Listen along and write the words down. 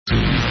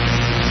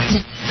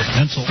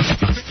pencil.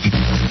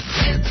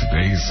 In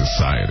today's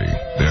society,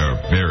 there are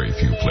very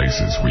few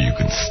places where you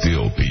can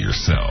still be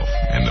yourself,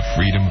 and the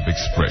freedom of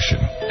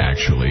expression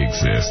actually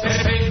exists.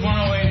 Page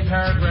 108,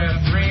 paragraph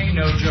 3,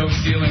 no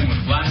jokes dealing with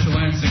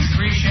flatulence,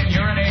 excretion,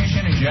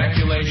 urination,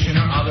 ejaculation,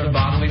 or other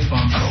bodily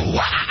functions.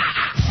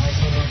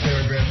 Also,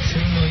 paragraph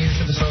 2, no use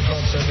of the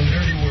so-called 7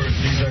 dirty words.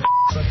 These are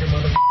sucker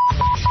mother.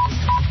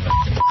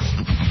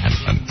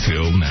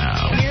 Until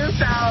now. You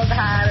sound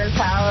hot as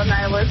hell, and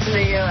I listen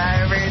to you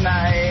every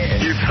night.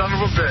 You son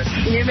of a bitch.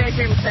 You make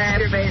me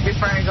masturbate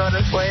before I go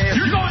to sleep.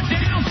 You're going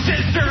down,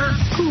 sister!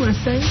 Who is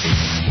this?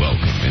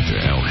 Welcome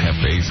into El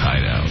Jefe's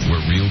Hideout,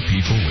 where real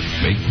people with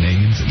fake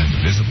names and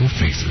invisible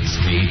faces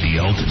create the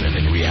ultimate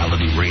in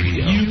reality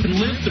radio. You can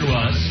live through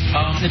us.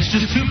 It's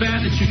just too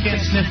bad that you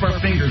can't sniff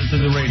our fingers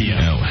through the radio.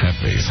 El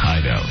Jefe's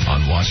Hideout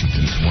on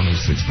Washington's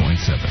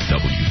 106.7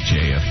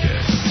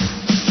 WJFK.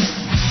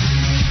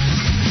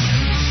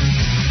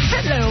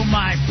 Hello,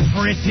 my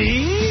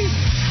pretties.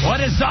 What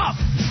is up?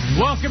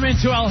 Welcome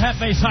into El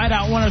Jefe's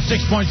Hideout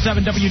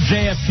 106.7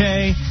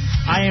 WJFK.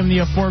 I am the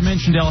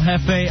aforementioned El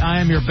Jefe. I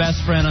am your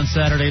best friend on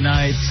Saturday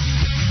nights.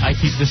 I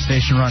keep this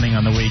station running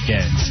on the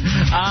weekends.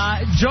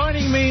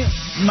 Joining me,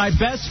 my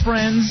best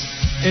friends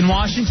in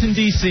Washington,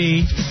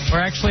 D.C., or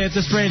actually at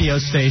this radio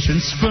station.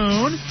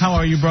 Spoon, how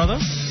are you, brother?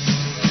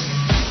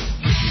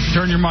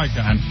 Turn your mic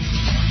on.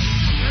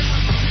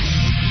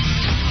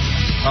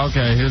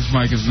 Okay, his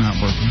mic is not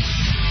working.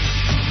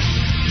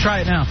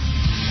 Try it now.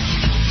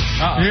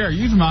 Here,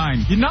 use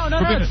mine. No,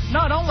 don't let him.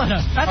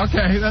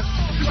 Okay,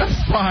 that's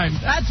fine.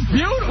 That's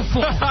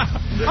beautiful.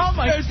 Oh,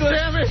 my God.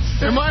 Damn it.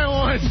 Am I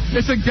on?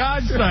 It's a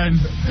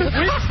godsend.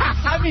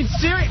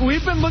 Seriously,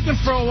 we've been looking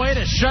for a way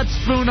to shut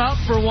Spoon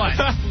up for what?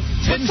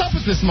 What's up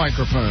with this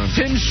microphone?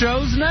 10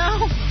 shows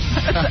now?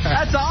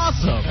 That's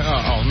awesome.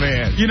 Oh,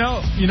 man. You know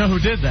who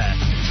did that?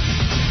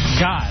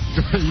 God.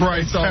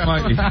 Christ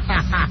almighty.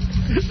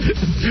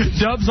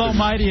 Dubs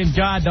Almighty and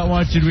God don't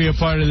want you to be a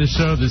part of the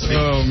show this evening.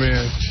 Oh,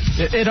 man.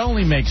 It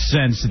only makes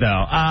sense,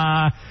 though.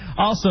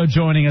 Also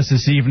joining us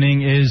this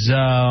evening is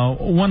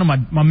one of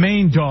my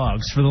main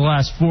dogs for the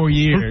last 4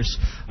 years,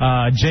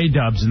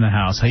 J-Dubs in the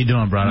house. How you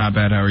doing, brother? Not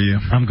bad. How are you?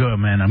 I'm good,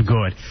 man. I'm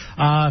good.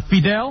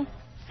 Fidel?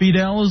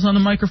 Fidel is on the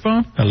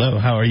microphone. Hello.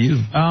 How are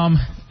you?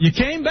 You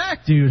came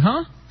back, dude,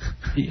 huh?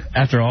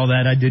 After all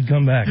that, I did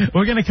come back.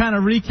 We're going to kind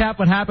of recap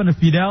what happened to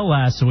Fidel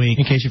last week.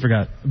 In case you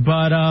forgot.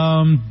 But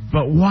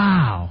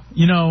wow.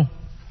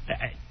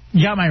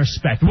 You got my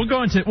respect. We'll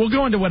go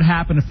into what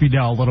happened to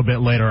Fidel a little bit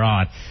later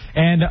on.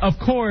 And, of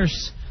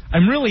course,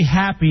 I'm really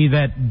happy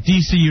that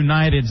D.C.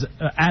 United's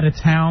out of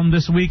town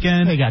this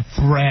weekend. They got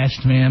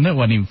thrashed, man. That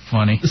wasn't even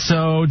funny.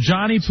 So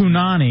Johnny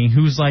Punani,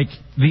 who's like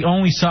the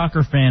only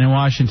soccer fan in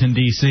Washington,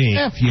 D.C.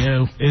 F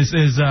you. Is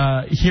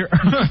here.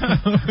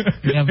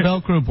 Yeah,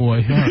 Velcro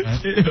boy. All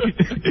right.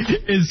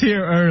 Is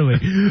here early.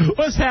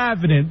 What's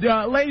happening?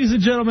 Ladies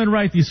and gentlemen,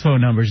 write these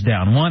phone numbers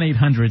down.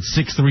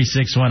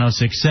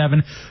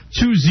 1-800-636-1067,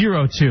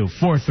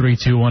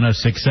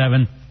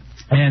 202-432-1067.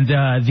 And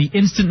the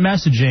instant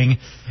messaging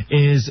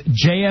is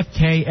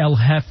JFK El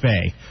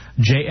Jefe,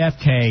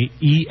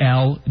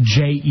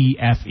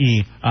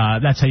 JFK-ELJEFE.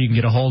 That's how you can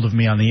get a hold of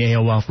me on the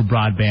AOL for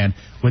broadband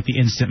with the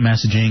instant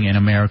messaging in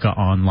America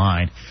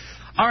Online.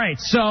 All right,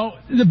 so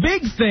the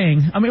big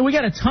thing, we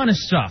got a ton of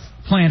stuff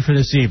planned for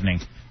this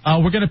evening.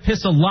 We're going to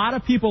piss a lot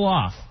of people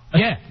off.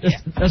 Yeah.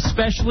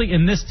 Especially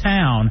in this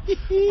town.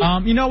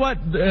 You know what,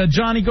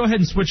 Johnny, go ahead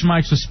and switch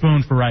mics with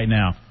Spoon for right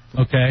now.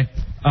 Okay,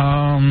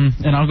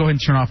 and I'll go ahead and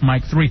turn off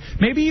mic 3.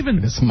 Maybe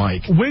even this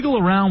mic. Wiggle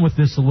around with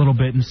this a little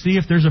bit and see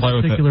if there's a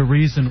particular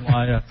reason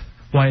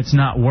why it's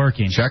not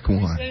working. Check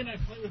one.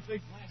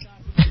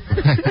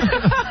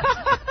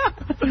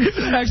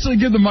 Actually,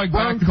 give the mic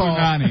back to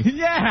Punani.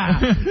 Yeah.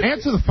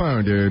 Answer the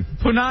phone, dude.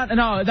 Punani,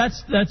 no,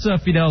 that's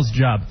Fidel's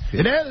job.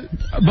 It is.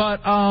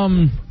 But all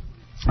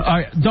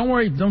right, don't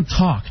worry, don't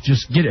talk.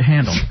 Just get it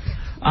handled.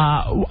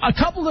 A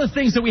couple of the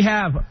things that we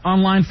have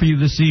online for you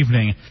this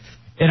evening.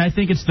 And I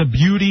think it's the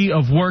beauty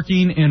of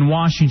working in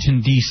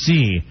Washington,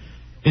 D.C.,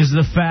 is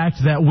the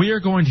fact that we are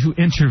going to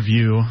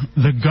interview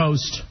the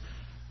ghost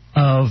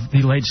of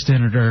the late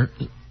Senator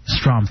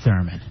Strom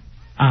Thurmond.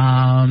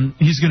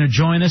 He's going to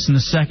join us in the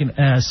second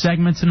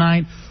segment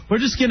tonight. We're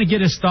just going to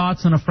get his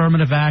thoughts on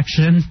affirmative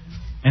action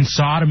and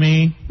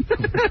sodomy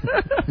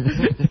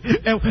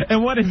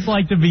and what it's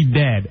like to be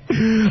dead.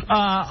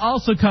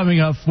 Also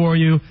coming up for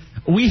you,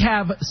 we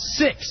have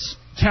 6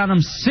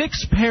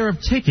 pair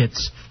of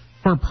tickets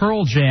for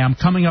Pearl Jam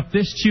coming up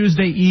this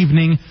Tuesday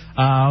evening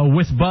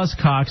with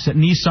Buzzcocks at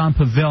Nissan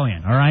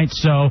Pavilion. All right,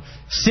 so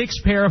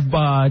 6 pair of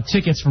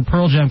tickets for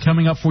Pearl Jam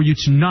coming up for you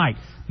tonight.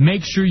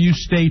 Make sure you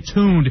stay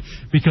tuned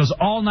because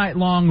all night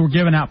long we're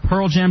giving out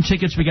Pearl Jam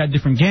tickets. We got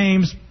different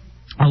games.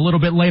 A little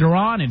bit later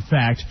on, in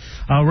fact,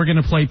 we're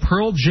going to play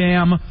Pearl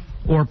Jam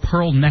or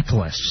Pearl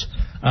Necklace.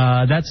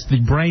 That's the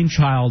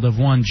brainchild of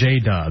one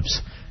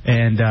J-Dubs.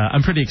 And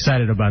I'm pretty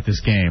excited about this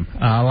game.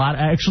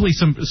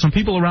 Some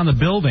people around the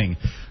building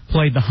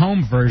played the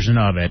home version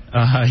of it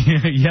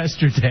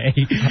yesterday,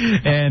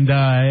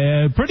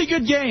 and pretty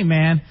good game,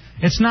 man.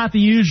 It's not the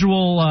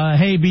usual,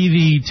 hey, be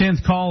the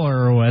 10th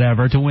caller or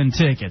whatever to win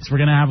tickets. We're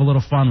going to have a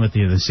little fun with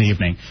you this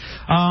evening.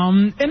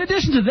 In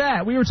addition to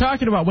that, we were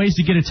talking about ways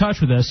to get in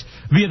touch with us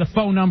via the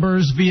phone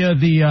numbers, via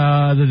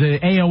the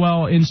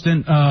AOL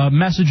instant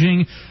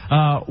messaging.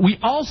 We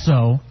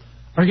also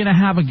are going to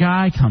have a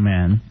guy come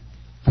in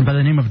by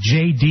the name of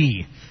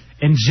JD.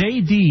 And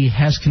JD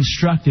has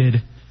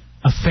constructed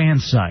a fan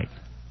site.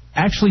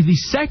 Actually, the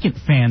second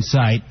fan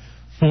site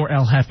for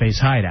El Jefe's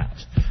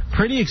Hideout.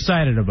 Pretty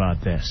excited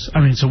about this. I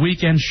mean, it's a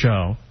weekend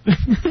show.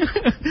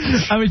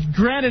 I mean,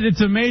 granted,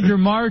 it's a major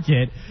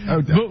market,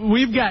 but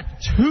we've got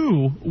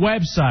 2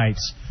 websites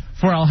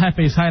for El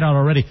Jefe's Hideout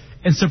already.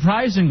 And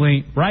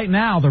surprisingly, right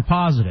now, they're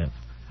positive.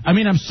 I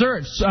mean, I'm sure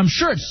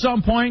at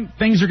some point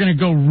things are going to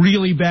go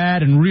really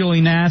bad and really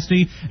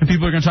nasty, and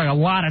people are going to talk a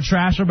lot of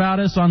trash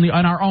about us on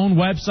our own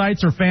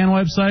websites or fan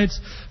websites.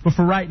 But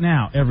for right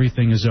now,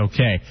 everything is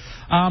okay.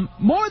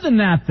 More than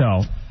that,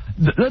 though,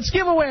 let's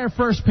give away our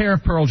first pair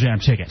of Pearl Jam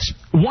tickets.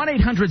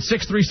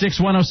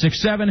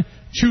 1-800-636-1067,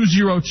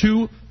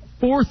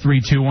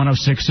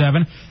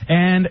 202-432-1067.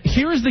 And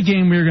here's the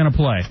game we're going to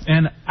play.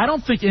 And I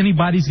don't think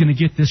anybody's going to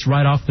get this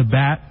right off the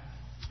bat.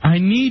 I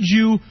need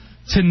you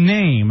to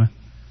name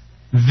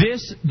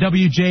this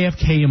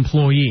WJFK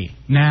employee.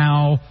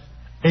 Now,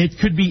 it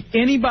could be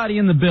anybody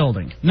in the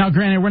building. Now,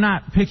 granted, we're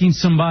not picking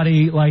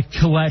somebody like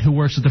Colette who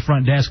works at the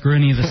front desk or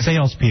any of the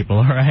salespeople,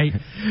 all right?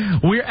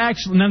 We're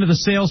actually none of the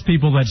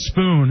salespeople that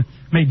Spoon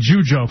make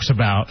Jew jokes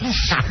about.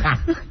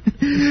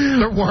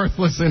 They're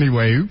worthless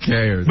anyway. Who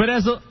cares? But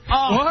as a...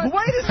 Oh,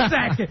 wait a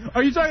second.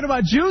 Are you talking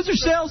about Jews or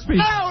salespeople?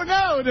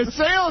 No, the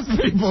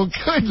salespeople.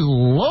 Good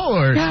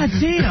Lord. God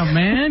damn,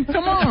 man.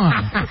 Come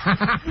on.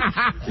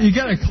 You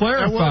got to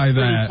clarify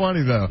that.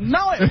 Funny, though.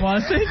 No, it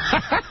wasn't.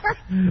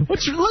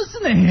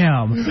 Listen to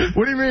him.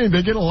 What do you mean?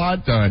 They get a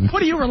lot done.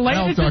 What are you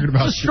related talking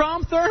about to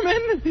Strom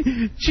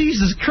Thurmond?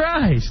 Jesus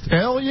Christ.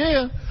 Hell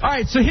yeah. All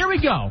right, so here we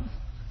go.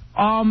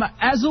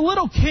 As a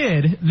little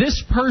kid,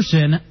 this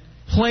person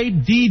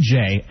played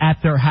DJ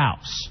at their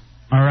house.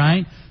 All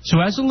right? So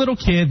as a little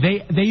kid,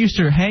 they used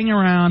to hang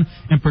around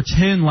and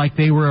pretend like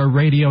they were a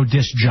radio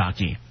disc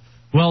jockey.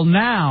 Well,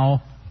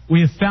 now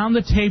we have found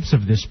the tapes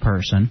of this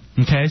person.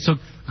 Okay? So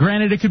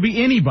granted, it could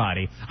be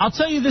anybody. I'll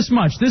tell you this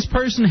much. This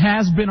person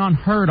has been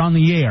heard on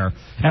the air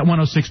at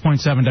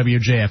 106.7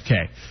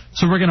 WJFK.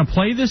 So we're going to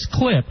play this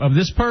clip of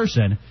this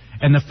person,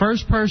 and the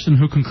first person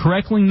who can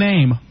correctly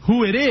name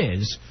who it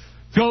is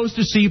goes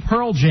to see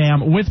Pearl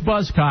Jam with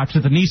Buzzcocks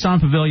at the Nissan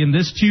Pavilion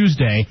this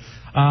Tuesday.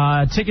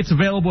 Tickets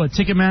available at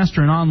Ticketmaster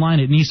and online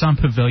at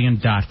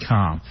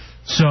NissanPavilion.com.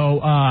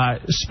 So,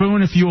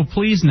 Spoon, if you will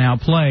please now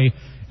play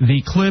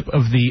the clip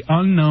of the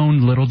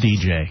unknown little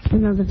DJ.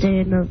 Another day,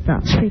 another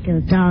thought. Speaking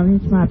of Dolly,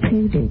 it's my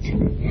payday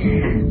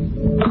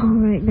today. All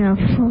right, now,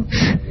 folks,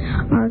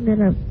 I'm going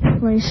to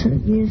play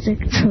some music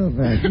till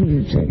the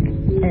music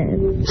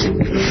ends.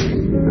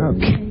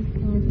 Okay.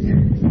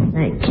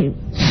 Thank you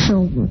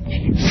so much.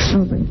 I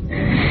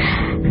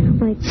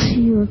might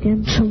see you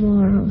again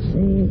tomorrow,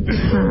 same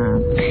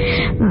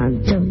time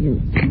on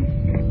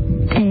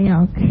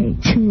WALK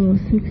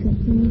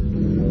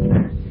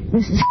 206.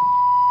 This is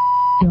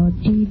your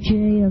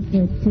DJ of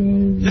the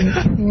day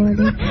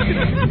reporting.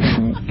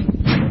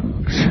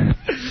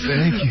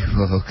 Thank you,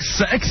 folks.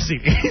 Sexy.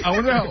 I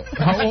wonder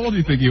how old do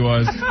you think he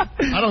was?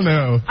 I don't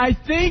know. I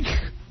think...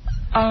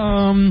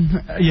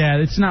 yeah,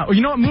 it's not.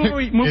 You know what?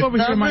 Move over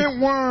here, Mike. It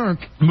doesn't work.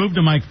 Move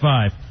to Mike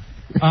 5.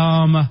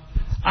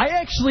 I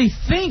actually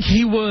think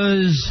he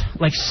was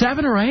like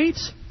 7 or 8.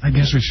 I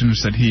guess we shouldn't have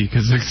said he,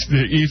 because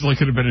it easily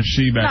could have been a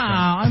she back then. No,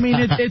 I mean,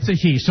 it's a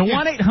he. So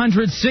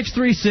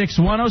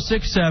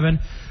 1-800-636-1067,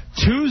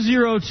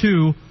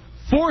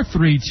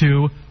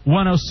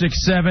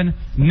 202-432-1067.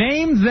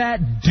 Name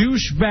that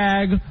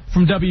douchebag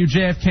from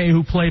WJFK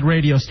who played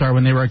Radio Star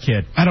when they were a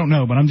kid. I don't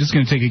know, but I'm just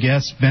going to take a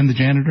guess. Ben the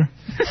janitor?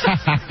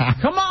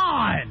 Come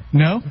on!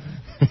 No?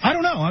 I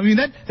don't know. I mean,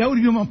 that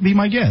would be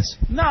my guess.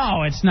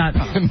 No, it's not.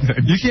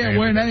 You can't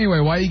win anyway.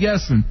 Why are you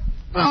guessing?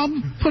 Well,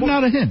 I'm putting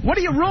out a hint. What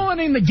are you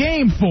ruining the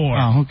game for?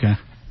 Oh, okay.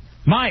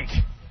 Mike,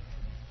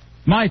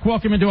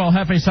 welcome into El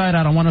Jefe's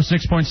Hideout on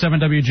 106.7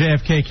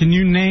 WJFK. Can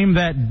you name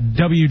that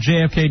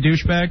WJFK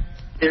douchebag?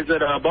 Is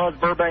it Buzz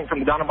Burbank from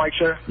the Don and Mike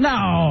Show?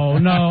 No.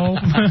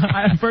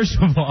 First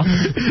of all,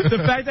 the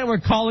fact that we're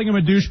calling him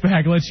a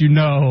douchebag lets you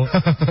know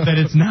that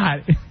it's not.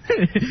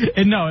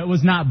 And no, it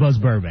was not Buzz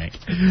Burbank.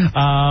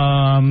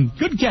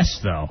 Good guess,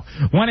 though.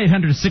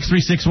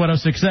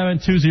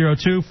 1-800-636-1067,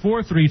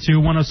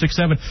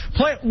 202-432-1067.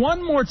 Play it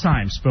one more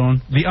time,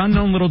 Spoon. The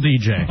unknown little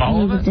DJ.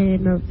 All of it?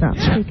 Speaking of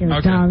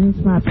Dolly, it's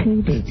my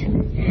payday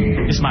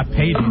today. It's my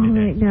payday today. All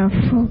right, now,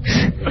 folks,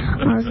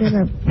 I'm going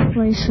to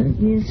play some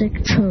music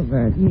till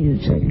the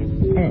music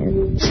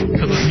ends. Till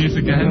the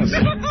music ends?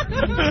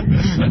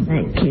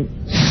 Thank you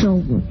so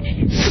much.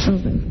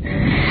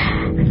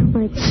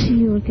 might see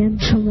you again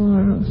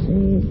tomorrow.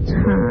 Same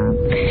time.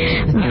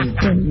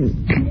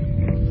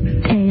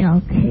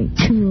 ALK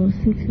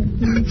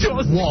 206.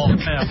 Wall.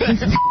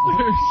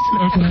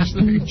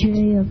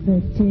 DJ of the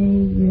day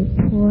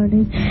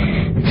reporting.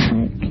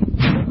 Thank you,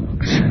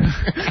 folks.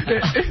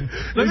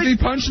 Is he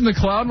punching the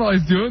cloud while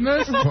he's doing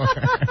this?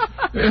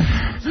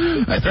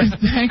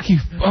 Thank you,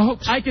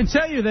 folks. I can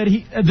tell you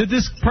that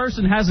this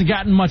person hasn't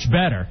gotten much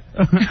better.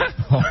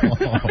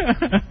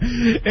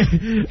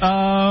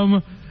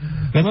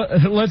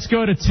 Let's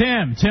go to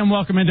Tim. Tim,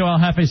 welcome into El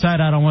Jefe's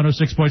Hideout on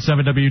 106.7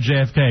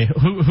 WJFK.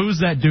 Who's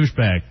that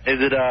douchebag?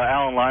 Is it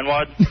Alan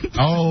Linewad?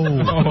 Oh.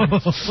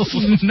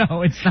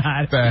 No, it's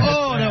not. Bad.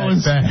 Oh, that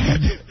was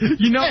bad.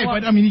 You know hey,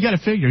 what? But, I mean, you got to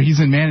figure. He's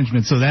in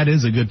management, so that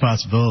is a good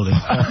possibility.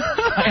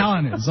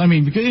 Alan is. I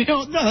mean,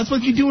 because, no, that's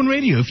what you do in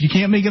radio. If you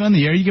can't make it on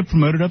the air, you get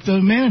promoted up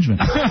to management.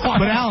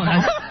 But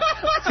Alan,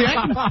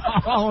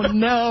 oh,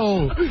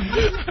 no.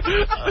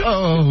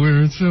 Oh,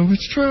 we're in so much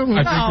trouble.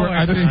 Hey,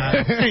 I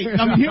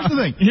mean,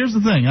 here's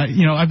the thing.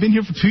 I've been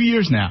here for 2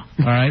 years now,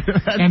 all right?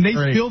 And they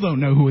still don't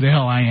know who the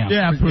hell I am.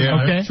 Yeah,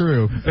 okay? That's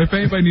true. If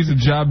anybody needs a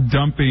job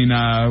dumping,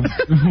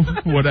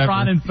 whatever.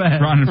 Ron and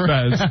Fez.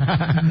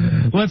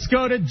 Let's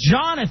go to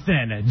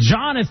Jonathan.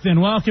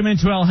 Jonathan, welcome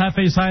into El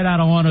Jefe's Hideout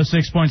on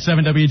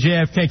 106.7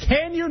 WJFK.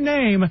 Can you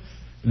name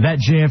that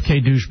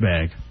JFK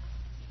douchebag?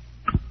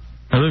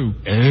 Hello.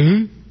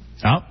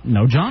 Oh,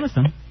 no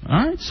Jonathan.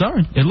 All right,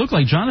 sorry. It looked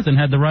like Jonathan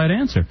had the right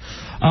answer.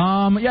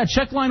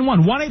 Check line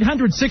 1,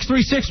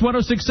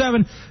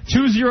 1-800-636-1067,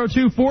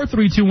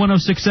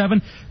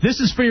 202-432-1067. This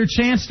is for your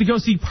chance to go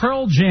see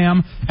Pearl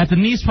Jam at the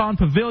Nissan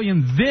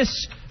Pavilion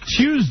this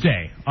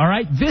Tuesday. All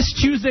right, this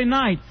Tuesday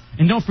night.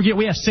 And don't forget,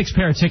 we have 6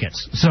 pair of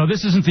tickets. So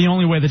this isn't the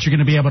only way that you're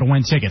going to be able to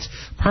win tickets.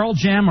 Pearl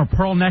Jam or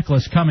Pearl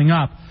Necklace coming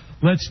up.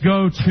 Let's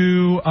go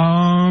to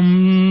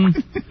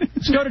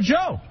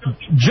Joe.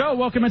 Joe,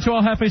 welcome into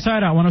El Jefe's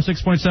Hideout,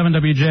 106.7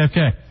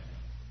 WJFK.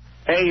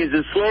 Hey, is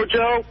it Slow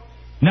Joe?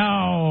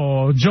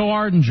 No, Joe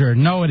Ardinger.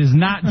 No, it is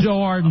not Joe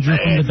Ardinger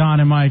from the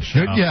Don and Mike Show.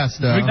 Good guess,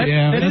 though.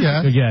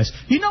 Good guess.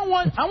 You know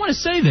what? I want to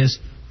say this.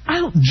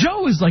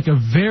 Joe is like a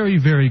very,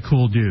 very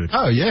cool dude.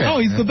 Oh, yeah. Oh,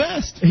 he's the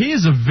best. He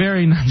is a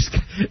very nice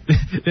guy.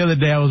 The other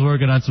day I was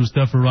working on some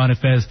stuff for Ron and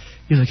Fez.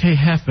 He's like, hey,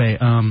 Jefe,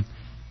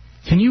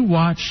 can you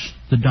watch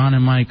the Don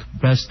and Mike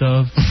best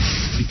of?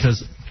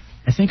 Because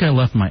I think I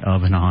left my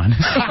oven on.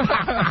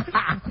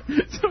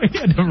 So he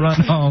had to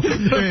run home.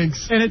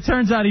 Thanks. And it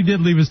turns out he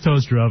did leave his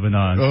toaster oven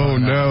on. Oh,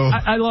 no.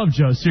 I love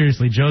Joe.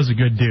 Seriously, Joe's a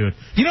good dude.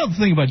 You know the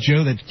thing about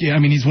Joe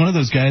he's one of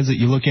those guys that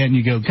you look at and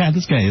you go, God,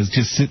 this guy is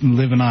just sitting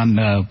living on,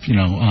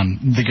 on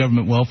the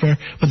government welfare.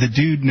 But the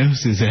dude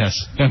knows his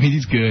ass. I mean,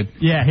 he's good.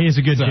 Yeah, he is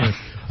a good dude.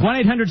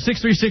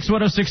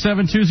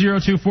 1-800-636-1067,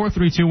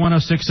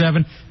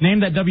 202-432-1067.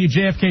 Name that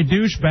WJFK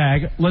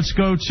douchebag. Let's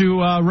go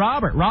to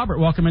Robert. Robert,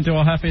 welcome into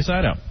El Jefe's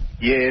Hideout.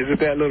 Yeah, is it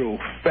that little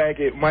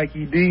faggot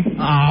Mikey D?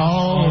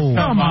 Oh,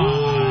 come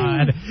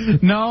on.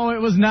 No,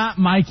 it was not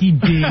Mikey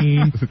D.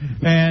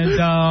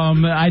 And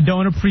I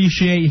don't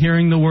appreciate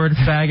hearing the word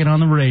faggot on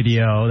the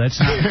radio.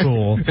 That's not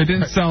cool. It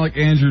didn't sound like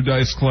Andrew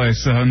Dice Clay,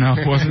 so no,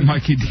 it wasn't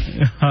Mikey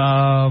D.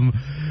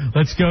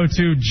 Let's go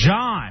to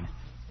John.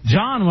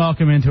 John,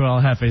 welcome into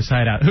El Jefe's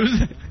Hideout.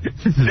 Who's it?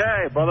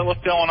 Hey, brother, what's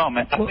going on,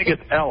 man? I think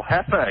it's El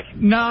Jefe.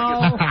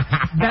 No,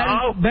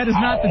 that is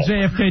not the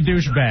JFK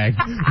douchebag.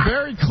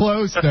 Very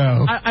close,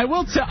 though. I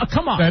will tell.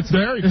 Come on. That's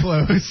very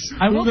close.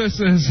 Who this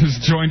is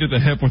joined at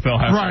the hip with El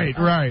Jefe.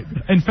 Right.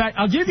 In fact,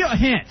 I'll give you a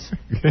hint.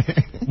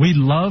 We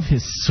love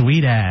his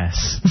sweet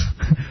ass.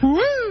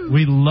 Woo!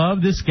 We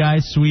love this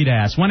guy's sweet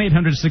ass.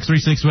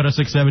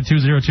 1-800-636-1067,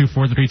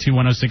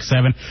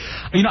 202-432-1067.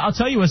 I'll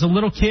tell you, as a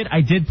little kid,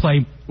 I did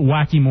play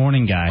Wacky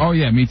Morning Guy. Oh,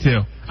 yeah, me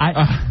too.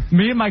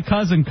 Me and my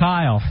cousin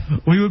Kyle,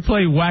 we would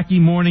play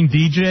Wacky Morning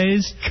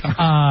DJs.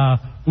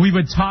 We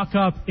would talk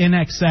up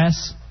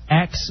InXS,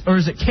 X, or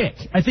is it Kick?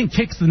 I think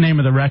Kick's the name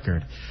of the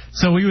record.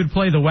 So we would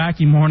play the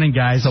Wacky Morning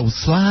Guys. So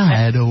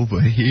slide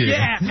over here.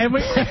 Yeah, and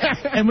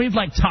we'd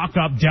like talk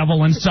up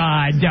Devil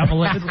Inside,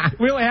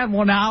 We only had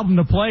one album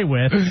to play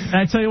with, and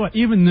I tell you what,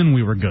 even then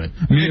we were good.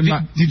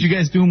 Did you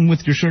guys do them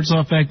with your shirts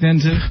off back then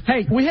too?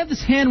 Hey, we had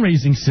this hand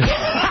raising system.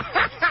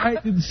 Right,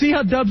 see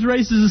how Dubs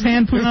raises his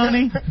hand,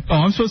 Punani? Oh,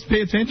 I'm supposed to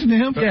pay attention to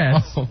him?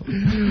 Yes. Oh.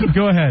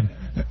 Go ahead.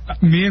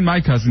 Me and my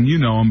cousin, you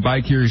know him,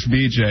 Bi Curious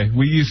BJ.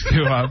 We used to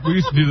do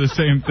the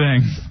same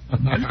thing,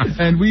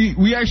 and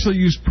we actually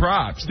used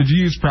props. Did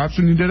you use props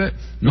when you did it?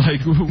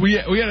 Like we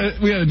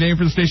had a name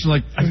for the station.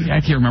 Like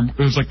I can't remember.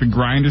 It was like the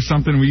Grind or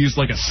something. We used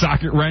like a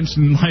socket wrench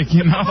and spun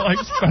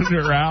it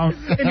around.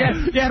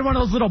 And you had one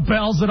of those little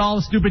bells that all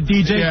the stupid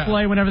DJs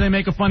play whenever they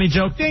make a funny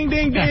joke. Ding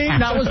ding ding.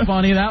 That was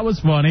funny.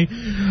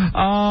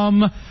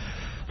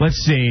 Let's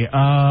see.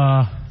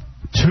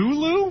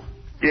 Tulu.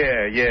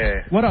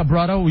 Yeah. What up,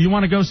 brother? You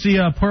want to go see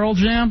Pearl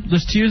Jam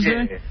this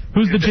Tuesday? Yeah.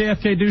 Who's the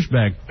JFK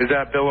douchebag? Is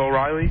that Bill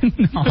O'Reilly?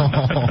 No.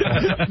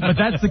 But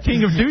that's the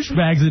king of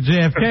douchebags at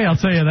JFK, I'll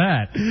tell you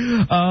that.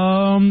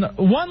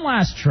 One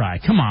last try.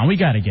 Come on, we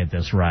got to get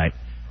this right.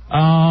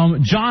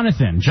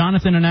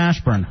 Jonathan in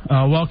Ashburn.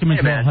 Welcome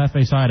into El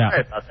Jefe's Hideout.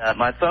 Sorry about that.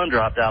 My phone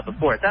dropped out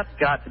before. That's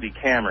got to be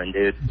Cameron,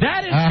 dude.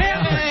 That is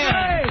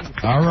Cameron.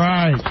 All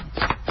right.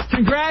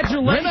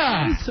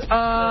 Congratulations.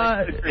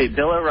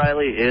 Bill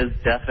O'Reilly is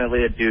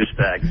definitely a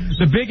douchebag.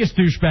 The biggest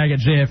douchebag at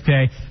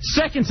JFK.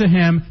 Second to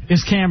him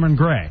is Cameron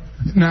Gray.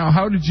 Now,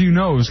 how did you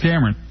know it was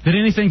Cameron? Did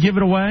anything give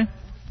it away?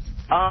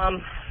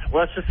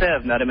 Let's just say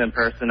I've met him in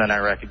person and I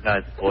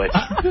recognize the voice.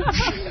 Right.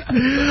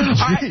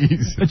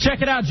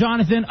 Check it out,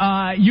 Jonathan.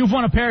 You've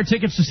won a pair of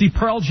tickets to see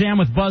Pearl Jam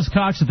with Buzz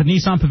Cox at the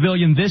Nissan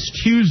Pavilion this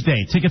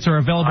Tuesday. Tickets are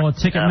available at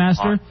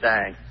Ticketmaster.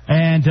 Thanks.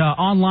 And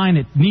online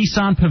at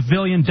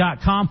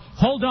NissanPavilion.com.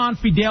 Hold on,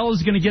 Fidel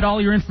is going to get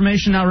all your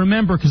information. Now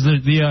remember, because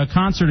the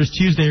concert is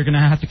Tuesday, you're going to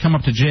have to come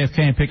up to JFK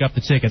and pick up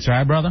the tickets. All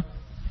right, brother?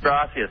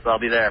 Gracias. I'll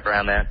be there,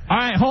 Brown Man. All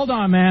right, hold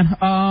on, man.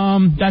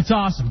 That's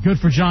awesome. Good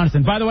for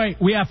Jonathan. By the way,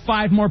 we have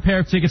 5 more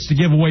pair of tickets to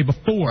give away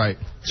before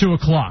 2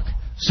 o'clock.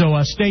 So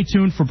stay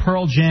tuned for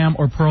Pearl Jam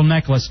or Pearl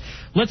Necklace.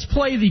 Let's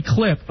play the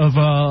clip of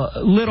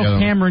little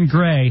Cameron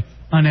Gray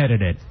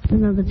unedited.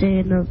 Another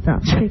day, another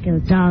thought. Speaking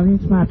of Dolly,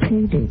 it's my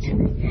payday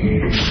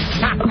today.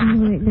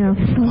 Right now,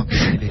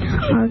 folks,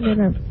 I'm going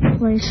to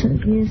play some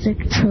music,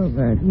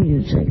 Thriller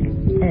music.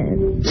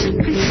 And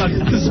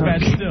this is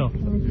bad still.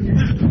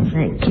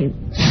 Thank you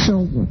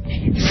so much.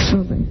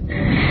 So much.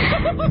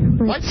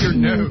 Wipe your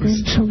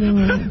nose.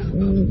 Tomorrow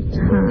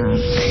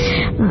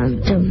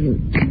on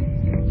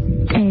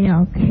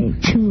WALK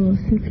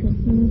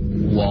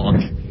 206. Walk.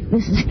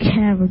 This is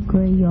Cameron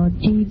Gray, your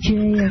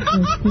DJ of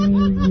the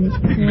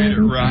favorite. Made it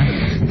right.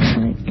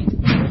 Thank you,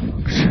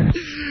 folks.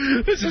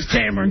 This is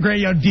Cameron Gray,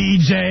 your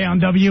DJ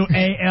on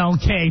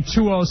WALK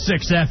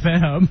 206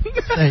 FM.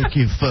 Thank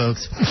you,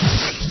 folks.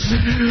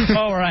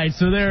 All right,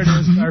 so there it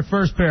is, our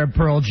first pair of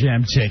Pearl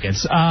Jam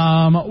tickets.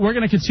 We're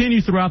going to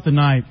continue throughout the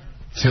night.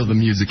 Till the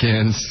music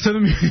ends. To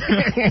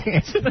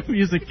the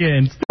music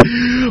ends.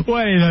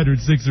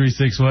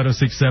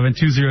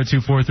 1-800-636-1067,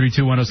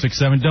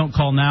 202-432-1067. Don't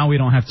call now. We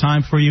don't have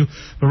time for you.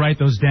 But write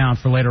those down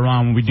for later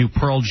on when we do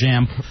Pearl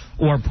Jam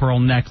or Pearl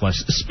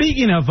Necklace.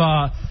 Speaking of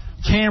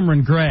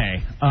Cameron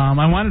Gray,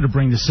 I wanted to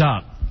bring this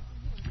up.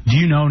 Do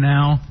you know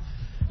now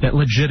that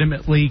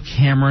legitimately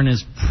Cameron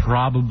is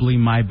probably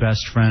my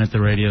best friend at the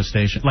radio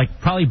station?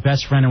 Like, probably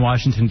best friend in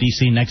Washington,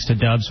 D.C., next to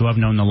Dubs, who I've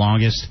known the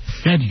longest.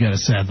 God, you got a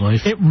sad life.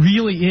 It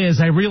really is.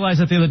 I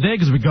realized that the other day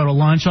because we go to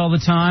lunch all the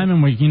time,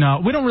 and we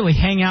don't really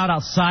hang out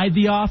outside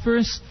the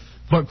office,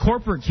 but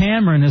corporate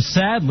Cameron has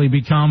sadly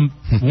become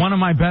one of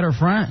my better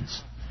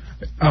friends.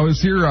 I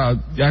was here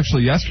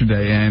actually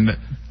yesterday, and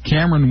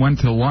Cameron went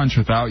to lunch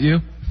without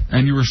you,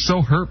 and you were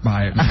so hurt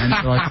by it, man.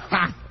 You're like,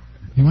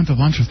 you went to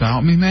lunch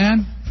without me,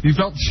 man? You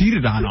felt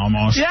cheated on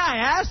almost. Yeah, I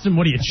asked him,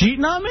 what, are you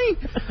cheating on me?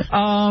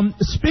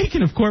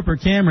 Speaking of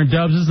corporate Cameron,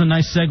 Dubs, this is a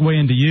nice segue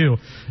into you.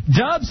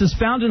 Dubs has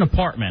found an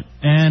apartment,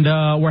 and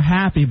we're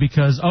happy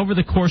because over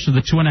the course of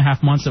the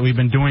 2.5 months that we've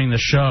been doing the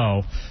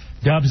show,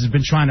 Dubs has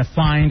been trying to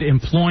find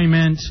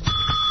employment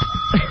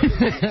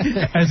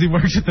as he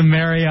works at the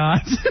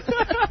Marriott.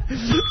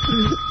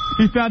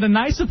 He found a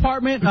nice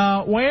apartment,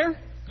 where?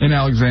 In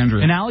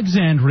Alexandria. In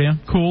Alexandria.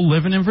 Cool.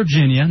 Living in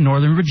Virginia,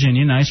 Northern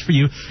Virginia. Nice for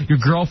you. Your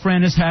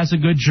girlfriend has a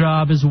good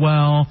job as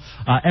well.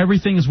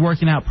 Everything is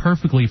working out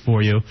perfectly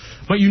for you.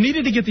 But you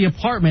needed to get the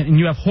apartment, and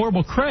you have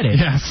horrible credit.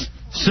 Yes.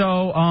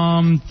 So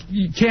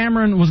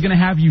Cameron was going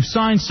to have you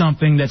sign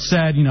something that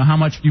said, how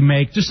much you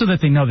make, just so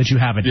that they know that you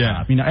have a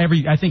job.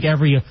 I think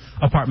every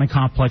apartment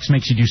complex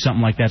makes you do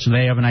something like that, so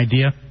they have an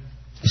idea.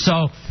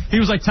 So he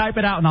was like, type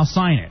it out, and I'll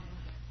sign it.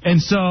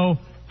 And so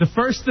the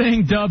first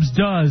thing Dubs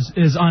does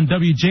is on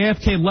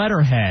WJFK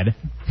letterhead,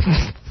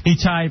 he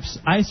types,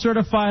 I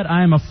certified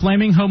I am a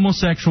flaming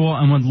homosexual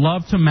and would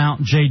love to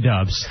mount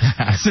J-Dubs.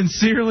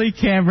 Sincerely,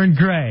 Cameron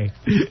Gray.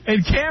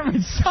 And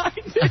Cameron signed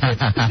it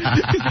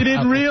because he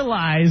didn't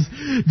realize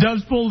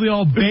Dubs pulled the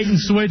old bait and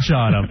switch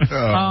on him.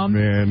 Oh,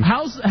 man.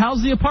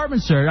 How's the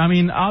apartment, sir? I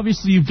mean,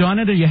 obviously you've done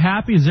it. Are you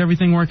happy? Is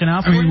everything working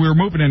out for you? We're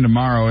moving in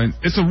tomorrow, and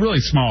it's a really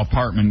small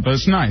apartment, but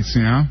it's nice,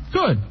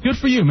 Good. Good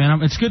for you,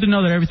 man. It's good to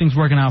know that everything's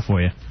working out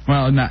for you.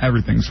 Well, not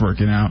everything's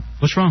working out.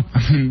 What's wrong?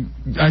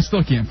 I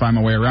still can't find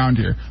my way around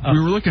here. We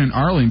were looking in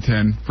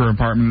Arlington for an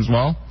apartment as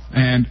well,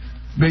 and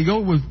they go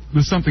with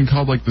something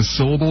called like the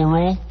syllable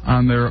rule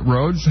on their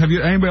roads. Have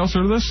anybody else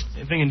heard of this?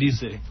 Same thing in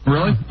D.C.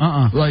 Really?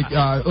 Like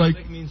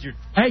it means you're.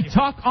 Hey,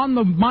 talk on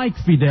the mic,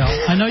 Fidel.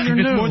 I know you're if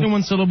new. it's more than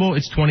one syllable,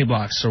 it's 20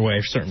 blocks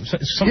away.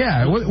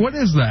 Yeah, what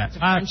is that? It's a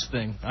French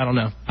thing. I don't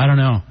know.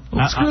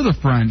 Well, screw the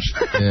French.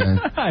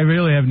 Yeah. I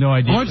really have no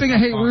idea. The only thing I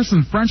hate worse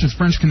than French is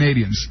French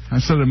Canadians.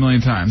 I've said it a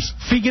million times.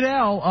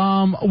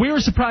 Fidel, we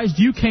were surprised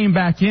you came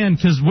back in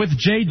because with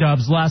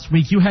J-Dubs last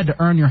week, you had to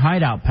earn your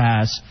hideout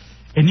pass.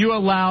 And you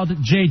allowed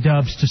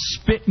J-Dubs to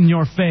spit in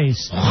your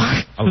face.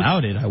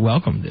 Allowed it. I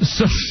welcomed it.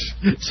 So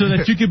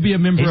that you could be a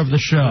member of the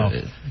show.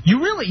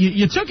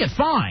 You took it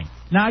fine.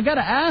 Now, I got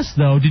to ask,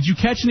 though, did you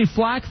catch any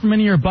flack from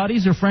any of your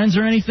buddies or friends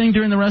or anything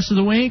during the rest of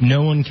the week?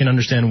 No one can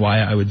understand why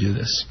I would do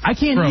this. I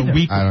can't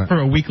either.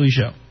 For a weekly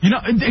show. You know,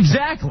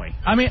 exactly.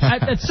 I mean,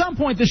 at some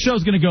point, this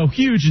show's going to go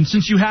huge, and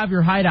since you have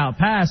your Hideout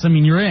pass, I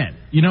mean, you're in.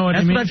 You know what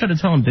I mean? That's what I try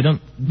to tell them. They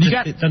don't.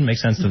 It doesn't make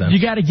sense to them. You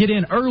got to get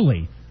in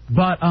early.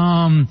 But,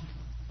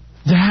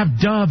 to have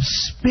Dubs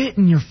spit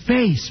in your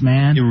face,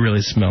 man. It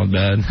really smelled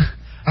bad.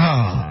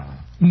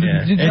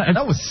 Yeah.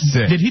 That was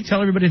sick. Did he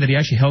tell everybody that he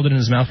actually held it in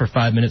his mouth for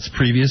 5 minutes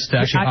previous to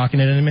actually hawking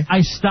it into me? I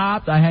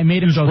stopped. I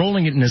made him go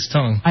rolling it in his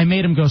tongue. I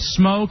made him go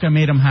smoke. I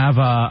made him have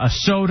a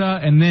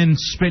soda and then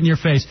spit in your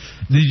face.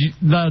 Did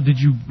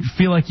you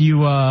feel like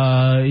you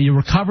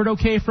recovered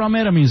okay from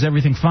it? I mean, is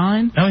everything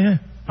fine? Oh yeah.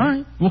 All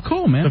right. Well,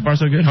 cool, man. So far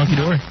so good. Hunky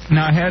dory.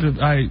 Now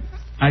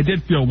I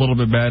did feel a little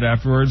bit bad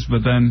afterwards,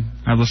 but then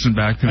I listened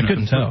back to it. I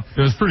couldn't tell.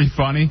 It was pretty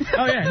funny.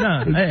 Oh yeah,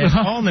 no, it's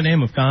all in the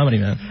name of comedy,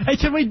 man. Hey,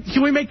 can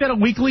we make that a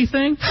weekly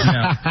thing?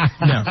 No.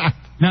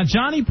 Now,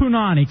 Johnny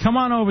Punani, come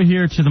on over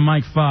here to the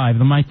mic 5,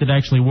 the mic that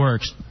actually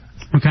works.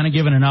 We're kind of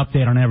giving an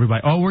update on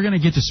everybody. Oh, we're going to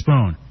get to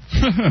Spoon.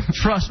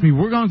 Trust me,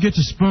 we're going to get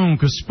to Spoon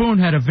because Spoon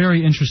had a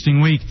very interesting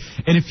week.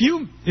 And if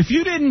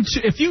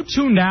you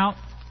tuned out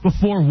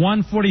before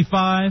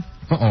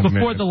 1:45,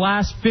 before the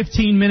last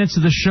 15 minutes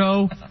of the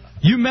show,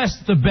 you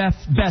missed the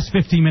best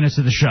 15 minutes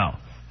of the show.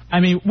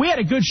 I mean, we had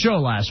a good show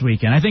last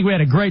weekend. I think we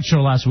had a great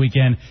show last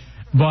weekend,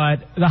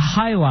 but the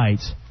highlight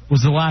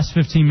was the last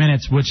 15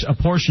 minutes, which a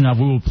portion of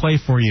we will play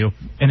for you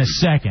in a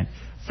second.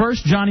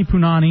 First, Johnny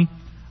Punani,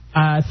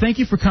 thank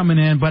you for coming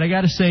in, but I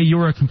got to say you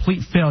were a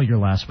complete failure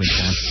last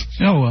weekend.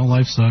 Oh, well,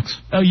 life sucks.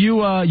 Oh, you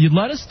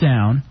let us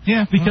down.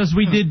 Yeah. Because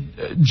we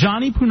did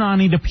Johnny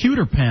Punani, the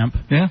pewter pimp.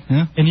 Yeah.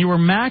 And you were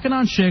macking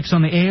on chicks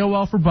on the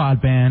AOL for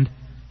broadband.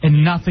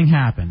 And nothing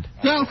happened.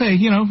 Well, hey,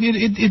 you know, you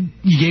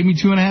gave me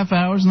 2.5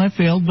 hours and I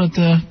failed, but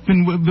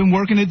been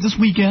working it this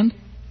weekend.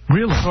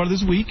 Really? Or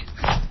this week.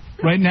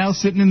 Right now,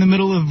 sitting in the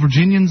middle of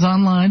Virginians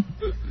Online.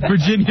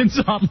 Virginians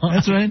Online.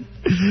 That's right.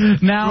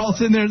 Now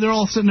they're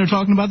all sitting there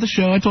talking about the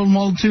show. I told them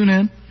all to tune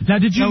in. Now,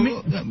 did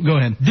you go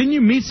ahead? Didn't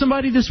you meet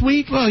somebody this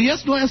week? Well,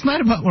 yes, last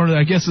night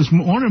this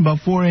morning about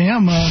 4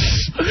 a.m.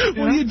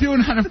 What are you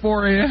doing on a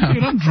 4 a.m.?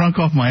 Dude, I'm drunk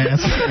off my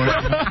ass.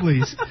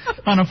 Please,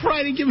 on a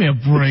Friday, give me a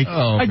break.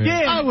 Oh,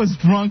 again, I was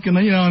drunk, and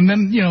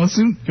then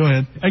soon. Go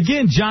ahead.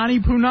 Again, Johnny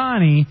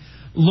Punani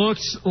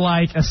looks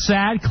like a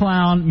sad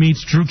clown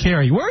meets Drew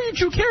Carey. Where are your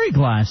Drew Carey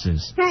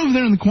glasses? They're over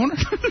there in the corner.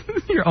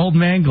 Your old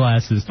man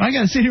glasses. I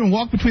got to sit here and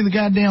walk between the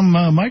goddamn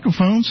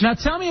microphones. Now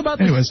tell me about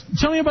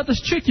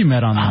this chick you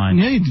met online.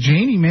 Yeah,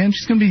 Janie, man,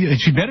 she's gonna be.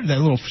 That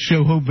little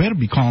show ho better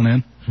be calling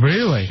in.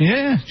 Really?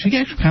 Yeah, she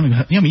actually kind of.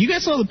 Yeah, I mean, you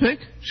guys saw the pic.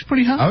 She's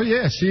pretty hot. Oh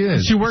yeah, she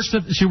is. She works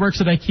at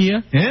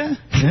IKEA. Yeah.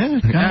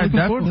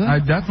 I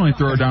definitely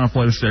throw her down a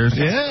flight of stairs.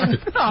 Yeah, we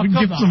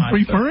can get some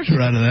free furniture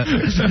out of that.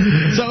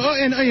 So,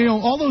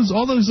 all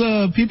those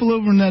people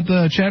over in that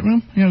chat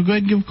room, go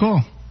ahead and give a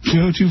call.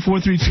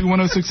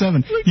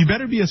 202-432-1067. You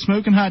better be a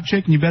smoking hot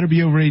chick and you better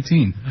be over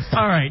 18.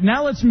 All right,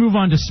 now let's move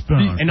on to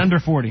Spoon. And under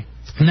 40.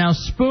 Now,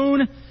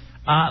 Spoon,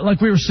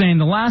 like we were saying,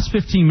 the last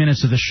 15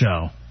 minutes of the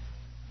show,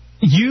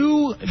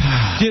 you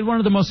did one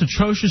of the most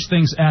atrocious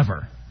things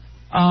ever.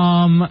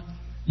 I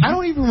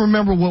don't even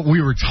remember what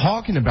we were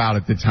talking about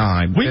at the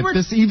time.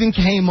 This even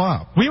came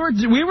up. We were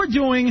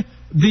doing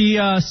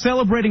the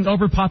celebrating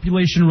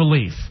overpopulation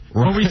relief,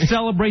 where we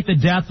celebrate the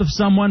death of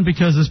someone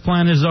because this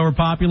planet is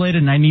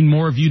overpopulated and I need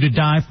more of you to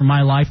die for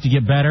my life to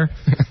get better.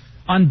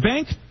 On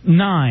Bank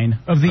 9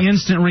 of the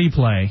instant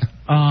replay,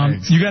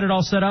 you got it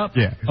all set up?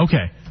 Yeah.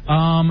 Okay.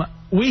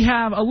 We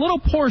have a little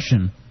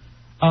portion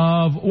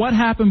of what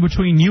happened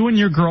between you and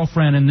your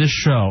girlfriend in this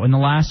show in the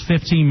last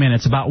 15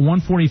 minutes. About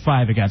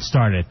 1:45 it got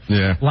started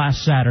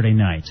last Saturday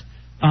night.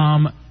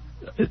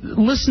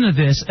 Listen to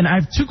this, and I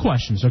have 2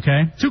 questions,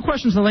 okay? 2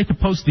 questions I'd like to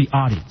pose to the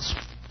audience.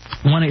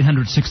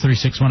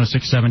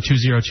 1-800-636-1067,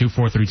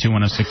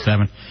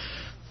 202-432-1067.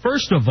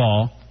 First of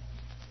all,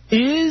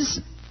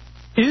 is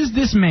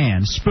this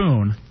man,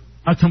 Spoon,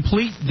 a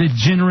complete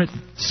degenerate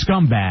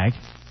scumbag?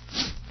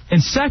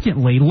 And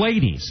secondly,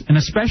 ladies, and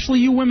especially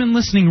you women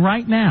listening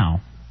right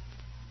now,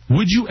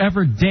 would you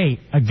ever date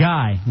a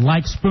guy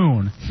like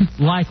Spoon,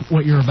 like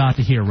what you're about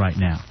to hear right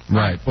now?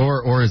 Right.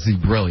 Or is he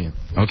brilliant?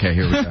 Okay,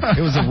 here we go.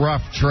 It was a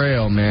rough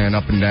trail, man,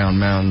 up and down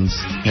mountains.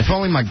 If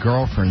only my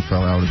girlfriend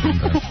fell out of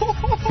bed.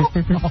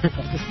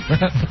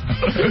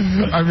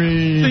 I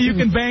mean... So you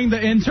can bang the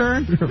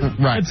intern?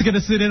 Right. It's going to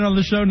sit in on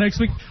the show next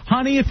week.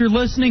 Honey, if you're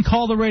listening,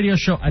 call the radio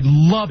show. I'd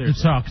love to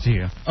talk to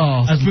you.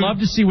 I'd love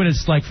to see what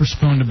it's like for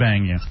Spoon to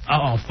bang you.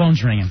 Oh,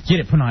 phone's ringing. Get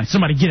it, Punani.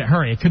 Somebody get it.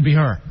 Hurry. It could be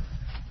her.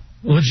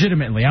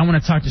 Legitimately, I want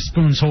to talk to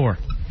Spoon's whore.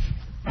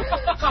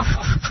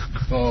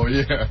 Oh,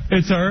 yeah.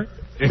 It's her?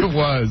 It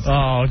was.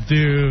 Oh,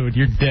 dude,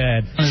 you're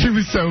dead. She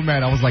was so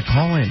mad. I was like,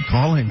 call in.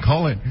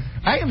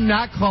 I am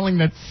not calling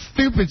that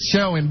stupid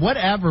show and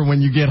whatever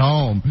when you get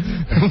home,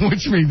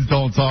 which means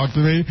don't talk to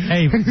me.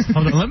 Hey,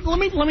 hold on. Let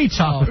me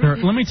talk with her.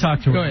 Let me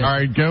talk to her. All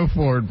right, go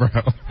for it, bro.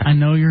 I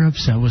know you're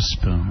upset with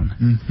Spoon.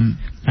 Mm-hmm.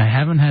 I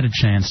haven't had a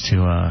chance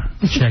to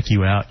check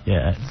you out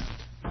yet.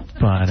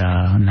 But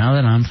now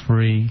that I'm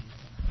free,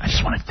 I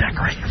just want to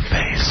decorate your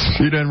face.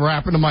 You didn't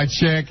rap into my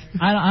chick.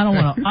 I don't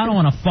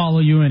want to follow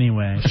you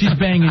anyway. She's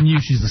banging you.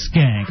 She's a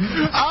skank.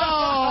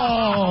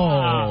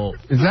 Oh,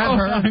 is that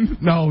her?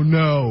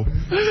 No.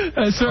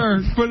 That's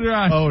her. Put it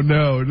on. Oh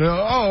no.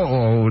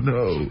 Oh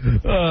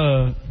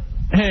no.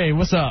 Hey,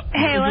 what's up?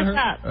 Hey, what's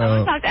up? I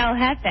want to talk to El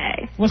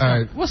Jefe. What's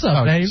up? What's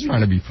up, baby? Just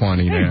trying to be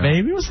funny, Hey, man.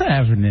 baby, what's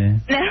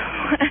happening? No.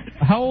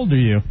 How old are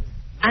you?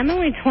 I'm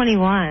only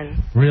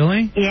 21.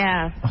 Really?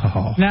 Yeah.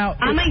 Oh. Now,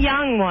 I'm a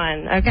young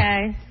one,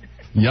 okay?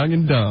 Young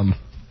and dumb.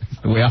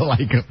 The way I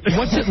like him.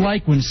 what's it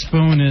like when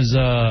Spoon is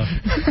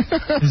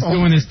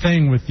doing his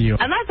thing with you?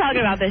 I'm not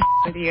talking about this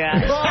with you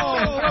guys.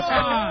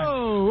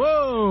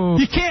 Whoa.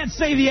 You can't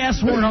say the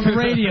S word on the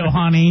radio,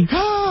 honey.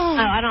 Oh,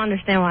 I don't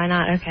understand why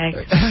not. Okay.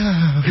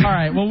 All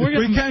right, well,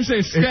 We can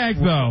say skank,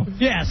 though.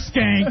 Yeah,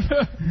 skank.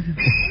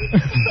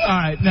 All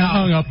right, now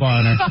hung up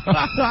on her.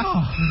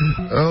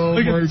 Oh,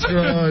 my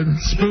God.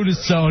 Spoon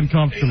is so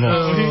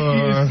uncomfortable.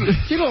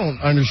 You don't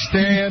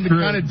understand the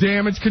kind of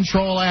damage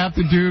control I have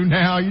to do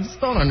now. You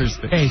just don't understand.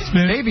 Hey,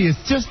 Spoon. Maybe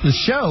it's just the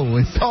show.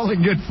 It's all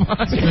in good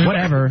fun.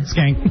 Whatever,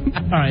 skank.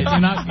 All right, you're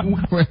not...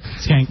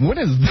 Skank. What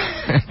is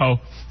that? Oh,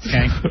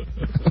 skank.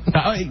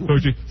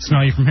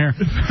 Smell you from here.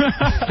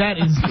 That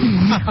is...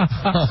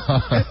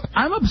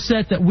 I'm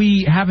upset that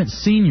we haven't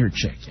seen your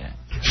chick yet.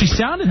 She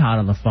sounded hot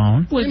on the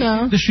phone. You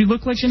know. Does she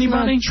look like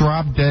anybody?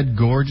 Drop dead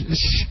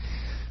gorgeous.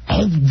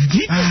 Oh, did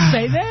you just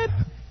say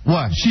that?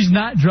 What? She's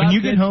not drop When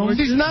you get dead home,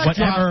 gorgeous? she's not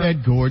drop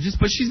dead gorgeous,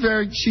 but she's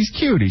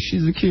cutie.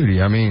 She's a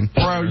cutie. I mean,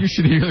 bro, you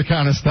should hear the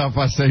kind of stuff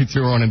I say to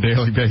her on a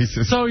daily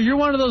basis. So you're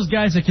one of those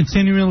guys that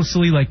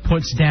continuously like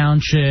puts down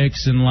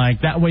chicks and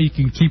like that way you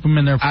can keep them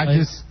in their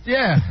place.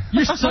 You're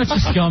such a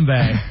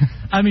scumbag.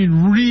 I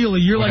mean, really,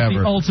 you're like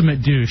the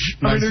ultimate douche.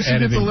 I mean, if she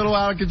gets a little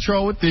out of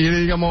control with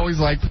the, I'm always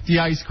like, put the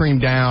ice cream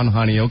down,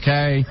 honey,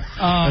 okay? The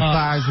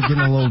thighs are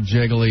getting a little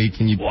jiggly.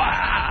 Can you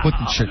put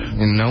the chicken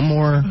in? No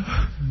more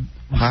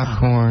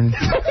popcorn.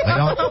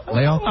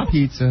 lay off the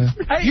pizza.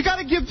 You got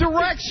to give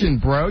direction,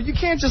 bro. You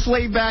can't just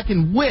lay back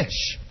and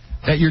wish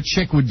that your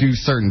chick would do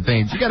certain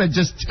things. You got to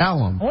just tell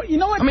them. Well, you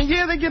know what? I mean,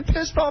 yeah, they get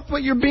pissed off,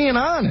 but you're being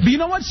honest. But you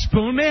know what?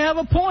 Spoon may have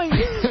a point.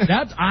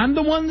 I'm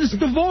the one that's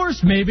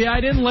divorced. Maybe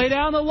I didn't lay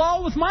down the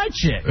law with my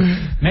chick.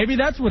 Maybe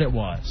that's what it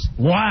was.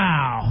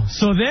 Wow.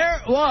 So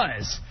there it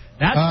was.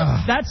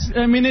 That's.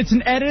 I mean, it's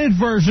an edited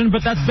version,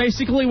 but that's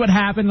basically what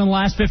happened in the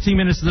last 15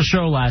 minutes of the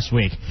show last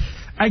week.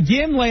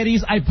 Again,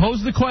 ladies, I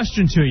pose the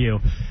question to you.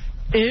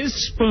 Is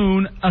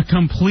Spoon a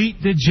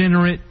complete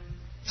degenerate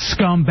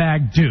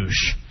scumbag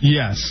douche?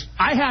 Yes.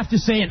 I have to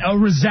say a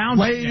resounding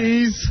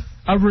Ladies. Yes.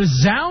 A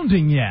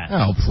resounding yes.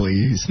 Oh,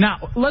 please.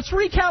 Now, let's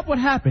recap what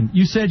happened.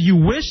 You said you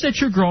wish that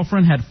your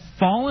girlfriend had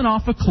fallen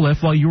off a cliff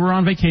while you were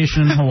on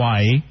vacation in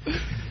Hawaii.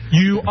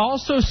 You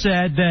also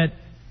said that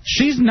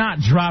she's not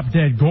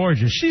drop-dead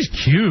gorgeous. She's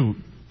cute,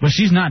 but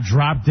she's not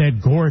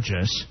drop-dead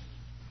gorgeous.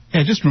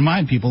 Yeah, just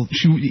remind people,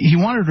 he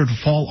wanted her to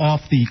fall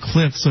off the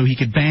cliff so he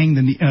could bang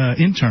the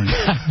intern.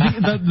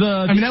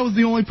 I mean, that was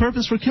the only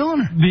purpose for killing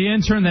her. The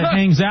intern that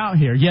hangs out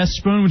here. Yes,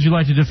 Spoon, would you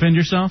like to defend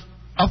yourself?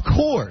 Of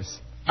course.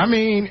 I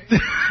mean...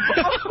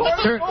 Of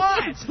course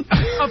what?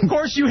 Of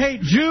course you hate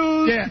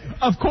Jews. Yeah.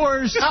 Of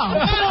course... Oh,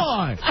 come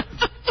on.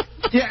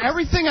 Yeah,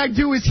 everything I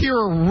do is here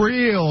are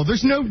real.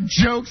 There's no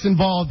jokes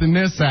involved in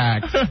this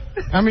act.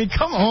 I mean,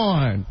 come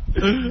on.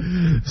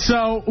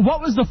 So,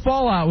 what was the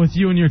fallout with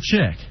you and your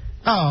chick?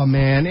 Oh,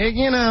 man.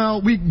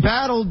 We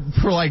battled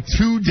for like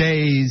 2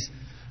 days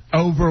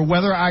over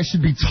whether I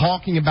should be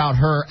talking about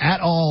her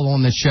at all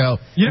on the show.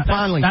 Yeah, and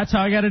finally, that's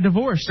how I got a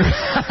divorce.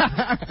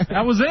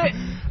 That was it.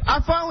 I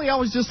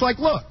was just like,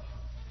 look,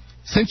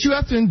 since you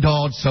have to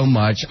indulge so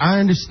much, I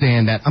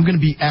understand that. I'm going to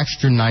be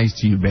extra nice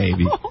to you,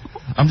 baby.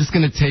 I'm just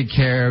going to take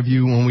care of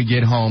you when we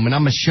get home, and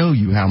I'm going to show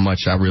you how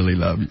much I really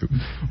love you.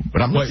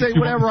 But I'm going to say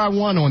whatever I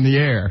want on the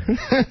air.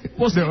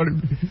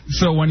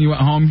 So when you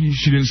went home,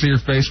 she didn't see your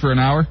face for an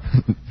hour?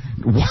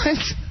 What?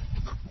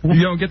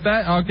 You don't get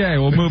that? Okay,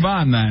 we'll move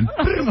on then.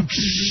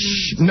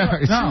 She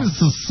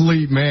was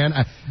asleep, man.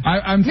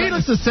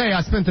 Needless to say,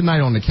 I spent the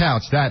night on the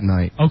couch that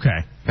night.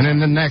 Okay. And then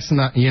the next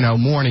night,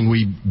 morning,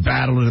 we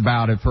battled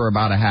about it for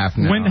about a half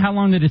an hour. How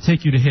long did it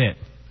take you to hit?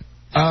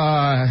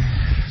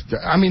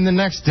 The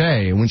next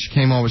day when she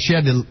came over, she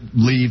had to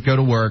leave, go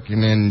to work,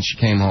 and then she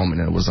came home,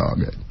 and it was all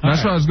good.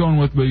 That's what I was going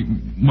with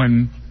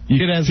when she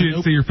didn't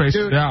see your face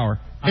for the hour.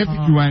 If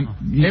you went,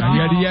 you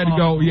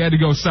had to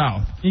go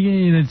south.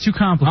 It's too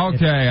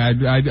complicated.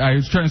 Okay, I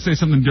was trying to say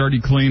something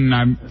dirty, clean, and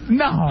I'm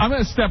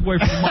going to step away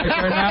from the mic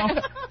right now.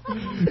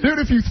 Dude,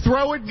 if you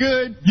throw it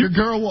good, your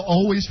girl will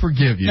always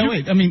forgive you. No,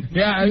 wait,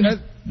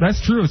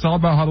 that's true. It's all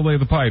about how to lay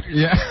the pipe.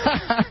 Yeah.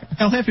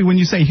 El Jefe, when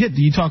you say hit, are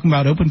you talking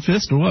about open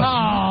fist or what?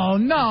 Oh,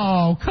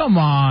 no. Come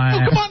on.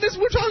 Oh, come on.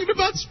 We're talking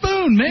about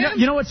Spoon, man.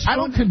 You know what? I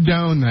don't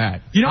condone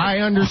that. I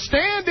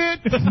understand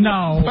it.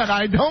 No. But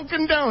I don't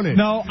condone it.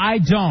 No, I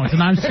don't.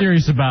 And I'm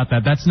serious about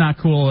that. That's not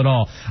cool at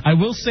all. I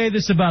will say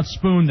this about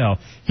Spoon, though.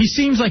 He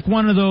seems like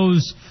one of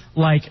those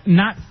like,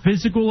 not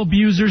physical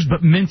abusers,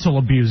 but mental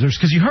abusers,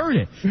 because you heard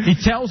it. He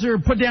tells her,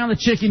 put down the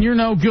chicken, you're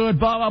no good,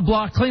 blah, blah,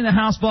 blah, clean the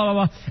house, blah,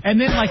 blah, blah. And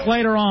then, like,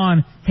 later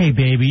on, hey,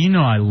 baby, you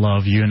know I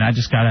love you, and I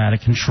just got out of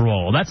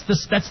control. That's the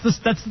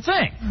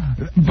thing.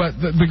 But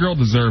the girl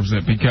deserves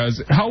it,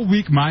 because how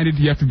weak-minded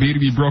do you have to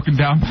be broken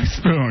down by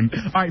Spoon?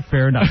 All right,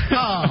 fair enough.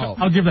 Oh.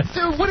 I'll give that.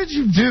 Dude, what did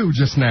you do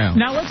just now?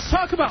 Now, let's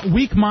talk about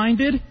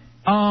weak-minded.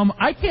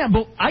 I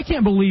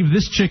can't believe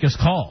this chick is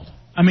called.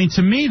 I mean,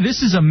 to me,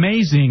 this is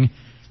amazing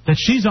that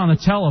she's on the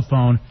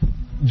telephone.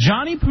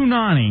 Johnny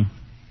Punani.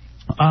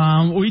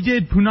 We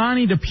did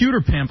Punani to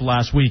Pewter Pimp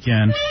last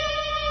weekend.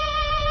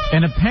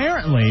 And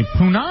apparently,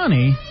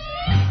 Punani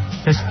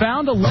has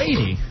found a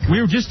lady. We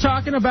were just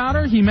talking about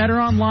her. He met her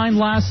online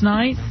last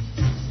night.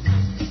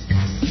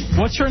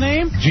 What's her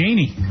name?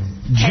 Janie.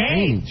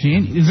 Janie.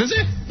 Janie. Is this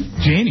it?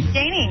 Janie.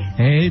 Janie.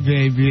 Hey,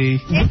 baby.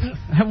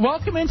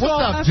 Welcome into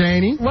What's up,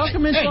 Janie?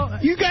 Welcome into.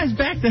 Hey, you guys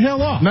back the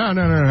hell off. No. All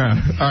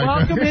right,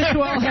 welcome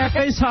into El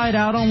Jefe's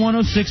Hideout on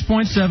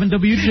 106.7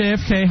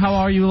 WJFK. How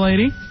are you,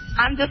 lady?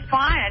 I'm just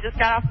fine. I just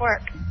got off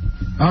work.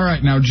 All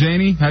right, now,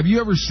 Janie, have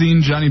you ever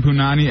seen Johnny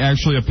Punani,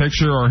 actually a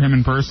picture, or him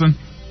in person?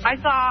 I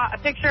saw a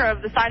picture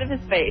of the side of his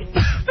face.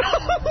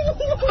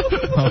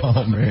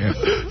 Oh, man.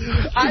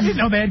 I didn't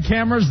know they had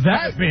cameras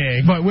that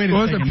big. But wait a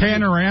second. Was it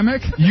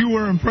panoramic? You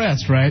were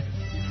impressed, right?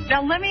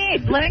 Now, let me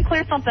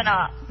clear something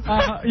up.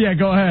 Yeah,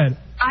 go ahead.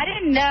 I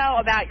didn't know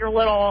about your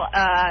little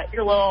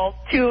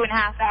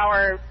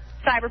 2.5-hour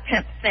cyber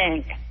pimp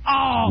thing.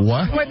 Oh,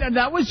 what? Wait,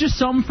 that was just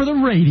something for the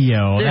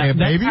radio. Yeah,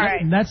 baby.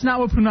 That's not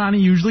what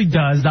Punani usually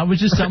does. That was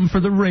just something for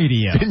the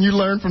radio. Didn't you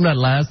learn from that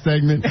last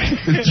segment?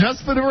 It's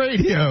just for the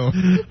radio.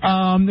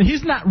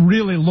 He's not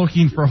really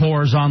looking for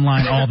whores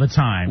online all the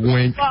time.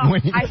 Wink, Well,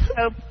 wink. I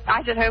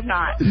should hope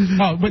not.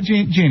 Oh, but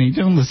Janie,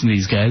 don't listen to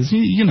these guys.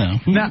 You know.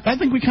 Now, I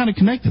think we kind of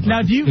connected.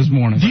 Now, this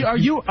morning. Are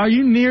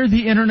you near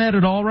the internet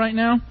at all right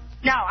now?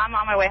 No, I'm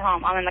on my way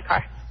home. I'm in the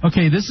car.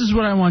 Okay, this is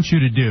what I want you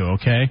to do.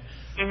 Okay.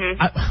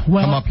 Mm-hmm.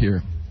 Come up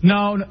here.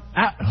 No.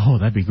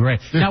 That'd be great.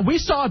 Now, we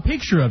saw a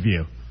picture of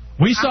you.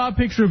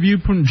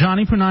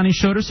 Johnny Punani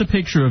showed us a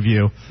picture of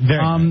you.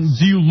 Nice.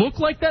 Do you look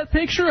like that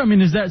picture? I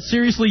mean, is that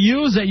seriously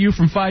you? Is that you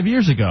from 5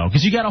 years ago?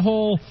 Because you got a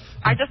whole...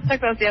 I just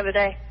took those the other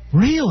day.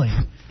 Really?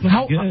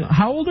 How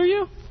old are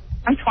you?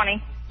 I'm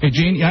 20. Hey,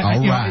 Janie,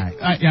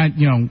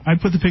 I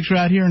put the picture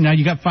out here, and now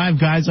you got 5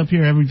 guys up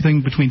here,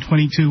 everything between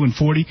 22 and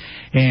 40,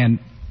 and...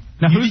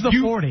 Now, who's the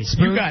 40?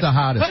 You got the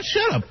hottest.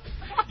 Shut up.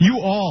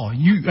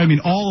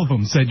 All of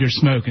them said you're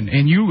smoking,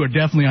 and you are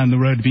definitely on the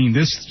road to being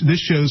this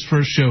show's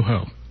first show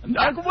ho.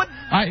 What?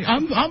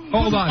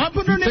 Hold on. I'm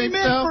putting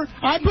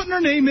her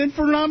name in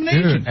for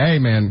nomination. Dude, hey,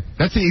 man,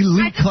 that's the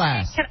elite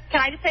class. Can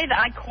I just say that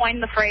I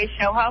coined the phrase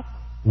show ho?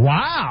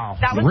 Wow.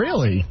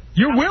 Really?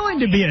 You're willing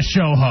to be a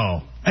show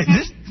ho.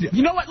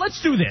 You know what? Let's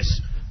do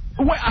this.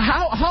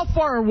 How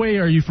far away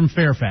are you from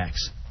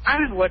Fairfax?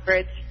 I'm in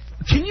Woodbridge.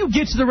 Can you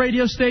get to the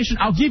radio station?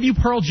 I'll give you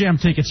Pearl Jam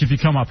tickets if you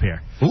come up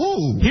here.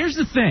 Ooh. Here's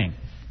the thing.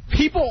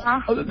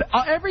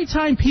 Every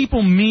time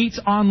people meet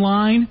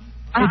online,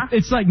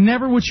 it's like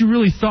never what you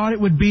really thought it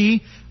would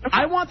be. Okay.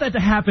 I want that to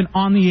happen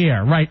on the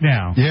air right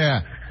now.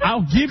 Yeah.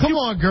 Come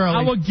on, girlie.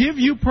 I will give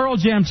you Pearl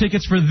Jam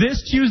tickets for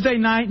this Tuesday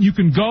night. You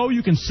can go,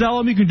 you can sell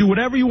them, you can do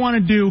whatever you want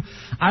to do.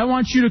 I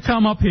want you to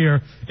come up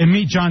here and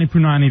meet Johnny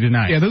Punani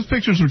tonight. Yeah, those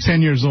pictures were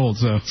 10 years old,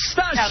 so...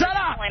 Shut up!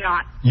 Definitely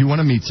not. You want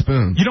to meet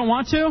Spoon. You don't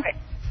want to? Okay.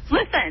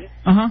 Listen.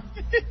 I'm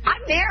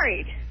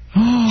married.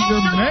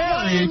 You're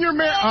married? You're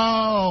married?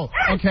 Oh,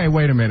 okay,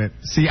 wait a minute.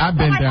 See, I've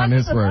been down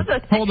this road.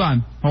 Hold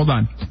on.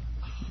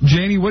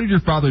 Janie, what did your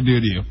father do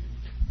to you?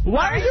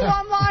 Why are you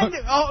online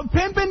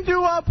pimping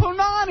to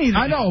Punani?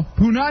 I know.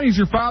 Punani's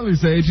your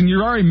father's age, and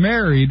you're already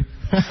married.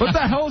 What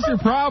the hell's your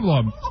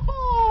problem?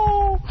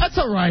 That's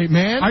all right,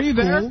 man. Are you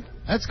there? Cool.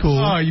 That's cool.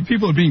 Oh, you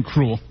people are being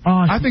cruel.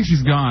 I think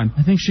she's gone.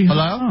 I think she...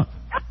 Hello?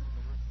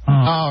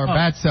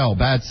 Bad cell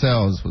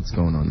is what's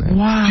going on there.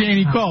 Wow.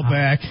 Janie, call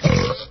back.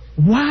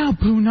 Wow,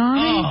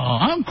 Punani. Oh,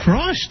 I'm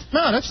crushed.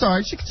 No, that's all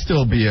right. She can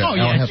still be a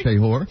LFA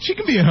whore. She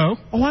can be a hoe.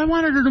 Oh, I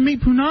wanted her to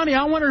meet Punani.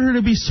 I wanted her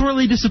to be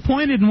sorely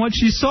disappointed in what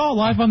she saw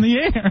live on the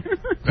air.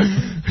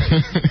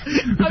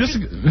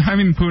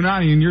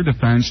 Punani, in your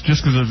defense,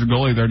 just because there's a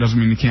goalie there doesn't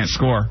mean you can't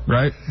score,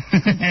 right?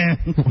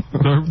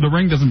 the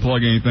ring doesn't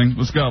plug anything.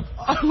 Let's go.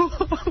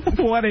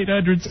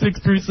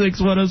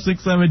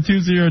 1-800-636-1067,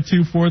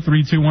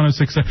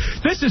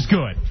 202-432-1067. This is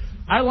good.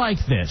 I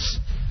like this.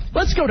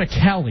 Let's go to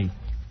Kelly.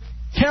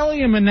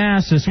 Kelly and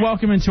Manassas,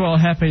 welcome into El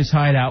Jefe's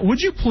Hideout. Would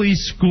you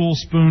please school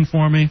Spoon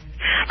for me?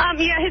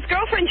 Yeah, his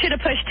girlfriend should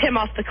have pushed him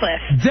off the cliff.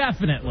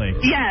 Definitely.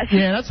 Yes.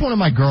 Yeah, that's one of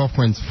my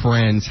girlfriend's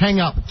friends. Hang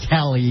up,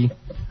 Kelly.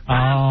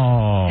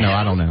 Oh. No,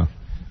 I don't know.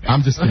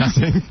 I'm just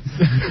guessing.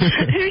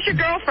 Who's your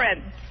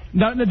girlfriend?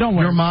 No, don't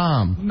worry. Your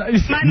mom. My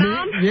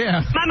mom?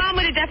 Yeah. My mom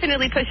would have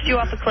definitely pushed you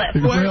off a cliff.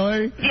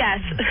 Really?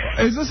 Yes.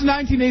 Is this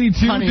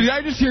 1982? Honey. Did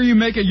I just hear you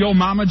make a Yo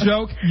Mama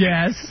joke?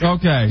 Yes.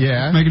 Okay.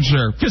 Yeah. Making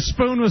sure. Because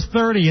Spoon was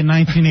 30 in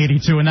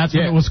 1982, and that's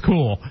when it was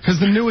cool. Because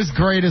the newest,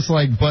 greatest,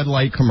 like, Bud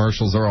Light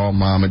commercials are all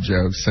mama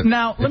jokes.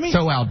 Now, it's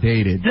so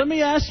outdated. Let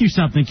me ask you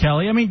something,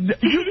 Kelly. I mean,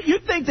 you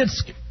think that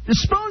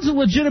Spoon's a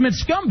legitimate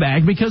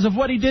scumbag because of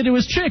what he did to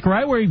his chick,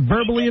 right? Where he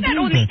verbally abused her.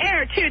 On the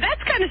air, too.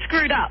 That's kind of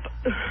screwed up.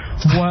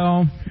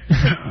 Well,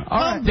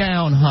 calm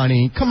down,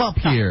 honey. Come up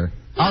here.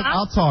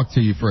 I'll talk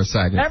to you for a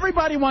second.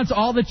 Everybody wants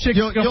all the chicks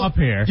to come up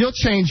here. You'll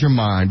change your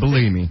mind,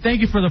 believe me. Thank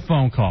you for the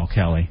phone call,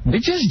 Kelly.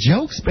 It's just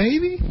jokes,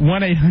 baby.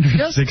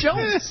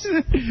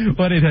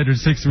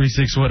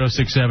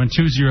 1-800-636-1067,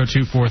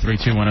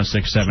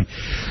 202-432-1067.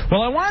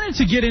 Well, I wanted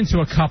to get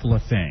into a couple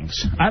of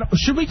things.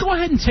 Should we go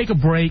ahead and take a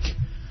break?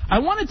 I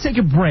want to take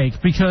a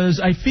break because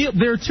I feel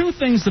there are two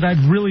things that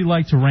I'd really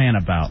like to rant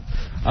about.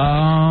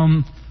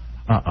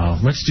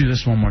 Let's do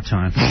this one more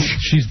time.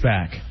 She's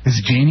back. Is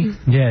it Janie?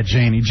 Yeah,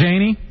 Janie.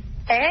 Janie?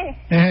 Hey.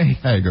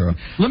 Hey, girl.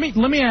 Let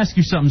me ask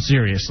you something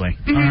seriously,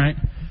 all right?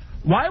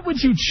 Why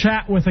would you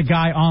chat with a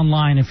guy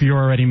online if you're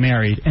already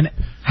married? And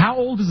how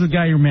old is the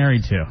guy you're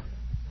married to?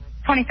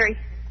 23.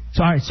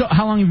 So, all right, so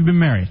how long have you been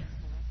married?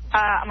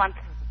 A month.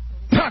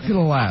 Not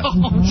gonna laugh.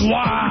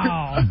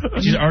 Wow.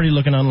 She's already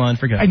looking online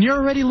for guys. And you're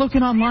already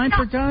looking online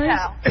for guys?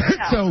 No.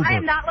 It's over. I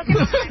am not looking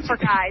online for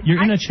guys.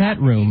 You're in a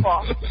chat room.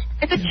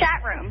 It's a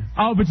chat room.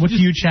 Oh, but what do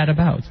you chat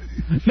about?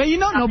 Now, you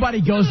know nobody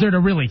goes there to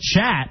really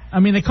chat. I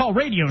mean, they call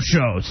radio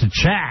shows to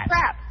chat.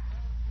 Crap.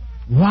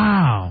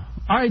 Wow.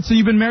 All right, so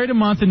you've been married a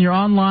month and you're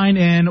online,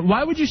 and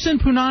why would you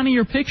send Punani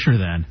your picture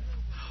then?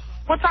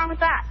 What's wrong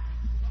with that?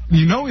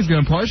 You know he's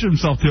going to pleasure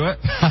himself to it.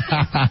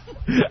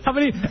 How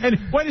many?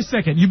 And wait a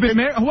second. You've been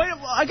married. Wait,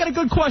 I got a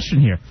good question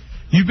here.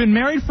 You've been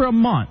married for a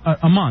month,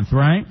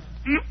 right?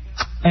 Mm-hmm.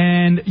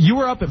 And you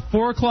were up at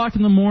 4:00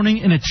 in the morning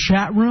in a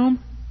chat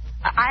room.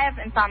 I have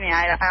insomnia.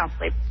 I don't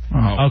sleep.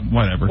 Oh,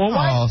 whatever.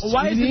 Well,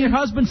 why isn't your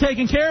husband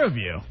taking care of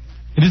you?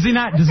 Does he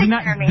not? Does he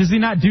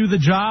not do the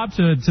job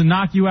to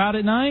knock you out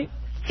at night?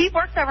 He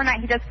works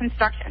overnight. He does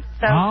construction.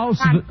 So, I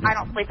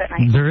don't sleep at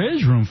night. There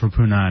is room for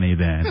Punani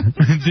then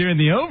during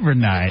the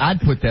overnight.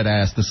 I'd put that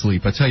ass to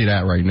sleep. I tell you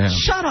that right now.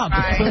 Shut up.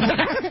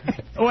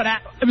 What?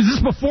 Is this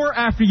before or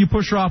after you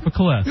push her off a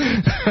cliff?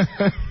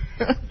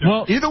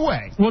 Well, either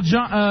way. Well,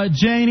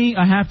 Janie,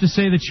 I have to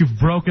say that you've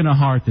broken a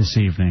heart this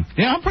evening.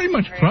 Yeah, I'm pretty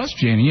much crushed,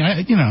 Janie.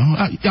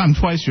 I'm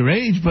twice your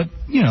age, but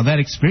that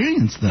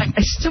experience thing.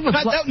 I still would.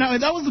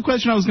 That was the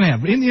question I was going to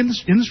have. In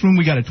this room,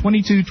 we got a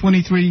 22,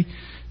 23,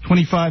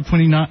 25,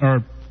 29,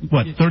 or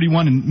what?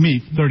 31 and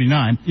me,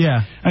 39.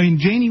 Yeah. I mean,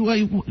 Janie, do you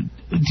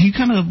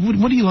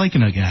what do you like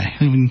in a guy?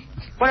 I mean,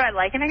 what do I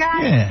like in a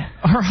guy? Yeah.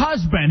 Her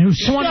husband, who's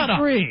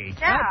 23.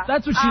 Yeah.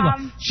 That's what she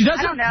likes. She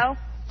doesn't. I don't know.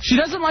 She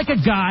doesn't like a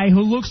guy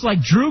who looks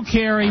like Drew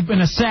Carey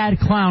and a sad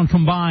clown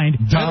combined.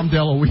 Dom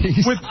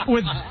DeLuise.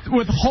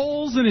 With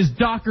holes in his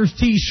Dockers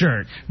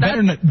T-shirt.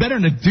 Better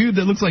than a dude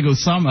that looks like a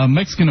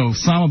Mexican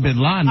Osama bin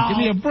Laden. Give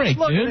me a break,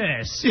 look dude. Look at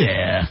this.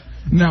 Yeah.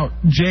 Now,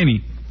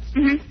 Janie.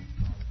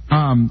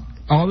 Mm-hmm.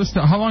 All this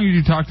stuff. How long did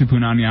you talk to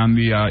Punani on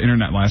the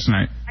internet last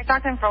night? I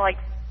talked to him for like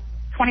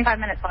 25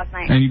 minutes last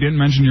night. And you didn't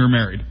mention you were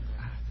married.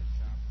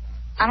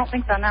 I don't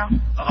think so, no.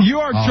 You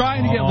are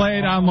trying to get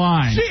laid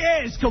online. She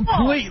is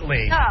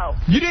completely. No.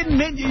 You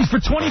didn't for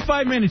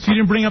 25 minutes. You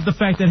didn't bring up the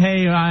fact that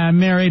hey, I'm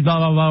married, blah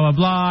blah blah blah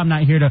blah. I'm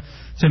not here to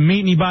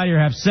meet anybody or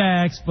have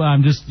sex, but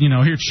I'm just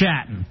here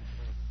chatting.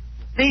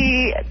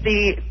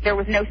 There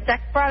was no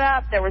sex brought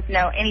up. There was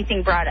no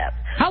anything brought up.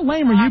 How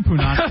lame are you,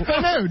 Punani?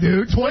 No,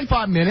 dude.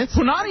 25 minutes.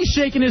 Punani's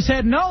shaking his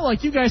head no,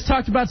 like you guys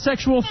talked about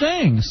sexual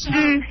things.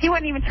 He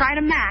wasn't even trying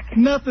to mac.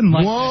 Nothing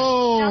like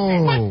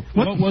Whoa. that.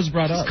 What was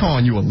brought up? He's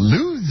calling you a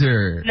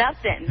loser.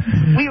 Nothing.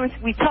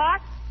 We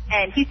talked,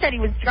 and he said he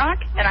was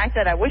drunk, and I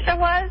said I wish I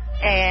was,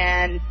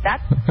 and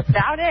that's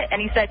about it.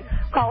 And he said,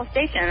 call a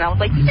station, and I was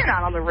like, you're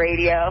not on the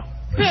radio.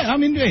 Yeah, I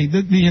mean, hey,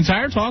 the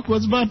entire talk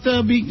was about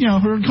her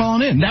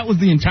calling in. That was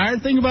the entire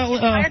thing about. The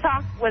entire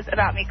talk was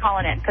about me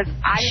calling in because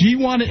she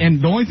wanted,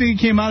 and the only thing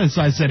that came out is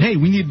I said, hey,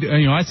 we need,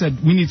 I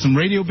said we need some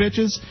radio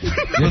bitches,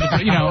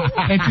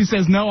 and she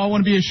says, no, I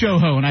want to be a show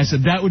ho, and I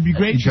said that would be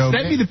great. She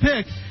sent me the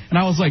pic, and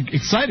I was like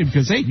excited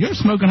because hey, you're a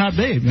smoking hot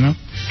babe,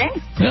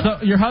 Thanks.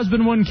 So your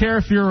husband wouldn't care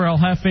if you're El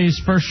Jefe's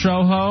first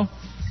show ho?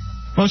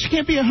 Well, she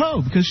can't be a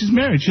hoe because she's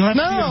married. She'll have to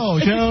be a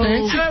show.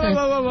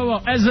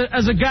 Whoa.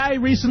 As a guy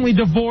recently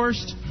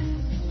divorced,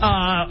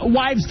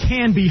 wives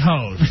can be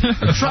hoes.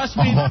 Trust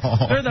me,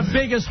 they're the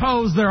biggest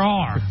hoes there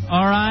are.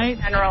 All right?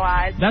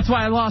 Generalized. That's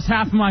why I lost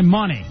half of my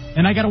money,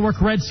 and I got to work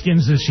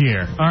Redskins this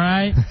year. All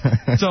right?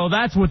 So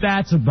that's what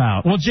that's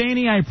about. Well,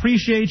 Janie, I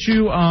appreciate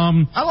you.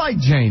 I like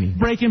Janie.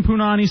 Breaking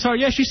Punani's heart.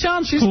 Yeah, she's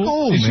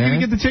cool. Is she going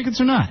to get the tickets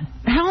or not?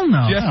 Hell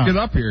no. She has to get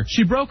up here.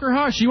 She broke her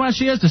heart. She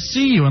has to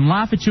see you and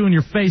laugh at you in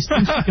your face.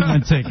 Then she can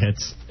win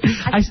tickets.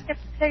 I can get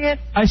the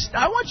tickets?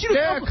 I want you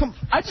to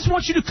I just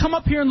want you to come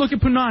up here and look at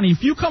Punani.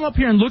 If you come up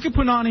here and look at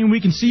Punani and we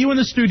can see you in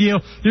the studio,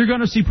 you're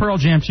going to see Pearl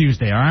Jam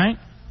Tuesday, all right?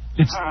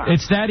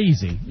 It's that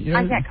easy.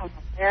 I can't come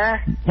up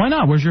there. Why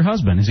not? Where's your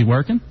husband? Is he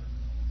working?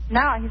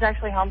 No, he's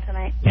actually home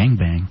tonight. Bang,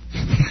 bang.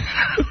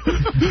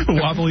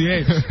 Wobbly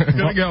H. Get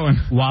it going.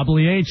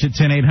 Wobbly H at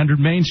 10800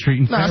 Main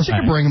Street in Fairfax. She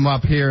can bring him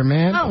up here,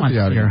 man. I don't want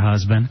your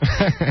husband.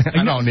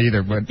 I don't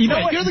either, but... You know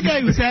what? You're the guy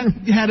who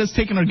had us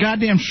taking our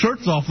goddamn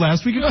shirts off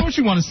last week. Of course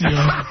you want to see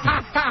your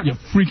husband. You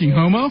freaking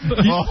homo.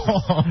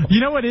 You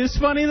know what is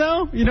funny,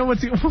 though? You know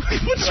what's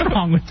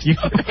wrong with you?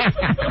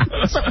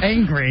 So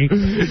angry.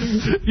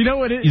 You know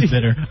what? He's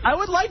bitter. I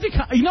would like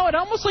to... You know, I'd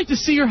almost like to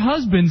see your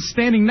husband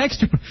standing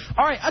next to...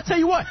 All right, I'll tell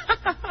you what.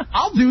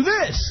 I'll do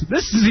this.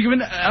 This is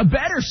even a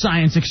better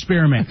science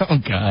experiment. Oh,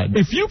 God.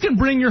 If you can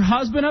bring your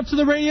husband up to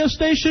the radio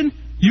station,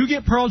 you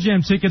get Pearl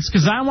Jam tickets,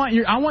 because I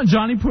want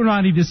Johnny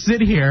Punani to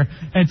sit here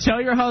and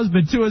tell your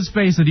husband to his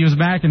face that he was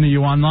backing to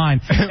you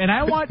online. And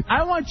I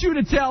want you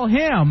to tell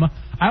him,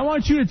 I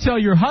want you to tell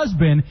your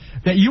husband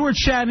that you were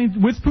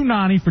chatting with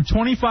Punani for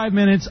 25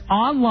 minutes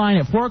online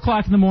at 4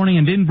 o'clock in the morning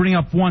and didn't bring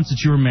up once that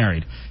you were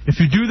married. If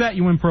you do that,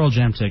 you win Pearl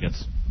Jam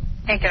tickets.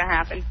 Ain't gonna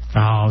happen.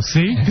 Oh,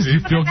 see? Because you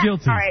feel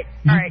guilty. All right.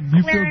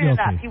 You feel Clearing it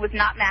guilty. up. He was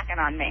not macking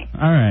on me.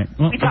 All right.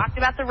 Well, we talked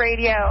about the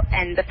radio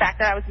and the fact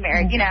that I was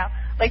married. You know,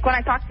 like when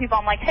I talk to people,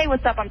 I'm like, hey,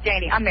 what's up? I'm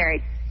Janie. I'm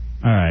married.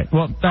 All right.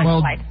 Well,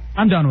 thanks.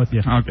 I'm done with you.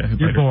 Okay.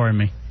 You're boring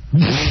me.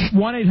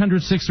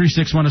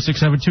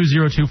 1-800-636-1067,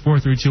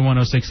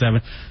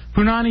 202-432-1067.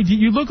 Punani,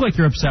 you look like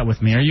you're upset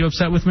with me. Are you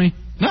upset with me?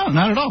 No,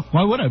 not at all.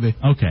 Why would I be?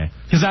 Okay.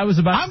 Because I was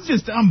about...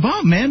 I'm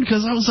bummed, man,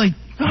 because I was like,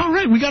 all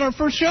right, we got our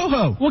first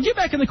show-ho. Well, get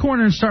back in the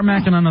corner and start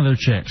macking on other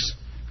chicks.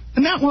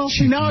 And now,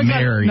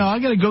 I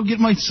got to go get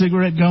my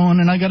cigarette going,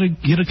 and I got to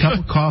get a cup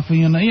of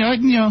coffee, and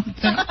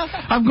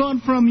I've gone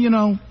from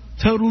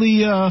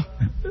totally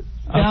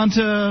down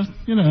to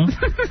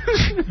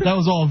that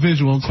was all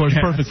visual, of course,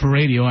 perfect for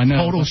radio. I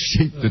know. Total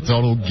sheep, the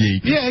total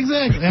geek. Yeah,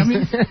 exactly. I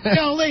mean,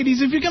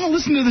 ladies, if you're gonna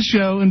listen to the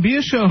show and be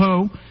a show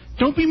ho,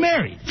 don't be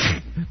married.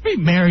 Be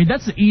married.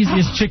 That's the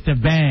easiest chick to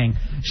bang.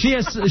 She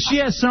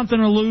has something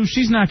to lose.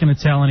 She's not going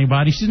to tell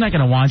anybody. She's not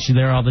going to want you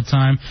there all the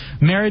time.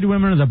 Married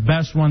women are the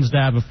best ones to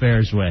have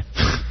affairs with.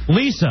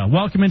 Lisa,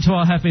 welcome into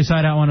El Jefe's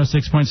Hideout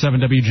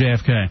 106.7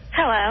 WJFK.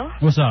 Hello.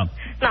 What's up?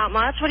 Not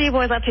much. What are you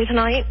boys up to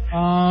tonight?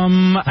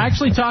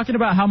 Actually talking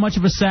about how much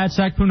of a sad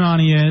sack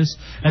Punani is.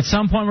 At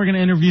some point we're going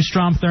to interview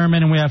Strom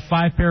Thurmond, and we have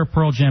 5 pair of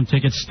Pearl Jam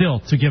tickets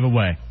still to give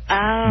away.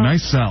 Oh.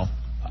 Nice sell.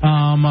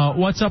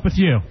 What's up with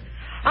you?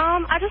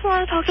 I just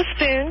want to talk to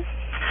Spoon.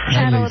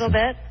 Chat a little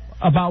bit.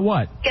 About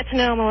what? Get to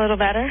know him a little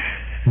better.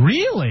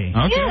 Really?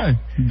 Okay. Yeah.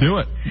 Do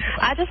it.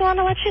 I just want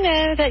to let you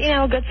know that,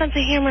 a good sense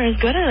of humor is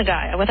good in a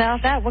guy.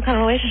 Without that, what kind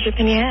of relationship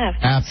can you have?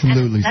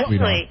 Absolutely,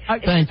 sweetheart.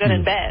 If you're good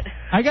in bed.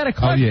 I got a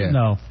question,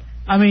 though.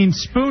 I mean,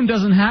 Spoon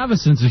doesn't have a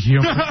sense of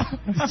humor.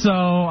 So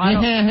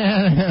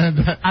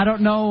I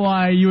don't know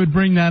why you would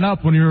bring that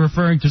up when you're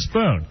referring to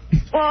Spoon.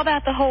 Well,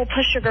 about the whole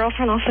push your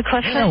girlfriend off the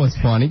cliff thing. That was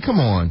funny. Come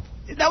on.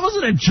 That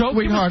wasn't a joke.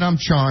 Sweetheart, I'm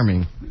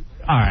charming.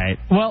 All right.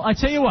 Well, I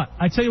tell you what.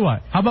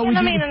 How about we?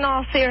 I mean, in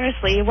all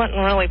seriously, you wouldn't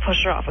really push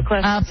her off a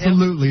cliff.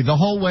 Absolutely. The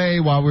whole way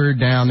while we were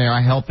down there,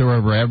 I helped her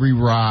over every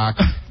rock.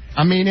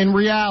 I mean, in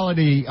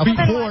reality, of then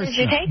course. Why did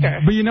you take her?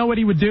 But you know what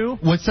he would do?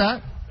 What's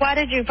that? Why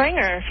did you bring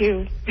her if she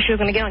was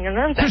going to get on your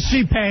nerves? Because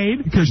she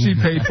paid. Because she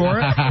paid for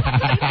it.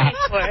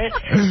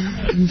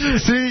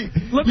 See,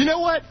 you know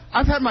what?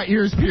 I've had my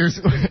ears pierced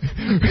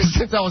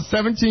since I was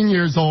 17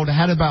 years old. I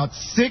had about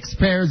 6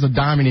 pairs of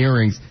diamond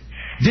earrings.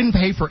 Didn't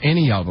pay for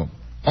any of them.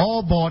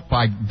 All bought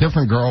by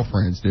different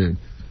girlfriends, dude.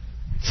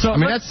 So I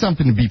mean, that's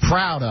something to be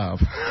proud of.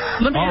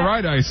 All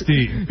right,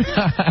 Ice-T.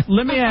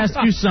 Let me ask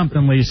you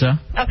something, Lisa.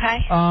 Okay.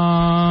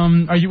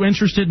 Are you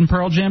interested in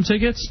Pearl Jam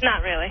tickets?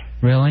 Not really.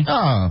 Really?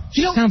 Oh.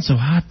 She sounds so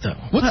hot, though.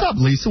 What's up,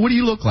 Lisa? What do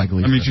you look like,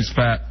 Lisa? I mean, she's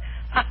fat.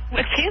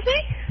 Excuse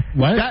me?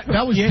 What?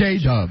 That was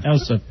J-Dub. That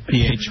was a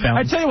pH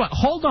balance. I tell you what,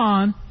 hold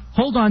on.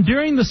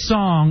 During the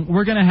song,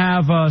 we're going to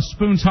have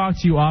Spoon talk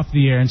to you off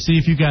the air and see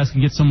if you guys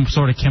can get some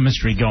sort of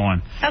chemistry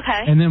going.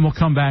 Okay. And then we'll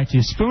come back to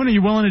you. Spoon, are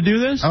you willing to do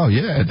this? Oh,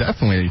 yeah,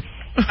 definitely.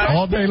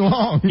 All day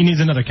long. He needs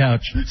another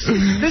couch.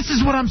 This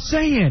is what I'm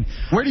saying.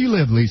 Where do you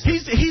live, Lisa?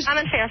 I'm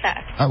in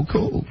Fairfax. Oh,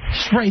 cool.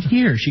 She's right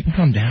here. She can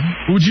come down.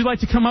 Would you like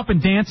to come up and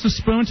dance with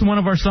Spoon to one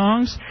of our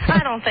songs?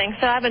 I don't think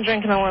so. I've been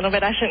drinking a little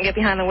bit. I shouldn't get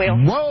behind the wheel.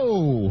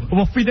 Whoa.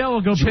 Well, Fidel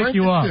will go pick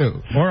you up.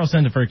 Or I'll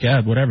send it for a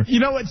cab, whatever.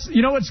 You know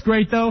what's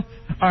great, though?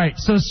 All right,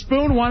 so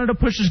Spoon wanted to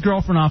push his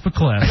girlfriend off a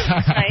cliff.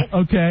 Right.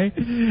 Okay?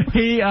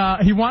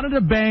 He wanted to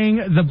bang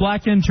the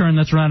black intern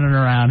that's running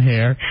around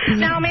here.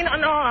 Now, I mean,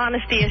 in all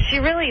honesty, is she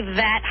really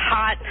that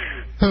hot?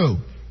 Who?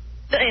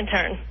 The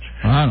intern.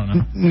 I don't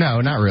know.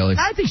 No, not really.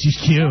 I think she's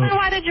cute. Well, then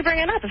why did you bring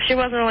it up if she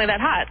wasn't really that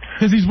hot?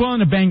 Because he's willing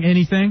to bang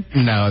anything.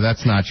 No,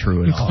 that's not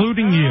true at all.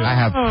 Including you. I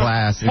have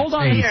class. Hold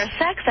on. You're a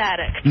sex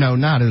addict. No,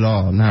 not at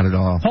all. Not at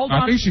all. Hold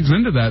on. I think she's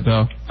into that,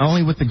 though.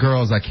 Only with the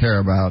girls I care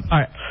about. All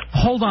right.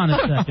 Hold on a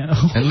second.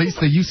 And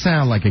Lisa, you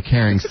sound like a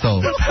caring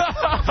soul.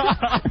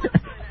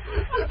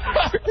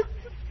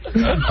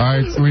 All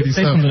right, sweetie.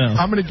 Say So something else.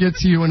 I'm going to get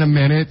to you in a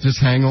minute. Just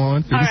hang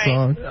on through the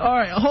song. All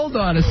right, hold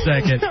on a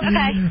second.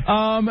 Okay.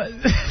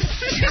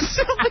 You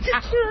sound like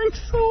a caring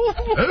soul.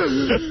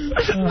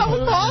 That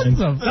was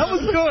awesome. That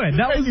was good.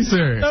 That was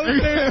very,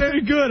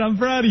 very good. I'm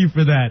proud of you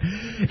for that.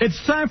 It's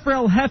time for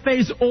El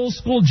Jefe's Old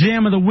School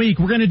Jam of the Week.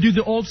 We're going to do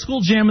the Old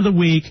School Jam of the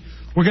Week.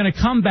 We're going to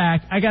come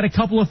back. I got a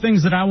couple of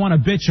things that I want to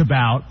bitch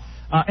about,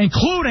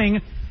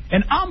 including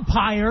an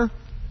umpire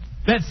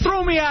that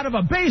threw me out of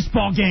a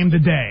baseball game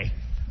today.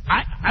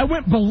 I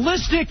went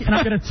ballistic, and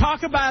I'm going to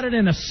talk about it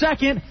in a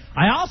second.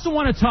 I also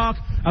want to talk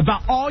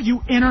about all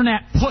you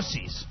internet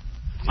pussies.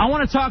 I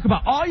want to talk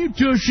about all you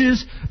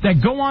douches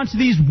that go onto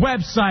these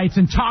websites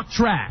and talk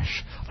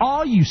trash.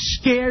 All you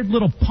scared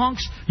little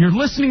punks. You're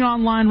listening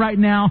online right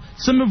now.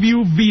 Some of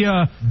you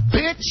via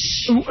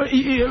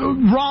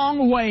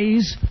wrong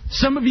ways.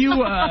 Some of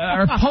you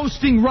are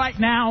posting right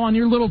now on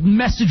your little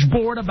message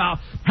board about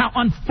how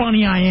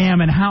unfunny I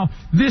am and how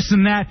this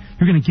and that.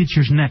 You're going to get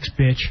yours next,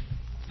 bitch.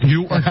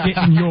 You are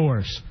getting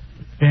yours.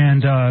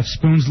 And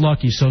Spoon's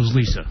lucky, so's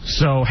Lisa.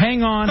 So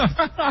hang on.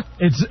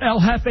 It's El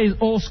Jefe's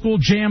Old School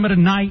Jam of the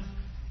Night.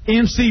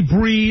 MC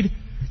Breed.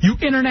 You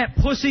internet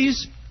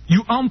pussies.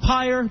 You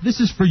umpire. This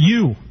is for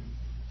you.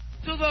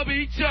 To the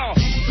beat, y'all.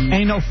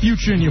 Ain't no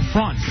future in your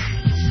front.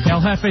 El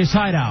Jefe's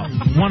Hideout.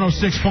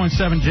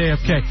 106.7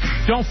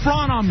 JFK. Don't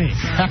front on me.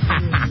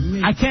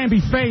 I can't be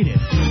faded.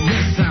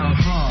 This sound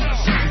hard.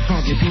 Something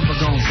funky people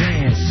gon'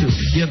 dance to.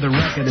 Give the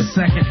record a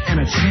second and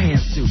a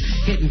chance to.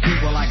 Hitting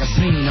people like a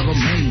scene of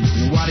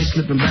amazement. While they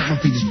slipping back, my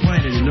feet just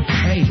planted in the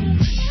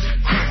pavement.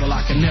 Crumble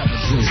I can never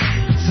do.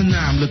 So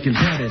now I'm looking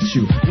dead at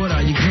you. What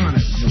are you gonna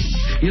do?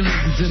 You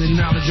listen to the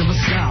knowledge of a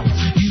scholar.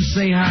 You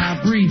say how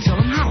I breathe, tell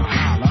them how I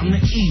holler. I'm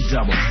the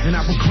E-double, and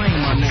I proclaim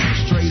my name.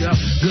 Straight up,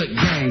 good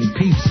game,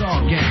 peeps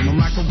all game.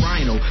 I'm like a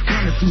rhino,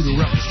 running through the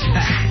roughest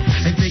pack.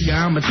 They figure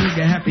I'm a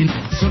trigger happy,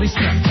 so they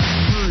step back.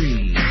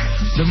 Breathe.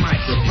 The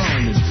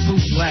microphone is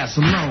who's lasts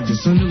the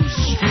longest, so news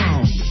is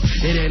strong.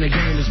 It ain't a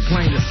game, it's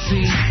plain to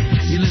see.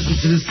 You listen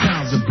to the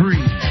sounds of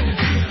breathe.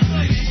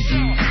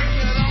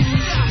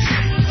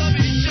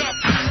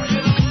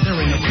 There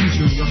ain't no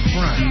future in your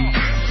front.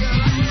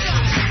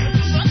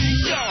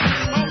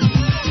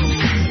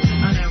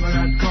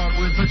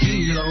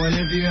 And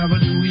if you ever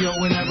do, yo,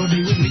 will never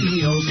be with me,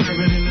 yo.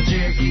 Serving in the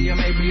Cherokee, or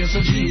maybe it's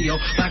a Geo.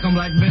 Like I'm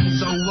Black Ben,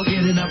 so we'll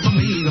get it up for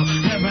me, yo.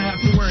 Never have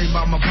to worry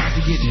about my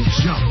posse getting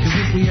jumped. Cause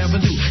if we ever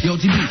do, yo,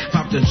 TB,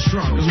 pop the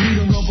trunk. Cause we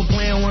don't go for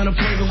playing, wanna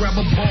play to grab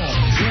a ball.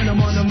 When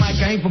I'm on the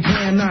mic, I ain't for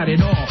playing, not at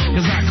all.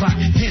 Cause I clock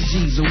 10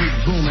 G's a week,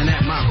 booming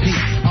at my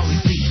peak. Always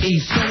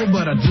eat sober,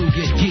 but I do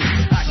get geek.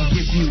 I can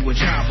give you a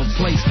job, a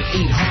place to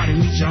eat. Hardy,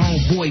 meet your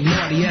homeboy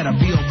Naughty at a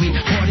B.O.B.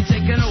 Party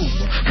taking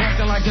over,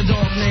 walking like a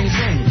dog named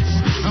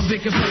Rover. I'm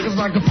picking suckers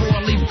like a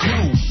four-leaf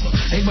clover.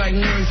 They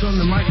biting words from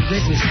the mic, they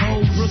some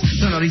cobras.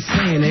 None of these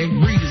saying they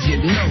breeders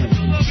get no.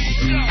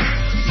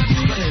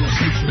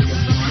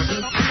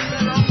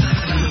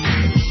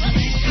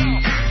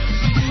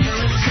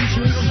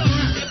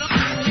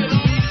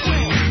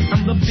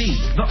 I'm the B,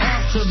 the R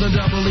to the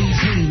double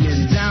E-G,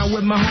 and down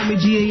with my homie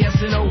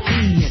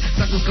G-A-S-N-O-E.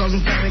 Suckers call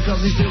them family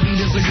cause they still be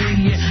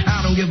disagreeing.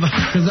 I don't give a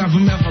cause I'm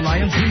from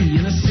F-L-I-M-T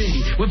in a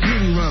city where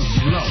pity runs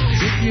slow.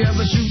 If you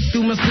ever shoot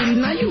through my city,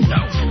 now you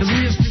know. Cause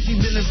we a sticky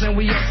business and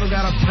we also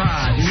got a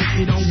pride. And if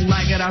you don't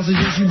like it, I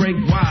suggest you break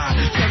wide.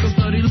 Suckers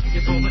study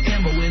looking for the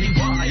ammo when they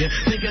wire.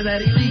 Thinking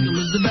that illegal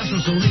is the best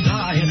one, so they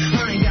dying.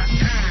 I ain't got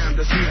time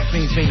to see a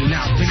fiend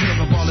out. To give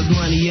up all his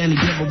money and he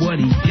give up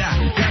what he got.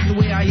 That's the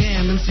way I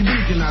am, MC B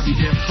cannot be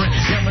different.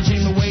 Never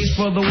change the ways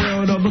for the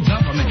world or the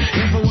government.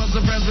 If I was the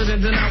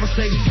president, then I would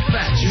say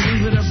facts. You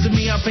leave it up to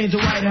me, I'll paint the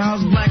White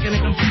House black and it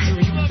can feature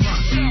in your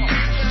front.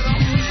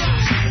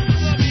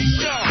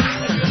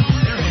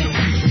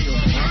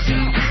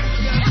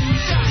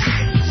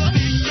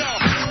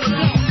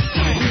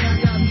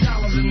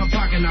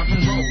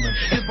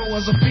 If I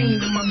was a fiend,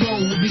 then my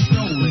gold would be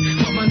stolen.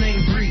 Put my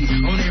name Breed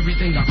on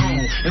everything I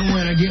own. And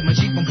when I get my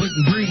Jeep, I'm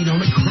putting Breed on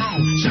the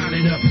chrome. Shine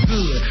it up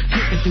good,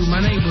 kicking through my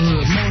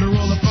neighborhood.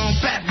 Motorola phone,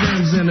 fat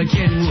rims and a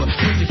Kenwood.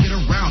 Put the kid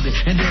around it,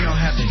 and then I'll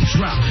have to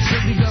drop.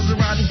 Just because the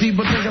riding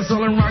people think I'm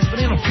selling rocks, but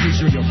they don't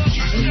feature your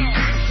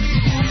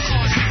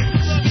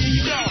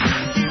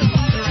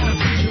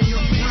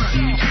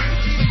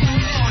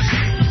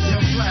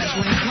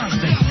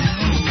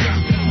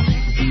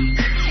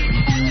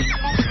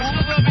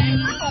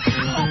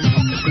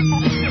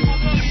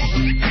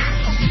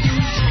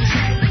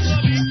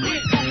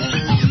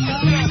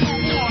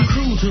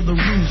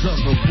of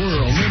the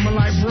world. Live my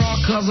life raw,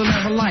 cause I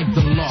never liked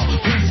the law.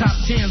 Went top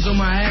tens on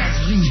my ass,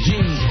 used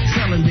jeans.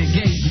 Selling big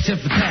gates, and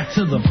tip for tat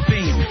to the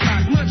fiends.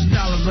 Got much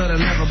dollars, but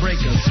I never break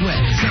a sweat.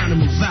 Time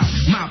to move out,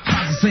 my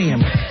posse saying,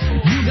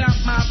 you got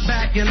my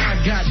back and I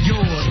got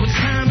yours. What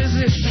time is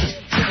it?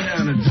 Tear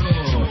down the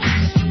door.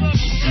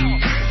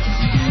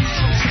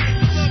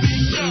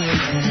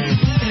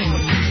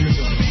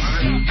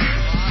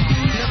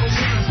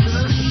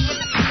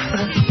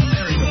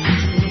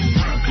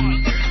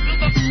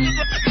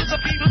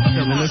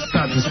 Let's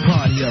start this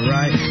party,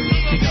 alright?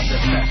 Pick up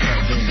that fat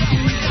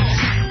dance.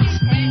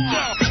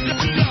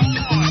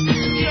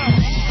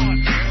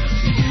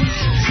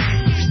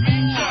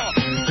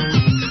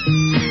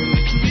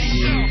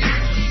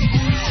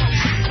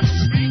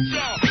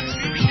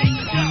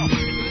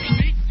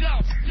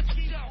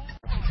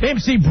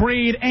 MC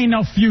Breed, ain't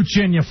no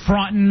future in you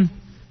frontin'.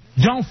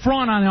 Don't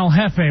front on El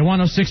Jefe,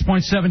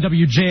 106.7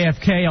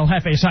 WJFK, El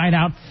Jefe's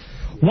Hideout.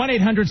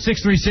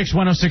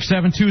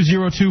 1-800-636-1067,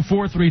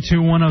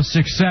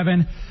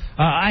 202-432-1067.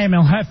 I am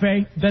El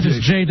Jefe. That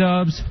is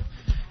J-Dubs.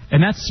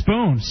 And that's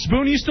Spoon.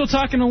 Spoon, you still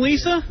talking to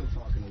Lisa?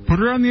 Put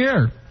her on the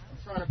air. I'm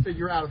trying to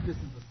figure out if this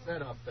is a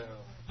setup, though.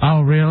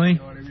 Oh, really? You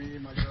know what I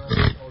mean? My girl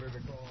told her to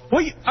call.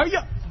 Well,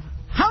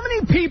 how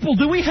many people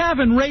do we have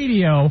in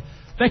radio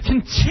that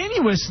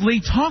continuously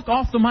talk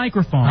off the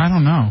microphone? I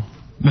don't know.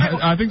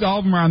 I think all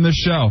of them are on this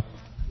show.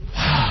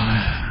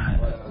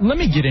 Let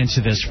me get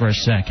into this for a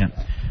second.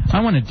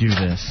 I want to do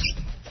this.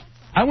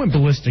 I went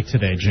ballistic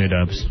today,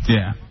 J-Dubs.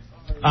 Yeah.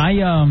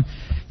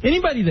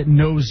 Anybody that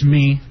knows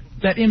me,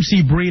 that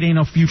MC Breed ain't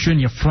no future in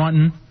you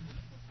frontin',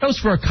 goes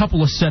for a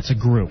couple of sets of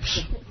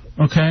groups.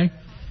 Okay?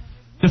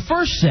 The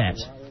first set,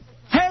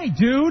 hey,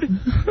 dude,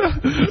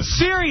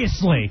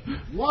 seriously.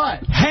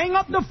 What? Hang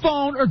up the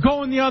phone or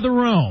go in the other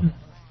room.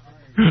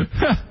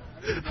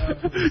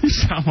 You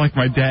sound like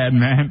my dad,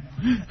 man.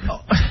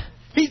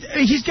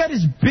 He's got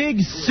his big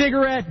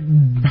cigarette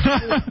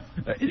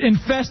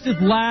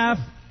infested laugh,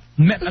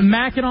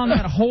 macking on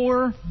that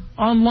whore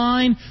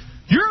online.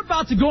 You're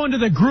about to go into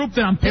the group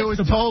that I'm pissed about. It was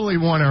totally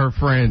one of her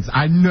friends.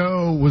 I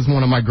know it was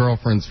one of my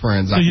girlfriend's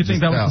friends. So you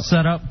think that was a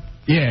setup?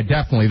 Yeah,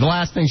 definitely. The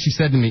last thing she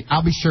said to me,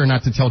 I'll be sure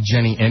not to tell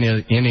Jenny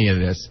any of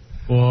this.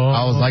 Whoa.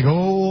 I was like,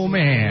 oh,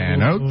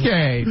 man,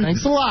 okay,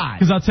 thanks a lot.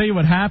 Because I'll tell you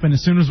what happened.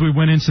 As soon as we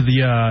went into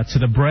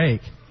the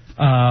break,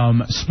 Spoon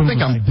I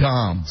think I'm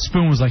dumb.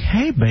 Spoon was like,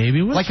 hey,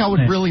 baby, what's like I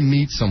would name? really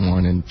meet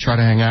someone and try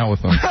to hang out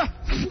with them.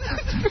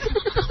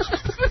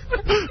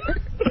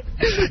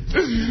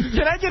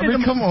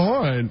 Come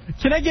on.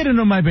 Can I get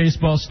into my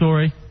baseball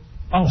story?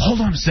 Oh, hold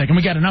on a second.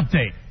 We got an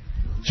update.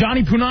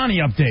 Johnny Punani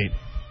update.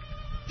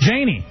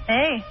 Janie.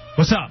 Hey.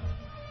 What's up?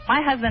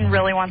 My husband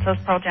really wants those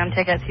Pearl Jam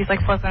tickets. He's like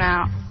flipping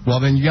out. Well,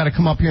 then you got to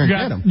come up here and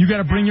get them. You got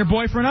to bring your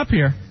boyfriend up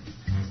here.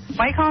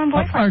 Why are you calling him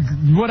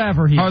boyfriend? Or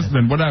whatever he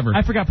Husband, is. whatever.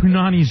 I forgot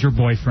Punani's your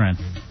boyfriend.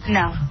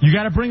 No. You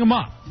got to bring him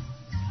up.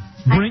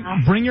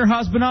 Bring your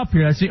husband up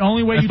here. That's the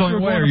only way you can go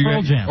to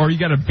Pearl Jam. Or you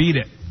got to beat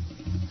it.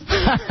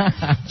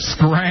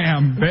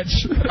 Scram,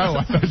 bitch. Oh,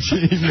 I thought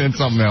you meant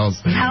something else.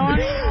 How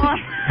long?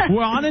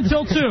 We're on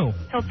until 2. Till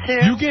 2.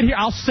 You get here.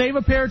 I'll save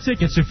a pair of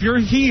tickets if you're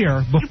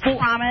here before. You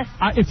promise?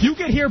 If you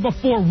get here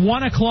before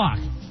 1 o'clock.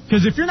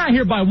 Because if you're not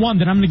here by 1,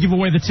 then I'm going to give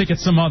away the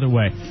tickets some other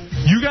way.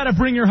 You got to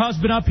bring your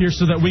husband up here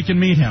so that we can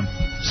meet him.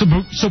 So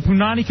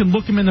Punani can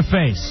look him in the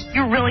face.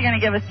 You're really going to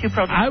give us 2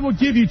 Pearl Jam? I will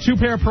give you 2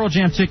 pair of Pearl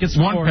Jam tickets.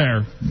 One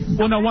pair.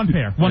 Well, no, 1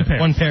 pair. 1 pair.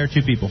 1 pair,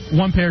 2 people.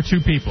 1 pair,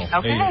 2 people.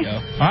 Okay. There you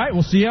go. All right,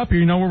 we'll see you up here.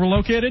 You know where we're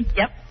located?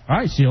 Yep. All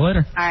right, see you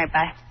later. All right,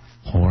 bye.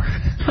 Whore.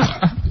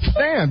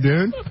 Damn,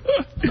 dude.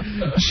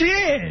 She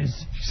is.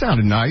 She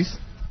sounded nice.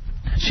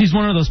 She's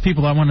one of those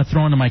people I want to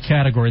throw into my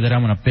category that I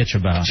want to bitch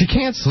about. She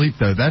can't sleep,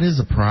 though. That is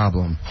a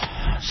problem.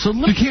 So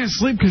she can't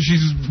sleep because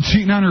she's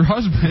cheating on her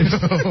husband.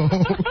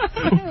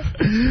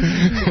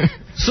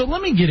 So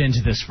let me get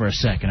into this for a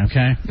second,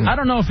 okay? I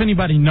don't know if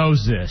anybody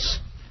knows this,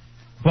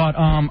 but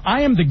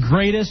I am the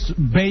greatest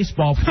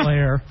baseball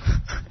player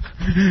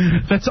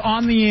that's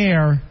on the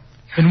air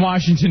in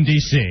Washington,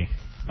 D.C.,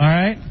 all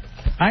right?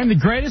 I am the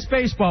greatest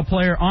baseball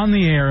player on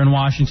the air in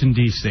Washington,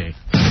 D.C.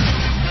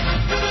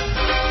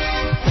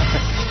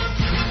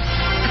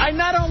 I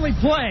not only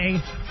play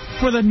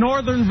for the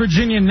Northern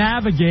Virginia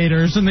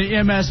Navigators in the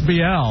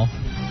MSBL,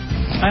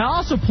 I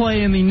also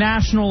play in the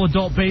National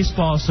Adult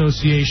Baseball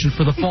Association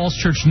for the Falls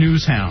Church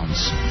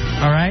Newshounds.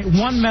 All right?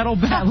 1 metal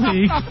bat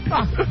league,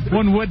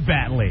 1 wood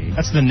bat league.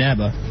 That's the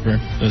NABA, for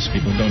those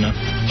people who don't know.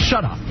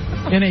 Shut up.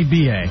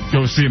 NABA.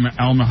 Go see him at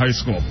Alma High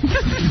School.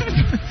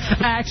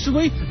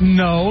 Actually,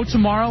 no.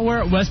 Tomorrow we're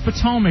at West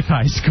Potomac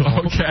High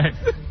School. Okay.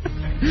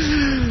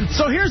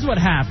 So here's what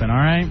happened, all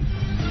right?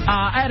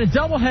 I had a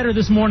doubleheader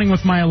this morning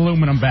with my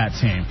aluminum bat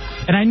team,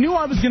 and I knew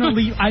I was going to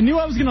leave. I knew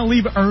I was going to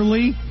leave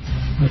early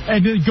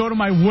and then go to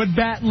my wood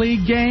bat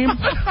league game.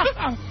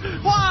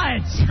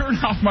 What? Turn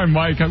off my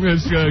mic. I'm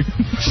just going to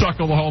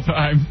chuckle the whole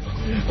time.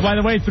 By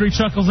the way, 3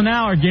 chuckles an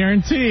hour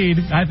guaranteed.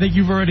 I think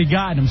you've already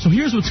gotten them. So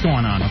here's what's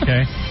going on,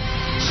 okay?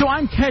 So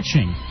I'm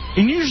catching.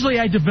 And usually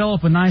I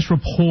develop a nice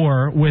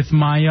rapport with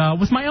my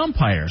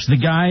umpires, the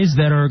guys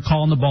that are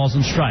calling the balls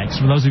and strikes,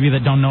 for those of you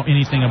that don't know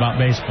anything about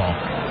baseball.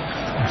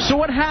 So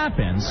what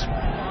happens?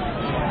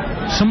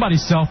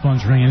 Somebody's cell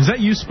phone's ringing. Is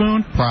that you,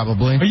 Spoon?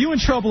 Probably. Are you in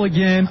trouble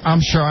again?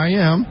 I'm sure I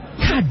am.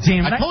 God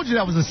damn it. I told you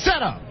that was a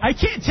setup. I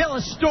can't tell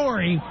a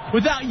story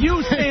without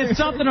you saying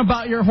something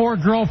about your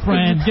whore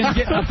girlfriend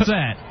getting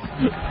upset.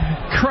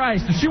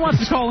 Christ, if she wants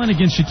to call in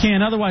again, she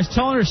can. Otherwise,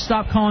 tell her to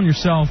stop calling your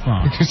cell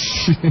phone.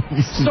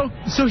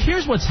 So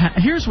here's what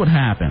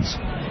happens.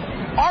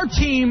 Our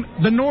team,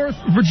 the North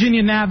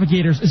Virginia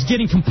Navigators, is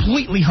getting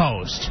completely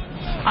hosed.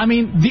 I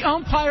mean, the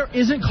umpire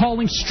isn't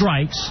calling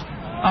strikes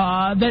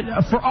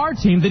that for our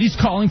team that he's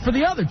calling for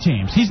the other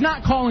teams. He's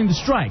not calling the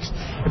strikes.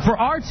 For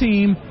our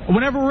team,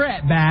 whenever we're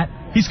at bat,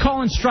 he's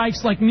calling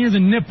strikes like near the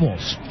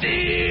nipples.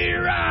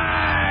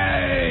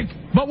 Strike!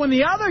 But when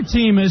the other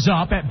team is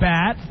up at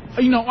bat,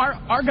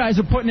 our guys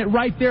are putting it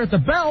right there at the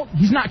belt.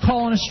 He's not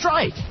calling a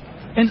strike.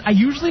 And I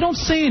usually don't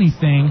say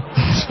anything,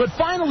 but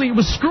finally it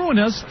was screwing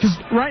us because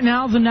right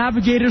now the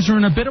Navigators are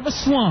in a bit of a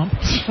slump.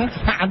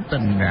 The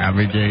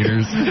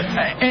Navigators.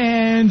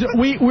 And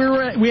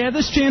we had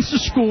this chance to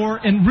score,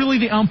 and really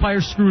the umpire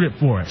screwed it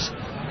for us.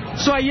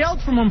 So I yelled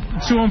to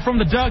him from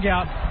the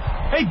dugout,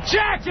 "Hey,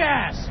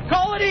 jackass!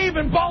 Call it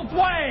even both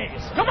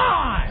ways! Come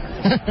on!"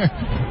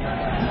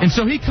 And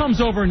so he comes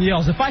over and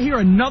yells, "If I hear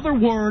another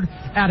word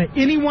out of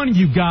any one of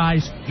you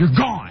guys, you're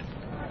gone."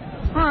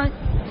 All right,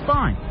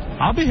 fine.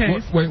 I'll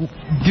behave. Wait,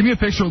 give me a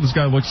picture of what this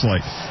guy looks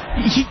like.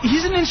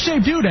 He's an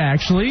in-shape dude,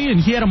 actually, and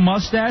he had a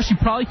mustache. He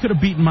probably could have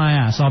beaten my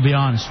ass, I'll be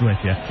honest with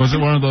you. Was it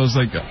one of those,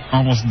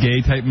 almost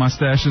gay-type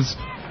mustaches?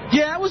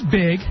 Yeah, it was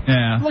big.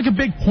 Yeah. Like a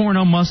big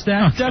porno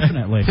mustache,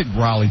 definitely. Big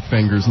Raleigh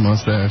Fingers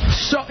mustache.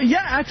 So,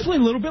 yeah, actually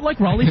a little bit like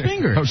Raleigh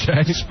Fingers.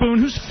 Okay. Spoon,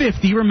 who's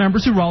 50,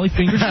 remembers who Raleigh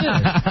Fingers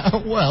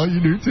is. Well, you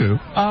do, too.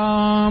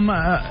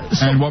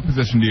 And what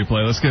position do you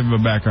play? Let's give him a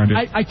background.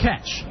 I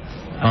catch.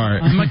 All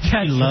right. I'm a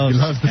catcher. He loves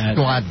to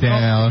squat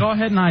down. Go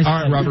ahead and ice.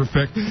 All right, Robert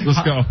Fick.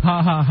 Let's go.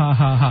 Ha, ha, ha,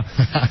 ha,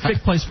 ha.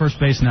 Fick plays first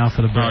base now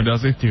for the Braves. Oh,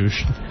 does he?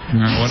 Douche.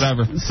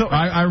 Whatever. So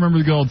I remember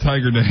the good old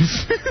Tiger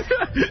days.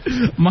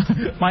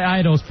 my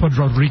idol is Pudge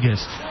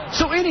Rodriguez.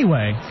 So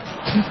anyway,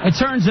 it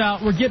turns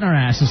out we're getting our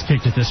asses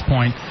kicked at this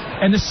point.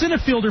 And the center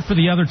fielder for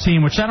the other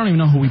team, which I don't even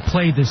know who we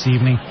played this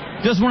evening,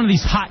 does one of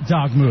these hot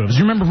dog moves.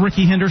 You remember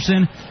Ricky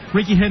Henderson?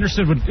 Ricky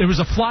Henderson it was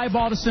a fly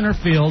ball to center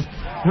field.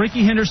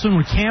 Ricky Henderson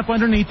would camp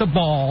underneath the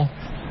ball,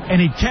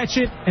 and he'd catch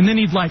it, and then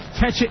he'd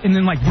catch it and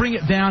then bring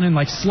it down and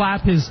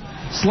slap his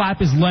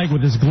leg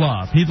with his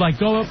glove. He'd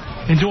go up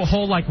and do a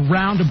whole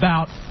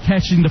roundabout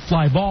catching the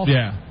fly ball.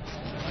 Yeah.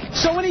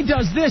 So when he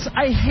does this,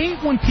 I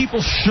hate when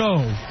people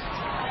show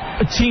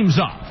teams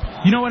up.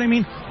 You know what I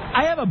mean?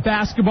 I have a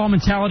basketball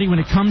mentality when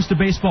it comes to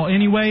baseball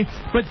anyway,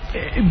 but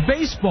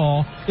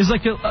baseball is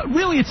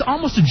really it's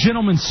almost a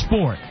gentleman's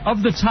sport.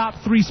 Of the top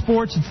 3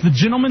 sports, it's the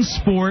gentleman's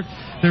sport.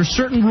 There's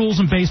certain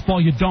rules in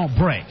baseball you don't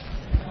break.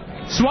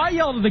 So I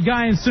yelled at the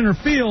guy in center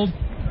field,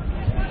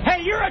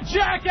 "Hey, you're a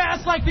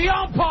jackass like the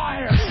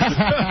umpire!"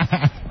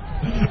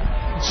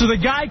 So the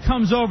guy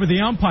comes over,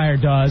 the umpire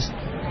does.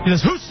 He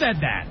says, "Who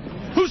said that?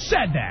 Who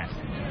said that?"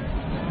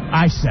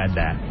 I said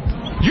that.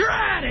 "You're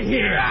out of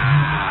here!"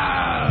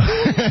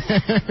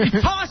 He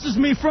tosses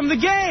me from the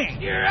game.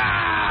 "You're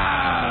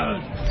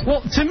out!"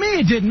 Well, to me,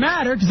 it didn't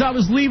matter because I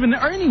was leaving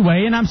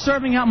anyway, and I'm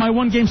serving out my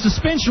 1-game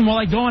suspension while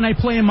I go and I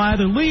play in my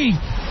other league.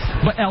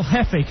 But El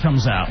Jefe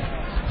comes out.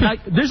 Now,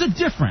 there's a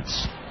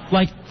difference.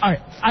 All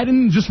right, I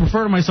didn't just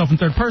refer to myself in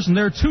third person.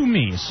 There are 2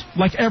 me's,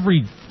 like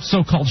every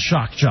so-called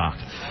shock jock.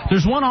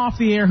 There's one off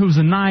the air who's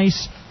a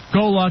nice,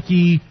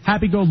 go-lucky,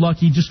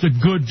 happy-go-lucky, just a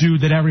good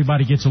dude that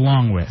everybody gets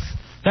along with.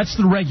 That's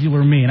the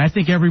regular me, and I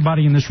think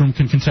everybody in this room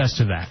can contest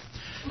to that.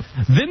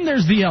 Then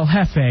there's the El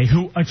Jefe,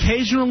 who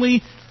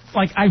occasionally,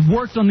 I've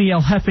worked on the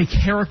El Jefe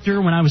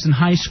character when I was in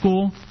high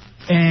school,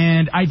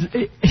 and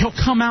he'll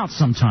come out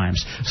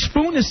sometimes.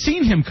 Spoon has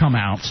seen him come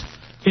out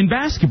in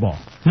basketball.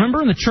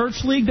 Remember in the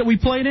church league that we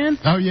played in?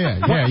 Oh, yeah.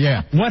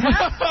 What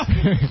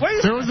happened?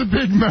 There was a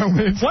big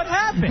moment. What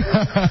happened?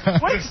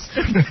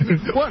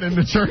 What, in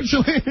the church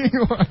league?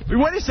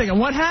 Wait a second,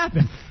 what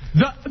happened?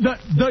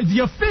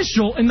 The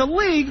official in the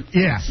league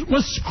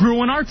was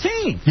screwing our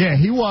team. Yeah,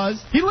 he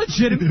was. He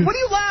legitimately. What are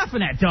you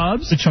laughing at,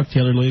 Dubs? The Chuck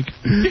Taylor League.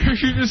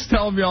 You're just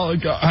telling me all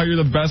how you're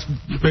the best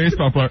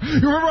baseball player.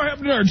 You remember what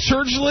happened in our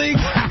church league?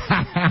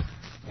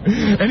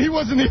 And he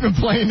wasn't even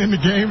playing in the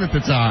game at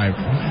the time.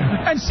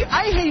 And see,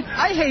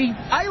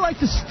 I like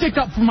to stick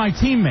up for my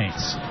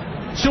teammates.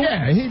 So,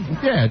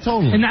 yeah,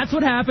 totally. And that's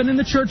what happened in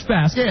the church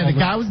basketball. Yeah, the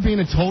guy was being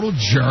a total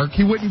jerk.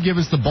 He wouldn't give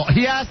us the ball.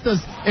 He asked us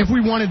if we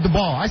wanted the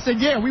ball. I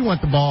said, yeah, we want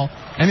the ball.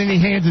 And then he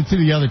hands it to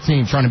the other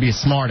team, trying to be a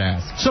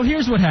smartass. So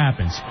here's what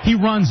happens. He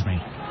runs me.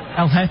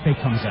 El Jefe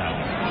comes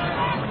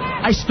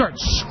out. I start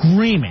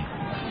screaming.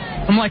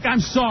 I'm like, I'm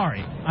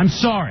sorry. I'm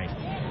sorry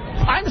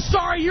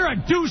you're a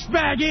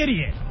douchebag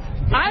idiot.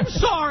 I'm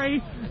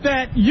sorry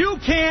that you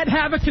can't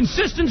have a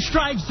consistent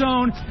strike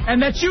zone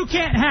and that you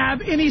can't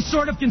have any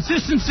sort of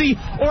consistency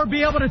or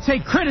be able to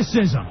take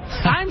criticism.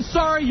 I'm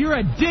sorry you're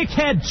a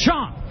dickhead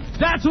chump.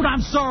 That's what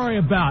I'm sorry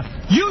about.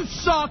 You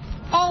suck.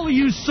 All of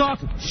you suck.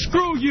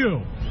 Screw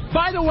you.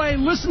 By the way,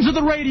 listen to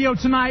the radio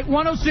tonight,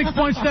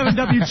 106.7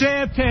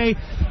 WJFK.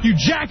 You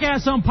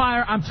jackass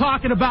umpire, I'm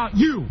talking about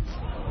you.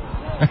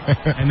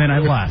 And then I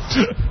left.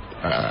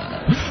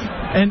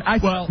 And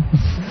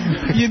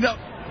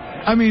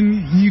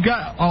you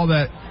got all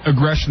that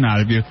aggression out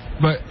of you,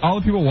 but all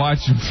the people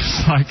watching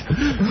just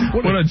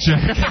what a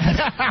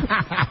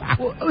jackass.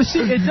 Well,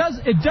 see,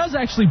 it does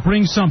actually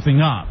bring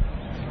something up.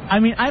 I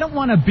mean, I don't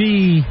want to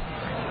be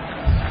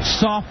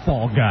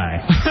softball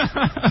guy.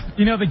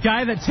 The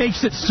guy that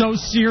takes it so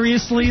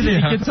seriously that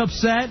he gets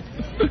upset.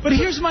 But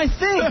here's my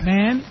thing,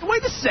 man.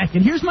 Wait a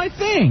second. Here's my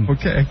thing.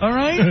 Okay. All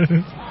right?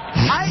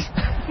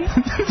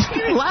 What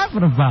are you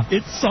laughing about?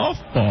 It's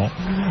softball.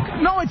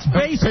 No, it's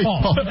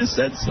baseball. I just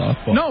said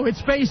softball. No,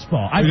 it's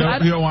baseball.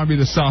 You don't want to be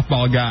the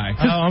softball guy.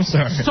 Oh, I'm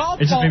sorry.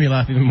 It just made me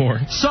laugh even more.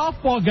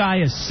 Softball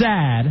guy is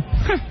sad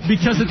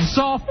because it's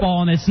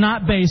softball and it's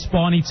not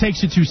baseball, and he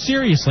takes it too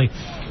seriously.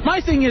 My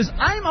thing is,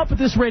 I'm up at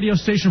this radio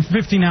station for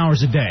 15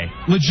 hours a day,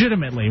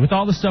 legitimately, with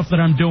all the stuff that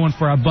I'm doing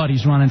for our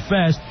buddies running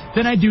Fez.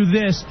 Then I do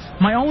this.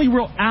 My only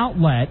real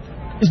outlet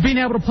is being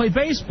able to play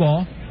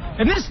baseball,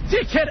 and this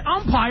dickhead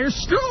umpire's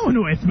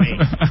screwing with me.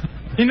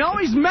 You know,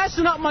 he's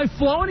messing up my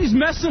flow, and he's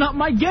messing up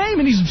my game,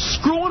 and he's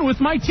screwing with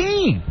my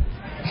team.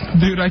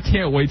 Dude, I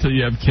can't wait till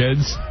you have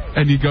kids,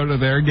 and you go to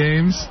their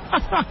games.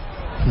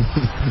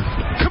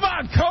 Come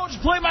on, coach,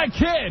 play my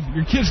kid.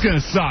 Your kid's going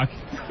to suck.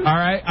 All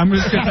right? I'm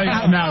just going to tell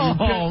you now.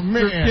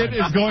 Your kid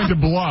is going to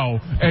blow,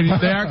 and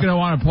they aren't going to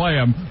want to play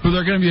him, but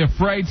they're going to be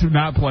afraid to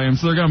not play him,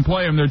 so they're going to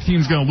play him. Their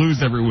team's going to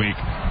lose every week.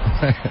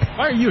 Why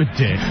are you a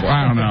dick?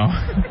 I don't know.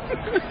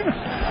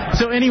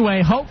 So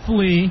anyway,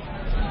 hopefully,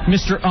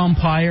 Mr.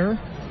 Umpire,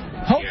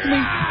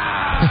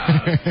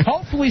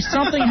 hopefully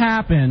something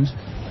happened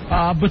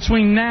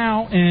between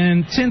now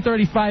and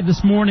 10:35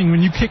 this morning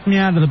when you kicked me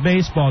out of the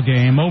baseball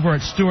game over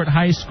at Stewart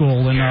High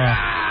School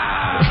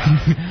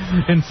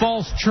in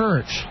Falls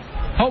Church.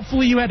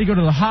 Hopefully you had to go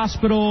to the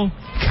hospital,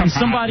 and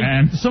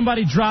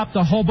somebody dropped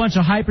a whole bunch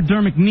of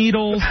hypodermic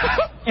needles,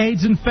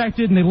 AIDS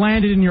infected, and they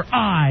landed in your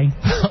eye.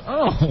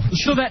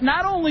 So that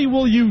not only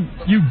will you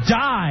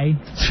die,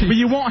 but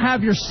you won't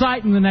have your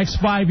sight in the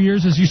next 5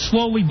 years as you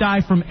slowly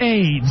die from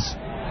AIDS,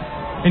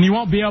 and you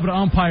won't be able to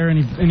umpire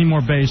any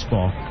more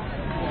baseball.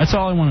 That's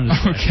all I wanted to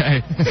say.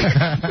 Okay.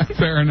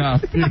 Fair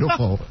enough.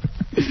 Beautiful.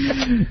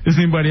 Does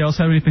anybody else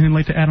have anything they'd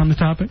like to add on the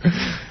topic?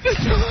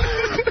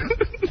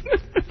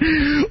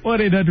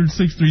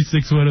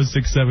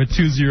 1-800-636-1067,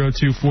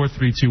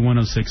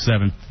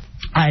 202-432-1067.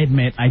 I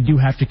admit I do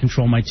have to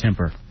control my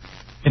temper.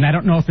 And I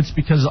don't know if it's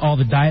because of all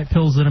the diet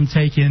pills that I'm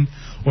taking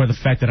or the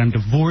fact that I'm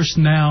divorced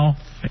now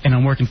and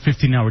I'm working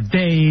 15-hour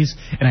days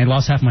and I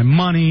lost half my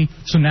money,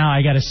 so now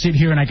I got to sit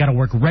here and I got to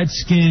work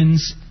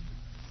Redskins.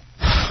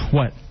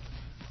 What?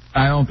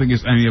 I don't think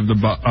it's any of the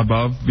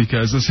above,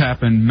 because this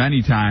happened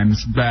many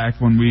times back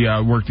when we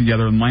worked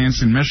together in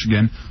Lansing,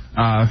 Michigan.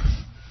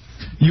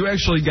 You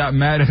actually got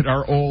mad at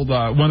our old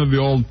one of the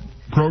old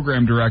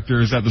program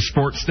directors at the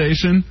sports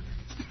station.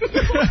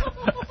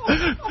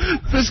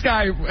 This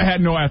guy had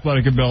no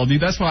athletic ability.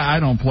 That's why I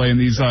don't play in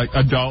these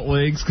adult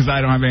leagues, because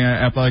I don't have any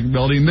athletic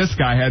ability. And this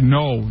guy had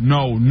no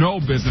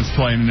business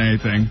playing in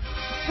anything.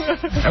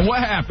 And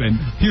what happened?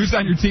 He was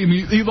on your team.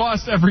 He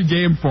lost every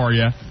game for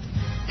you.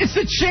 It's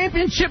the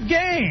championship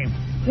game.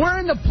 We're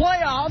in the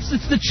playoffs.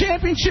 It's the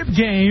championship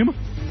game.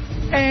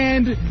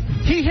 And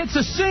he hits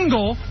a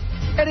single,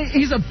 and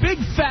he's a big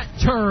fat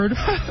turd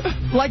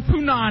like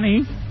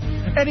Punani.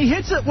 And he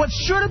hits it what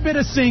should have been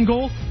a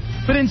single,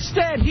 but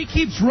instead he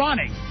keeps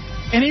running.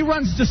 And he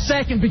runs to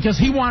second because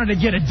he wanted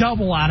to get a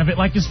double out of it,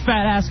 like his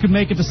fat ass could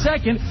make it to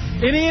second.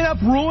 And he ended up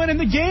ruining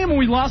the game, and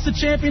we lost the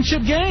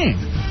championship game.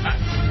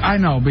 I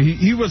know, but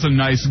he was a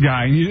nice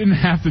guy, and you didn't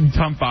have to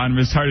dump on him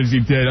as hard as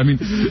you did. I mean,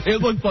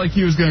 it looked like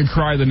he was going to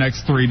cry the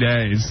next 3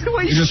 days. Well,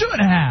 he should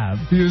have.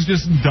 He was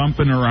just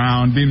dumping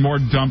around, being more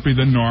dumpy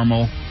than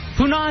normal.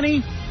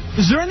 Punani,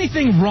 is there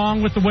anything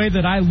wrong with the way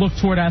that I look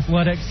toward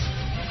athletics?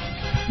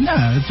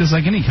 No, it's just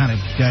like any kind of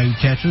guy who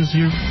catches.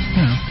 You're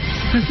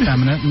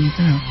effeminate and,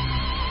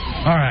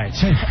 All right.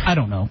 I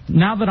don't know.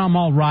 Now that I'm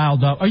all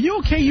riled up, are you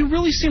okay? You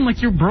really seem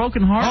like you're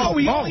broken hearted. Oh,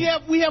 we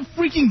have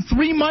freaking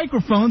 3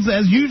 microphones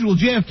as usual.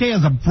 JFK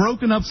has a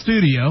broken up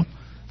studio,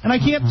 and I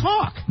can't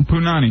talk.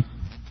 Punani.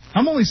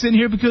 I'm only sitting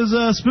here because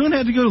Spoon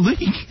had to go to leak.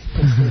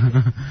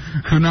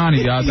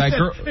 Punani, that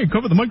girl. Hey,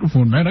 cover the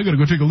microphone, man. I got to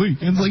go take a leak.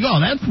 And it's like,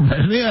 oh, that's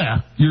yeah.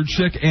 Your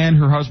chick and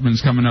her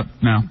husband's coming up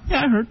now.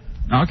 Yeah, I heard.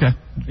 Okay. Are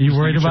you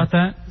worried about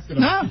that?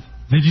 No.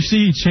 Did you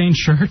see he changed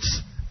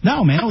shirts?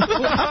 No, man.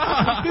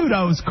 Dude,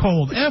 I was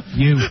cold. F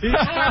you.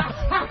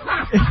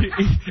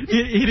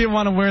 He didn't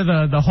want to wear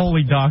the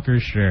Holy Docker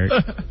shirt.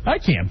 I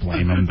can't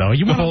blame him, though.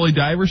 The Holy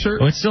Diver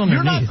shirt? Oh, it's still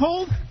You're not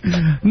cold?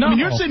 No. I mean,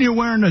 you're sitting here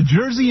wearing a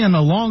jersey and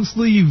a long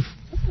sleeve.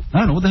 I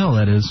don't know what the hell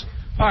that is.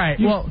 All right.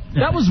 Well,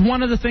 that was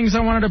one of the things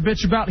I wanted to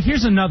bitch about.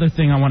 Here's another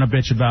thing I want to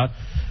bitch about.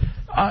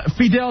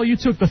 Fidel, you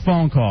took the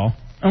phone call,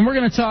 and we're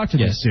going to talk to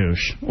this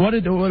douche.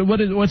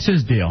 What's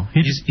his deal?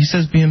 He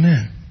says be a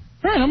man.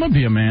 All right, I'm going to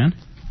be a man.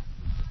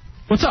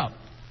 What's up?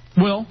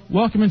 Will,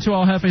 welcome into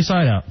All Jefe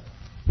Hideout.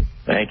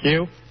 Thank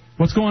you.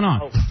 What's going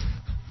on?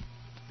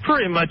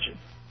 Pretty much,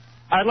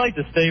 I'd like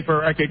to say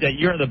for a record that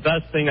you're the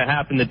best thing that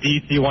happened to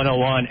DC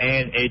 101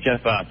 and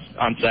HFS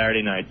on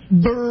Saturday nights.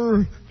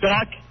 Brr.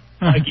 Suck.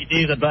 Mikey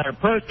D's a better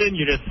person.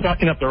 You're just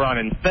sucking up the run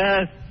and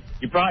fest.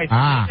 You probably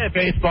suck at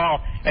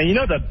baseball. And you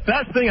know the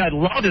best thing I'd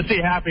love to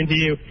see happen to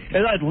you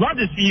is I'd love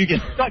to see you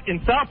get stuck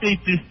in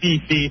Southeast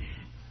DC,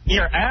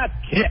 your ass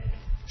kicked.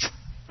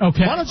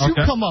 Okay. Why don't you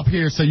come up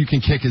here so you can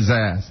kick his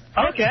ass?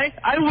 Okay,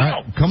 I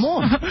will. Come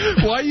on.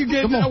 Why are you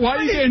getting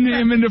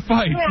him into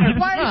fight?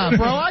 Nah,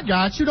 bro, I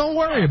got you. Don't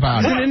worry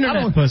about it.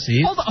 Internet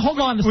pussy. Hold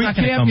on a second. We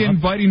can't be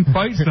inviting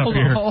fights up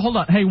here. Hold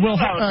on. Hey, Will.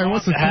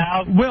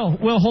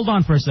 Will, hold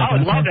on for a second. I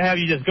would love to have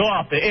you just go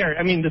off the air.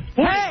 I mean, the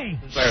sport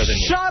is better than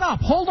you. Shut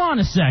up. Hold on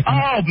a second.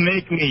 Oh,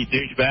 make me,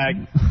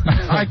 douchebag.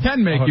 I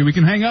can make you. We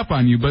can hang up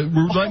on you, but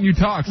we're letting you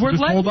talk, so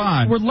just hold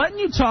on. We're letting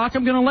you talk.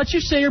 I'm going to let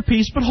you say your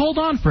piece, but hold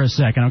on for a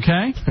second,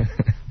 okay?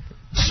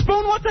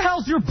 Spoon, what the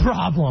hell's your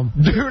problem?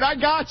 Dude, I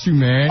got you,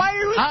 man.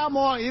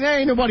 There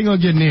ain't nobody going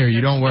to get near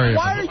you. Don't worry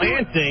about it.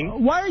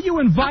 Why are you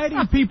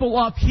inviting people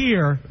up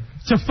here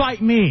to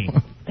fight me?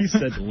 He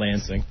said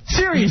Lansing.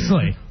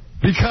 Seriously.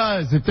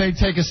 Because if they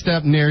take a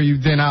step near you,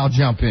 then I'll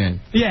jump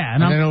in. Yeah.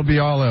 And then it'll be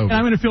all over. And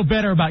I'm going to feel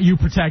better about you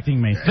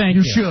protecting me. Thank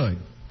you. You should.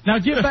 Now,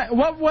 get back.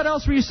 What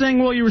else were you saying,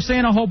 Will? You were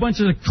saying a whole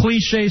bunch of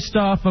cliche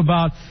stuff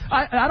about...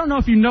 I don't know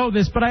if you know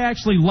this, but I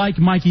actually like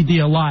Mikey D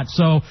a lot.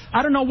 So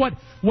I don't know what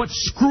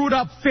screwed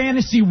up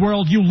fantasy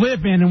world you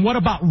live in and what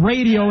about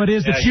radio it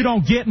is that you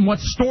don't get and what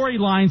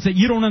storylines that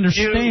you don't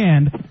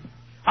understand.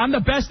 I'm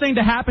the best thing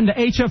to happen to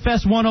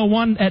HFS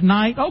 101 at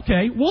night.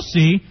 Okay, we'll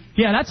see.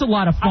 Yeah, that's a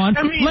lot of fun.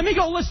 Let me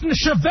go listen to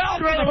Chevelle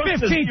for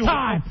the 15th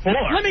time.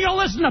 Let me go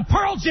listen to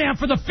Pearl Jam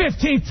for the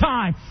 15th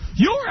time.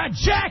 You're a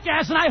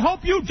jackass, and I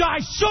hope you die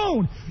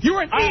soon.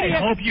 You're an idiot. I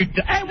hope you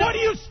die. And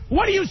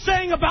what are you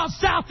saying about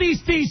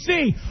Southeast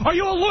D.C.? Are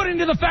you alluding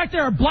to the fact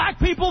there are black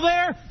people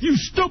there? You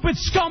stupid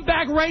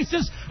scumbag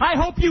racist. I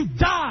hope you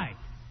die.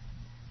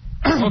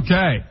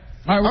 Okay.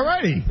 All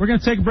right, alrighty. We're going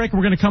to take a break, and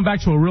we're going to come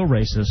back to a real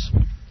racist.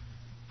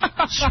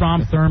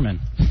 Strom Thurmond.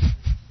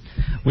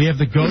 We have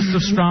the ghost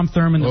of Strom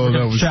Thurmond.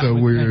 That was so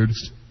weird.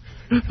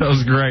 That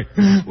was great.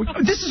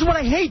 This is what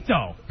I hate,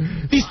 though.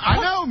 I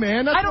know,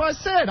 man. That's what I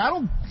said. I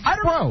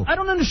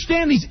don't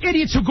understand these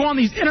idiots who go on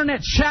these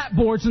internet chat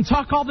boards and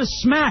talk all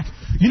this smack.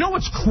 You know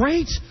what's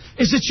great?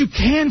 Is that you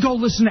can go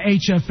listen to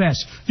HFS.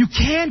 You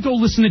can go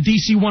listen to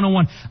DC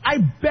 101. I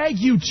beg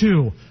you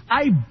to.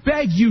 I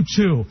beg you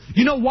to.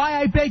 You know why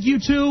I beg you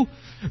to?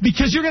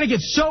 Because you're going to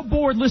get so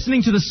bored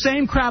listening to the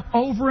same crap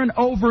over and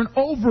over and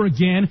over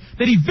again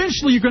that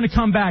eventually you're going to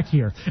come back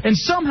here. And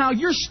somehow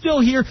you're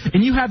still here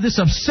and you have this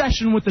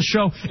obsession with the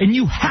show and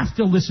you have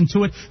to listen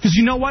to it because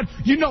you know what?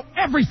 You know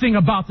everything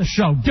about the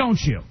show,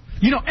 don't you?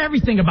 You know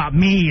everything about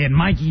me and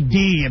Mikey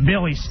D and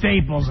Billy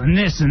Staples and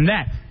this and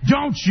that,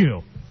 don't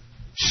you?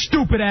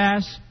 Stupid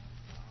ass.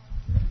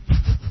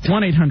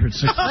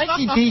 1-800-6.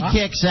 Mikey D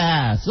kicks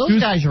ass.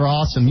 Those guys are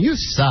awesome. You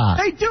suck.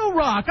 They do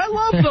rock. I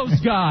love those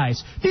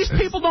guys. These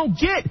people don't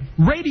get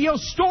radio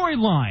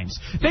storylines.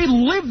 They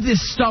live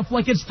this stuff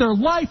like it's their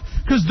life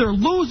because they're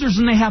losers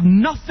and they have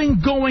nothing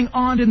going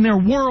on in their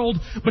world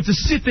but to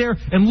sit there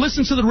and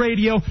listen to the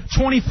radio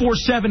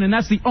 24/7, and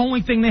that's the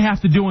only thing they have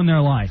to do in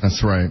their life.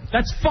 That's right.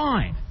 That's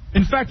fine.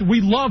 In fact,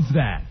 we love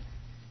that.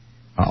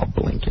 Oh,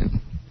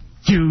 blinking.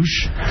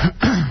 Douche.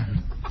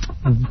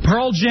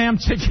 Pearl Jam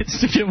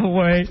tickets to give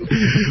away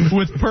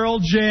with Pearl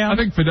Jam. I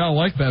think Fidel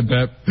liked that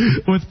bet.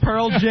 With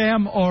Pearl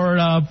Jam or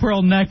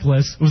Pearl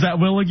Necklace. Was that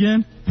Will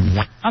again?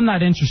 I'm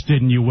not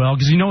interested in you, Will,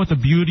 because you know what the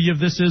beauty of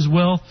this is,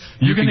 Will?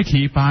 You're going to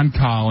keep on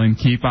calling.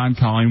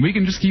 We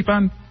can just keep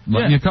on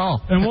letting you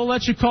call. And we'll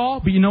let you call,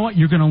 but you know what?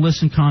 You're going to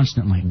listen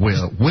constantly.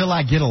 Will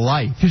I get a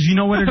life? Because you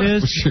know what it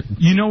is?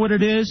 You know what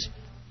it is?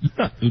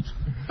 Oops.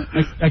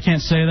 I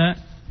can't say that?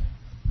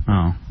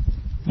 Oh.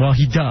 Well,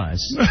 he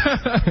does.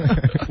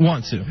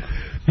 Want to.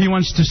 He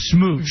wants to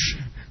smooch.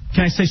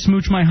 Can I say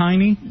smooch my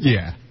hiney?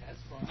 Yeah.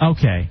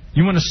 Okay.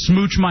 You want to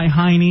smooch my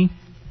hiney?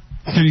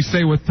 Can you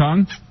say with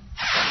tongue?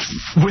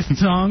 With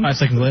tongue? 5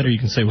 seconds later, you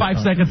can say with tongue.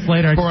 5 seconds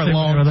later, I For can a say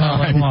long whatever the hell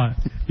time. I want.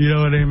 You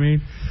know what I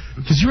mean?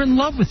 Because you're in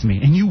love with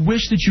me, and you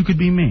wish that you could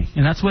be me.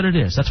 And that's what it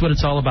is. That's what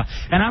it's all about.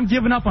 And I'm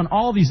giving up on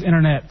all these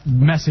internet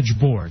message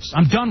boards.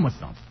 I'm done with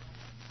them.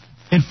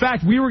 In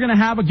fact, we were going to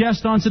have a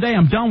guest on today.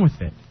 I'm done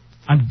with it.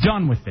 I'm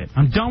done with it.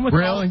 I'm done with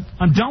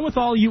I'm done with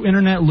all you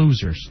internet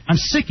losers. I'm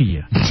sick of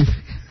you.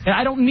 And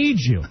I don't need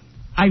you.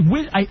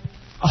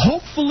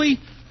 Hopefully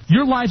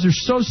your lives are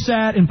so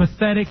sad and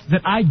pathetic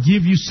that I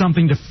give you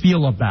something to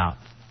feel about.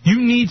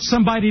 You need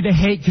somebody to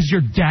hate because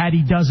your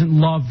daddy doesn't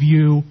love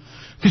you,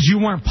 because you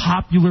weren't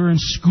popular in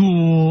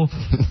school.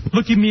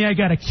 Look at me, I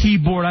got a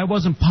keyboard. I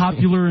wasn't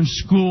popular in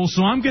school,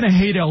 so I'm going to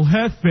hate El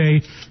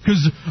Jefe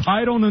because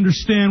I don't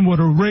understand what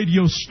a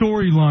radio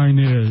storyline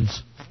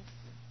is.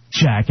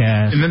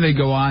 Jackass. And then they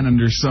go on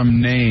under some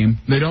name.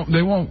 They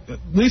won't. At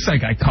least that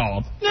guy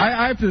called.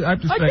 I have to say. I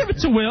give it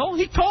to Will.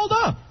 He called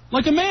up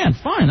like a man.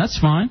 Fine, that's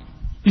fine.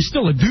 He's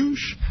still a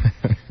douche.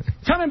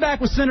 Coming back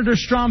with Senator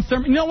Strom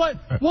Thurmond. You know what?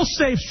 We'll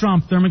save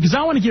Strom Thurmond because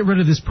I want to get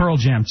rid of this Pearl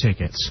Jam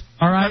tickets.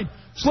 All right?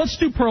 So let's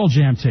do Pearl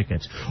Jam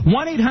tickets.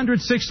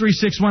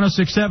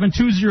 1-800-636-1067,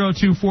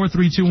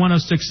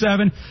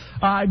 202-432-1067.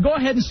 Go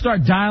ahead and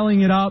start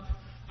dialing it up.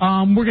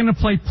 We're going to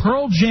play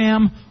Pearl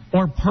Jam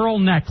or Pearl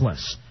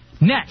Necklace.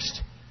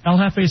 Next, El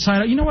Jefe's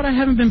Hideout. You know what? I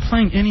haven't been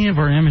playing any of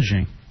our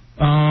imaging.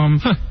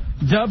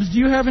 Dubs, do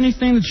you have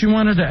anything that you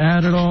wanted to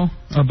add at all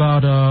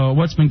about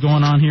what's been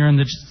going on here and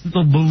the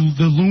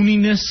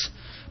looniness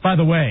By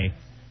the way,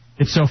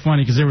 it's so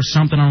funny because there was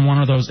something on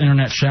one of those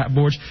internet chat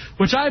boards,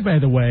 which by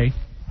the way,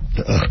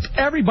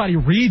 everybody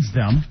reads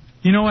them.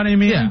 You know what I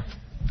mean? Yeah.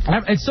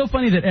 It's so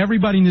funny that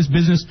everybody in this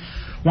business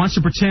wants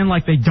to pretend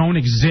like they don't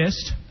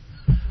exist,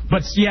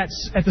 but yet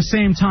at the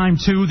same time,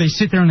 too, they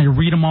sit there and they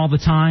read them all the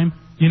time.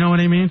 You know what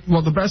I mean?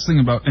 Well, the best thing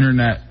about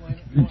internet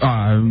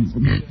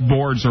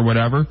boards or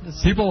whatever,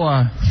 people,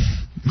 I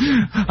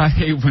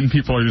hate when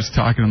people are just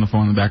talking on the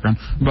phone in the background,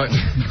 but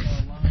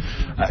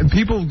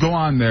people go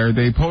on there,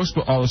 they post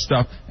all this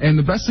stuff, and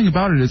the best thing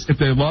about it is if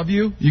they love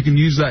you, you can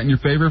use that in your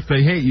favor. If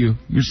they hate you,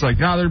 you're just like,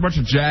 they're a bunch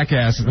of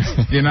jackasses,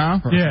 you know?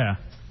 Yeah.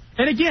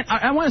 And again,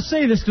 I want to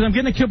say this because I'm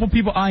getting a couple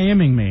people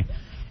IMing me.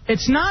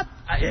 It's not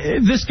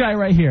this guy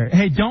right here.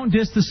 Hey, don't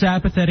diss the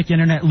apathetic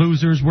internet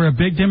losers. We're a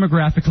big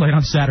demographic late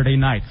on Saturday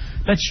night.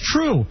 That's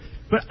true.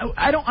 But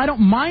I don't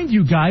mind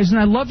you guys, and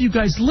I love you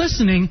guys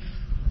listening.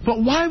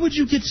 But why would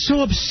you get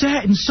so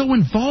upset and so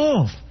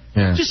involved?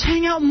 Yeah. Just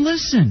hang out and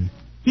listen.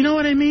 You know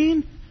what I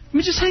mean? I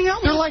mean, just hang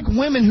out. They're like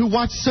women who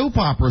watch soap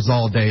operas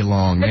all day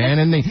long, man,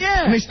 and they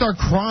start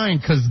crying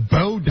because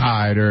Bo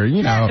died, or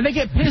you know. And they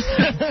get pissed.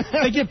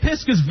 They get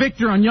pissed because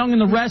Victor on Young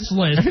and the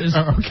Restless is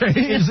or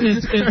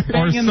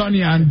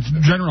Sonny on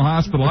General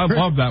Hospital. I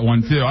love that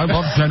one too. I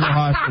love General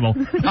Hospital.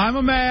 I'm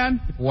a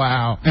man.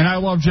 Wow. And I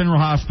love General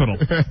Hospital.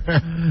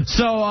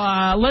 So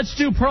let's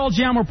do Pearl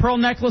Jam or Pearl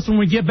Necklace when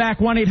we get back.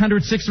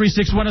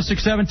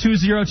 1-800-636-1067,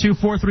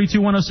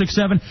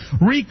 202-432-1067.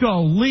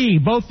 Rico, Lee,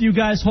 both you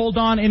guys hold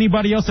on.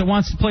 Anybody else that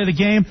wants to play the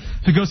game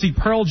to go see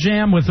Pearl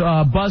Jam with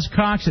Buzz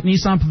Cox at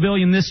Nissan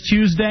Pavilion this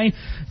Tuesday.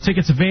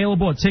 Tickets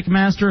available at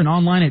Ticketmaster and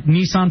online at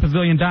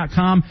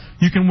NissanPavilion.com.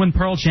 You can win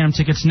Pearl Jam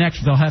tickets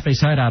next with El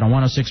Jefe's Hideout on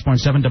 106.7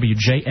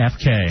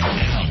 WJFK.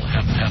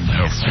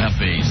 El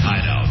Jefe's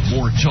Hideout.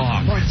 More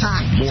talk.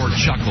 More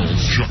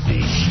chuckles.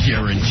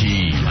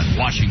 Guaranteed. On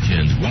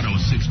Washington's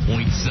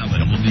 106.7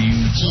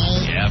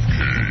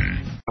 WJFK.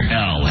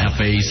 El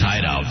Jefe's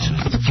Hideout.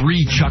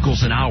 3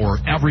 chuckles an hour,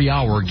 every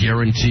hour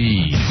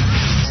guaranteed.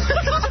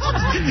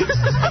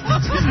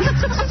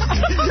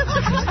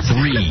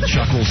 3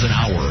 chuckles an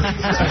hour.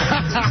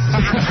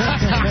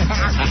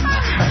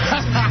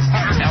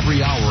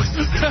 Every hour.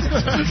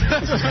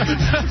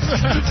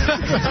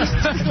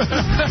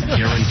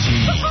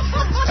 Guaranteed.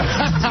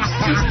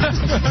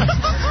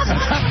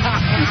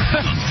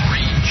 3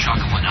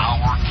 chuckle an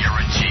hour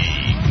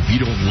guaranteed. If you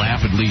don't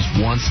laugh at least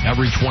once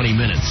every 20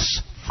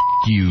 minutes,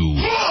 you.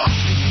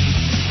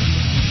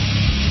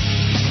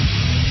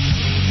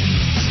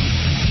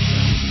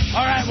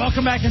 All right,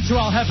 welcome back into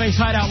El Jefe's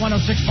Hideout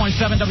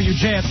 106.7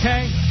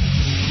 WJFK.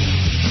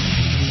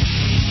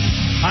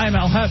 I'm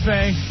El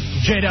Jefe.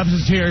 J-Dubs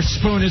is here.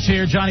 Spoon is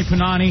here. Johnny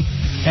Punani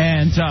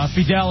and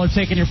Fidel are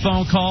taking your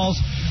phone calls.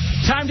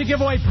 Time to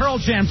give away Pearl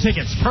Jam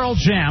tickets. Pearl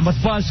Jam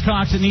with Buzz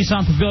Cox at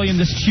Nissan Pavilion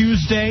this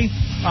Tuesday.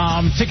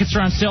 Tickets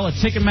are on sale at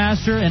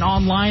Ticketmaster and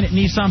online at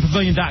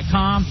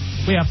NissanPavilion.com.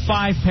 We have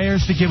 5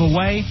 pairs to give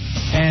away,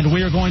 and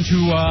we are going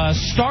to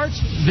start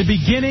the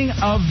beginning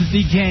of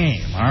the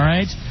game, all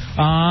right?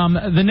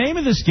 The name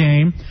of this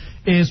game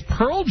is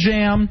Pearl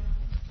Jam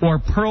or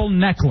Pearl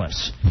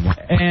Necklace.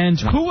 And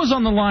who was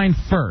on the line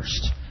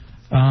first?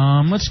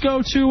 Let's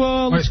go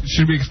to... Wait,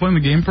 should we explain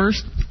the game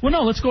first? Well,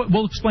 no, let's go.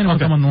 We'll explain it with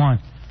them on the line.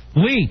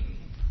 Lee.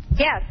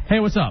 Yes. Hey,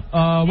 what's up?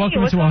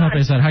 Welcome to El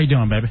Jefe's Hideout. How you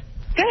doing, baby?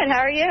 Good, how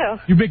are you?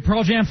 You a big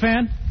Pearl Jam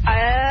fan?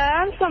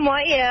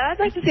 Somewhat, yeah. I'd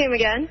like to see him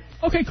again.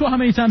 Okay, cool. How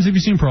many times have you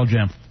seen Pearl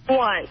Jam?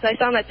 Once. I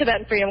saw him at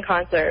Tibetan Freedom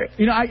concert.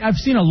 You know, I've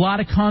seen a lot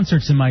of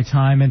concerts in my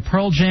time, and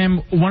Pearl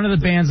Jam, one of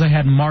the bands I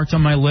had marked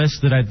on my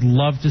list that I'd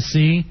love to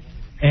see,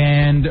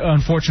 and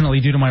unfortunately,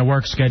 due to my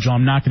work schedule,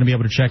 I'm not going to be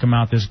able to check them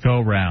out this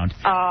go-round.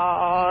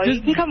 Oh,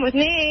 you can come with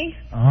me.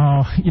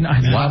 Oh, you know,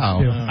 I'd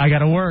love to. I got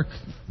to work.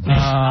 Bro,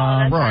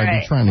 are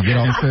you trying to get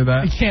on to say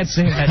that? I can't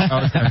say that.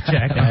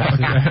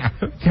 Jackass.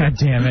 God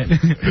damn it.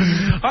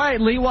 All right,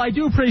 Lee, well, I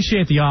do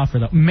appreciate the offer,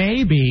 though.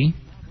 Maybe...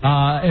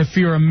 if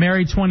you're a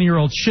married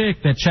 20-year-old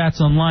chick that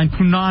chats online,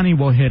 Punani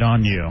will hit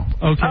on you.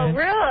 Okay? Oh,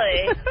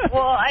 really?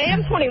 Well, I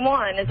am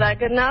 21. Is that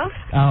good enough?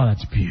 Oh,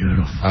 that's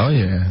beautiful. Oh,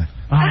 yeah.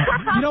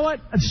 You know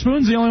what?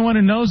 Spoon's the only one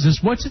who knows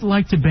this. What's it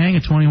like to bang a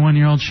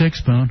 21-year-old chick,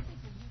 Spoon?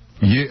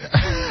 Yeah.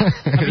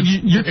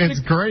 It's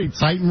great.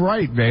 Tight and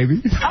right,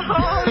 baby.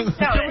 Oh, no.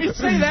 Can we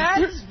say that?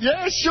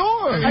 Yeah,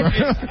 sure.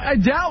 I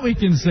doubt we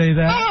can say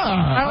that.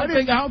 I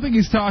don't think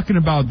he's talking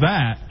about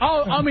that.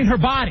 Oh, I mean her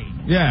body.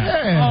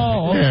 Yeah.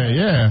 Oh.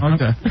 Yeah.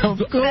 Okay. Of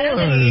course. Better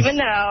than you even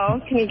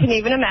know. You can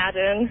even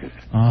imagine.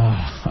 Oh,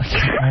 I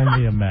can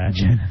only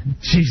imagine.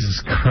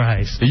 Jesus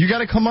Christ. You got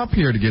to come up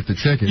here to get the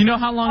ticket. You know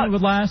how long it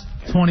would last?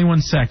 21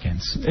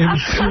 seconds. It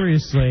would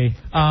seriously,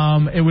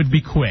 it would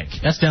be quick.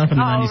 That's down from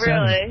the 97.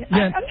 Oh, really?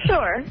 Yeah. I'm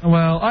sure.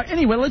 Well,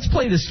 anyway, let's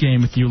play this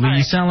game with you, Lee.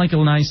 You sound like a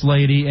nice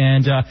lady,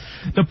 and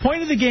the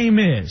point of the game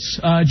is,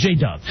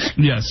 J-Dubs.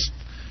 Yes.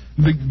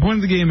 The point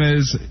of the game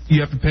is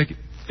you have to pick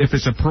if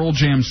it's a Pearl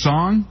Jam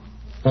song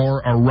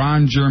or a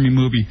Ron Jeremy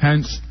movie,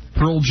 hence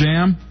Pearl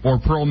Jam or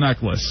Pearl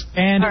Necklace?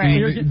 And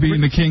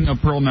being the king of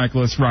Pearl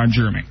Necklace, Ron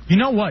Jeremy. You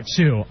know what,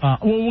 too?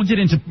 We'll get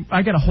into...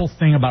 I got a whole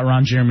thing about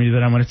Ron Jeremy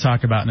that I'm going to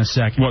talk about in a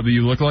second. What, do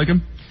you look like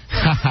him?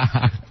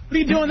 What are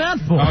you doing that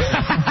for?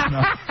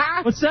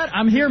 What's that?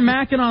 I'm here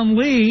macking on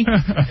Lee.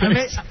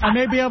 I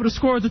may be able to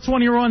score with a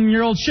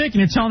 21-year-old chick, and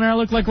you're telling her I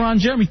look like Ron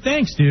Jeremy.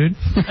 Thanks, dude.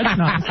 That's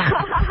not...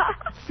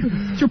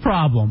 What's your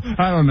problem?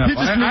 I don't know. He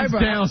just moves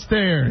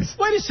downstairs.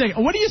 Wait a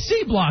second. What are you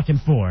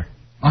C-blocking for?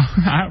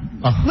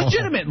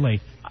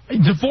 Legitimately.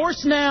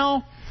 Divorced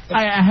now.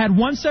 I had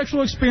one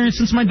sexual experience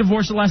since my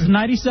divorce. It lasted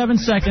 97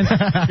 seconds.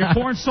 You're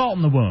pouring salt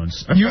in the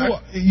wounds.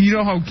 You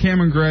know how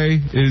Cameron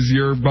Gray is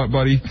your butt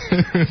buddy?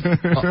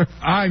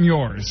 I'm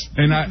yours.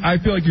 And I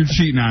feel like you're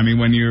cheating on me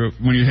when you're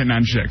hitting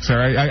on chicks, all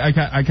right?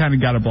 I kind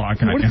of got a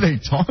block on you. What are they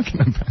talking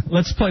about?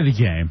 Let's play the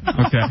game.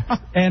 Okay.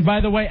 And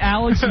by the way,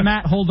 Alex and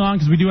Matt, hold on,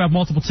 because we do have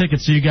multiple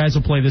tickets, so you guys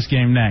will play this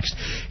game next.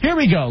 Here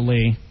we go,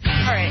 Lee. All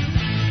right.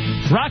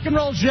 Rock and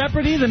Roll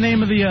Jeopardy, the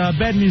name of the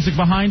bed music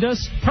behind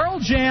us. Pearl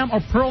Jam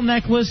or Pearl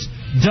Necklace,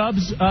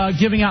 Dubs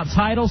giving out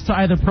titles to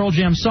either Pearl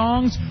Jam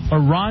songs or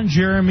Ron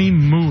Jeremy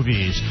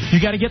movies.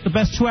 You got to get the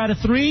best 2 out of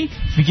 3.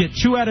 If you get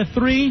 2 out of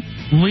 3,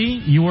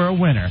 Lee, you are a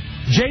winner.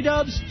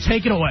 J-Dubs,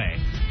 take it away.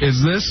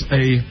 Is this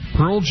a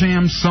Pearl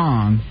Jam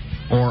song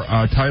or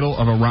a title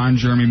of a Ron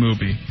Jeremy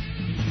movie?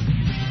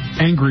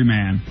 Angry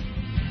Man.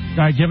 All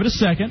right, give it a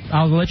second.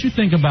 I'll let you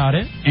think about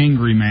it.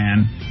 Angry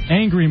Man.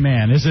 Angry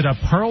Man. Is it a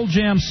Pearl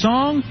Jam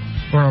song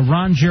or a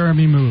Ron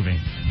Jeremy movie?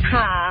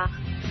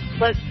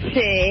 Let's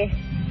see.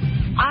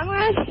 I'm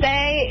going to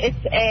say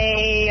it's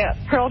a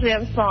Pearl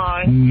Jam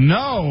song.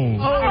 No.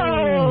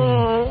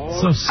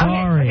 Oh. So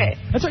sorry. Okay.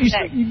 That's what you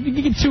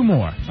get 2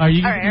 more. All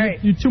right,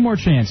 you 2 more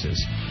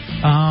chances.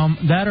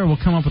 That or we'll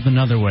come up with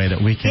another way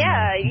that we can.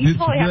 Yeah, you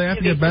totally do they have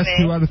to get best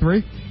 2 out of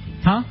 3?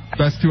 Huh?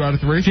 Best 2 out of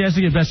 3? She has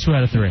to get best 2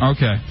 out of 3.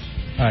 Okay.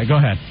 All right, go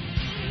ahead.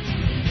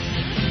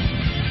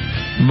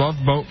 Love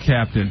Boat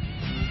Captain.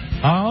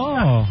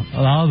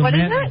 What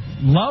is it?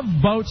 Love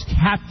Boat's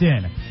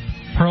Captain.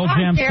 Pearl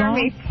Jam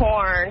Jeremy song?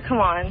 porn. Come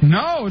on.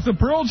 No, it's a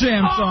Pearl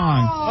Jam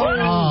song.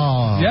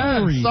 Oh,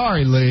 yes.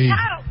 Sorry, Lee.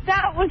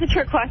 That was a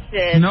trick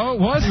question. No, it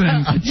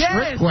wasn't.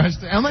 Trick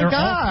question. Oh, my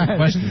God.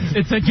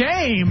 It's a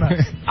game.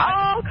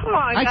 Oh, come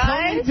on, guys.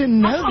 I totally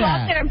didn't know I'll come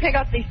out there and pick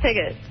up these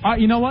tickets.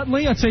 You know what,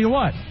 Lee? I'll tell you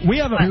what. We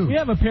have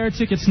a pair of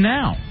tickets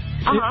now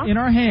in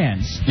our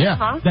hands.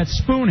 Yeah. That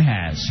Spoon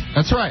has.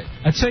 That's right.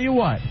 I tell you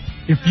what.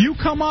 If you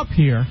come up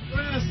here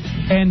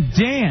and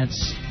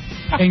dance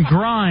and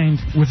grind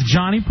with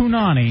Johnny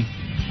Punani,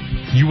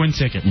 you win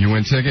tickets. You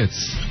win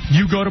tickets.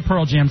 You go to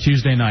Pearl Jam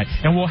Tuesday night,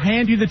 and we'll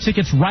hand you the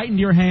tickets right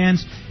into your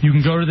hands. You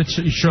can go to the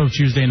show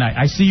Tuesday night.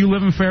 I see you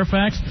live in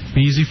Fairfax.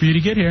 Be easy for you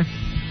to get here.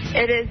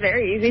 It is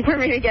very easy for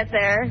me to get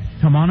there.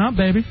 Come on up,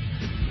 baby.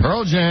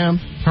 Pearl Jam.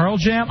 Pearl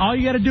Jam. All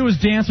you got to do is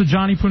dance with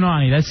Johnny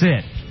Punani. That's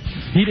it.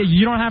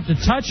 You don't have to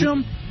touch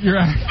him.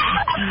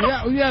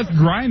 Yeah,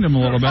 grind him a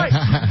little bit.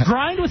 Right.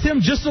 Grind with him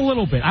just a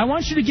little bit. I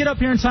want you to get up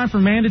here in time for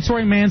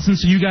Mandatory Manson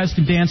so you guys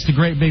can dance to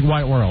Great Big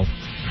White World.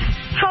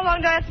 How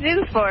long do I have to do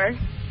this for?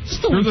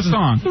 Through the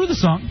song. Through the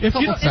song.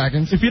 Couple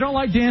seconds. If you don't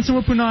like dancing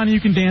with Punani,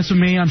 you can dance with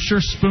me. I'm sure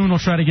Spoon will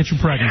try to get you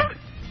pregnant.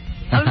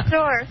 I'm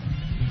sure.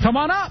 Come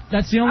on up.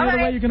 That's the only other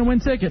way you're going to win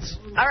tickets.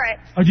 All right.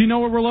 Do you know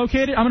where we're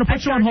located? I'm going to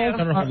put you on hold.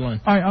 All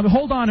right,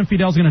 hold on, and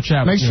Fidel's going to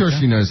chat with you. Make sure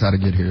she knows how to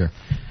get here.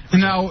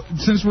 Now,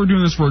 since we're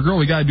doing this for a girl,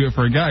 we got to do it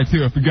for a guy,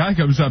 too. If the guy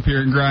comes up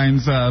here and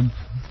grinds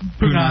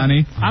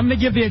Punani. I'm going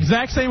to give the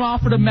exact same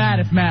offer to Matt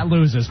if Matt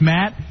loses.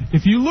 Matt,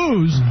 if you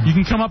lose, you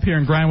can come up here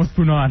and grind with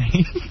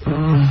Punani.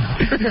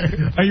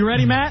 Are you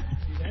ready, Matt?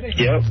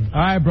 Yep.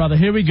 All right, brother,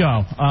 here we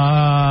go.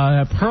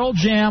 Pearl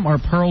Jam or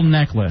Pearl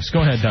Necklace?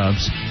 Go ahead,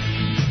 Dubs.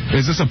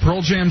 Is this a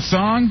Pearl Jam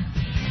song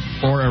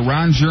or a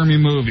Ron Jeremy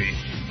movie?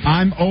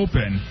 I'm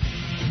open.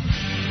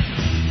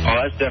 Oh,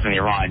 that's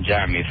definitely Ron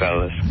Jeremy,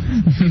 fellas.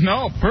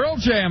 No, Pearl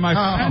Jam, my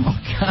friend.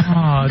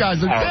 God. You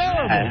guys are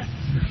terrible.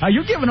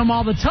 You're giving them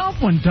all the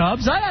tough one,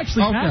 Dubs. I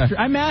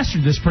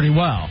mastered this pretty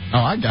well.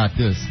 Oh, I got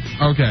this.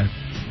 Okay.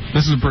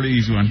 This is a pretty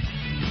easy one.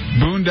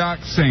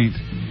 Boondock Saint.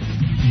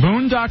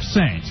 Boondock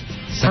Saint.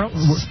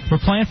 We're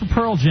playing for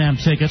Pearl Jam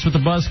tickets with the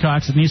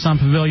Buzzcocks at Nissan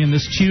Pavilion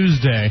this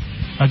Tuesday.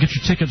 Get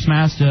your tickets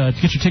at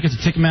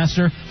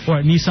Ticketmaster or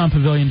at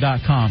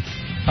NissanPavilion.com.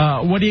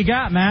 What do you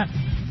got, Matt?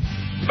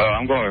 Oh,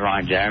 I'm going with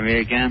Ron Jeremy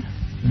again.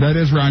 That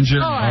is Ron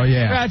Jeremy. Oh,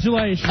 yeah.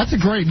 Congratulations. That's a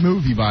great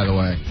movie, by the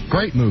way.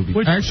 Great movie.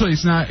 Actually,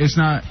 it's not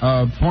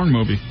a porn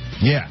movie.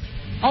 Yeah.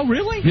 Oh,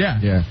 really?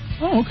 Yeah.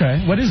 Oh,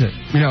 okay. What is it?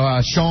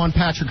 Sean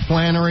Patrick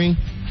Flannery.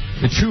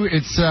 It's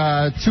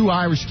two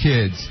Irish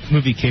kids.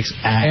 Movie kicks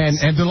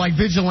ass. And they're like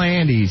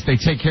vigilantes. They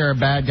take care of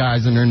bad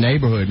guys in their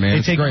neighborhood, man.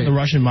 They take on the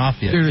Russian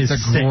mafia. Dude, it's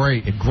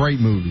a great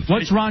movie.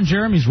 What's Ron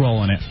Jeremy's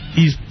role in it?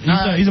 He's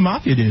a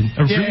mafia dude.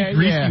 A really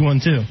greasy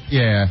one, too.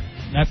 Yeah.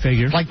 That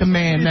figures. Like the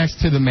man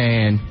next to the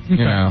man,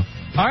 you know.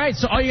 All right,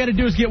 so all you got to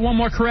do is get one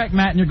more correct,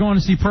 Matt, and you're going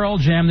to see Pearl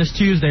Jam this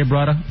Tuesday,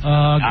 brother.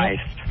 Nice.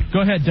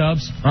 Go ahead,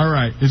 Dubs. All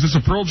right. Is this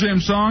a Pearl Jam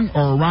song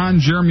or a Ron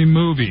Jeremy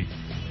movie?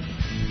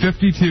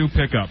 52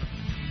 pickup.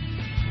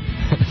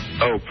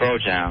 Oh, Pro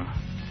Jam.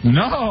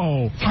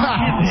 No.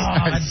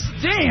 God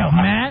damn,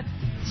 Matt.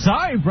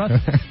 Sorry, brother.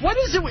 What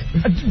is it?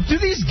 Do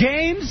these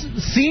games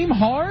seem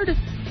hard?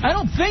 I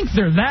don't think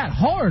they're that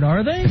hard,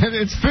 are they?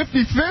 It's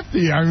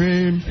 50-50, I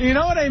mean. You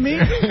know what I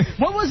mean?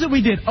 What was it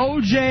we did?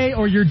 OJ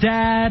or your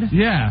dad?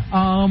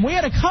 Yeah. We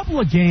had a couple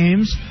of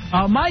games.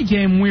 My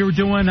game, we were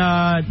doing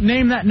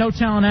Name That No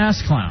Talent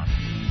Ass Clown.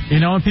 You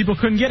know, and people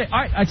couldn't get it. All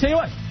right, I tell you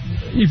what.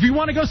 If you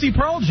want to go see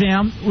Pearl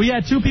Jam, we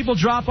had 2 people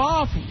drop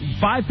off.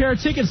 5 pair of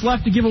tickets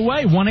left to give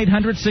away.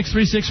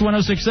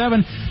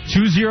 1-800-636-1067,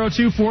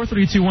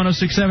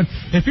 202-432-1067.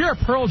 If you're a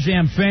Pearl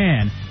Jam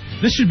fan,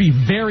 this should be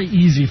very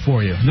easy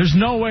for you. There's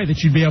no way that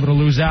you'd be able to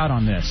lose out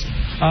on this.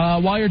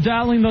 While you're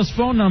dialing those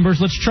phone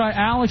numbers, let's try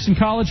Alex in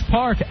College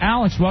Park.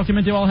 Alex, welcome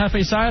into El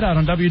Jefe's Hideout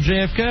on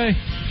WJFK.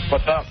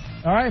 What's up?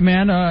 All right,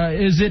 man.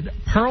 Is it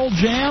Pearl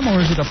Jam or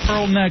is it a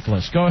pearl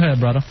necklace? Go ahead,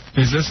 brother.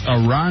 Is this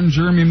a Ron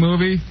Jeremy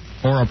movie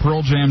or a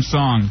Pearl Jam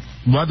song?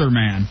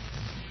 Leatherman.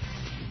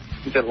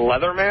 You said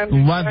Leatherman?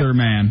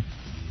 Leatherman.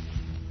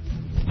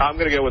 I'm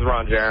going to go with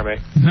Ron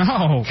Jeremy.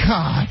 No.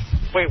 God.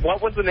 Wait,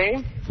 what was the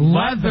name?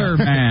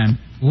 Leatherman.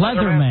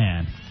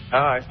 Leatherman.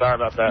 All right, sorry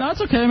about that. No,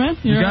 it's okay, man.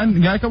 You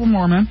got a couple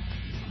more, man.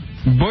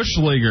 Bush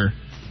Leaguer.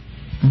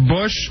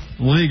 Bush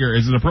Leaguer.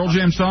 Is it a Pearl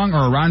Jam song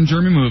or a Ron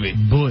Jeremy movie?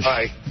 Bush All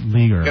right.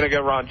 Leaguer. Going to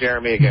go Ron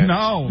Jeremy again.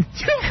 No.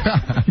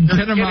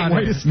 Get him out.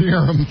 Way to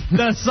steer him.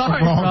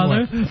 Sorry,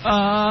 brother.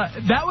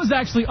 That was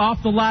actually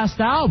off the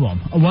last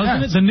album,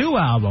 wasn't it? The new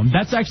album.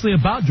 That's actually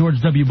about George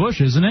W. Bush,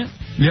 isn't it?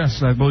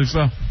 Yes, I believe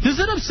so. Does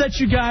it upset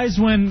you guys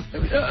when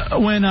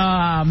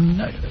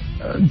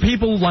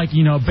people like,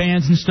 you know,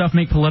 bands and stuff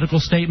make political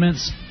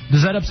statements?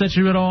 Does that upset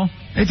you at all?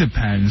 It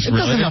depends. It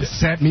doesn't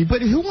upset me,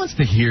 but who wants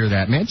to hear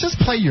that, man? Just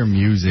play your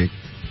music.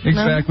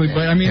 Exactly,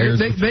 but I mean,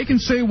 they can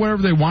say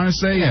whatever they want to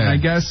say, and I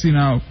guess, you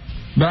know,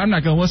 but I'm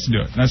not going to listen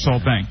to it. That's the whole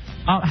thing.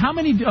 How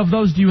many of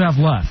those do you have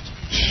left?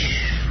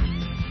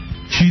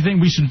 Do you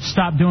think we should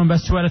stop doing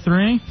best 2 out of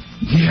 3?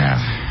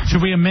 Yeah.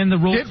 Should we amend the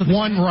rules? Get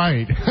one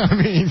right. I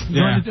mean,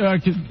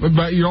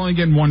 but you're only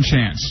getting one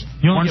chance.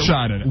 One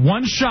shot at it.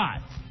 One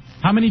shot.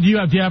 How many do you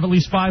have? Do you have at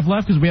least 5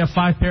 left? Because we have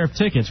 5 pair of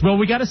tickets. Well,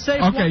 we got to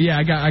save one. Okay, yeah,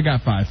 I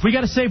got 5. We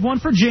got to save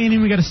one for Janie,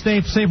 and we got to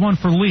save one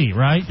for Lee,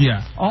 right?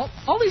 Yeah.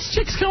 All these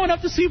chicks going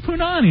up to see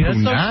Punani. That's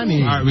so cool. All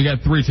right, we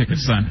got 3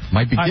 tickets then.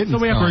 Might be getting so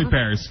we have 3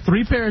 pairs.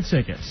 3 pair of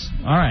tickets.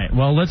 All right.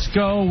 Well, let's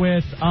go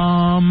with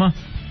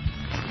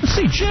let's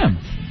see, Jim.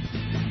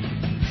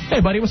 Hey,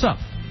 buddy, what's up?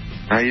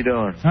 How you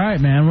doing? All right,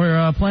 man.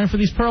 We're playing for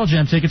these Pearl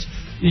Jam tickets.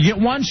 You get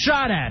one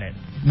shot at it.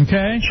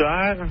 Okay?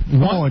 Shot?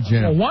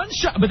 One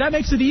shot, but that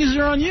makes it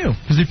easier on you.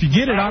 Because if you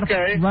get it right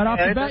off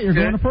the bat, you're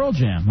going to Pearl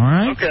Jam, all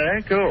right?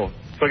 Okay, cool.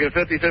 So I get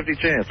a 50-50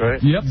 chance,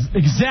 right? Yep.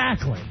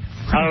 Exactly.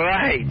 All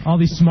right. All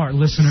these smart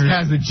listeners. This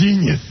guy's a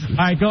genius. All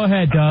right, go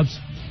ahead, Dubs.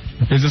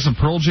 Is this a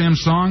Pearl Jam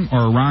song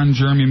or a Ron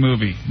Jeremy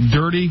movie?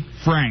 Dirty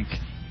Frank.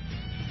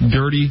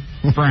 Dirty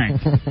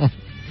Frank.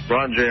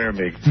 Ron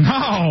Jeremy.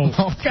 No.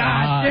 Oh,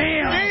 God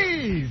damn.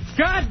 Jeez.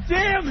 God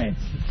damn it.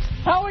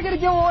 How are we going to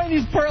give away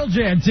these Pearl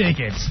Jam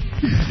tickets?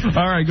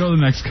 All right, go to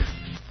the next.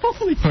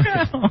 Holy cow.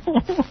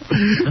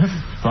 This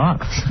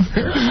sucks.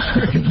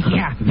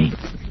 Yeah,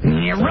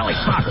 it really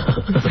sucks.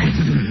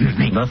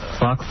 This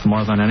sucks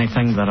more than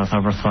anything that has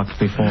ever sucked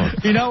before.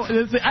 You know,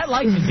 I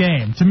like the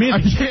game. To me,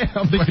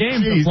 the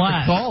game's a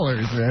blast. The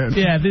callers, man.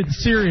 Yeah,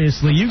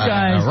 seriously, you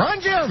guys. Ron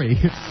Jeremy.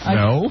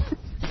 No.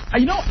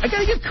 You know, I got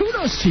to give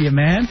kudos to you,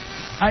 man.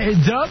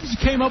 Dubs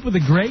came up with a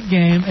great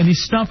game, and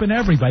he's stumping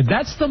everybody.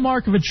 That's the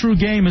mark of a true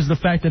game, is the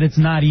fact that it's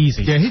not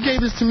easy. Yeah, he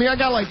gave this to me. I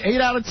got like 8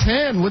 out of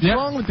 10. What's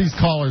wrong with these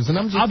callers? And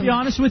I'll be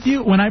honest with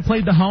you. When I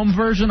played the home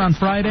version on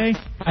Friday,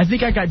 I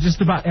think I got just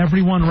about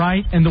everyone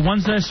right. And the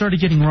ones that I started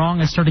getting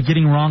wrong, I started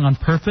getting wrong on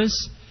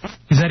purpose.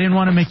 Because I didn't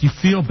want to make you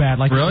feel bad,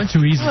 like it was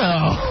too easy.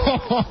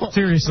 Oh.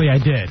 Seriously, I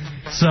did.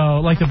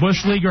 So, like the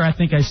Bush Leaguer, I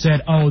think I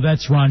said, oh,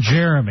 that's Ron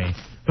Jeremy.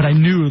 But I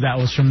knew that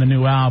was from the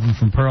new album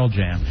from Pearl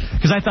Jam.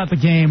 Because I thought the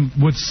game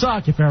would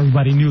suck if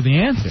everybody knew the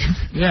answer.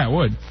 Yeah, it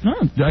would. No,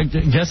 I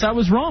guess I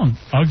was wrong.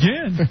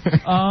 Again.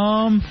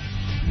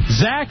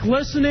 Zach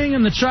listening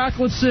in the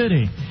Chocolate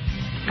City.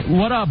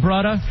 What up,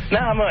 brother?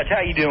 Not much.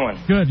 How you doing?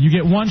 Good. You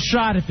get one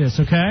shot at this,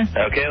 okay?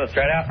 Okay, let's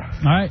try it out.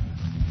 All right.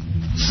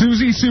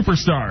 Susie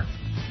Superstar.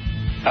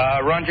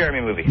 Ron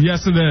Jeremy movie.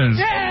 Yes, it is.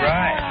 Yeah!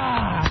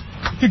 Right.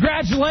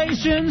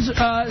 Congratulations.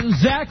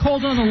 Zach,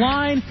 hold on the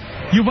line.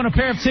 You won a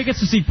pair of tickets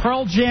to see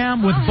Pearl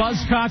Jam with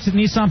Buzzcocks at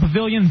Nissan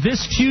Pavilion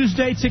this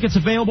Tuesday. Tickets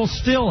available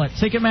still at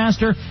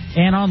Ticketmaster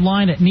and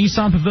online at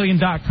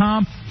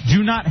NissanPavilion.com.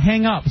 Do not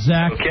hang up,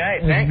 Zach. Okay,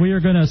 thanks. We are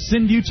going to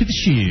send you to the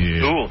shoe.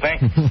 Cool,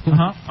 thanks.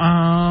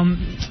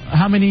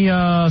 How many,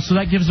 so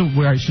that gives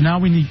away, so now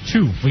we need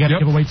 2. We got to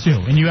give away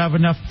 2. And you have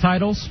enough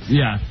titles?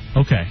 Yeah.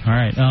 Okay, all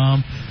right.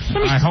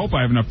 I hope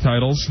I have enough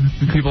titles.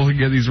 If people can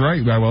get these right,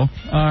 I will.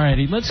 All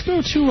righty, let's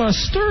go to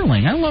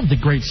Sterling. I love the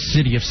great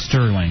city of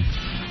Sterling.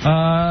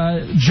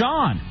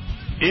 John.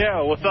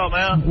 Yeah, what's up,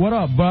 man? What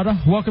up, brother?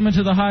 Welcome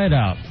into the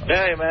Hideout.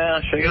 Hey,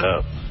 man, shake it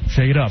up.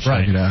 Shake it up,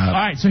 right. Shake it up. All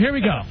right, so here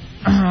we go.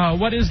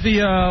 What is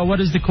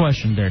the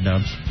question there,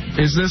 Dubs?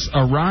 Is this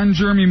a Ron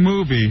Jeremy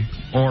movie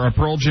or a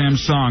Pearl Jam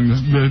song?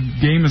 The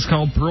game is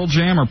called Pearl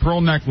Jam or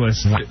Pearl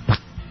Necklace.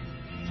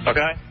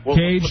 Okay. Well,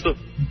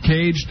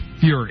 Caged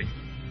Fury.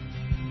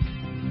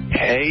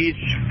 Cage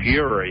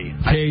Fury.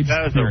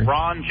 That is a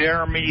Ron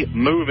Jeremy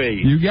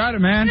movie. You got it,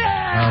 man.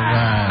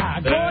 Yeah!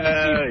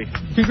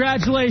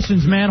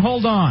 Congratulations, man.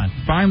 Hold on.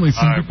 Finally,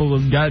 some people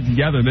have got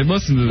together. They've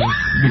listened to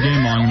the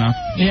game long enough.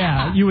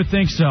 Yeah, you would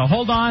think so.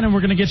 Hold on, and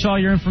we're going to get you all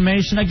your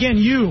information. Again,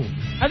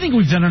 I think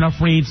we've done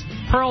enough reads.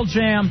 Pearl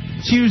Jam,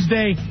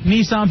 Tuesday,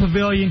 Nissan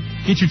Pavilion.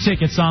 Get your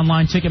tickets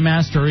online,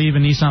 Ticketmaster, or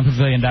even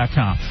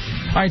NissanPavilion.com.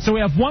 All right, so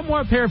we have one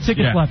more pair of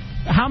tickets left.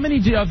 How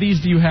many of these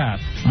do you have?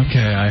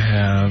 Okay, I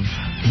have...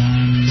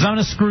 Because I'm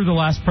going to screw the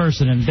last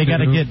person, and they got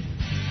to get...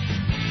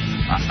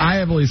 I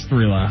have at least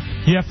 3 left.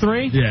 You have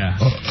 3? Yeah.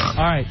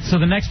 All right, so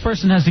the next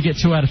person has to get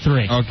 2 out of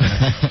 3. Okay.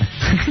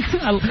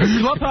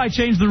 You love how I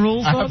changed the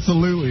rules, folks?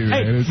 Absolutely,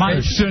 man. Hey,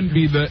 it shouldn't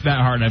be that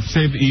hard. I've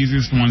saved the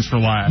easiest ones for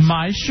last.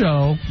 My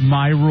show,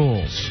 my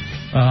rules.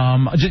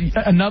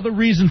 Another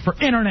reason for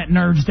internet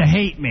nerds to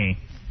hate me.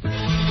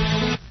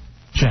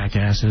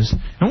 Jackasses.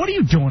 And what are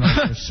you doing over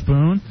there,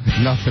 Spoon?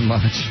 Nothing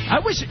much. I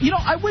wish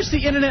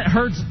the internet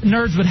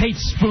nerds would hate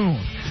Spoon.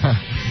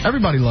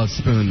 Everybody loves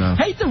Spoon, though.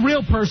 Hate the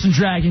real person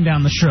dragging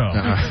down the show.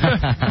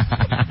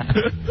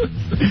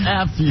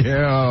 F you.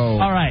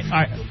 All right.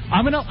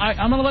 I'm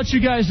gonna let you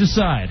guys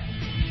decide.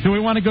 Do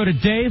we want to go to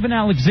Dave in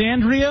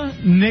Alexandria,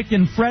 Nick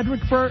in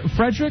Frederick, or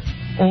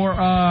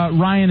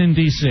Ryan in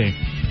D.C.?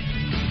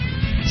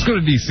 Let's go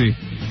to D.C.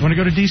 Want to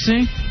go to D.C.?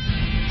 All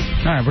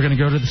right, we're going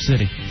to go to the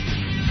city.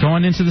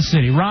 Going into the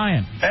city.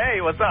 Ryan. Hey,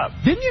 what's up?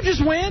 Didn't you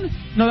just win?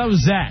 No, that was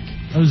Zach.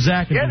 That was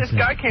Zach. Yeah, this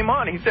guy came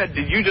on. He said,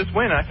 "Did you just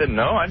win?" I said,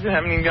 "No, I just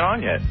haven't even got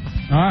on yet."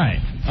 All right.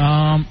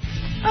 I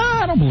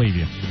don't believe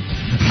you.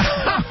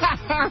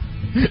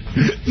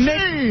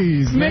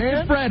 Nick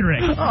and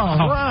Frederick. Oh,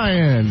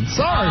 Ryan.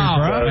 Sorry,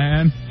 bro.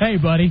 Man. Hey,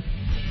 buddy.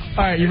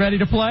 All right, you ready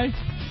to play?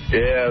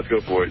 Yeah, let's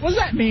go for it. What does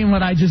that mean,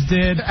 what I just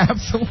did?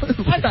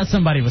 Absolutely. I thought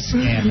somebody was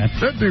scamming.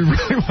 That dude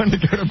really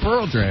wanted to go to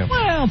Pearl Jam.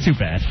 Well, too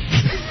bad.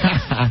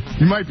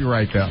 You might be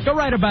right, though. Go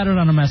write about it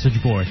on a message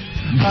board.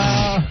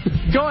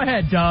 Go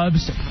ahead,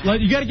 Dubs.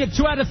 You got to get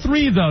 2 out of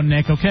 3, though,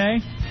 Nick,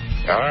 okay?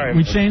 All right.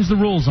 We changed the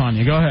rules on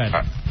you. Go ahead.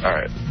 All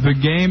right. The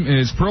game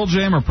is Pearl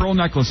Jam or Pearl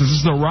Necklace. Is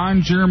this the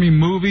Ron Jeremy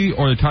movie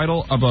or the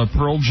title of a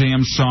Pearl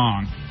Jam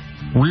song?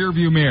 Rear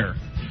view mirror.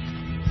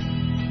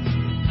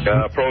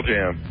 Pearl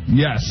Jam.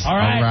 Yes. All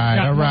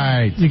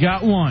right. You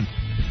got 1.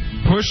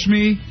 Push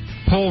me,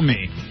 pull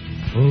me.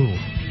 Ooh.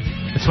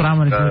 That's what I'm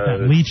going to do with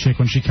that Lee chick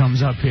when she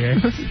comes up here.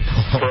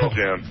 Pearl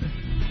Jam.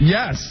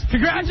 Yes.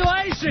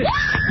 Congratulations.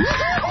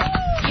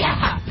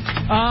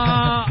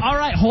 All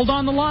right. Hold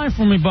on the line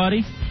for me,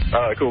 buddy.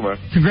 All right, cool, man.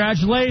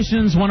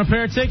 Congratulations. Won a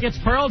pair of tickets.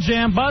 Pearl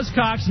Jam,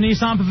 Buzzcocks,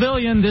 Nissan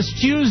Pavilion this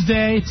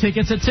Tuesday.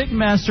 Tickets at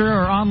Ticketmaster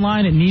or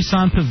online at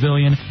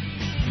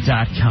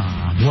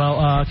NissanPavilion.com.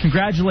 Well,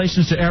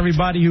 congratulations to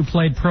everybody who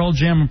played Pearl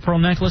Jam and Pearl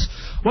Necklace.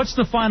 What's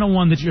the final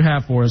one that you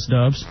have for us,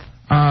 Dubs?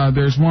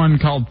 There's one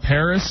called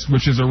Paris,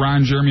 which is a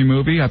Ron Jeremy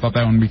movie. I thought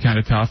that one would be kind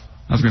of tough.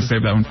 I was going to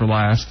save that one for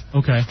last.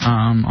 Okay.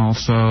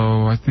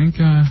 Also, I think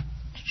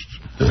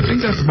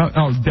that's about...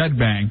 Oh, Dead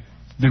Bang.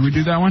 Did we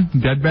do that one?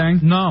 Dead Bang?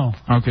 No.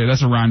 Okay,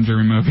 that's a Ron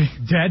Jeremy movie.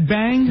 Dead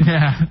Bang?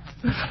 Yeah.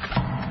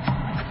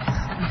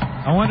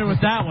 I wonder what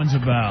that one's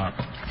about.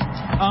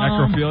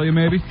 Necrophilia,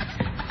 maybe?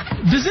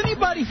 Does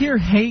anybody here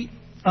hate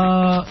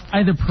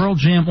either Pearl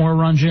Jam or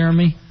Ron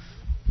Jeremy?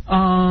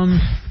 I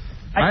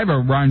have a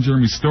Ron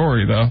Jeremy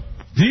story, though.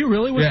 Do you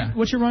really?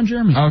 What's your Ron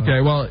Jeremy story?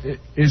 Okay, well,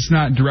 it's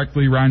not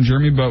directly Ron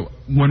Jeremy, but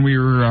when we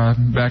were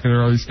back at the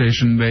early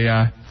station,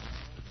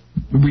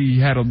 we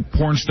had a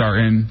porn star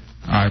in.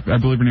 I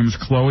believe her name was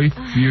Chloe.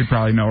 You'd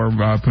probably know her,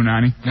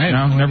 Punani.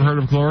 No, never heard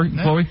of Chloe?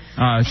 No. Chloe?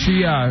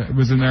 She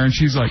was in there, and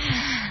she's like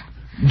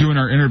doing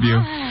our interview.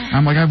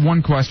 I'm like, I have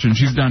one question.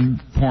 She's done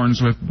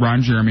porns with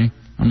Ron Jeremy.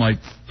 I'm like,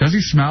 does he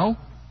smell?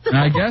 And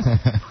I guess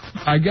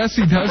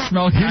he does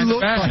smell kind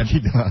of bad. Like he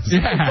does.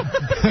 Yeah.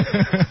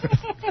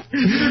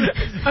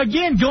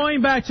 Again,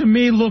 going back to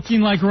me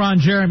looking like Ron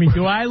Jeremy,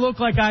 do I look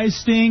like I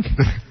stink?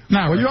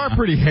 No, well, you are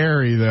pretty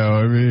hairy, though.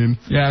 I mean,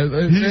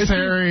 yeah, he's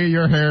hairy,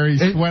 you're hairy,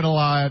 sweat a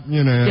lot,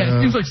 you know. Yeah,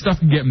 it seems like stuff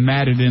can get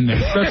matted in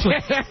there,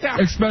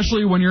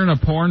 especially when you're in a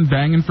porn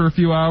banging for a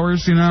few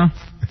hours, you know.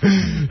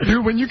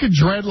 Dude, when you can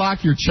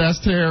dreadlock your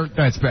chest hair,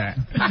 that's bad.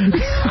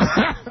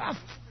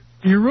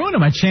 You're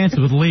ruining my chances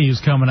with Lee who's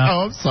coming up.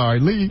 Oh, I'm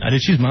sorry, Lee. I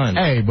did choose mine.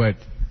 Hey, but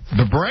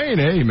the brain,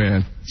 hey,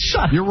 man.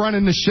 Shut up. You're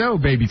running the show,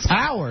 baby.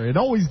 Power. It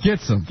always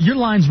gets them. Your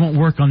lines won't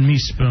work on me,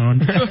 Spoon.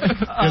 Yes,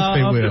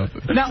 they will.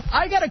 Now,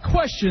 I got a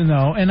question,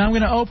 though, and I'm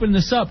going to open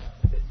this up.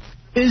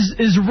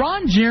 Is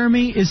Ron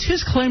Jeremy, is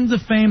his claim to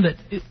fame that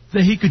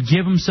he could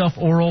give himself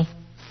oral?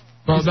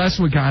 Well, that's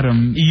what got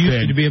him He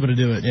used to be able to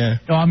do it, yeah.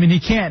 Oh, I mean, he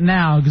can't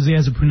now because he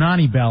has a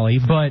punani belly,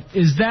 but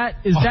is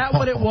that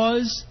what it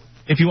was?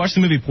 If you watch the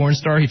movie Porn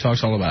Star, he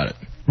talks all about it.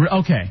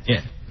 Okay.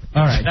 Yeah.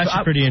 All right. That's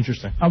pretty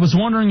interesting. I was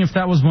wondering if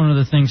that was one of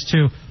the things,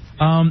 too.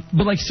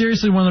 But, like,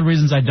 seriously, one of the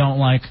reasons I don't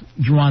like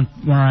Ron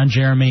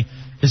Jeremy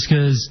is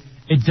because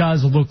it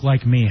does look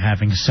like me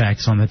having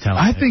sex on the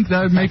television. I think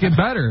that would make it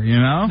better, you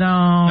know?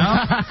 No.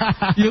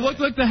 You look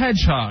like the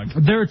hedgehog.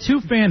 There are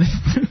two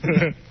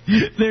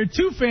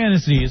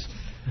fantasies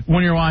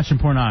when you're watching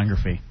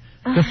pornography.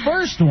 The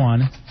first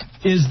one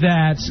is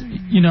that,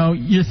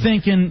 you're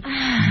thinking,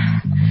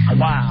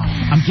 wow,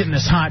 I'm getting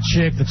this hot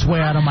chick that's way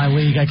out of my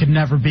league. I could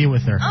never be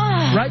with her.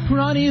 Right,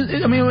 Punani?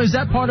 I mean, is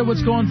that part of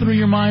what's going through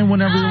your mind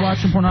whenever you're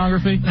watching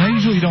pornography? I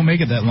usually don't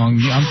make it that long.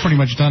 I'm pretty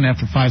much done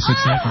after 5-6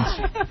 seconds.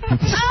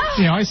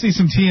 I see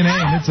some TNA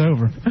and it's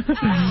over.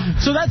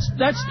 So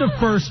that's the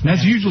first.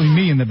 That's usually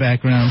me in the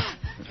background.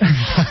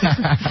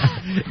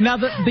 Now,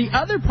 the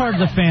other part of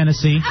the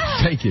fantasy...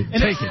 Take it.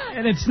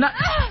 And it's not...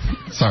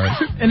 Sorry.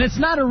 And it's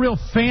not a real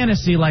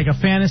fantasy, like a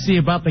fantasy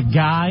about the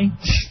guy.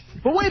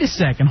 But wait a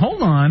second.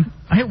 Hold on.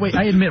 I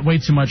admit way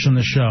too much on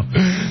the show.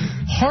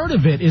 Part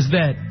of it is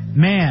that,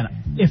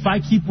 man, if I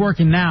keep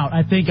working out,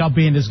 I think I'll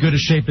be in as good a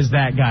shape as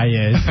that guy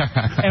is.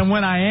 And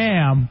when I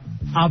am,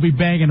 I'll be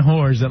banging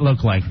whores that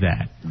look like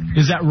that.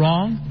 Is that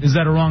wrong? Is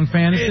that a wrong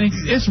fantasy?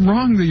 It's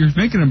wrong that you're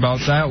thinking about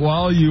that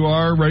while you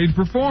are ready to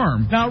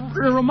perform. Now,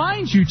 to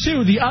remind you,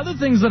 too, the other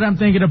things that I'm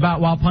thinking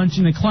about while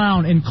punching the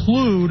clown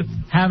include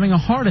having a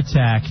heart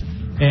attack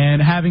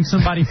and having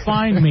somebody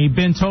find me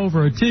bent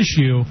over a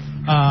tissue,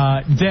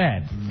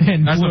 dead.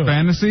 And that's blue. A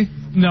fantasy?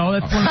 No,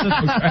 that's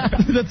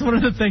one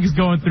of the things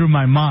going through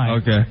my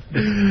mind. Okay.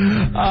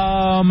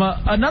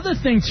 Another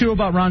thing, too,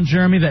 about Ron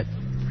Jeremy that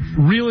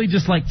really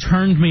just,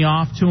 turned me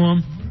off to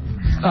him.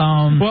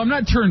 Well, I'm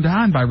not turned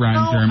on by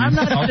Ron Jeremy. I'm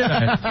not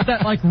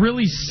that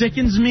really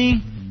sickens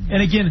me.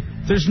 And again,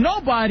 there's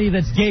nobody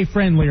that's gay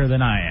friendlier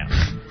than I am.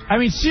 I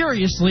mean,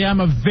 seriously, I'm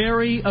a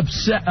very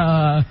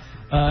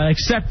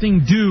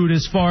accepting dude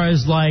as far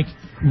as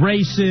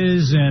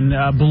races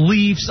and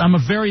beliefs. I'm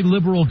a very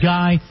liberal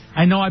guy.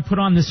 I know I put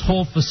on this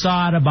whole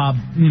facade about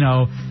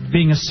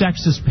being a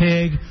sexist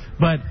pig,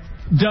 but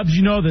Dubs,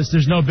 you know this.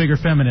 There's no bigger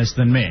feminist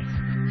than me,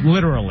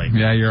 literally.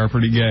 Yeah, you are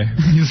pretty gay.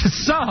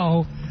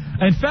 So.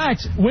 In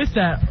fact, with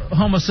that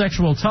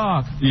homosexual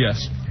talk,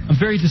 yes, I'm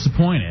very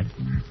disappointed.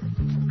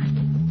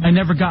 I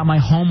never got my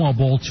Homo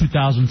Bowl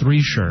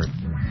 2003 shirt.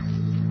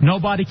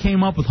 Nobody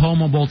came up with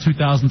Homo Bowl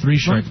 2003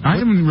 shirt. I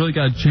haven't really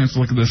got a chance to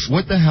look at this.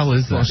 What the hell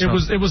is this? It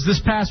was this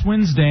past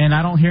Wednesday, and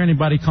I don't hear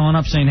anybody calling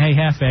up saying, "Hey,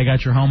 Jefe, I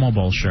got your Homo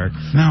Bowl shirt."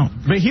 No.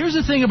 But here's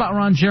the thing about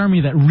Ron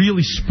Jeremy that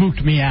really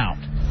spooked me out.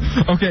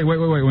 Okay, wait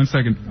 1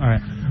 second. All right.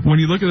 When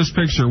you look at this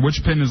picture,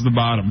 which pin is the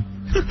bottom?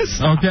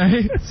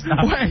 Okay?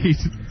 Wait.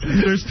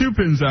 There's two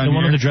pins on here. The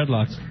one with the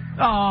dreadlocks.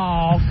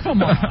 Oh,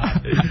 come on.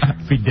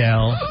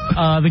 Fidel.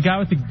 The guy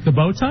with the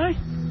bow tie?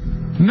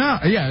 No,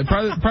 yeah,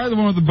 probably the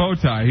one with the bow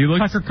tie. He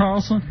looks Tucker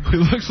Carlson? He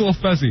looks a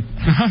little fuzzy.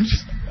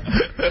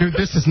 Dude,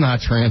 this is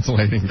not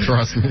translating,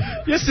 trust me.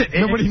 Yes, it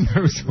is. Nobody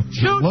knows what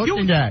you're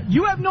looking at.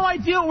 You have no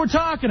idea what we're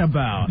talking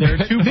about.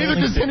 Neither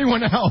does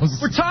anyone else.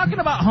 We're talking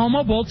about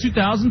Homo Bowl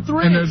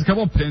 2003. And there's a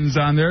couple pins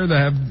on there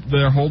that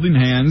they're holding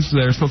hands.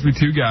 There's supposed to be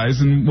two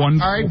guys and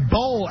one. All right,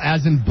 bowl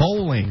as in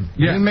bowling.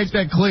 You didn't make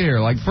that clear.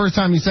 First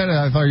time you said it,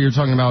 I thought you were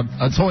talking about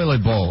a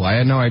toilet bowl. I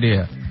had no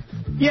idea.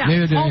 Yeah,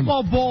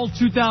 Homo Bowl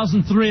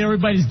 2003,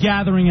 everybody's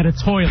gathering at a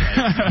toilet.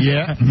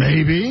 Yeah,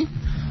 maybe.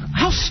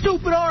 How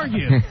stupid are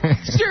you?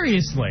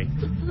 Seriously.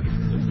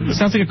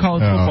 Sounds like a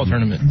college football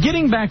tournament.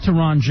 Getting back to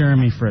Ron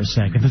Jeremy for a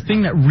second, the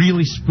thing that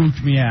really spooked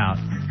me out,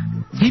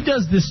 he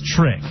does this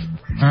trick,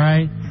 all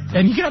right?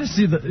 And you got to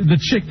see the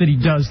chick that he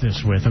does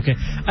this with, okay?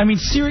 I mean,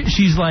 she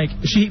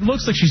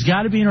looks like she's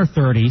got to be in her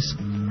 30s.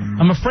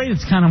 I'm afraid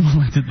it's kind of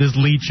what this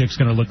lead chick's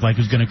going to look like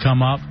who's going to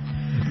come up.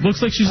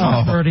 Looks like she's in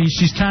her 30s.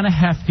 She's kind of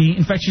hefty.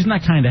 In fact, she's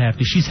not kind of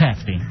hefty. She's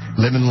hefty.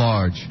 Living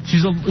large.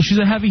 She's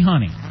a heavy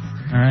honey,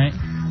 all right?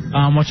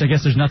 Which I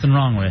guess there's nothing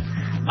wrong with.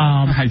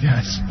 I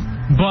guess.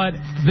 But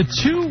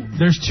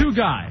there's two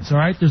guys, all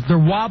right? They're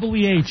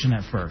wobbly H-ing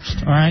at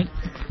first, all right?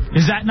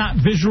 Is that not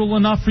visual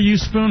enough for you,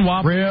 Spoon?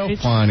 Wobbly Real H?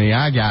 funny,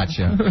 I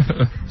gotcha.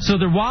 So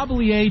they're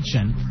wobbly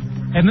H-ing,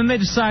 and then they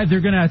decide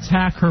they're going to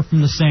attack her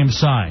from the same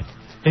side.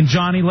 And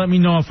Johnny, let me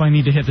know if I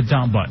need to hit the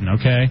dump button,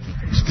 okay?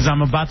 Because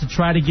I'm about to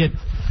try to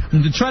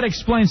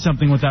explain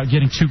something without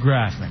getting too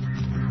graphic.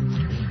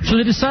 So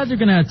they decide they're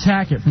going to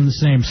attack it from the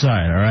same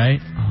side, all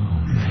right?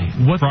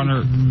 What front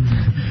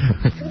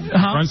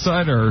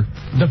side or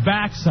the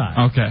back side?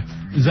 Okay.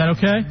 Is that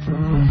okay?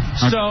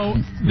 So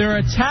they're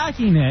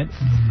attacking it,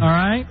 all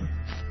right?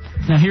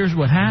 Now here's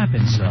what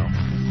happens, though.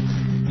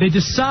 They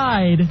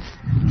decide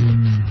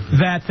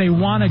that they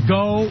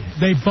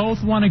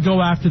both want to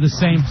go after the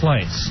same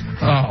place.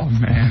 Oh,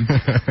 man.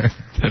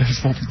 That is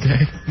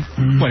okay.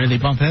 What, do they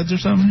bump heads or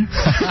something?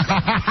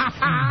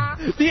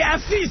 The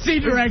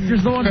FCC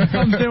director's the one who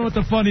comes in with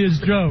the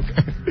funniest joke.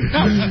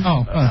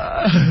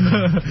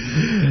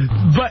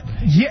 But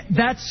yeah,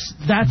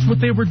 that's what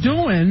they were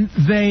doing.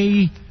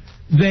 They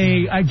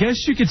I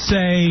guess you could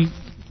say,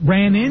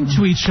 ran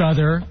into each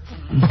other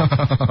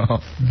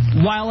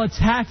while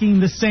attacking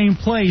the same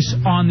place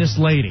on this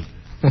lady.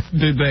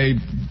 Did they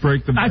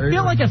break the barrier? I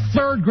feel like a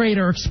third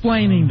grader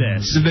explaining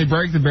this. Did they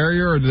break the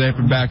barrier, or did they have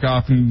to back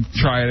off and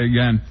try it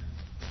again?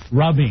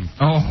 Rubbing.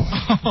 Oh.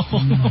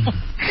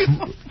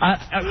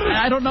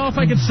 I don't know if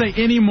I could say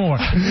any more.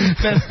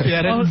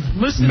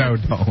 Listen. No,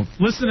 don't.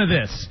 Listen to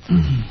this.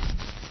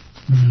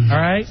 All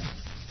right?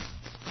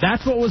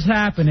 That's what was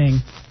happening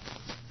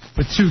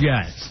with two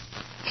guys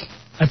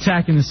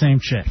attacking the same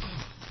chick.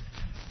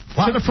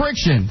 Why the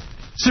friction?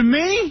 To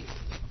me...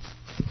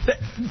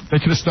 They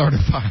could have started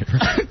a fire.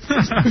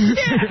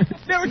 Yeah,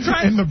 they were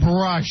trying... In the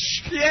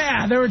brush.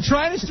 Yeah, they were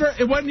trying to start...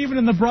 It wasn't even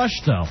in the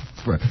brush, though.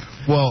 Right.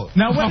 Well...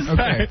 Now, what is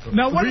okay.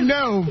 Now, what we is,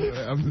 know...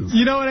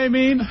 You know what I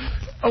mean?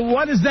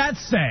 What does that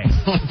say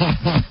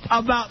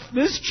about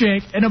this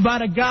chick and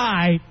about a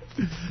guy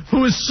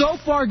who is so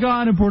far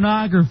gone in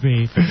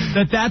pornography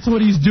that that's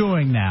what he's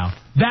doing now?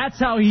 That's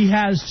how he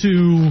has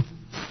to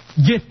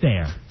get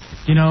there,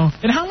 you know?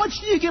 And how much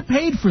do you get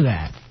paid for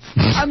that?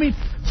 I mean,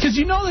 because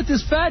you know that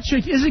this fat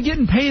chick isn't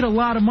getting paid a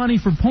lot of money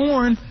for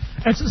porn.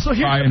 And so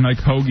buying like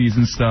hoagies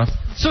and stuff.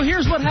 So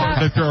here's what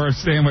happened. They throw a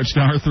sandwich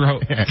down her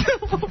throat.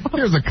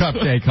 Here's a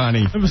cupcake,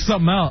 honey. It was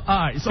something else. All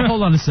right, so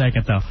hold on a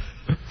second, though.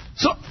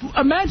 So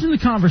imagine the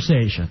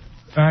conversation.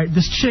 All right,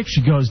 this chick,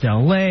 she goes to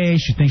L.A.,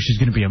 she thinks she's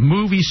going to be a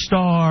movie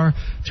star.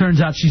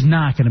 Turns out she's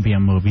not going to be a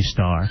movie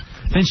star.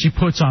 Then she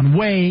puts on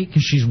weight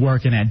because she's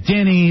working at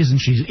Denny's and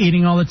she's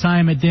eating all the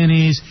time at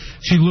Denny's.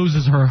 She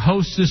loses her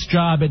hostess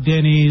job at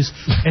Denny's,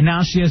 and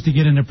now she has to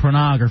get into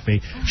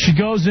pornography. She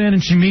goes in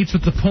and she meets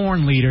with the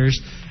porn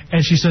leaders,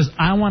 and she says,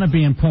 I want to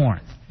be in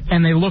porn.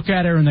 And they look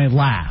at her and they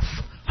laugh.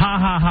 Ha,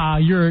 ha, ha,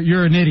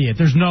 you're an idiot.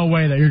 There's no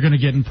way that you're going to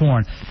get in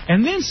porn.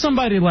 And then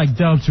somebody like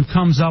Dubs, who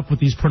comes up with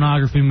these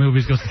pornography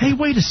movies, goes, hey,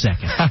 wait a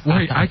second.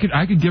 Wait, I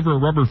could give her a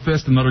rubber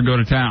fist and let her go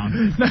to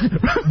town.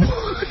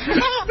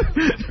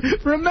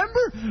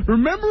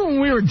 Remember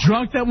when we were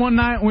drunk that one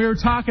night and we were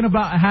talking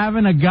about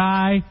having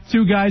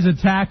two guys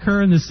attack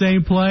her in the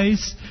same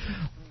place?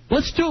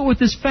 Let's do it with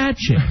this fat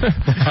chick.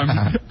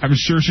 I'm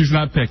sure she's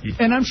not picky.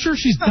 And I'm sure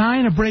she's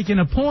dying to break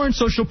into porn,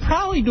 so she'll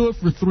probably do it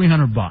for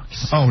 $300.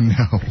 Oh,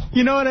 no.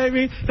 You know what I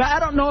mean? Now, I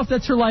don't know if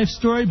that's her life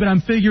story, but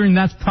I'm figuring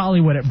that's probably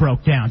what it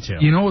broke down to.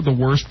 You know what the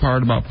worst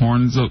part about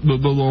porn is the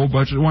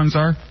low-budget ones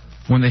are?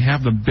 When they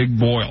have the big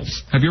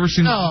boils. Have you ever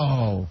seen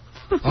Oh.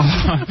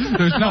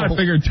 There's not a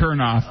bigger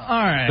turnoff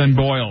than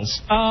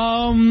boils.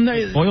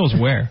 Boils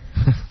where?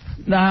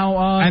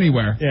 Now,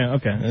 anywhere. Yeah,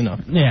 okay, enough.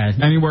 Yeah.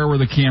 Anywhere where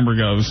the camera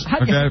goes. How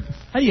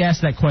do you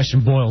ask that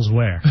question, boils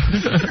where?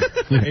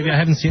 Maybe I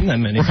haven't seen that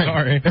many. Right.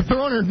 Sorry. If they're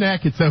on her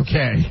neck, it's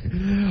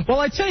okay. Well,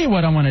 I tell you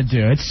what I want to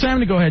do. It's time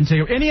to go ahead and take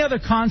it. Any other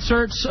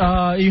concerts?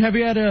 Have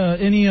you had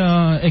any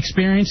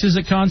experiences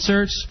at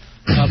concerts?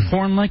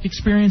 Porn-like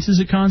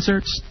experiences at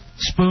concerts?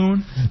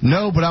 Spoon?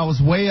 No, but I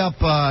was way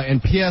up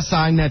in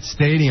PSI Net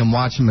Stadium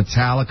watching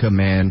Metallica,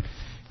 man.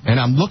 And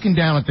I'm looking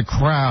down at the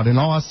crowd, and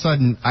all of a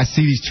sudden, I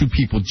see these two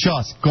people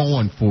just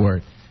going for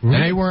it. Really?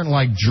 And they weren't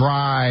like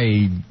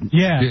dry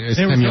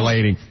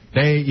stimulating.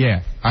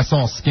 I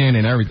saw skin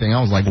and everything.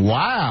 I was like,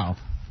 wow.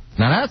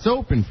 Now that's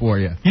open for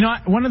you. You know,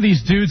 one of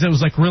these dudes that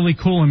was like really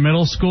cool in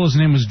middle school, his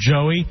name was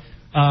Joey.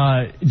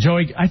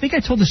 Joey, I think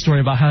I told the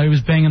story about how he was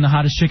banging the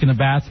hottest chick in the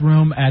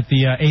bathroom at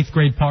the 8th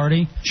grade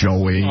party.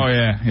 Joey. Oh,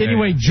 yeah.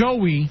 Anyway,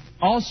 Joey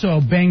also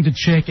banged a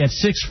chick at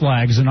Six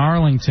Flags in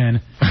Arlington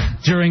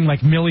during,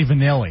 like, Milli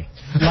Vanilli.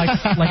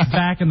 Like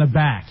back in the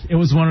back. It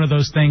was one of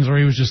those things where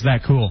he was just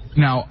that cool.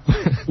 Now,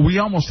 we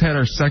almost had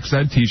our sex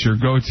ed teacher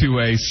go to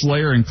a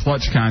Slayer and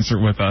Clutch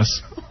concert with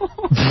us.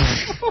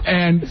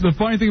 And the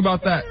funny thing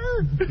about that,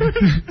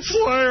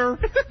 Slayer,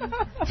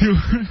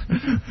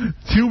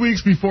 2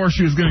 weeks before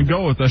she was going to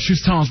go with us, she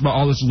was telling us about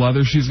all this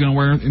leather she's going to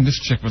wear, and this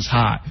chick was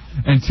hot.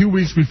 And 2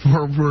 weeks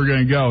before we were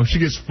going to go, she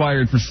gets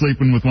fired for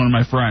sleeping with one of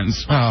my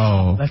friends.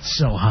 Oh. That's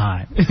so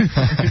hot.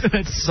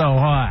 That's so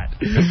hot.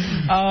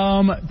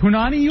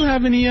 Punani, you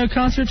have any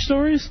concert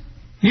stories?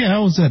 Yeah, I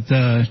was at,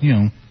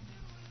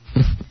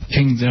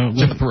 King's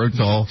Jethro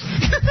Tull.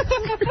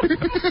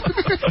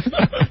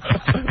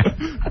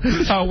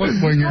 How was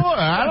Winger? Oh,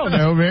 I don't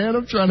know, man.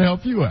 I'm trying to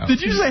help you out.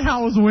 Did you say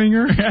how was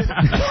Winger?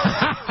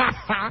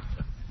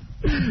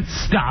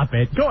 Stop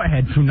it. Go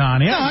ahead,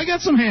 Punani. Yeah, I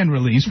got some hand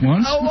release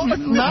once. Oh,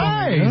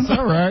 nice.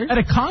 All right. At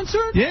a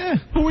concert? Yeah.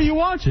 Who were you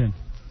watching?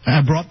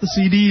 I brought the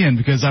CD in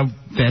because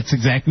that's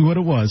exactly what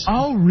it was.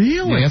 Oh,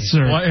 really? Yes,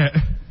 sir.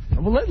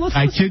 Well,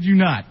 I kid you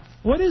not.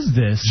 What is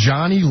this?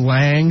 Johnny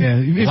Lang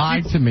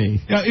lied to me.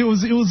 Yeah, it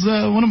was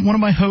one of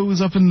my hoes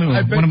up in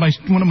one of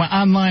my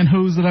online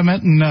hoes that I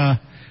met, and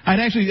I'd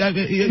actually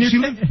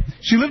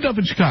she lived up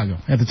in Chicago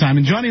at the time.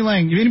 And Johnny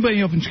Lang, if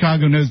anybody up in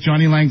Chicago knows,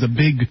 Johnny Lang's a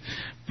big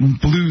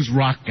blues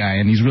rock guy,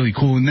 and he's really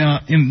cool.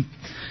 And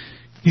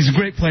he's a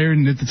great player.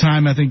 And at the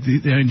time, I think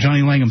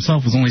Johnny Lang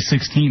himself was only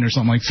 16 or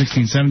something, like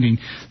 16, 17.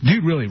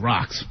 Dude really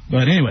rocks.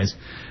 But anyways.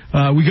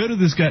 We go to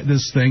this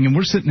thing, and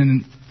we're sitting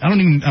in. I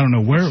don't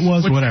know where it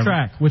was.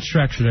 Whatever. Which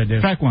track should I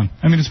do? Track 1.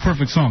 I mean, it's a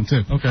perfect song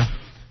too. Okay.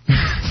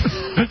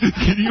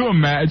 Can you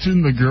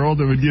imagine the girl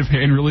that would give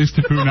hand release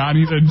to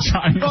Punani to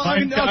Johnny? Well,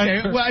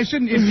 okay. Well, I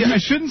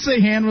shouldn't say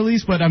hand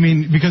release, but I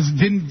mean because it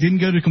didn't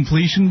go to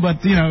completion.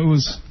 But it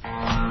was.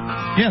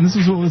 Yeah, this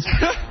is what was.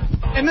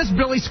 And this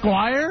Billy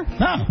Squire?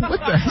 No. What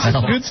the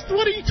hell?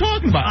 What are you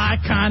talking about? I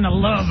kind of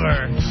love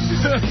her.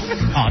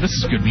 Oh, this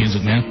is good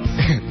music, man.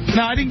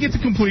 No, I didn't get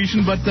to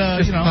completion, but,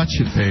 Just touch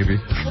it,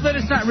 baby. Well, then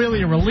it's not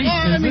really a release,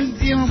 I mean,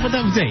 but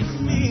that was it.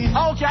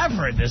 Oh, okay, I've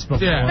heard this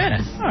before. Yeah.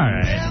 All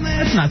right.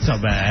 That's not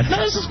so bad. No,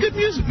 this is good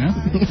music,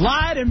 man.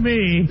 Lie to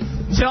me.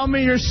 Tell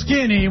me you're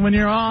skinny when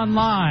you're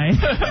online.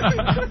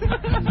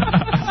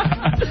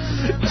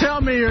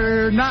 Tell me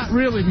you're not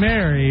really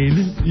married,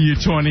 you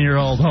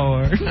 20-year-old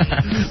whore.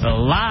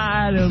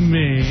 Lie to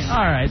me. All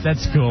right,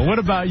 that's cool. What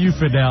about you,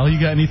 Fidel? You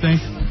got anything?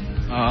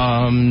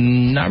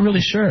 Not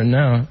really sure,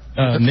 no.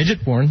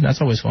 Midget porn,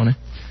 that's always funny.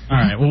 All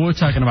right, well, we're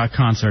talking about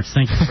concerts.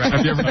 Thank you.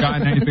 Have you ever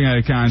gotten anything at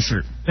a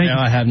concert? No,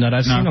 I have not.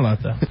 I've seen a lot,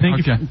 though.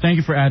 Thank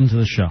you for adding to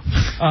the show.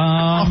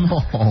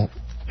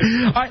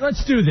 All right,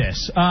 let's do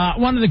this.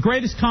 One of the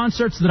greatest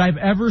concerts that I've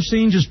ever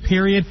seen, just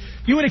period.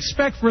 You would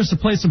expect for us to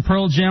play some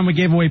Pearl Jam. We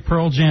gave away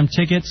Pearl Jam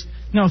tickets.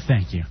 No,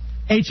 thank you.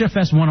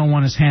 HFS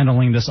 101 is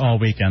handling this all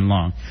weekend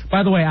long.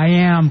 By the way, I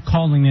am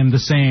calling them the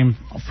same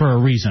for a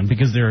reason,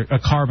 because they're a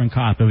carbon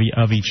copy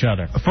of each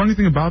other. A funny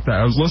thing about that,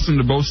 I was listening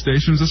to both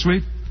stations this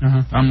week.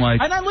 I'm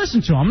like... And I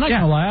listened to them. I'm not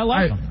going to lie. I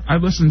like them. I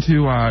listened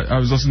to... I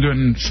was listening to it,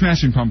 and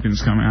Smashing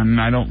Pumpkins coming on,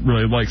 and I don't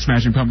really like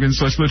Smashing Pumpkins,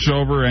 so I switched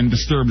over, and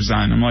Disturbed's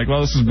on. I'm like,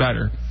 well, this is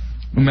better.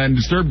 And then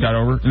Disturbed got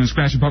over, and the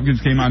Smashing Pumpkins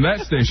came on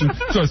that station,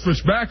 so I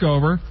switched back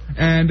over,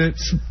 and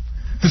it's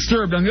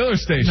Disturbed on the other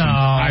station. No.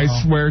 I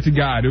swear to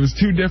God. It was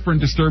two different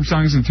Disturbed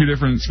songs and two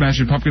different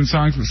Smashing Pumpkins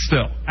songs, but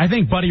still. I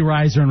think Buddy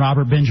Reiser and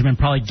Robert Benjamin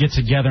probably get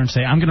together and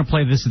say, I'm going to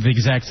play this at the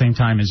exact same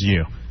time as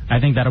you. I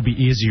think that'll be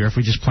easier if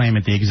we just play them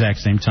at the exact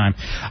same time.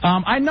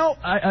 I know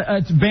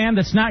a band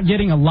that's not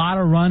getting a lot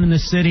of run in the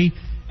city,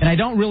 and I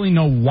don't really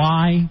know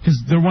why, because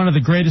they're one of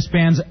the greatest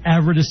bands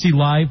ever to see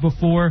live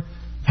before,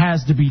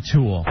 has to be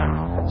Tool.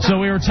 So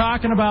we were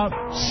talking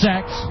about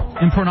sex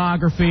and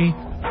pornography.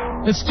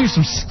 Let's do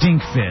some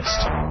Stink Fist.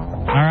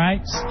 All right?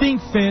 Stink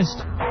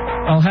Fist.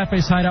 El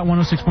Jefe's Hideout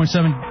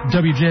 106.7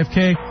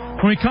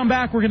 WJFK. When we come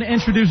back, we're going to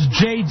introduce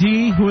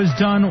JD, who has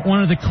done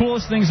one of the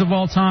coolest things of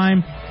all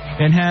time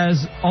and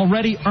has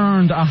already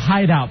earned a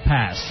Hideout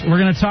pass. We're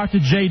going to talk to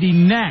JD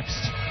next.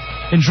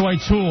 Enjoy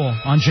Tool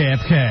on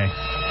JFK.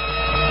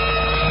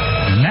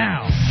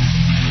 Now.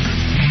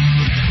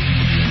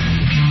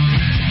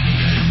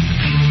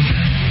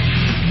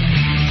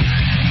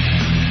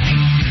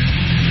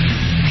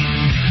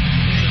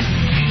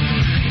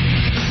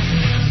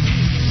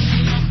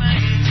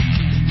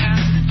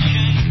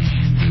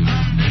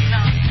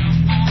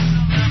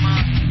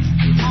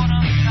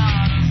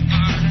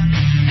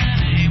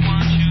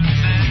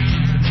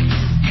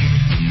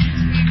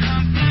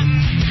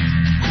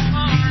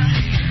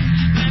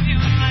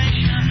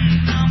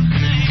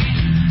 Something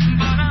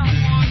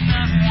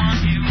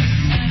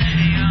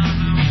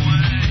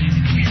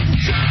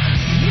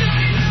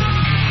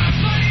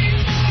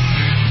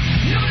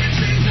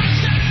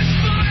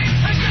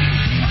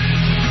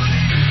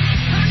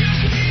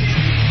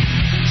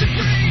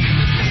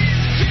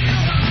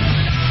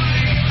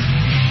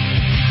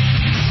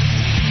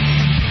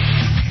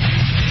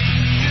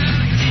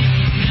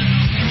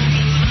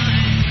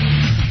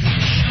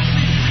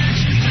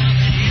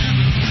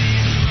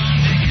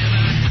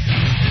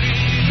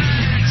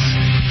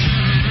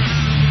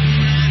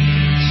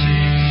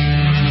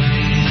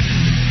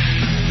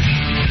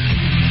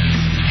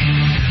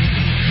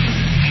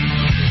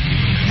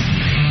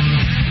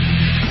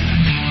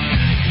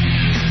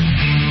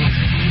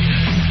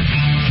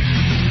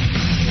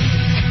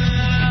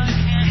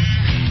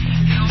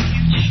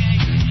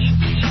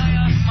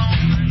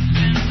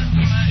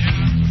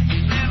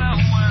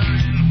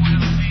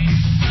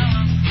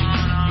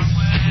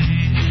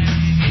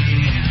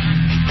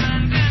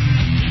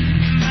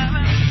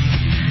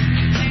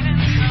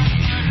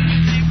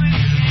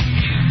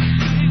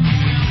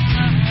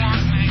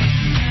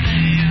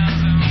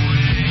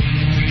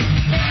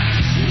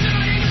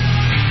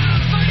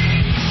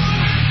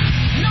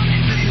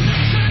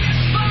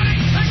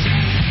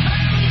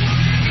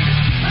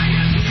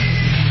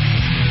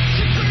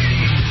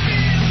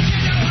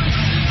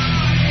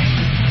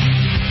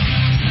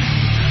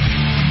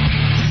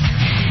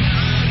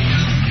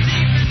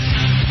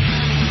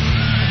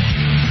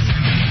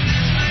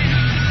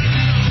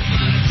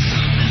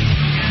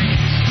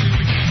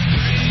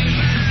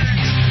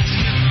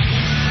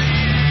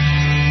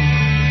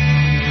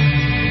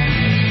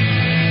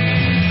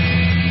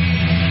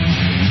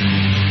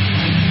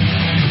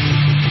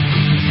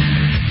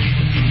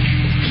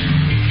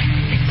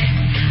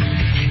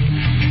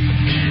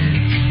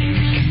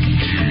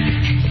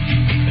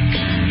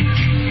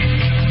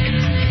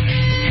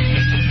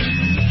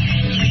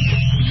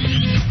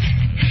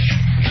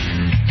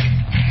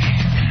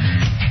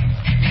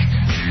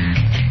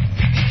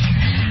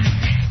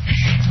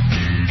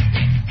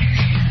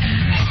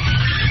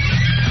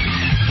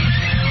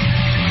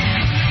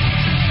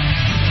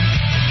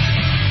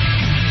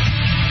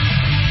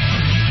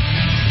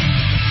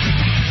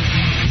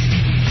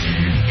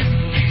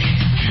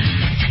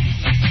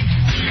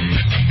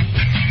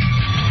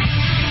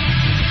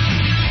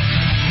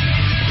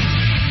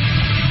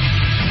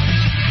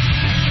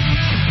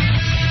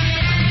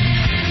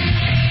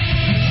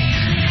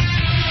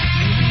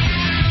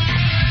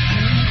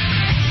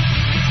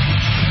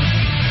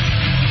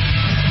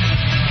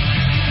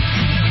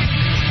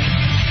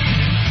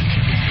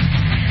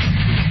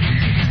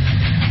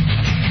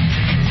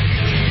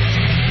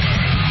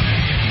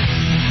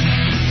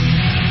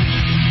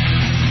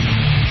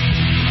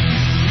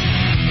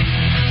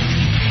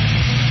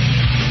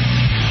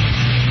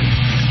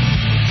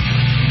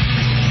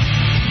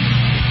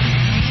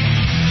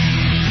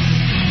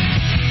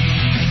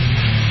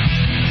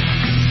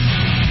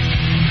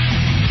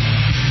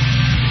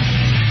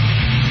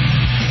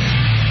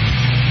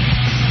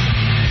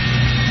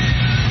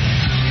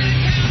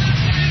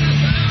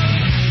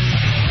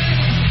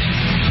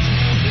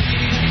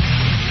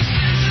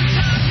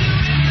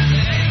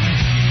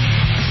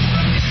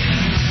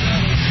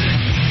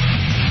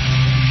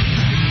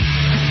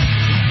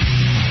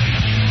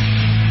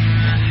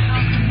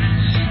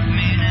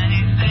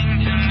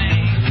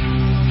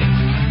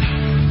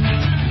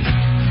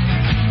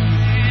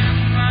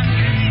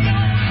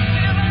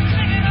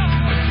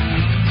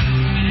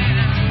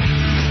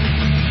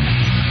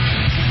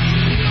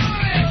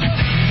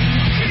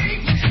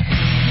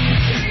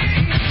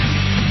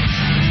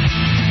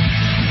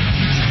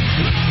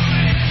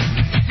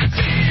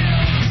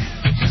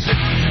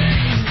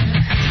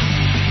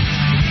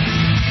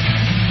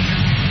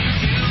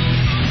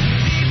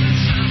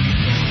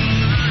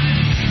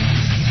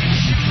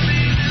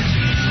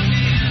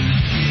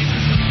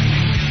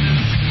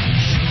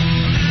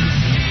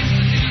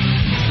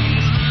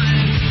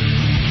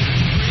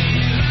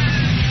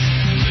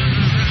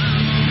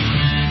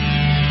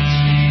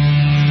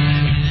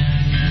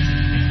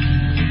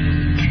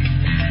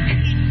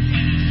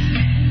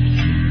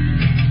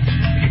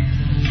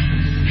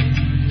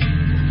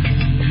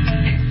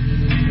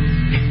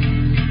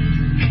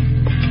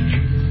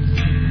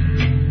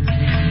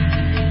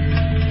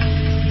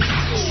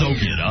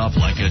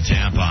a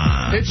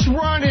tampon. It's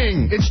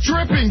running. It's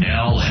dripping.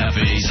 El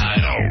Jefe's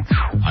Hideout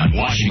on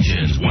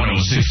Washington's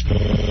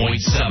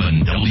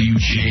 106.7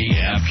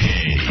 WJFK.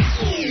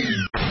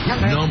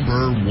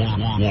 Number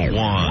one.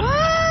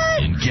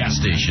 In gas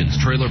stations,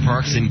 trailer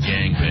parks, and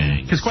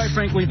gangbangs. Because quite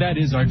frankly, that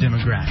is our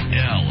demographic.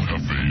 El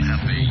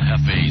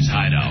Jefe's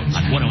Hideout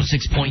on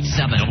 106.7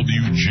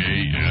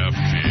 WJFK.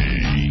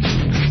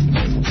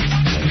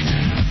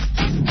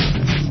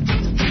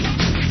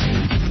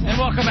 And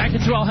welcome back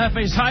into El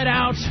Jefe's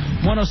Hideout,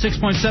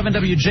 106.7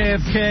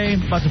 WJFK.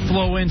 About to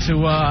flow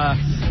into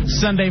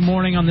Sunday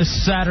morning on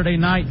this Saturday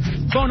night.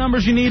 Phone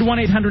numbers you need,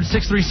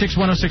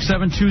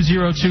 1-800-636-1067,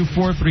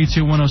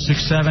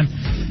 202-432-1067.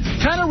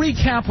 Kind of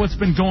recap what's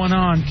been going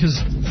on,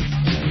 because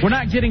we're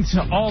not getting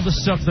to all the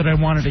stuff that I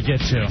wanted to get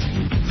to.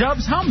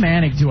 Dubs, how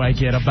manic do I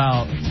get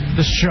about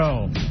the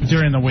show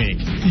during the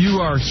week? You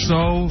are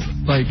so,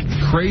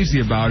 crazy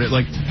about it.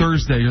 Like,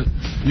 Thursday,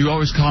 you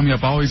always call me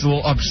up, always a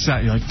little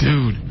upset. You're like,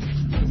 dude,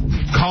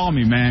 call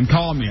me, man,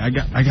 call me. I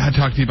got to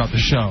talk to you about the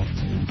show.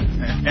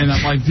 And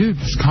I'm like, dude,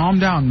 just calm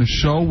down. The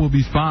show will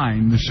be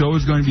fine. The show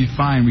is going to be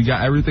fine. We got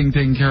everything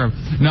taken care of.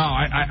 No,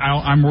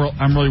 I'm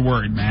really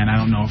worried, man. I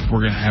don't know if we're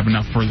going to have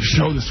enough for the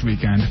show this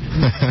weekend.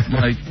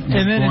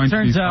 And then it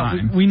turns out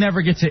we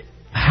never get to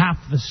half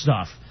the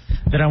stuff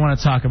that I want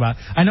to talk about.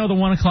 I know the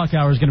 1 o'clock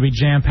hour is going to be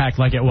jam-packed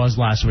like it was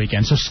last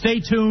weekend, so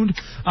stay tuned.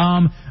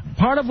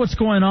 Part of what's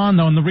going on,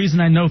 though, and the reason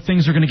I know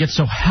things are going to get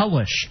so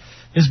hellish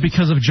is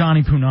because of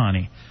Johnny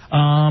Punani.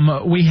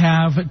 We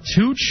have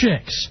two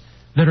chicks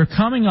that are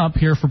coming up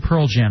here for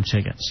Pearl Jam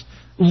tickets.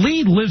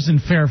 Lee lives in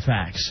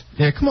Fairfax.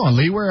 Yeah, come on,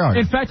 Lee, where are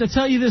you? In fact, I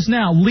tell you this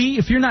now, Lee,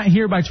 if you're not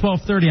here by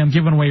 12:30, I'm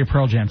giving away your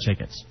Pearl Jam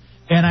tickets.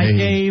 And I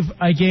gave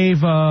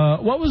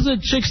what was the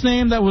chick's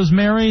name that was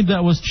married,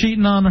 that was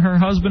cheating on her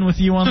husband with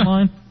you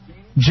online?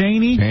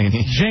 Janie?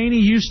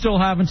 Janie, you still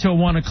have until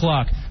 1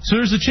 o'clock. So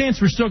there's a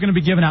chance we're still going to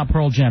be giving out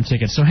Pearl Jam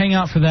tickets. So hang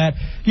out for that.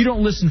 You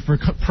don't listen for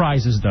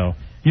prizes, though.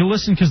 You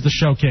listen because the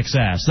show kicks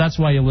ass. That's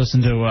why you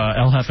listen to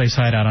El Jefe's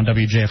Hideout on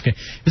WJFK.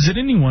 Is it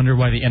any wonder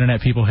why the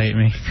internet people hate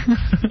me?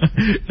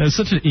 I'm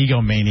such an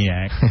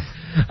egomaniac.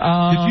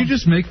 Did you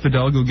just make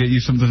Fidel go get you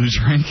something to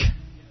drink?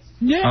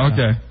 Yeah.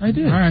 Okay. I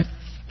did. All right.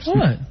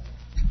 What?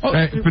 Oh,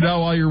 hey,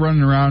 Fidel, while you're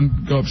running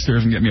around, go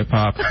upstairs and get me a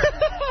pop.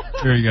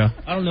 There you go.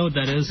 I don't know what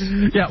that is.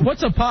 Yeah,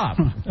 what's a pop?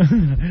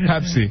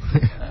 Pepsi.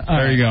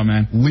 There you go,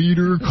 man.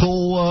 Liter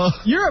cola.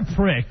 You're a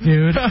prick,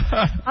 dude.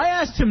 I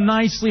asked him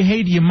nicely,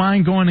 hey, do you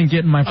mind going and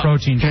getting my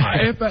protein shake?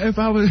 If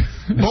I was...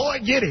 Boy,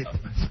 get it.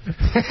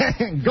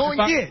 Go and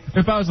get it.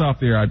 If I was off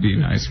the air, I'd be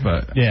nice,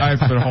 but I have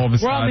to put a whole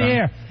We're on the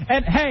air.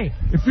 And, hey,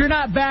 if you're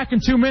not back in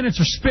 2 minutes,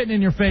 we're spitting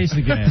in your face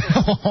again.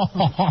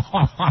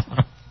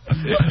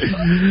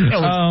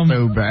 That was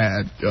so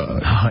bad.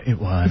 God. It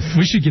was.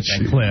 We should get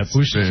that clip.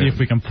 We should see if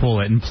we can pull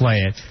it and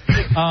play it.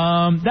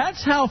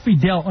 That's how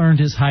Fidel earned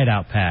his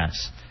hideout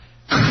pass.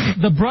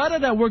 The brother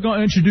that we're going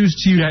to introduce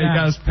to you he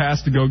got his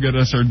pass to go get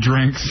us our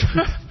drinks.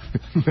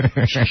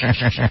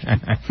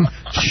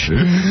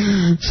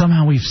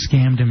 Somehow we've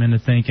scammed him into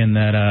thinking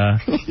that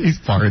he's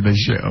part of the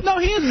show. No,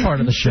 he is part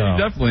of the show.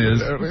 He definitely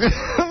is.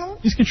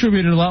 He's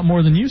contributed a lot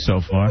more than you so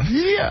far.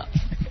 Yeah.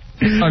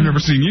 I've never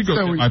seen you go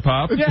get my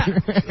pop. Yeah.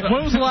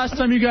 When was the last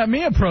time you got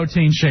me a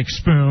protein shake,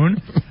 Spoon?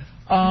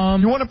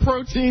 You want a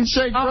protein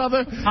shake, brother?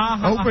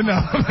 Open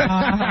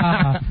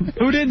up.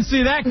 Who didn't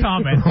see that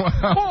coming?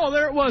 Oh,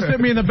 there it was. Hit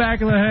me in the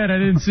back of the head. I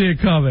didn't see it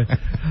coming.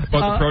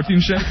 What, the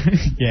protein shake?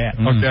 Yeah.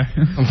 Okay.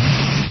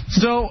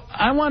 So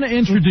I want to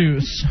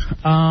introduce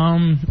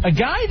a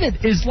guy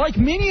that is like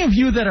many of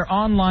you that are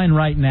online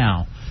right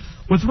now.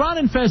 With Ron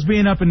and Fez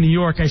being up in New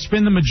York, I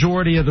spend the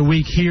majority of the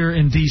week here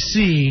in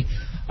D.C.,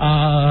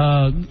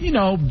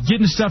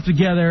 getting stuff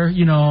together,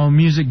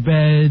 music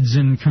beds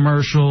and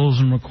commercials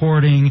and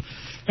recording.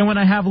 And when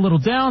I have a little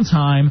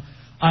downtime,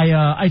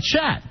 I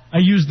chat. I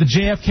use the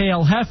JFK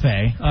El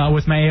Jefe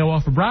with my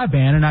AOL for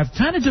broadband, and I've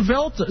kind of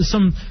developed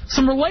some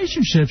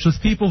relationships with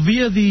people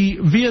via the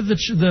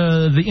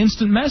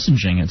instant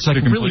messaging. It's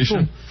like really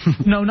cool.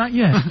 No, not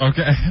yet.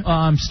 Okay.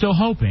 I'm still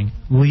hoping.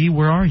 Lee,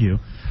 where are you?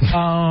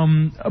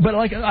 But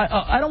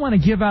I don't want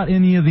to give out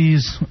any of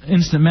these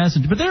instant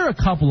messages, but there are a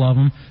couple of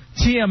them.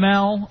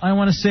 TML, I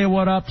want to say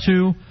what up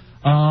to.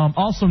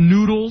 Also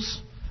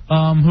Noodles,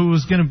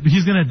 he's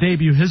gonna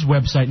debut his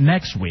website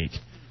next week.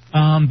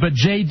 But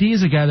JD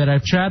is a guy that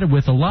I've chatted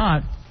with a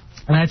lot,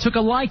 and I took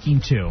a liking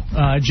to.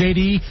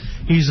 JD,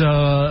 he's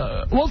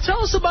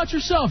tell us about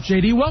yourself,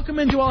 JD. Welcome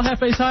into El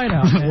Jefe's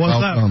Hideout.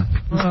 What's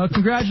up?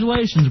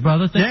 Congratulations,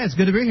 brother. Yeah, it's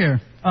good to be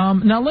here.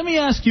 Now let me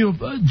ask you,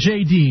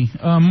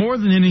 JD, more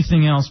than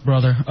anything else,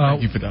 brother.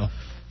 Thank you, Fidel.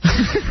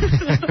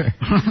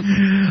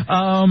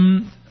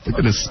 Look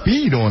at the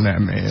speed on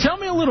that, man. Tell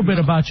me a little bit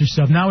about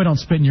yourself. Now we don't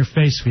spit in your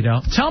face,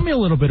 Fidel. Tell me a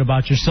little bit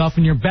about yourself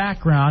and your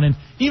background and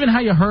even how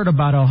you heard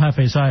about El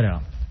Jefe's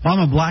Hideout. Well, I'm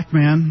a black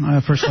man, I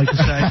first like to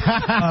say.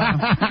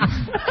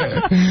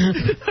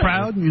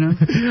 Proud,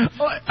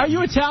 Are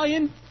you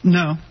Italian?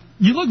 No.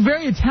 You look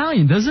very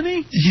Italian, doesn't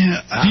he?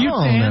 Yeah. Do you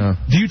tan? Know.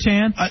 Do you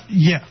tan?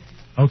 Yeah.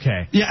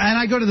 Okay. Yeah, and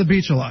I go to the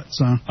beach a lot,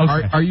 so.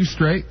 Okay. Are you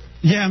straight?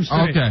 Yeah, I'm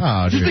straight. Okay.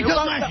 Oh, just because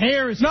my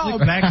hair is slicked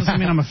back doesn't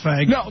mean I'm a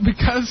fag. No,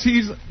 because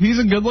he's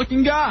a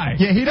good-looking guy.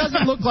 Yeah, he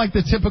doesn't look like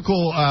the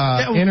typical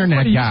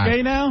internet guy. Are you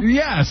gay now?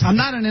 Yes. I'm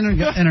not an internet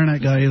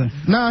guy either.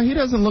 No, he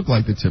doesn't look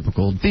like the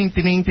typical ding,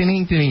 ding,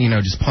 ding, ding,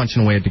 just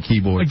punching away at the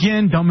keyboard.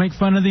 Again, don't make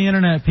fun of the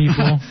internet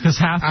people,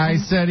 because I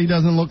said he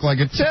doesn't look like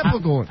a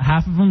typical.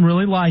 Half of them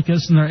really like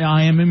us, and they're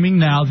IMing me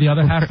now. The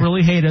other half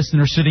really hate us,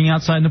 and they're sitting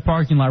outside in the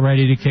parking lot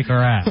ready to kick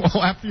our ass.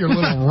 Well, after your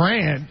little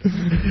rant.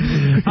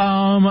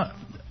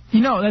 You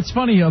know, that's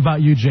funny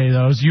about you, Jay,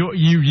 though, is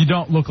you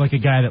don't look like a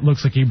guy that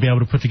looks like he'd be able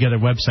to put together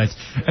websites.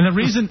 And the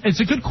reason, it's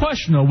a good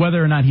question, though,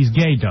 whether or not he's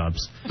gay,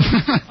 Dubs.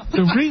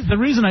 The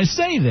reason I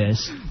say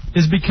this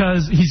is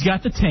because he's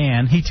got the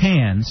tan, he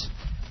tans,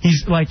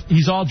 he's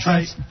all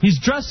dressed, he's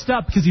dressed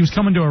up because he was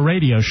coming to a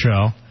radio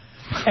show.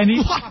 And he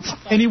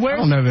wears. I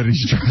don't know that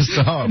he's dressed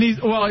up. He's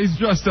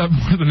dressed up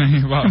more than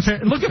any of us.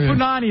 Look at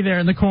Punani there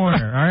in the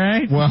corner, all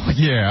right? Well,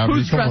 yeah.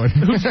 Who's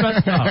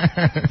dressed up?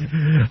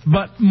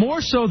 But more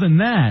so than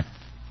that,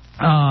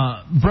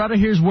 brother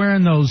here's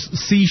wearing those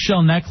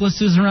seashell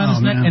necklaces around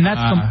his neck, and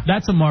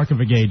that's a mark of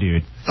a gay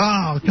dude.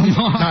 Oh, come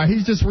on. No,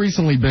 he's just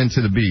recently been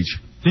to the beach.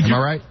 Am I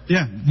right?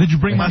 Yeah. Did you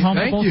bring my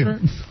homo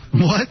bullshit?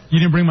 What? You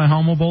didn't bring my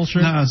homo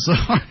bullshit? No,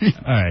 sorry.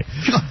 All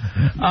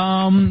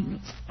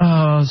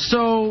right.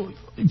 So,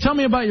 tell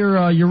me about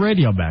your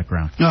radio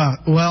background.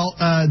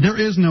 There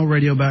is no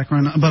radio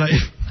background, but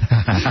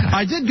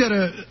I did go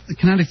to the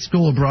Connecticut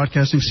School of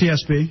Broadcasting,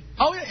 CSB.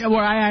 Oh, yeah,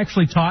 where I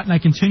actually taught, and I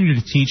continue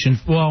to teach, and,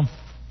 well,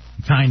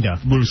 kind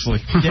of. Loosely.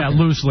 Yeah,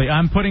 loosely.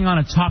 I'm putting on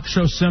a talk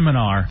show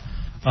seminar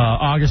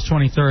August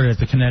 23rd at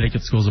the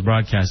Connecticut Schools of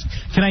Broadcasting.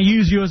 Can I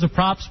use you as a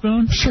prop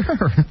spoon?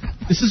 Sure.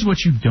 This is what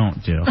you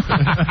don't do.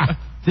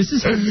 This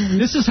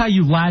is how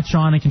you latch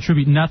on and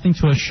contribute nothing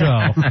to a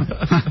show.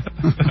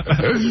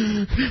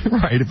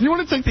 Right. If you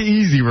want to take the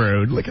easy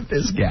road, look at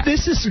this guy.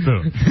 This is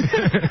Spoon.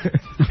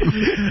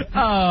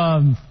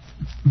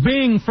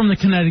 Being from the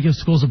Connecticut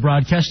Schools of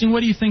Broadcasting,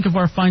 what do you think of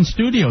our fine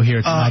studio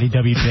here tonight at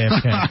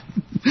WJFK?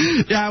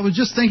 Yeah, I was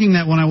just thinking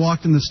that when I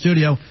walked in the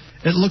studio.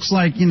 It looks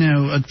like,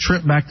 a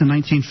trip back to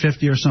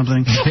 1950 or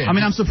something. I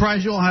mean, I'm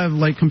surprised you all have,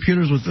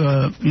 computers with,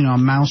 a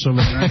mouse over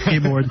there, a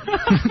keyboard.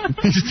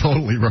 He's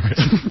totally right.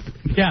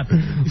 Yeah.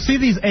 You see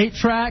these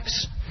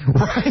 8-tracks?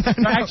 Right.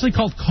 They're actually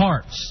called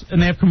carts,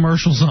 and they have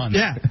commercials on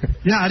them.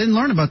 Yeah, I didn't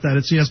learn about that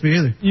at CSB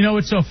either. You know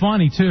what's so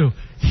funny, too?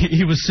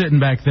 He was sitting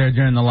back there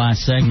during the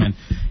last segment.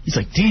 He's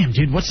like, damn,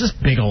 dude, what's this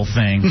big old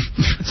thing?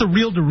 It's a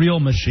reel-to-reel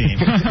machine.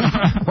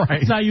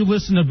 Right. It's how you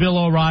listen to Bill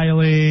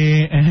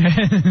O'Reilly.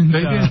 And,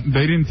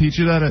 they didn't teach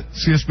you that at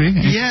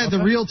CSB? Yeah,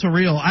 the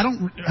reel-to-reel. I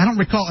don't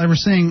recall ever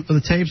seeing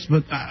the tapes,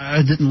 but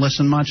I didn't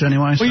listen much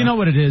anyway. So. Well, you know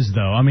what it is,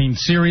 though. I mean,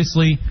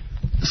 seriously,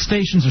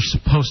 stations are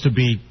supposed to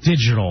be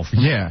digital.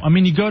 Yeah. I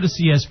mean, you go to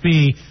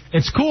CSB,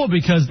 it's cool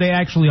because they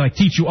actually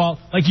teach you all,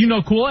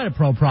 Cool Edit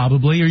Pro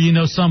probably, or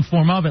some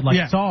form of it,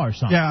 SAW or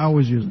something. Yeah, I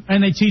always use it.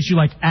 And they teach you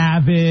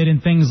Avid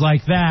and things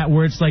like that,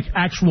 where it's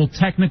actual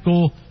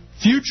technical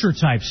future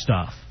type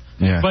stuff.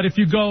 Yeah. But if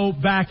you go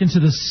back into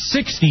the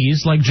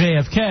 60s, like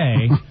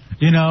JFK,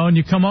 and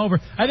you come over,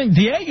 I think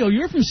Diego,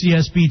 you're from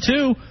CSB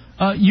too.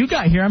 You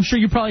got here. I'm sure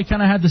you probably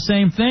kind of had the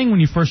same thing when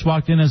you first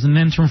walked in as an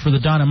intern for the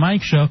Don and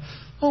Mike show.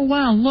 Oh,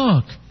 wow,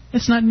 look.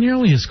 It's not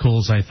nearly as cool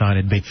as I thought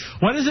it'd be.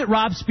 What is it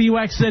Rob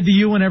Spiewak said to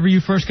you whenever you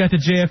first got to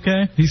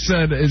JFK? He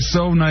said it's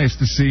so nice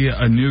to see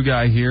a new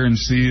guy here and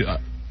see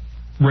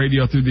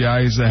radio through the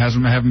eyes that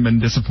haven't been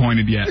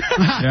disappointed yet.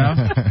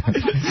 Yeah?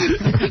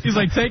 He's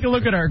like, take a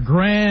look at our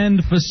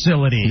grand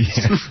facilities.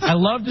 I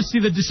love to see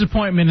the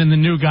disappointment in the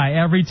new guy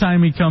every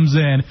time he comes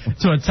in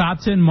to a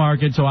top 10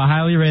 market, to a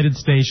highly rated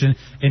station,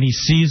 and he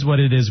sees what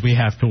it is we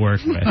have to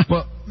work with.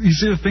 Well, you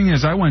see, the thing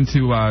is, I went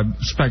to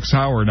Specs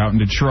Howard out in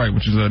Detroit,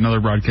 which is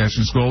another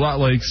broadcasting school, a lot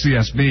like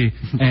CSB,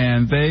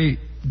 and they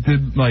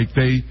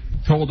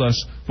told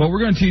us, well, we're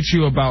going to teach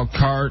you about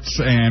carts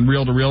and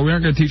reel-to-reel. We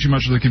aren't going to teach you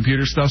much of the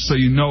computer stuff, so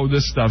you know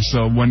this stuff.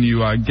 So when you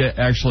get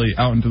actually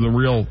out into the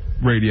real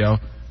radio,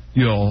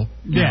 you'll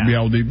be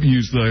able to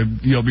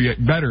you'll be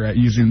better at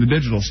using the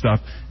digital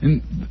stuff.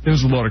 And it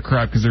was a load of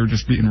crap because they were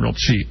just being real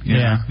cheap. You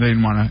know? They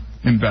didn't want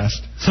to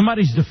invest.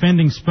 Somebody's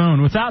defending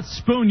Spoon. Without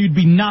Spoon, you'd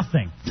be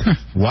nothing.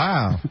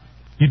 Wow.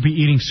 You'd be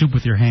eating soup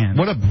with your hands.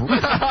 What a...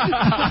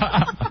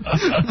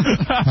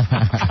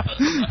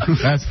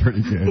 That's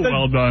pretty good.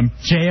 Well done.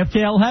 JFK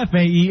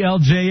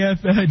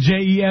Jefe,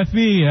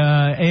 ELJEFE,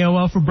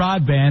 AOL for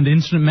broadband,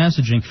 instant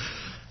messaging.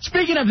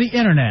 Speaking of the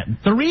internet,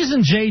 the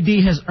reason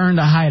JD has earned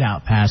a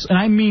Hideout pass, and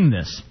I mean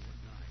this,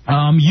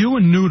 you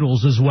and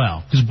Noodles as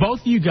well, because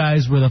both of you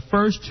guys were the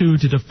first two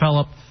to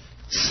develop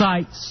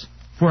sites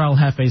for El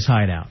Jefe's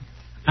Hideout.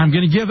 I'm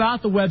going to give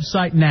out the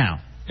website now.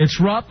 It's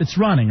rough. It's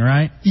running,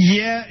 right?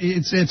 Yeah,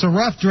 it's a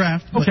rough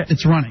draft, but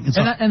it's running.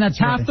 And that's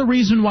half the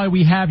reason why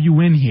we have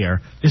you in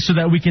here, is so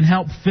that we can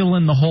help fill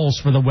in the holes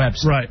for the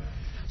website. Right.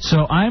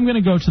 So I'm going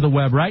to go to the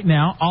web right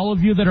now. All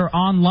of you that are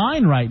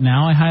online right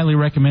now, I highly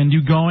recommend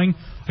you going.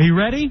 Are you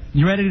ready?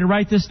 You ready to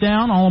write this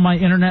down? All of my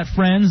internet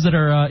friends that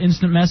are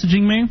instant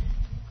messaging me?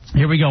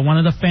 Here we go. One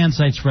of the fan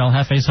sites for El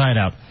Jefe's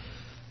Hideout.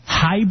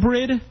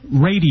 Hybrid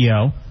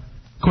Radio.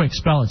 Quick,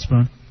 spell it,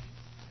 Spoon.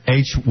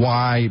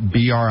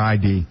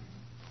 HYBRID.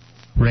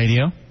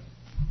 Radio.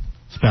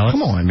 Spell it.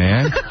 Come on,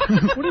 man.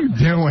 What are you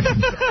doing?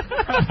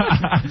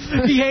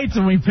 He hates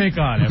when we pick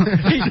on him.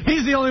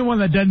 He's the only one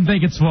that doesn't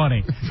think it's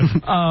funny.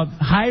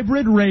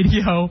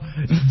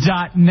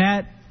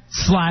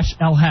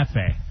 hybridradio.net/El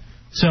Jefe.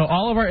 So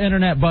all of our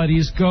internet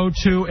buddies go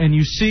to and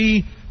you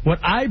see what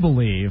I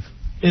believe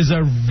is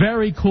a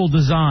very cool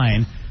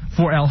design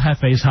for El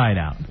Jefe's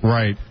Hideout.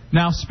 Right.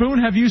 Now, Spoon,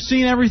 have you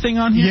seen everything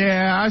on here?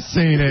 Yeah, I've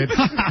seen it.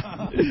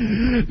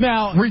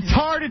 Now,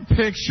 retarded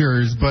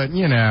pictures, but,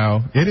 you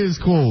know, it is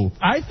cool.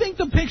 I think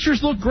the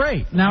pictures look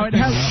great. Now, it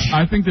has...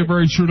 I think they're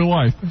very true to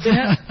life.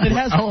 It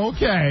has oh,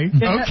 okay.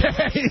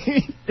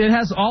 It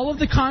has all of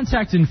the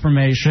contact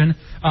information.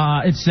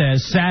 It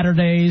says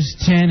Saturdays,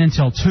 10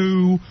 until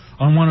 2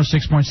 on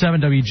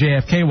 106.7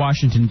 WJFK,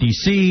 Washington,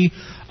 D.C.,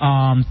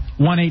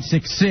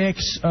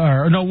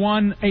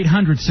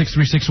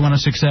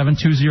 1-800-636-1067,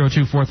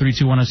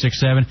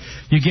 202-432-1067.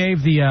 You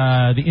gave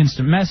the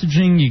instant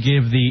messaging, you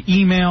give the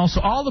email,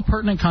 so all the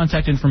pertinent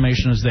contact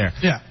information is there.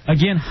 Yeah.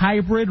 Again,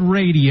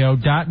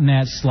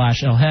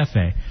 hybridradio.net/El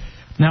Jefe.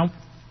 Now,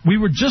 we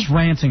were just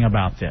ranting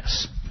about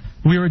this.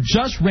 We were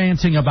just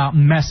ranting about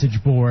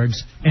message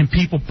boards and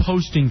people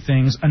posting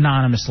things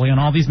anonymously on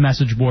all these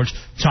message boards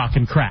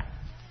talking crap.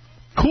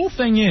 Cool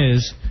thing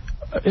is,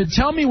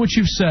 tell me what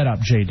you've set up,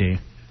 JD.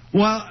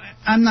 Well,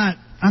 I'm not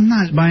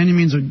by any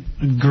means a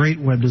great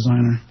web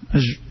designer.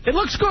 It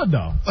looks good,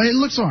 though. It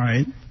looks all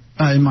right,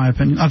 in my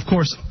opinion. Of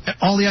course,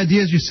 all the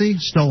ideas you see,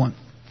 stolen.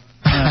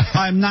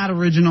 I'm not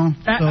original,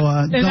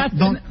 so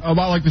don't.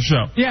 About like the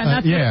show.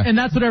 Yeah, and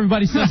that's what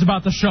everybody says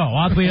about the show,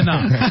 oddly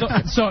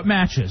enough. So it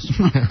matches.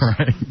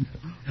 Right.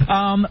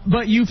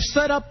 But you've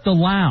set up the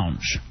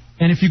lounge,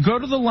 and if you go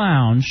to the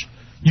lounge,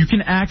 you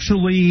can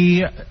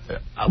actually,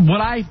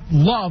 what I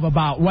love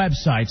about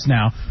websites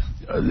now,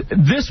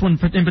 this one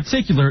in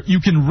particular, you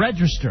can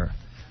register.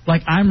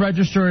 Like I'm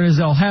registered as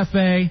El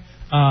Jefe,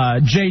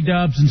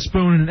 J-Dubs and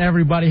Spoon and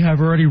everybody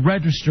have already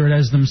registered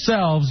as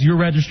themselves. You're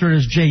registered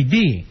as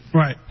JD.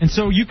 Right. And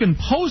so you can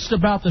post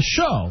about the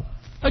show.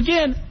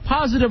 Again,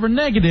 positive or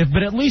negative,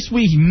 but at least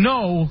we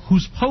know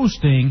who's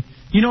posting.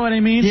 You know what I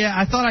mean? Yeah,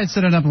 I thought I'd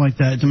set it up like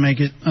that to make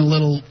it a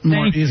little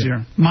more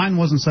easier. Mine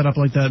wasn't set up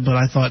like that, but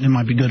I thought it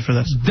might be good for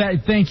this.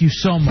 Thank you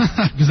so much,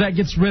 because that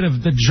gets rid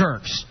of the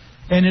jerks.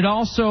 And it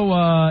also,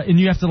 and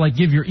you have to like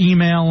give your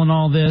email and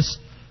all this.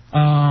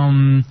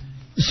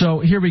 So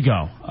here we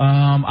go.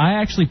 I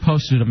actually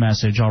posted a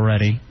message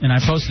already, and I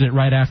posted it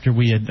right after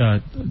we had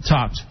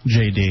talked,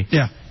 JD.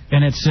 Yeah.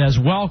 And it says,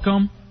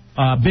 welcome,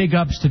 big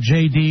ups to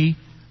JD.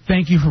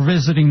 Thank you for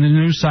visiting the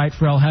new site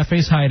for El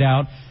Jefe's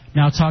Hideout.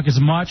 Now talk as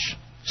much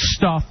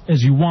stuff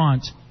as you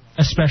want,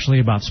 especially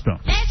about Spoon.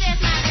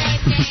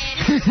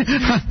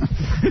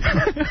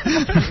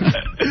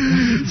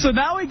 So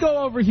now we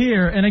go over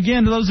here, and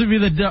again, to those of you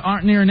that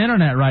aren't near an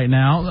internet right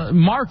now,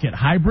 mark it,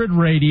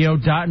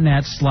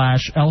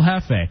 hybridradio.net/El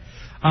Jefe.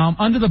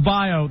 Under the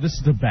bio, this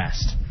is the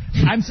best.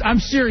 I'm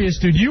serious,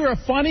 dude. You're a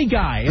funny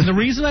guy, and the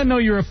reason I know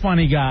you're a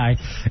funny guy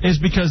is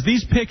because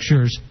these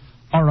pictures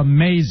are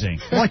amazing.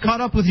 Well, I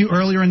caught up with you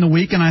earlier in the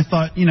week, and I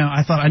thought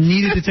I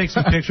needed to take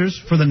some pictures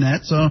for the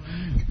net, so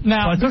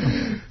I took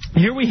them.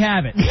 Here we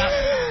have it.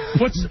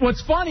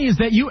 What's funny is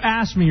that you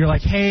asked me, you're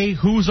like, hey,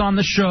 who's on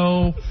the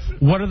show?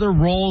 What are their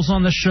roles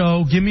on the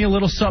show? Give me a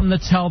little something to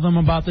tell them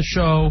about the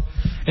show.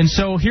 And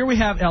so here we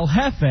have El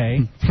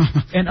Jefe,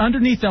 and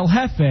underneath El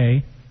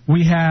Jefe,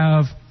 we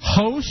have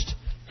host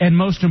and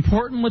most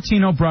important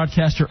Latino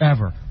broadcaster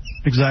ever.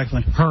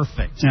 Exactly.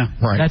 Perfect. Yeah.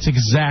 Right. That's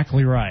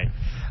exactly right.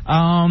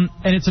 And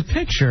it's a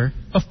picture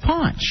of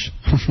Punch.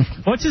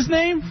 What's his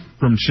name?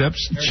 From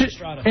Chips?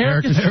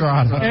 Eric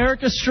Estrada.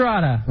 Eric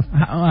Estrada.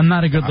 I'm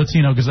not a good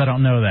Latino because I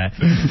don't know that.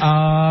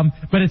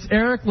 But it's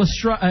Eric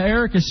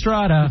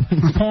Estrada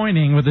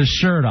pointing with his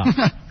shirt off.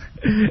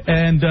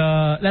 And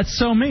that's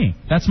so me.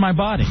 That's my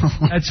body.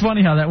 It's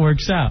funny how that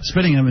works out.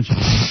 Spitting image.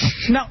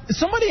 Now,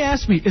 somebody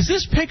asked me, is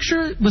this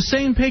picture the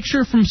same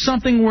picture from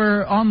something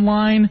where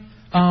online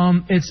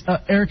it's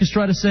Eric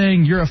Estrada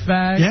saying you're a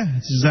fag? Yeah,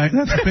 that's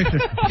the picture.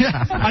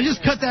 Yeah, I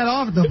just cut that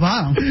off at the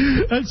bottom.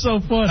 That's so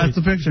funny. That's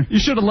the picture. You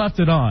should have left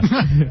it on.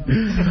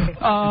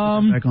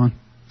 Back on.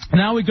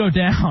 Now we go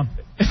down.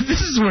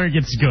 This is where it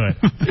gets good.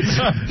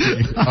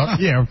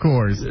 Yeah, of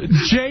course.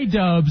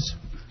 J-Dubs,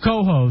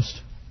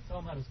 co-host. Tell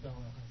him how to spell it.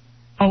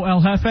 Oh,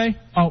 El Jefe?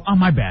 Oh,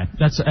 my bad.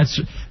 That's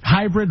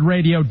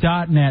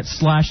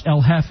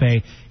hybridradio.net/El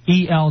Jefe,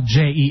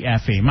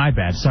 ELJEFE. My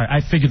bad. Sorry,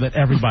 I figured that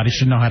everybody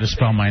should know how to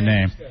spell my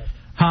name.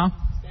 Huh?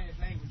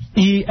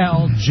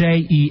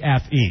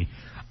 ELJEFE.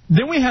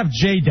 Then we have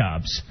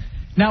J-Dubs.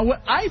 Now,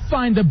 what I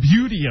find the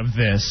beauty of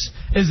this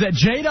is that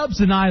J-Dubs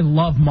and I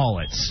love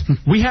mullets.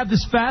 We have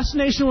this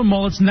fascination with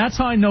mullets, and that's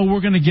how I know we're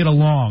going to get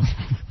along.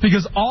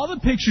 Because all the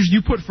pictures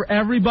you put for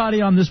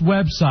everybody on this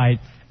website,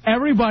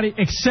 everybody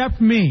except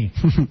me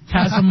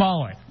has a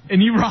mullet.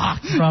 And you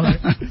rock, brother.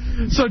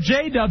 So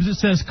J-Dubs, it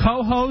says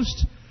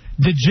co-host,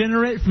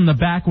 degenerate from the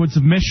backwoods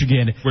of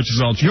Michigan. Which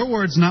is all true. Your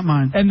words, not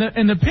mine. And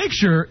the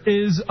picture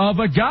is of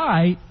a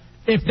guy.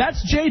 If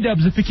that's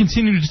J-Dubs, if he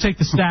continued to take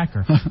the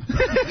stacker.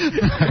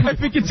 If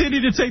he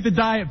continued to take the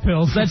diet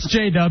pills, that's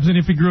J-Dubs, and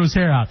if he grew his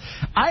hair out.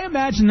 I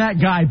imagine that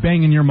guy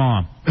banging your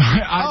mom.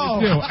 I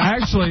do.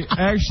 Actually,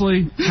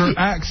 her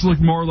ex looked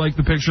more like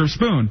the picture of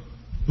Spoon.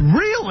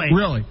 Really?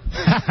 Really.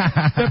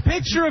 The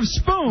picture of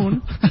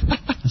Spoon,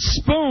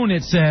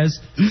 it says,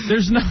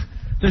 there's no.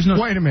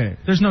 Wait a minute.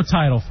 There's no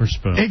title for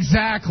Spoon.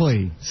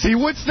 Exactly. See,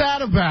 what's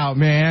that about,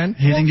 man?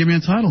 He didn't give me a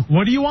title.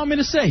 What do you want me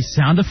to say?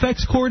 Sound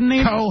effects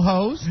coordinator?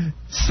 Co-host?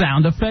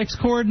 Sound effects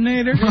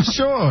coordinator?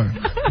 Sure. All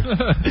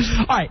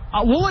right.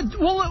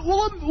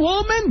 We'll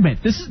amendment.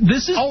 This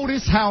is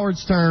Otis Howard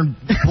Stern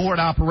board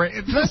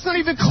operator. That's not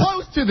even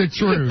close to the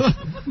truth.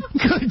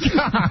 Good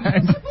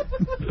God.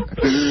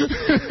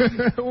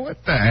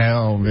 What the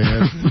hell,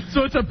 man?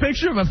 So it's a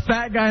picture of a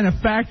fat guy in a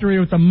factory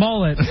with a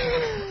mullet,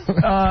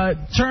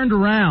 turned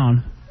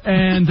around,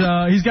 and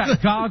he's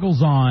got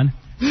goggles on.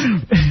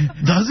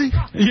 Does he?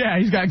 Yeah,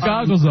 he's got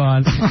goggles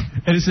on,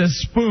 and it says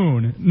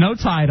Spoon, no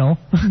title.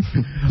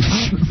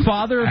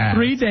 Father of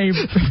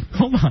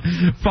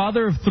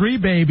father of 3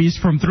 babies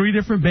from 3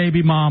 different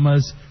baby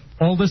mamas.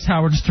 Oldest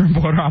Howard Stern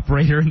board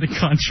operator in the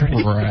country.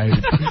 Right.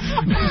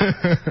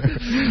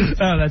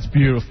 Oh, that's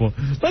beautiful.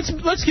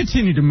 Let's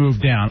continue to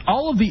move down.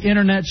 All of the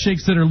internet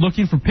chicks that are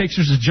looking for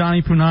pictures of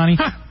Johnny Punani.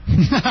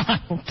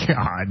 Oh,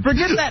 God.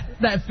 Forget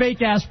that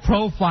fake ass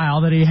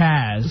profile that he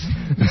has.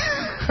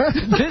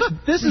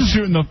 This is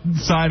shooting the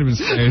side of his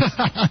face.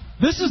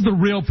 This is the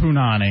real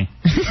Punani.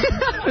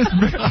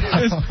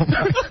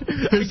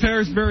 His hair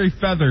is very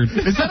feathered.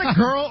 Is that a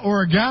girl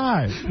or a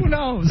guy? Who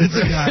knows? It's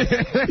a guy.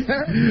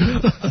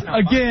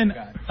 Again,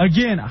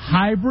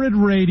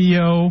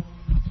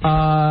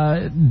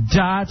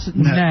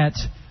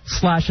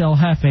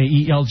 hybridradio.net/El-Jefe,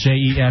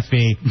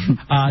 ELJEFE.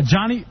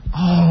 Johnny,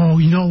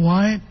 you know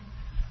what?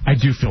 I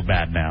do feel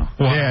bad now.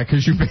 Well, yeah,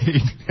 because you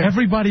paid.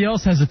 Everybody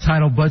else has a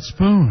title but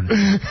Spoon.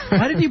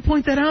 Why didn't you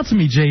point that out to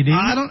me, JD?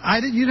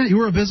 You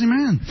were a busy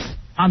man.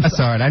 That's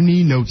all right. I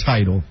need no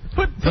title.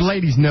 The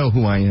ladies know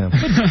who I am.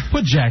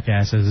 Put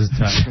Jackass as his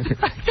title.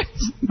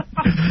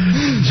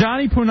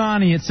 Johnny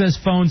Punani, it says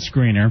phone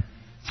screener.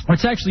 Or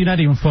it's actually not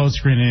even phone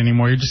screening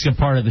anymore. You're just a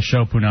part of the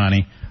show,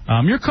 Punani.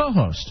 You're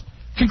co-host.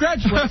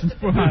 Congratulations,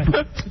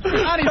 Punani.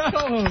 Punani's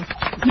co-host.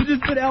 You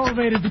just been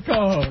elevated to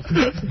co-host.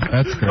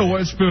 That's great.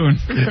 What Spoon?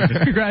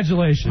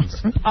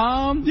 Congratulations.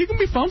 You can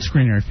be phone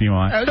screener if you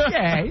want.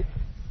 Okay.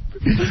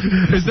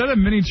 Is that a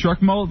mini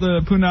truck mullet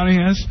that Punani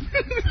has?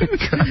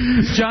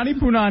 Johnny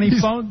Punani,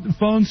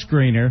 phone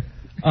screener.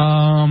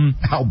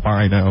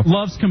 Albino.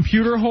 Loves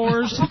computer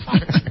whores,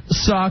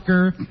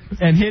 soccer,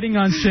 and hitting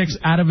on chicks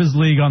out of his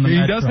league on the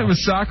Metro. He does have a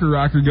soccer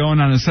rocker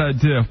going on his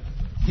head, too.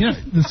 You know,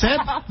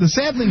 the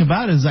sad thing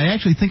about it is I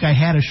actually think I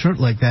had a shirt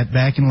like that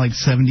back in, like,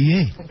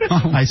 78.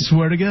 I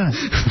swear to God.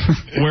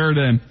 Wear it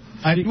in.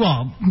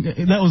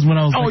 That was when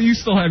I was... Oh, you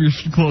still have your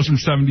clothes from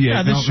 78.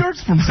 Yeah, the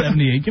shirt's from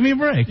 78. Give me a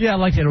break. Yeah,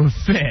 like it would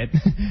fit.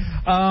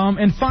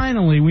 And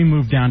finally, we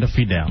moved down to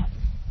Fidel.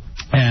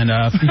 And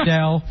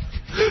Fidel...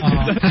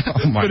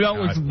 Fidel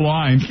looks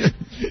blind.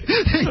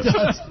 He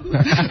does.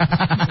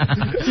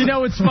 You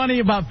know what's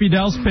funny about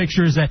Fidel's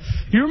picture is that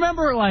you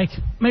remember, like,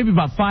 maybe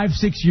about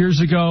 5-6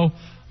 years ago,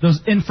 those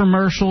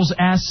infomercials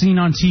as seen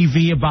on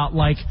TV about,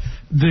 like,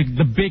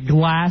 the big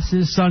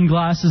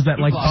sunglasses that,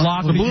 like,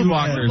 block the blue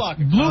blockers.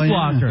 Blue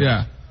blocker.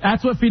 Yeah.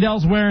 That's what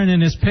Fidel's wearing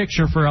in his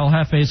picture for El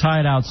Jefe's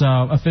Hideout's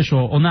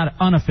official, well, not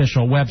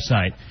unofficial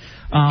website.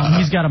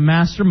 He's got a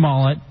master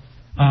mullet.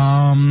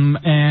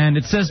 And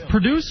it says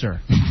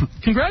producer.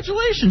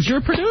 Congratulations, you're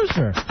a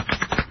producer.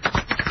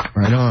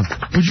 Right on.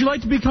 Would you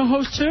like to be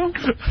co-host too?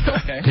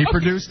 Okay. He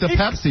produced the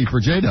Pepsi for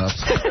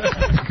J-Dubs.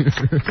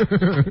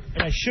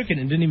 And I shook it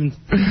and didn't even...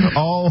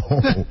 Oh.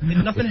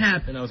 And nothing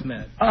happened. I was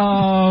mad.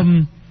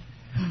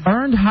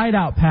 Earned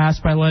Hideout pass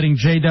by letting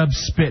J-Dubs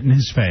spit in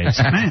his face.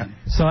 Man.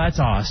 So that's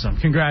awesome.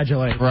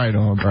 Congratulations. Right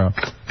on, bro.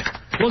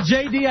 Well,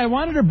 JD, I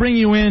wanted to bring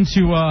you in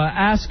to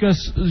ask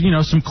us,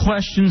 some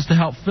questions to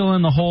help fill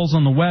in the holes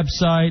on the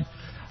website.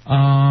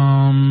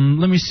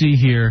 Let me see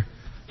here.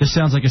 This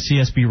sounds like a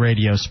CSB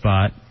radio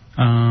spot.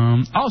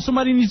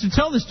 Somebody needs to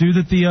tell this dude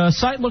that the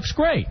site looks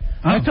great.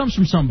 That comes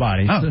from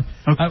somebody. Oh,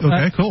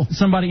 okay, cool.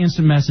 Somebody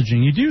instant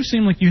messaging. You do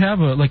seem like you have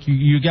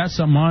you got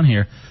something on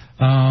here.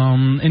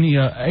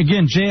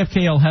 Again,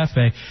 JFK El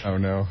Jefe. Oh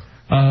no.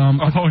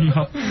 Oh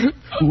no.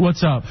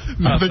 What's up?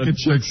 I think a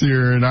chick's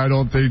here, and I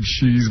don't think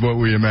she's what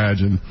we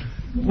imagine.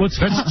 That's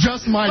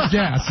just my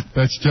guess.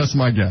 That's just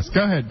my guess.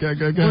 Go ahead. Go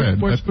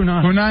ahead. Where's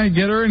Punani? Punani,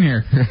 get her in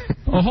here.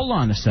 Oh, hold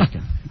on a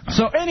second.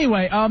 So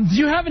anyway, do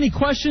you have any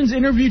questions,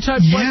 interview type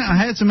questions? Yeah, I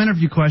had some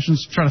interview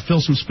questions to try to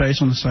fill some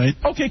space on the site.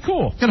 Okay,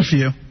 cool. Got a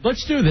few.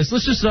 Let's do this.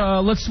 Let's just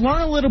let's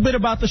learn a little bit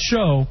about the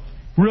show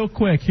real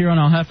quick here on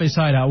El Jefe's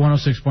Hideout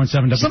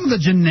 106.7. Some of the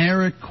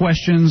generic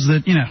questions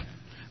that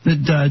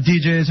that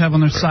DJs have on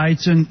their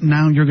sites, and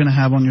now you're going to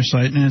have on your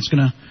site, and it's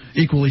going to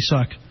equally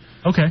suck.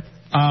 Okay.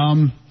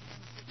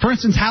 For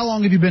instance, how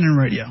long have you been in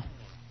radio?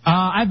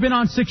 I've been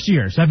on 6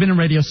 years. I've been in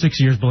radio 6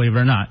 years, believe it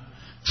or not.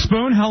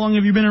 Spoon, how long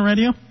have you been in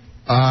radio?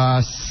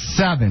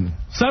 7.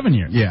 7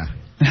 years. Yeah.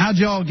 And how'd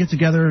y'all get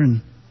together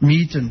and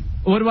meet? And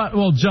what about,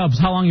 Jubs,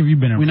 how long have you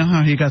been in? We know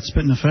how he got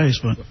spit in the face,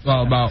 but...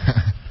 Well, about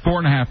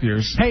 4.5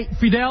 years. Hey,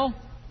 Fidel,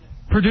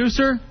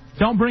 producer,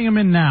 don't bring him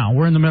in now.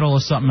 We're in the middle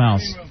of something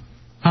else.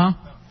 Huh?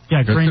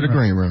 Yeah, Go to the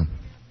green room.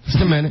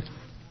 Just a minute.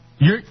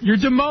 You're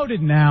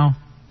demoted now.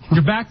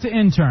 You're back to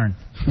intern.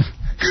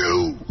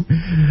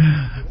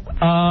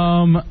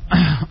 All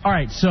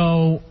right,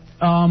 so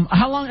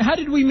how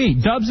did we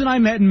meet? Dubs and I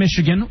met in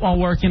Michigan while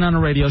working on a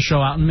radio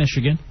show out in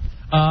Michigan.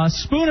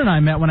 Spoon and I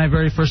met when I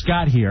very first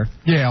got here.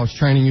 Yeah, I was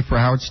training you for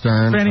Howard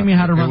Stern. Training me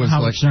how to run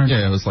Howard Stern.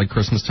 Yeah, it was like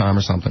Christmas time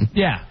or something.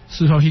 Yeah,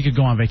 so he could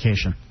go on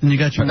vacation. And you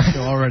got your own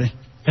show already.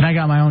 And I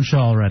got my own show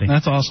already.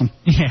 That's awesome.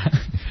 Yeah.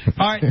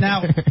 All right,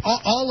 now,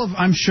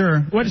 I'm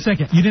sure... Wait a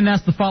second. You didn't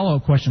ask the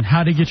follow-up question.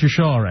 How did you get your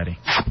show already?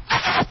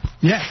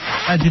 Yeah.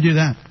 How'd you do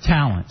that?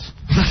 Talent.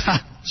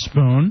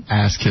 Spoon.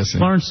 Ass kissing.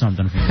 Learn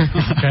something from me,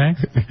 okay?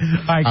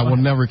 Right, I will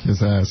never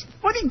kiss ass.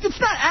 It's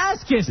not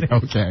ass kissing.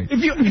 Okay.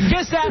 If you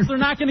kiss ass, they're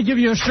not going to give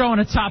you a show in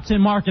a top 10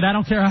 market. I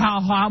don't care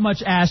how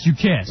much ass you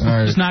kiss.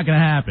 Right. It's not going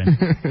to happen.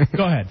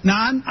 Go ahead.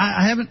 Now,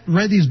 I haven't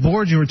read these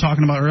boards you were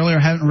talking about earlier.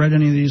 I haven't read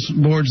any of these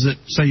boards that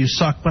say you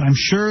suck, but I'm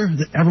sure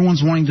that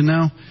everyone's wanting to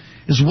know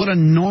is what a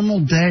normal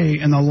day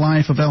in the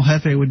life of El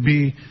Jefe would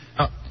be.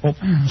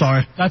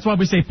 Sorry. That's why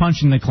we say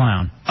punching the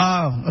clown.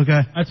 Oh,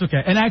 okay. That's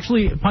okay. And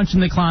actually, punching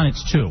the clown,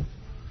 it's 2.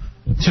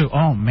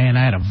 Oh, man,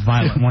 I had a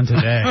violent one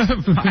today.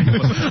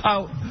 I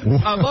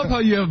love how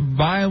you have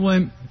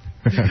violent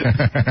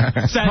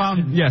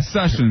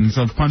sessions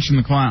of punching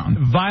the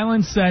clown.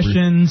 Violent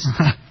sessions.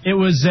 It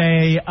was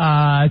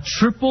a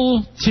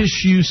triple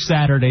tissue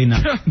Saturday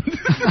night.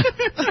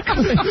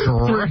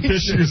 3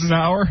 tissues an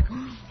hour.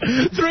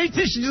 3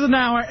 tissues an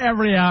hour,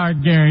 every hour,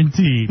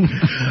 guaranteed. We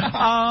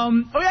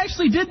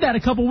actually did that a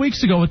couple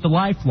weeks ago with the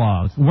life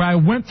log, where I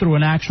went through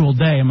an actual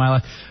day in my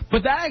life.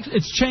 But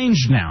it's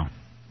changed now.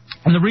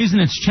 And the reason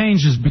it's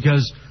changed is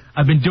because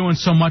I've been doing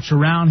so much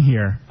around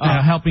here,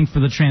 helping for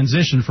the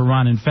transition for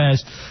Ron and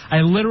Fez. I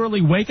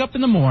literally wake up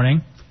in the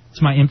morning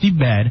to my empty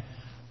bed,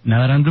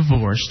 now that I'm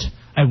divorced.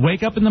 I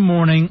wake up in the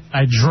morning,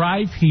 I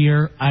drive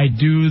here, I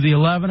do the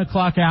 11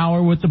 o'clock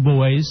hour with the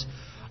boys.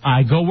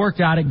 I go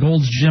work out at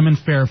Gold's Gym in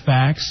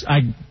Fairfax.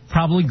 I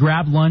probably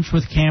grab lunch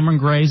with Cameron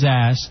Gray's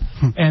ass.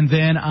 And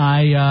then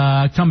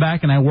I come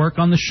back and I work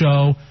on the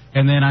show.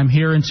 And then I'm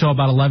here until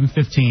about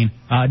 11:15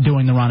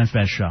 doing the Ron and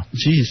Fez show.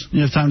 Jeez.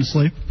 You have time to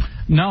sleep?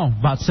 No,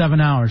 about 7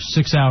 hours,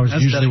 6 hours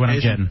That's usually dedication. what I'm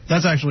getting.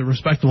 That's actually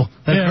respectable.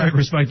 That's very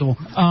respectable.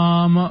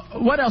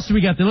 What else do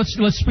we got there?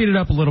 Let's speed it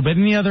up a little bit.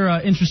 Any other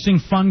interesting,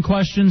 fun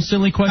questions,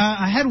 silly questions?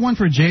 I had one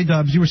for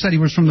J-Dubs. You said he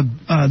was from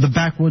the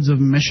backwoods of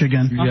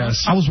Michigan.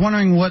 Yes. I was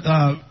wondering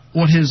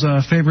what his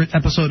favorite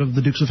episode of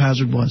The Dukes of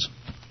Hazzard was.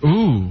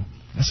 Ooh,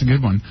 that's a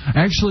good one.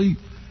 Actually,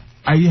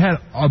 I had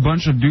a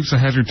bunch of Dukes of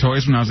Hazzard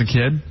toys when I was a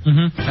kid.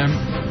 Mm-hmm.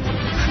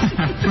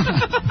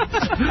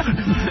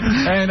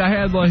 And I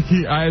had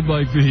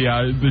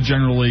the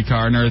General Lee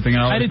car and everything.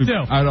 I did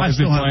too. I'd always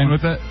be playing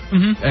with it.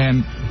 Mm-hmm.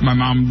 And my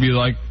mom would be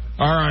like,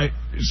 all right,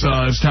 so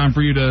it's time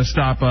for you to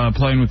stop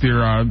playing with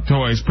your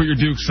toys. Put your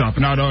Dukes up.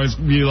 And I'd always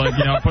be like,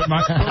 put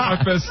my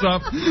fists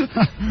up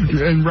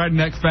in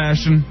redneck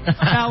fashion.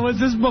 Now, was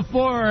this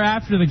before or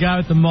after the guy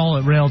with the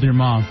mullet railed your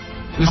mom?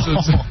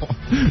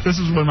 This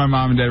is when my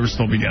mom and dad were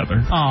still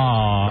together.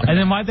 Aw. And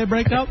then why'd they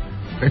break up?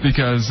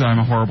 Because I'm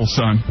a horrible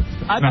son.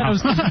 I thought it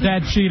was because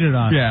dad cheated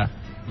on. Yeah.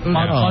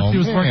 Plus he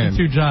was working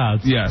 2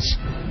 jobs. Yes.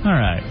 All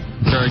right.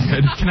 Very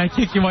good. Can I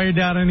kick you while you're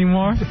down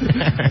anymore?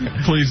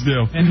 Please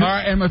do. All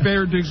right. And my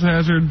favorite Dukes of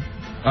Hazzard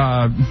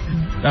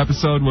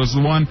episode was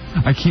the one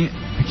I can't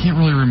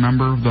really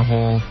remember the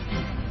whole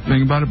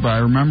thing about it, but I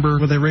remember.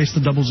 Where they raced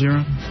the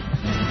 00?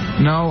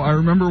 No, I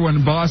remember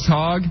when Boss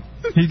Hogg.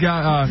 He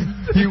got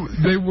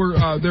they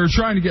were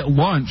trying to get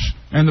lunch,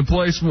 and the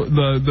place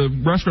the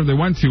restaurant they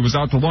went to was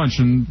out to lunch,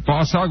 and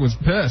Boss Hogg was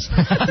pissed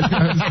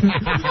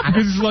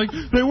because he's like,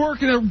 they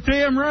work in a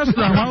damn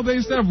restaurant, why don't they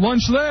just have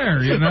lunch there,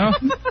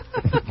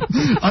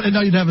 I didn't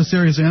know you'd have a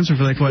serious answer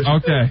for that question.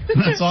 Okay.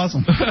 That's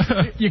awesome.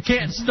 You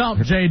can't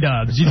stump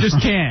J-Dubs. You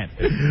just can't.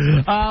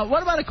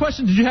 What about a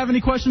question? Did you have any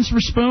questions for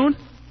Spoon?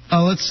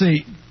 Let's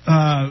see.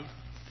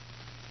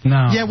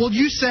 No. Yeah, well,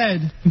 you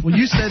said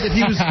that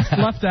he was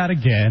left out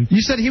again. You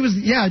said he was.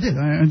 Yeah, I did.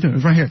 I did. It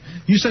was right here.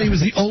 You said he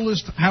was the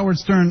oldest Howard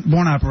Stern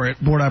board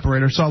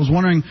operator. So I was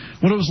wondering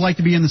what it was like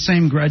to be in the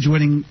same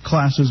graduating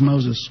class as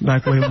Moses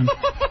back way when.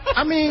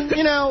 I mean,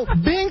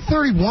 being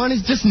 31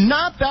 is just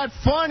not that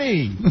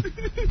funny.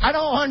 I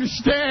don't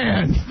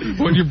understand.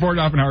 When you're bored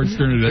up in Howard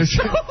Stern, it is.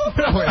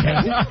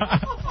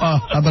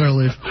 I better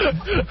leave.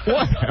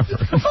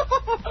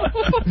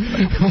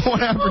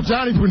 Whatever.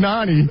 Johnny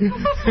Punani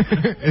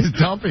is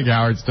dumping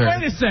Howard Stern.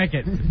 Wait a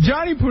second.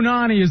 Johnny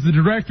Punani is the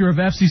director of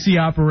FCC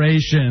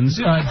operations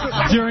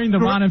during the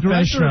Ron and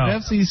Fez show. Director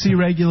of FCC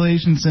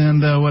regulations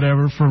and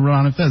whatever for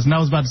Ron and Fez. And I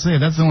was about to say,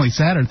 that's the only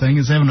sadder thing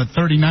is having a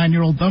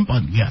 39-year-old dump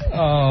on the guy.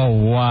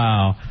 Oh,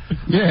 wow.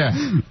 Yeah.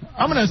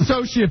 I'm an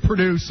associate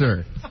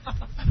producer.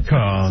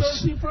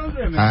 Cause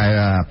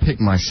I pick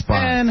my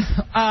spot. And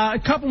a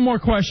couple more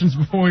questions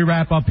before we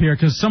wrap up here,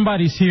 because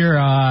somebody's here.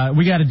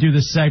 We got to do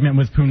this segment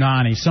with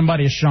Punani.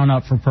 Somebody has shown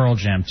up for Pearl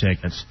Jam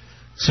tickets.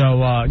 So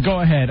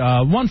go ahead.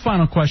 One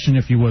final question,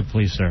 if you would,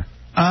 please, sir.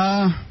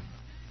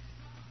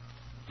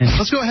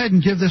 Let's go ahead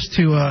and give this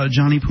to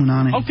Johnny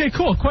Punani. Okay,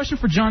 cool. Question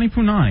for Johnny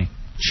Punani.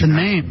 The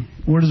name,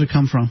 where does it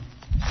come from?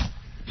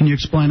 Can you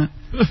explain it?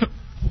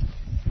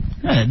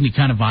 Isn't it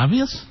kind of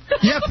obvious?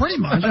 Yeah, pretty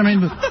much. I mean,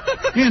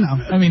 but, you know.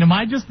 I mean, am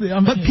I just...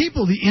 but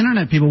people, the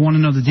internet people want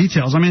to know the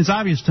details. I mean, it's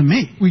obvious to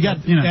me. We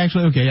got, you know.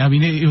 Actually, okay, I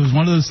mean, it was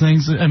one of those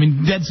things, I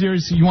mean, dead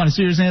serious. You want a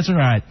serious answer? All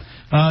right.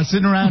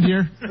 Sitting around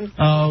here,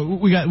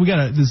 we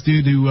got this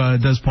dude who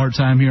does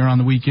part-time here on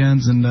the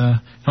weekends and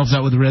helps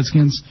out with the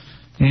Redskins.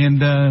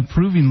 And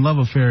Proving Love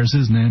Affair is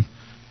his name.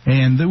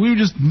 And we were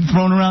just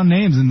throwing around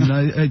names, and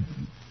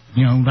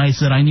I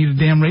said I need a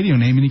damn radio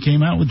name, and he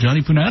came out with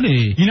Johnny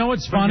Punani. You know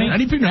what's funny?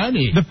 Johnny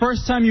Punani. The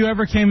first time you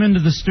ever came into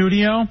the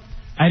studio,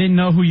 I didn't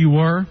know who you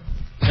were,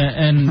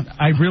 and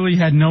I really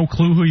had no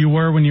clue who you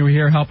were when you were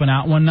here helping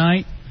out one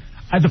night.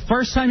 The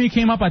first time you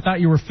came up, I thought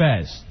you were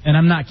Fez, and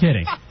I'm not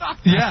kidding.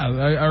 Yeah,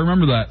 I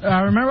remember that.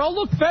 I remember, oh,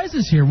 look, Fez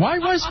is here. Why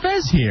was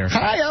Fez here?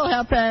 Hi, El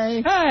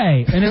Jefe.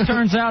 Hey. And it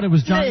turns out it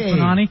was Johnny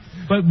Punani.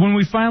 But when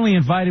we finally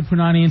invited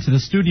Punani into the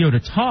studio to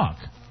talk,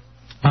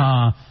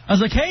 I was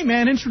like, hey,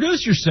 man,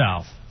 introduce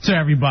yourself to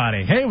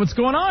everybody. Hey, what's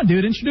going on,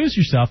 dude? Introduce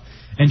yourself.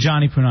 And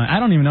Johnny Punani. I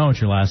don't even know what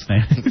your last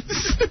name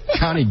is.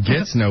 Johnny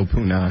gets no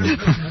Punani.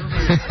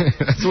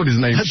 That's what his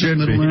name should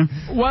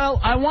be. Well,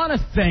 I want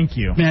to thank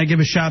you. May I give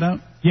a shout-out?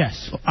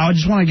 Yes. I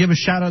just want to give a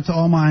shout-out to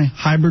all my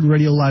Hybrid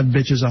Radio Live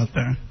bitches out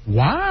there.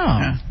 Wow.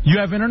 Yeah. You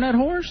have internet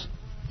whores?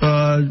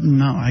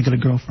 No, I got a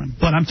girlfriend.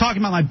 But I'm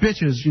talking about my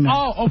bitches, you know.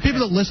 Oh, okay.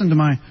 People that listen to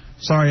my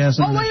sorry-ass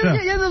internet show.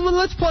 Yeah,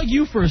 let's plug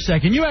you for a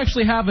second. You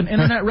actually have an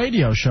internet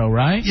radio show,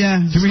 right? Yeah.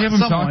 Can we have him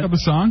talk up a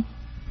song?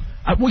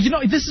 Well,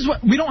 this is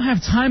what... We don't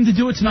have time to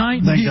do it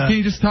tonight. Can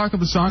you just talk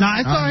up a song? No,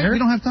 it's all right. We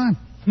don't have time.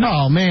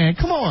 No, man,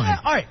 come on. Yeah,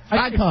 all right.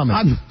 I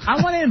comment.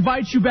 I want to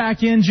invite you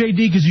back in, JD,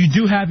 because you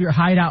do have your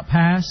Hideout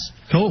pass.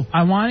 Cool.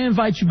 I want to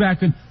invite you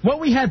back in.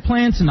 What we had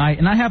planned tonight,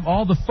 and I have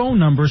all the phone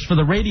numbers for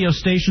the radio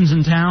stations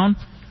in town.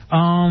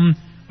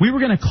 We were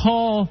going to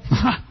call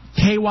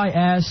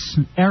KYS,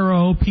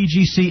 Arrow,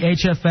 PGC,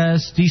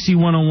 HFS, DC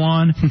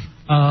 101,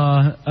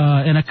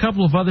 and a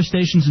couple of other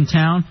stations in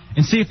town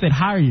and see if they'd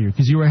hire you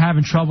because you were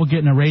having trouble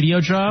getting a radio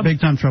job. Big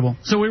time trouble.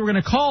 So we were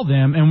going to call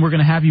them and we're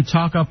going to have you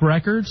talk up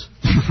records.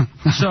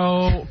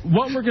 So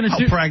what we're going to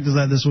do... I'll practice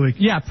that this week.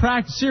 Yeah,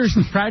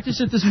 seriously, practice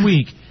it this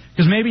week.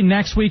 Because maybe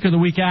next week or the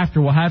week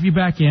after we'll have you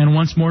back in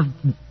once more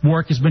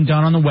work has been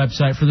done on the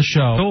website for the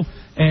show. Cool.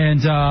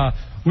 And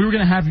we were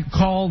going to have you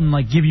call and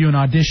give you an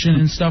audition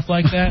and stuff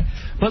like that.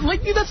 But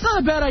that's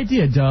not a bad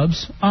idea,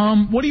 Dubs.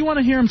 What do you want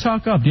to hear him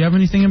talk up? Do you have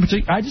anything in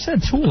particular? I just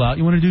had Tool out.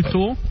 You want to do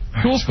Tool?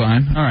 Tool's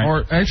fine. All right.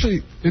 Or actually,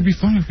 it'd be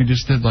fun if we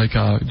just did do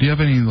you have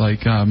any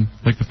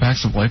the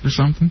Facts of Life or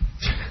something?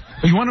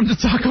 You want him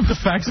to talk up the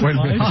Facts of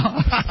Life?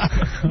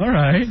 All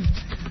right.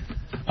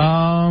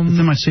 It's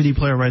in my CD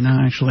player right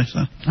now, actually. So.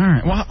 All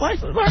right. Well,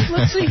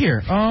 let's see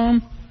here.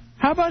 How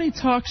about he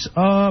talks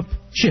up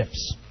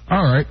Chips?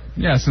 All right.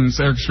 Yeah, since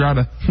Eric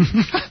Strada.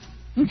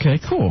 Okay,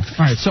 cool. All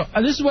right. So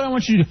this is what I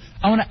want you to do.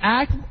 I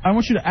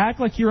want you to act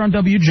like you're on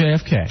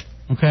WJFK.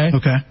 Okay.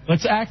 Okay.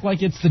 Let's act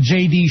like it's the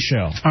JD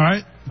show. All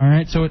right. All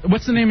right. So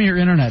what's the name of your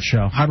internet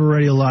show? Hybrid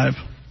Radio Live.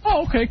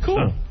 Oh, okay,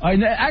 cool.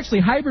 Actually,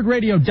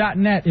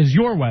 hybridradio.net is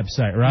your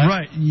website, right?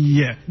 Right,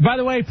 yeah. By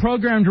the way,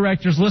 program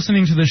directors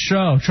listening to this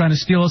show trying to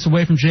steal us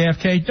away from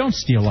JFK, don't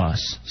steal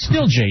us.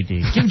 Steal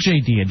JD. Give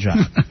JD a job.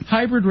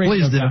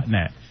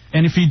 hybridradio.net.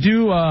 And if you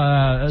do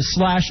 /El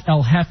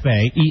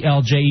Jefe,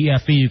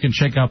 ELJEFE, you can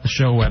check out the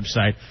show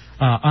website,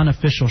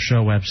 unofficial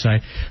show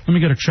website. Let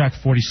me go to track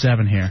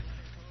 47 here.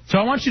 So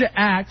I want you to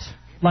act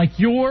like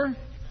you're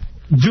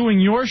doing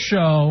your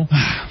show,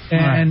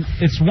 and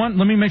it's one.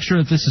 Let me make sure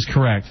that this is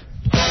correct.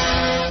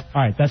 All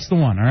right, that's the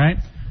one. All right,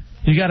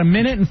 you got 1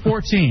 minute and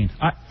 14.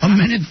 A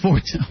minute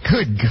 14.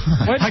 Good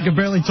God! What? I could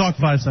barely talk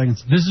 5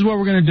 seconds. This is what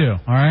we're gonna do.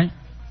 All right,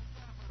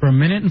 for 1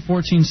 minute and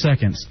 14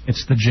 seconds,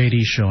 it's the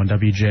JD Show on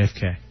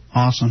WJFK.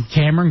 Awesome.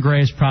 Cameron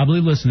Gray is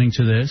probably listening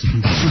to this.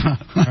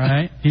 All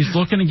right, he's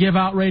looking to give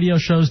out radio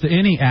shows to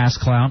any ass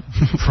clown.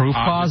 Proof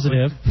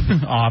positive,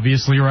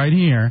 obviously right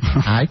here.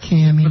 Hi,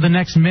 Cammy. For the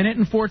next 1 minute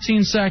and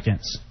 14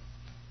 seconds,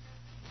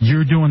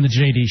 you're doing the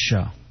JD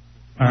Show.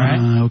 All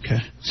right. Okay.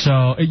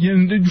 So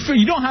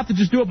you don't have to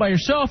just do it by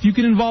yourself. You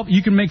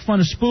can make fun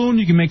of Spoon.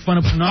 You can make fun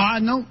of.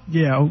 No.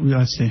 Yeah,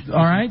 I see.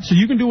 All right. So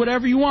you can do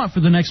whatever you want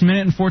for the next 1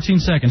 minute and 14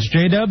 seconds.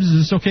 J-Dubs,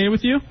 is this okay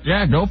with you?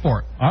 Yeah, go for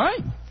it. All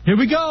right. Here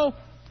we go.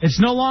 It's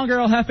no longer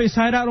El Jefe's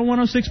Hideout on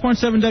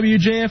 106.7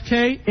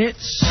 WJFK.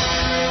 It's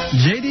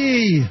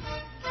JD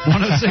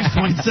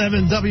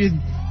 106.7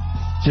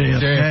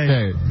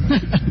 WJFK.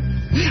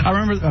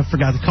 I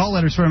forgot the call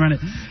letters for a minute.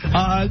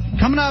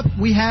 Coming up,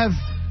 we have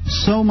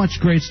so much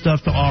great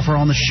stuff to offer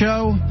on the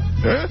show.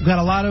 We've got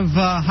a lot of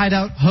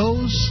Hideout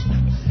hoes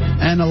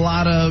and a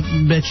lot of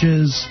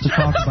bitches to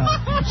talk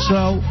about.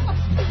 So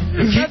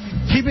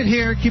keep it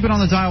here. Keep it on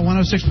the dial,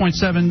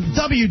 106.7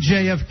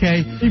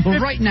 WJFK.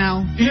 But right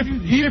now,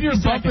 if you're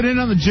bumping in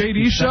on the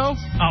JD show,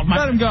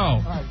 let him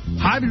go.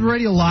 Hybrid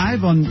Radio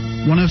Live on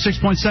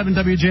 106.7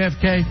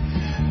 WJFK.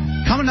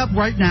 Coming up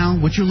right now,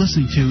 what you're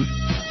listening to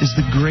is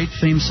the great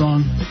theme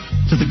song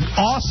to the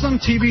awesome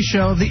TV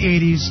show of the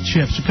 80s,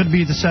 Chips. It could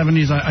be the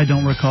 70s. I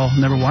don't recall.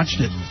 Never watched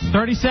it.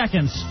 30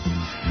 seconds.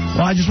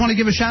 Well, I just want to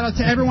give a shout-out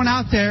to everyone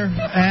out there,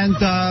 and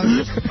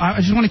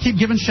I just want to keep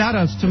giving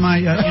shout-outs to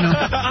my,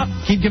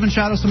 keep giving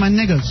shout-outs to my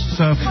niggas.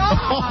 So.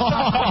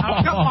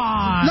 Come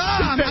on. No,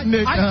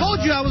 I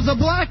told you I was a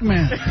black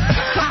man.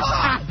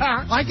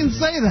 I can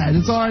say that.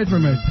 It's all right for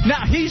me.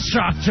 Now he's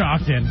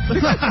shock-jocking.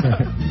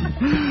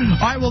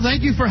 All right, well,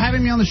 thank you for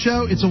having me on the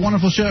show. It's a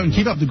wonderful show, and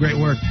keep up the great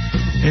work.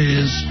 It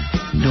is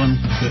doing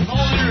good.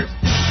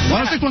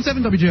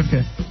 106.7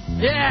 WJFK.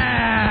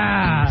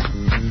 Yeah!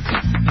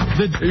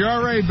 You're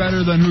already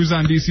better than who's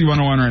on DC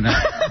 101 right now.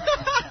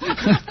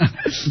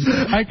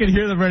 I can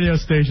hear the radio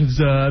stations,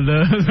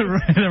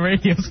 the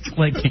radio's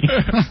clicking.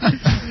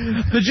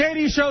 The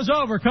JD show's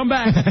over. Come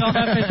back. I'll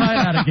have to find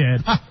out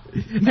again.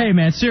 Hey,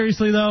 man,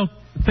 seriously, though,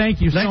 thank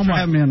you so much. For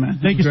having me on, man.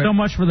 Thank you so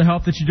much for the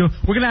help that you do.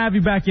 We're going to have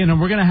you back in,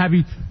 and we're going to have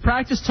you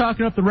practice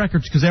talking up the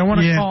records, because I want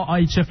to call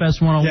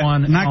HFS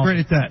 101. Yeah, not great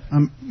at that.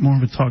 I'm more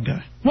of a talk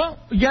guy. Well,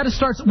 you got to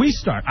start. We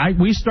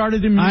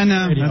started in music I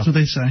know. radio. That's what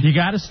they say. You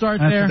got to start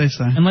there. That's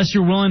what they say. Unless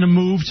you're willing to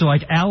move to,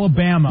 like,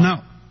 Alabama.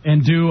 No.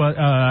 And do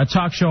a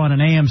talk show on an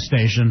AM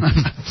station.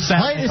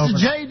 Hey, this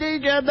is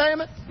JD,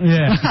 goddammit.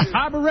 Yeah.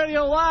 Hybrid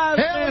Radio Live.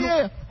 Hell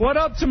yeah. What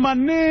up to my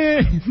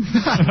knee?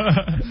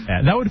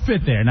 Yeah, that would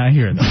fit there, not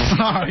here, though.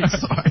 All right,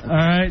 sorry. All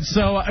right,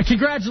 so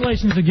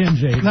congratulations again,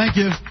 Jay. Thank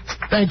you.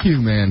 Thank you,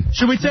 man.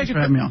 Should we take it?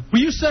 Will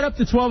you set up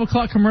the 12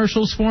 o'clock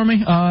commercials for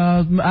me?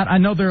 I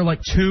know there are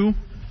like 2,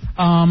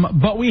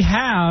 but we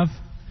have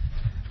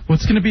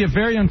what's going to be a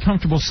very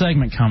uncomfortable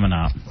segment coming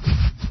up.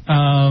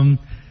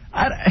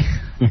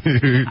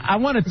 I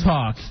want to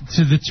talk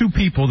to the 2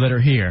 people that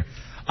are here.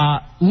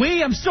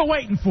 Lee, I'm still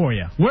waiting for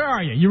you. Where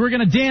are you? You were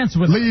going to dance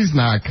with Lee's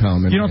not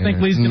coming. You don't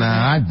think Lee's going to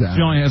Nah, I doubt.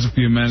 She only has a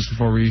few minutes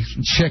before we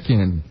check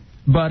in.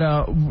 But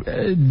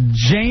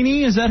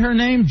Janie, is that her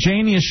name?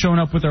 Janie is showing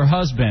up with her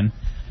husband.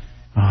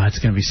 Oh, it's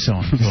going to be so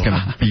cool. He's going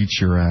to beat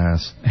your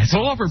ass.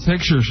 Pull up her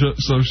picture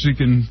so she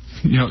can,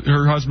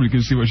 her husband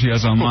can see what she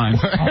has online.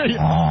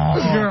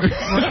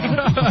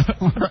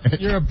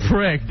 You're a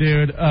prick,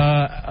 dude.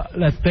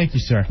 Thank you,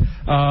 sir.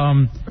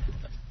 I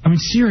mean,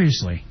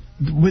 seriously.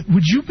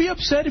 Would you be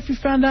upset if you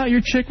found out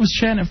your chick was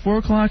chatting at 4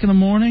 o'clock in the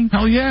morning?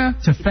 Hell yeah.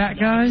 To fat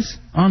guys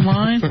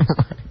online?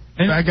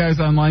 Fat guys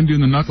online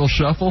doing the knuckle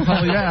shuffle?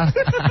 Hell yeah.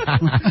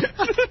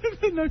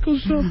 The knuckle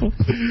shuffle.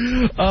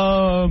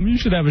 You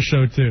should have a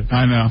show, too.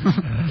 I know.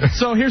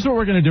 So here's what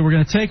we're going to do. We're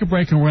going to take a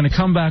break, and we're going to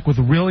come back with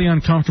really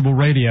uncomfortable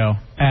radio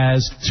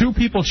as 2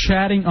 people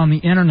chatting on the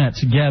Internet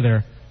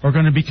together are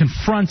going to be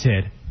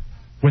confronted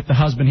with the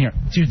husband here.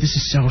 Dude, this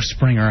is so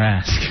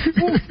Springer-esque.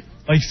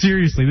 Like,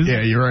 seriously.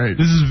 You're right.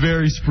 This is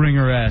very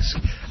Springer-esque.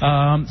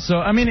 So,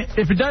 I mean,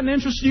 if it doesn't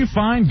interest you,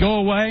 fine, go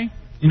away.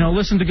 Go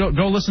listen to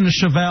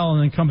Chevelle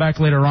and then come back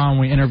later on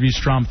when we interview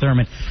Strom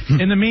Thurmond.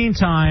 In the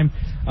meantime,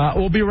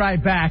 we'll be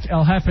right back.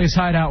 El Jefe's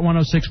Hideout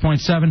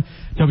 106.7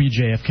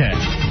 WJFK.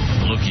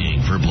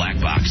 Looking for black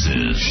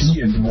boxes.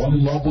 She is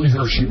one lovely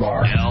Hershey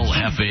bar.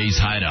 LFA's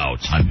Hideout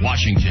on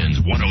Washington's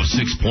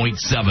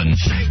 106.7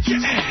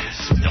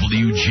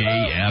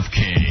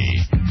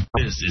 WJFK.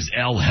 This is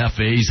El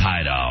Jefe's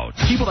Hideout.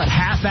 People that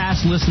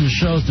half-ass listen to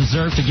shows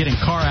deserve to get in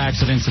car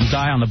accidents and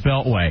die on the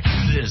Beltway.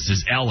 This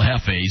is El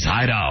Jefe's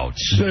Hideout.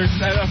 There's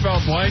an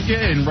NFL blanket,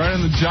 and right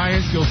on the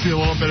Giants, you'll see a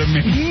little bit of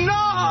me.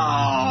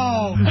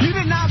 No! You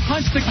did not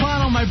punch the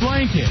clown on my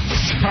blanket.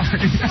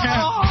 Sorry.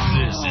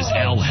 This is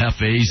El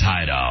Jefe's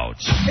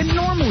Hideout. And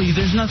normally,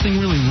 there's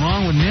nothing really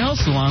wrong with nail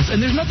salons, and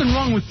there's nothing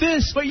wrong with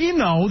this, but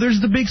there's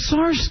the big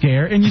SARS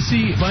scare, and you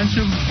see a bunch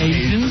of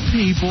Asian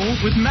people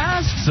with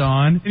masks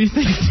on, and you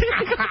think,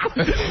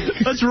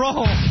 let's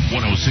roll.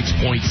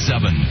 106.7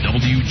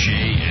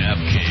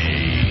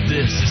 WJFK.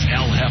 This is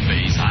El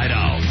Jefe's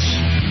Hideout.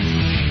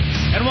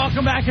 And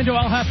welcome back into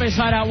El Jefe's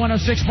Hideout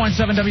 106.7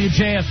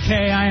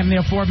 WJFK. I am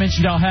the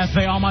aforementioned El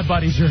Jefe. All my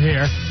buddies are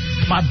here.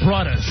 My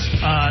brothers.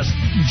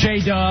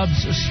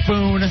 J-Dubs,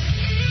 Spoon,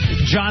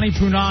 Johnny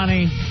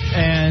Punani,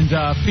 and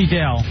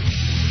Fidel.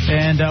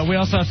 And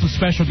we also have some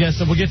special guests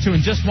that we'll get to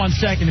in just 1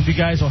 second if you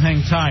guys will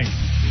hang tight.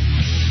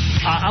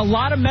 A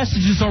lot of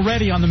messages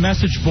already on the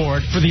message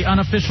board for the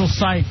unofficial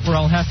site for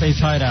El Jefe's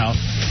Hideout.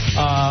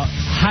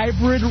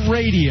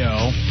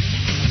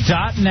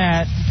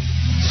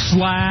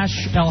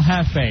 hybridradio.net/El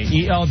Jefe,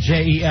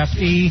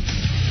 ELJEFE.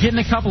 Getting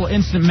a couple of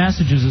instant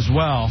messages as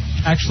well.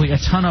 Actually, a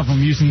ton of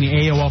them using the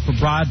AOL for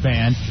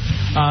broadband.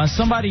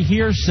 Somebody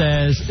here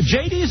says,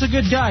 JD's a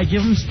good guy.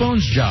 Give him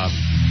Spoon's job.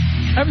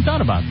 I haven't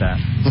thought about that.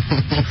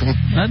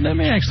 That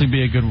may actually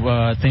be a good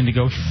thing to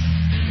go.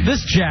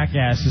 This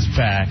jackass is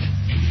back.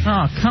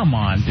 Oh, come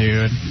on,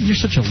 dude. You're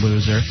such a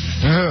loser.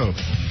 Who?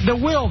 The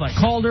Will that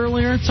called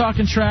earlier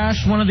talking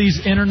trash. One of these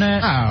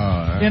internet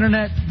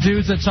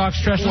dudes that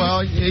talks trash.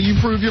 Well, you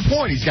prove your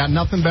point. He's got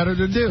nothing better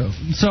to do.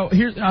 So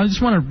here, I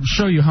just want to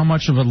show you how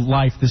much of a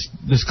life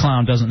this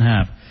clown doesn't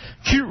have.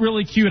 Cute,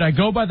 really cute. I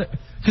go by the...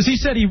 Because he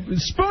said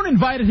Spoon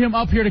invited him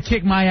up here to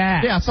kick my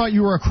ass. Yeah, I thought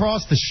you were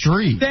across the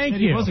street. Thank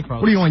you. What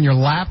are you, on your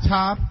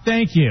laptop?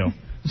 Thank you.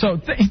 So,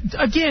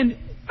 again...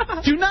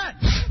 Do not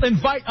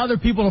invite other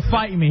people to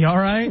fight me, all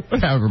right?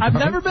 Whatever, I've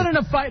never been in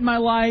a fight in my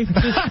life.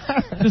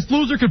 This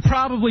loser could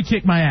probably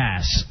kick my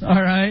ass, all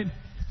right?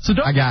 So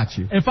don't. I got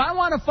you. If I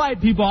want to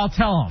fight people, I'll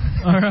tell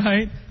them, all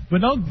right? But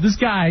no, this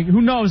guy,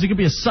 who knows, he could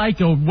be a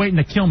psycho waiting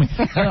to kill me.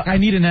 I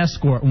need an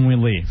escort when we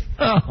leave.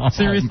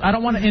 Serious. I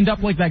don't want to end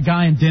up like that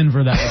guy in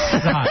Denver that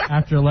was shot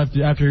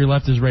after he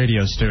left his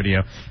radio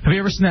studio. Have you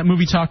ever seen that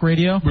movie Talk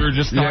Radio? We were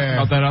just talking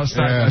about that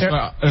outside.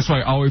 Yeah. That's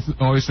why I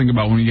always think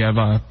about when you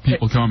have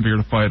people come up here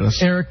to fight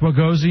us. Eric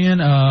Bogosian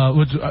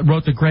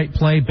wrote the great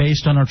play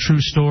based on our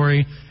true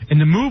story. And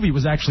the movie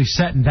was actually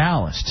set in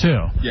Dallas,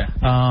 too. Yeah.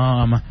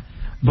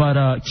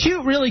 But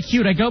cute, really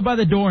cute. I go by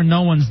the door and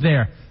no one's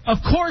there. Of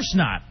course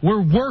not.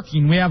 We're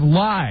working. We have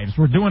lives.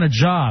 We're doing a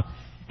job.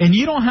 And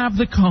you don't have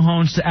the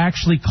cojones to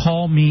actually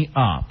call me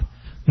up.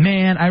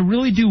 Man, I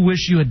really do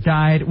wish you had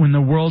died when the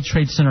World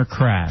Trade Center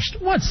crashed.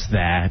 What's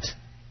that?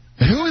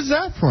 Who is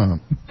that from?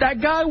 That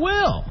guy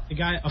Will. The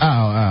guy.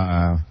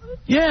 Oh.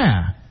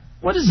 Yeah.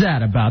 What is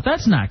that about?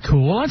 That's not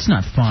cool. That's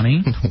not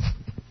funny.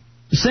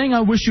 Saying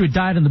I wish you had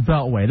died in the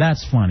Beltway,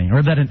 that's funny.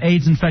 Or that an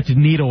AIDS-infected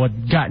needle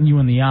had gotten you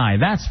in the eye,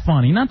 that's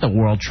funny. Not the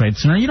World Trade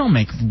Center. You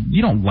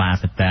don't laugh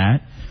at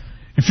that.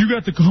 If you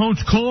got the cojones,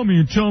 call me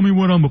and tell me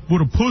what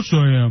a puss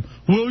I am.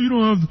 Well, you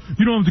don't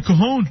have the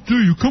cojones, do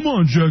you? Come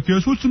on,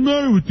 jackass. What's the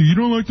matter with you? You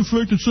don't like the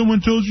fact that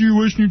someone tells you you're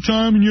wasting your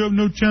time and you have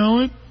no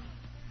talent?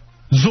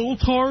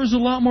 Zoltar is a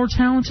lot more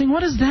talented.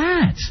 What is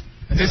that?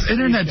 It's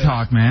internet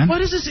talk, man.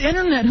 What is this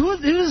internet? Who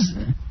is?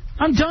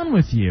 I'm done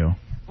with you.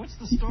 What's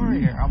the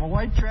story here? I'm a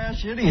white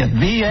trash idiot.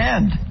 The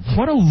end.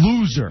 What a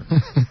loser.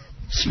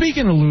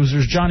 Speaking of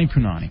losers, Johnny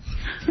Punani.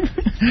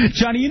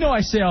 Johnny, you know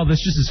I say all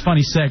this just as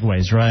funny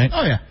segues, right?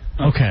 Oh, yeah.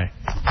 Okay.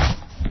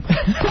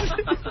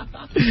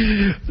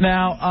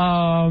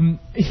 Now,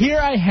 here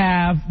I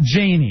have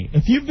Janie.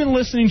 If you've been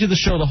listening to the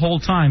show the whole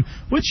time,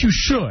 which you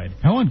should.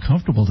 How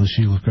uncomfortable does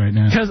she look right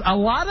now? Because a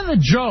lot of the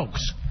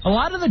jokes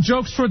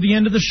toward the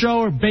end of the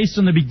show are based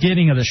on the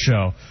beginning of the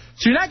show.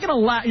 So you're not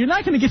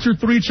going to get your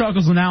 3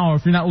 chuckles an hour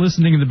if you're not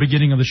listening in the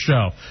beginning of the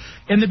show.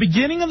 In the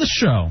beginning of the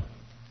show,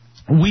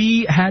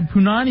 we had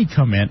Punani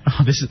come in.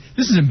 Oh, this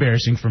is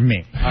embarrassing for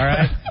me. All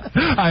right.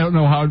 I don't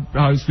know how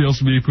it feels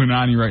to be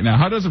Punani right now.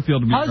 How does it feel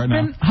to be right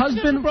now?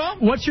 Husband,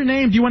 what's your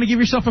name? Do you want to give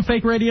yourself a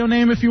fake radio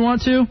name if you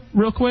want to,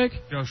 real quick?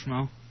 Joe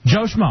Schmo.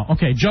 Joe Schmo.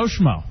 Okay, Joe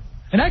Schmo.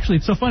 And actually,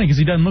 it's so funny because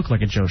he doesn't look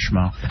like a Joe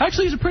Schmo.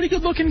 Actually, he's a pretty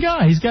good-looking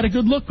guy. He's got a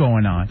good look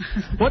going on.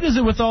 What is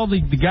it with all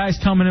the guys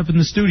coming up in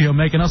the studio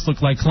making us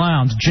look like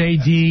clowns?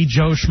 JD,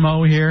 Joe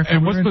Schmo here.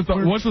 And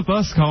what's with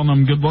us calling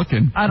them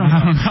good-looking? I don't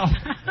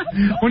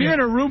know. When you're in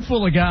a room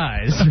full of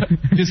guys.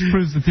 It just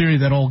proves the theory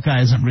that old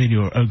guys on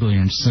radio are ugly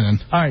and sin.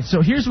 All right,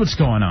 so here's what's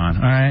going on,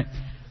 all right?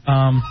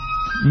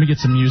 Let me get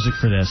some music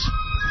for this.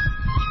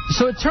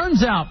 So it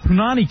turns out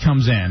Punani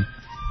comes in.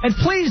 And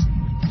please,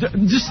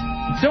 just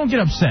don't get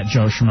upset,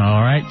 Joe Schmo,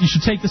 all right? You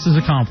should take this as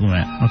a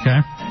compliment,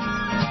 okay?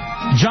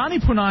 Johnny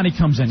Punani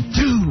comes in.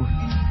 Dude,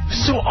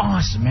 so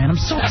awesome, man. I'm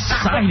so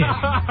excited.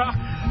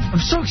 I'm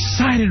so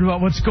excited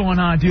about what's going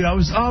on, dude. I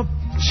was up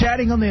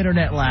chatting on the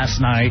internet last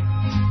night.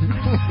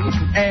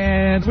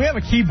 And we have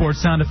a keyboard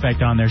sound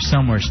effect on there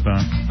somewhere,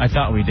 Spoon. I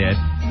thought we did.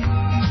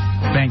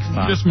 Thanks,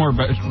 Bob. Just more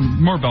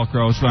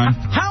Velcro is fine.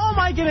 How am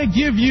I going to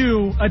give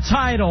you a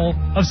title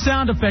of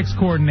sound effects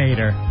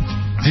coordinator?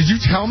 Did you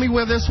tell me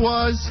where this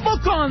was?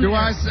 Look on there.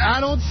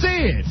 I don't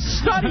see it.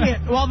 Study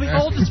it while the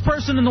oldest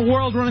person in the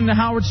world running the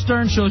Howard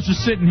Stern show is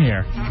just sitting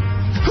here.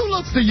 Who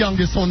looks the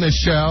youngest on this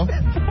show?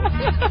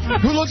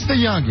 Who looks the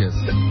youngest?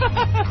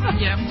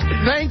 Yep.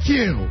 Thank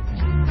you.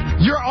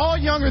 You're all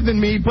younger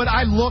than me, but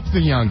I look the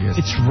youngest.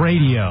 It's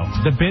radio.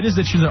 The bit is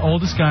that you're the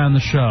oldest guy on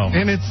the show.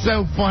 And it's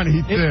so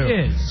funny, too.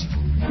 It is.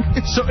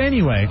 So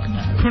anyway,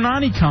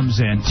 Punani comes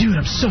in. Dude,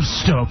 I'm so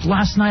stoked.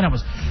 Last night I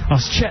was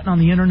chatting on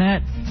the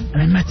internet,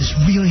 and I met this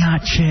really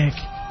hot chick,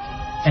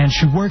 and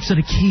she works at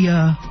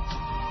IKEA,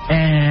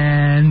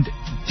 and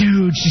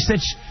dude, she said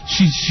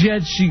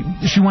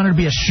she wanted to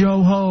be a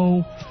show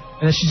ho,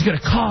 and that she's gonna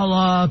call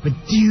up, and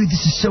dude,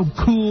 this is so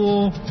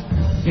cool.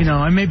 You know,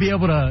 I may be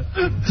able to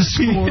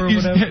score or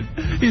whatever.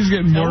 He's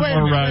getting more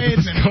and more right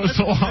as this goes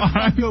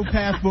along. Go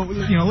past, but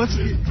let's.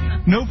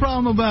 No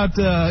problem about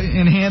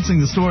enhancing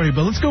the story,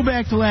 but let's go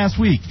back to last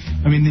week.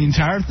 I mean, the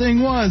entire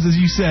thing was, as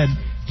you said,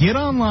 get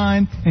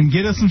online and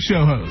get us some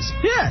show hoes.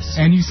 Yes.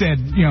 And you said,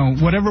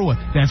 whatever it was.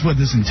 That's what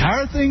this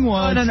entire thing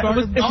was. No.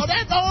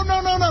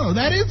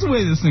 That is the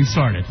way this thing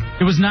started.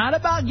 It was not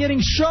about getting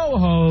show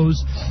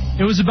hoes.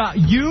 It was about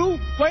you.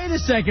 Wait a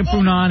second,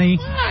 Punani.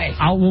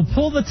 We'll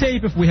pull the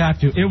tape if we have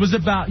to. It was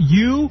about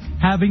you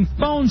having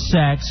phone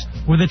sex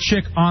with a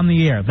chick on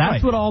the air.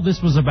 That's what all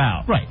this was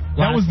about. Right.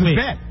 That was the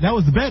bet. That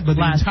was the bet. But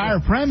the entire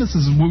premise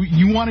is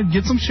you wanted to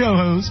get some show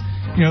hoes,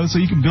 so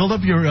you can build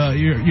up your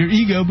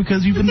ego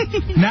because you've been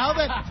now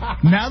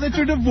that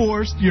you're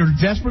divorced, you're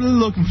desperately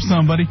looking for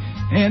somebody,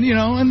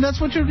 and that's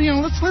what you're.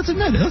 Let's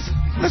admit it.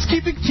 Let's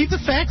keep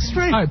the facts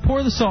straight. All right,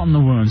 pour the salt in the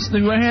wounds.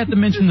 I had to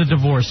mention the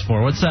divorce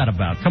for. What's that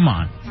about? Come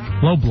on,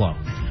 low blow.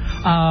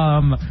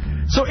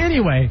 So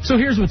anyway,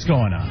 here's what's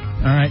going on.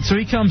 All right, so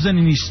he comes in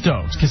and he's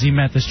stoked because he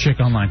met this chick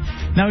online.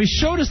 Now he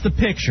showed us the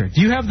picture.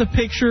 Do you have the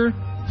picture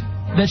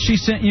that she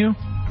sent you?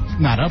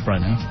 Not up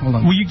right now. Hold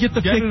on. Will you get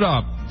the Get it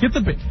up. Get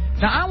the.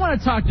 Now I want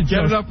to talk to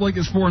Joe. Get it up like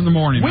it's 4 in the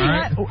morning. All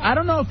right. I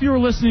don't know if you were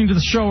listening to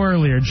the show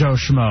earlier, Joe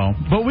Schmo,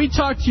 but we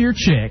talked to your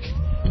chick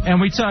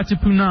and we talked to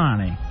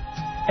Punani,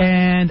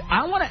 and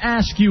I want to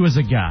ask you as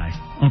a guy,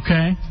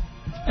 okay?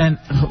 And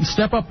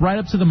step up right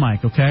up to the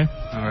mic, okay?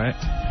 All right.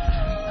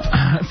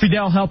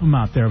 Fidel, help him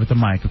out there with the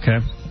mic, okay?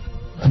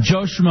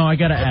 Joe Schmo, I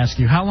got to ask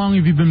you, how long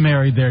have you been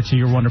married there to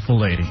your wonderful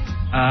lady?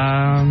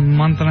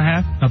 Month and a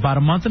half. About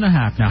a month and a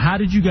half. Now, how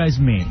did you guys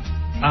meet?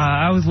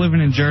 I was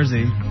living in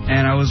Jersey,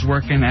 and I was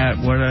working at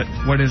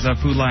what is a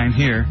Food Lion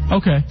here.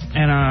 Okay.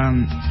 And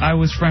I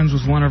was friends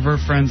with one of her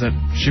friends that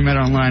she met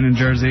online in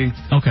Jersey.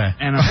 Okay.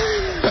 And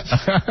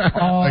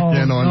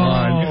again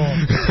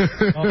online.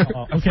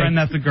 A friend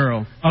that's a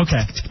girl.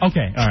 Okay. All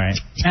right.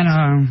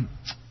 And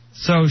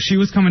so she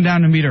was coming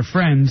down to meet her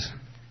friend,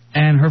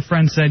 and her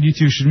friend said, "You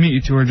two should meet.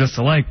 You two are just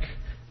alike."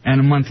 And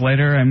a month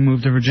later, I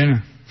moved to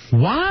Virginia.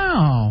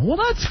 Wow. Well,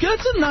 that's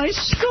a nice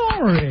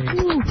story.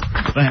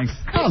 Thanks.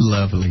 How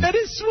lovely. That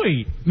is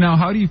sweet. Now,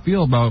 how do you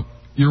feel about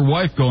your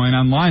wife going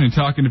online and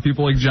talking to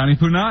people like Johnny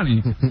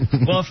Punani?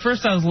 Well, at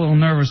first I was a little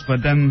nervous,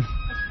 but then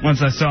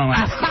once I saw him,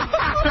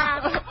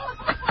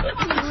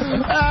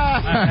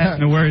 I had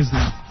no worries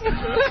now.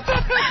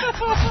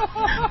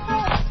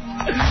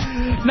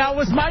 Now,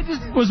 was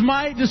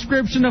my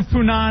description of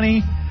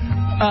Punani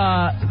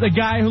the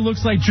guy who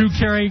looks like Drew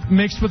Carey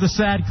mixed with a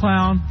sad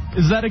clown?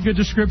 Is that a good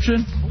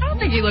description? I don't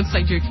think he looks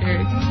like Drew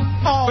Carey.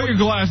 Oh, put your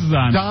glasses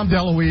on. Dom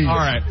DeLuise. All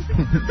right.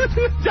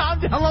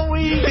 Dom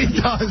DeLuise. He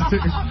does, dude.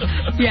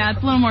 Yeah,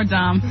 it's a little more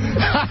Dom.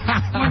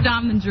 More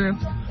Dom than Drew.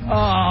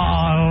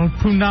 Oh,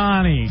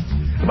 Punani.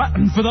 But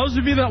for those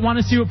of you that want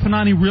to see what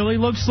Punani really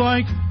looks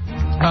like,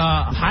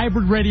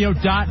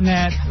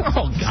 hybridradio.net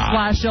 /El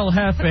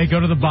Jefe. Go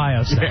to the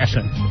bio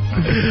section.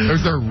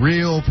 Those are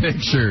real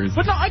pictures.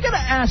 But no, I got to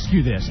ask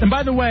you this. And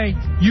by the way,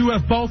 you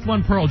have both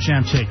won Pearl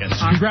Jam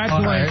tickets.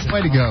 Congratulations. Right.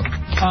 Way to go.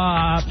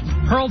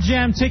 Pearl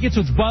Jam tickets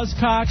with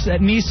Buzzcocks at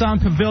Nissan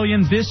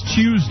Pavilion this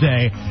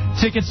Tuesday.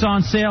 Tickets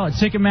on sale at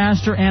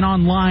Ticketmaster and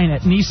online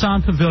at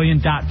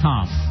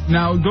nissanpavilion.com.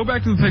 Now, go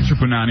back to the picture,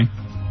 Punani.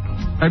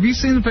 Have you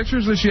seen the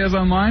pictures that she has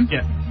online?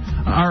 Yeah.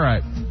 All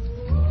right.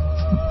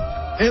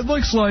 It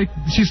looks like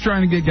she's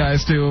trying to get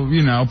guys to,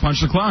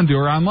 punch the clown to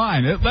her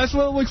online. That's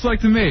what it looks like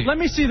to me. Let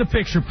me see the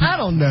picture, please. I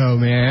don't know,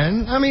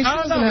 man. I mean, she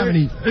doesn't have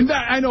any...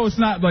 I know it's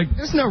not like...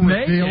 There's no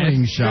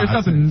revealing shots.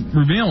 There's nothing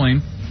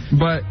revealing,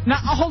 but... Now,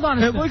 hold on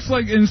a second. It looks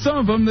like in some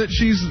of them that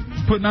she's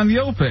putting on the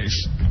O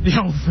face. The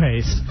O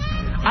face.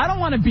 I don't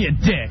want to be a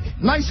dick.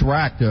 Nice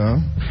rack,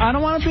 though. I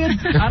don't want to be a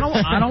dick. I don't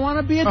want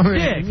to be a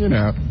dick.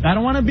 I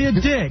don't want to be a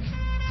dick.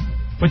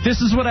 But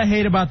this is what I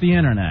hate about the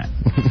internet.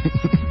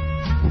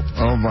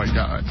 Oh, my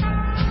God.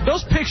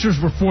 Those pictures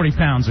were 40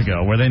 pounds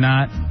ago, were they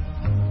not?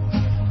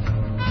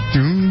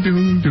 Doom,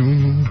 doom,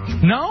 doom.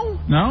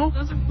 No?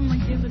 Those are from like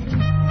the other day.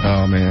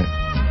 Oh, man.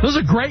 Those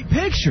are great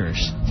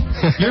pictures.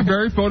 You're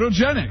very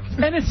photogenic.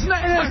 And it's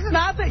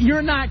not that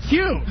you're not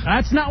cute.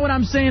 That's not what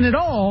I'm saying at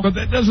all. But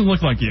that doesn't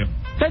look like you.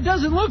 That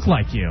doesn't look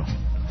like you.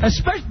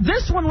 Especially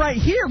this one right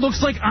here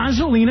looks like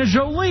Angelina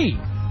Jolie.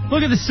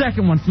 Look at the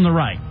second one from the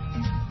right.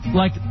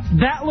 Like,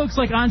 that looks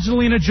like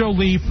Angelina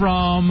Jolie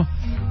from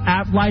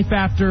Life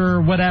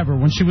After whatever,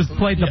 when she was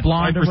played the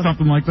blonde Life or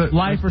something like that.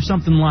 Life or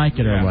something like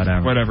it or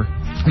whatever. Whatever.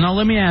 Now,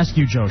 let me ask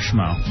you, Joe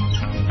Schmo.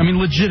 I mean,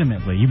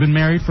 legitimately, you've been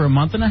married for a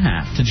month and a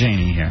half to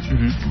Janie here.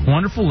 Mm-hmm.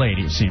 Wonderful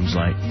lady, it seems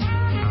like.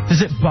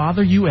 Does it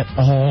bother you at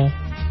all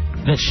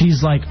that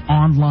she's, like,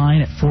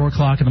 online at 4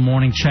 o'clock in the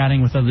morning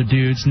chatting with other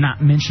dudes,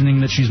 not mentioning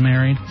that she's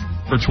married?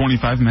 For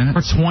 25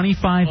 minutes? For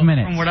 25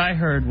 minutes. From what I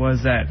heard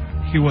was that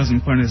he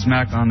wasn't putting his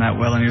Mac on that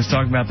well, and he was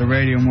talking about the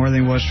radio more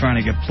than he was trying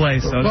to get play.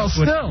 So well,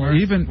 still,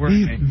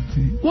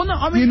 well, no,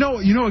 I mean,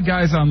 you know, a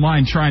guy's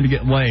online trying to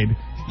get laid.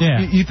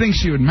 Yeah. You think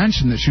she would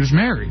mention that she was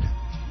married?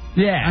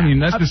 Yeah. I mean,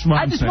 that's just what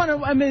I just want to.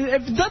 I mean,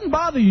 if it doesn't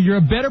bother you, you're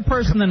a better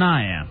person than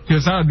I am.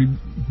 Because I would be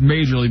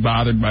majorly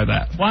bothered by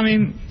that. Well, I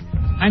mean,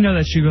 I know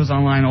that she goes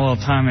online all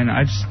the time, and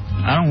I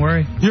don't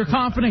worry. You're a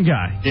confident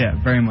guy. Yeah,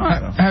 very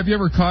much. Have you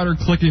ever caught her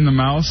clicking the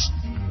mouse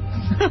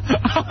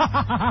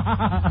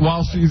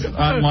while she's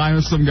online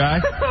with some guy.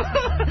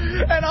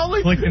 And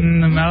only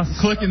clicking the mouse.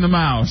 Clicking the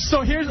mouse.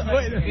 So here's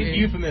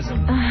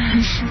euphemism.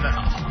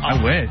 I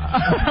wish.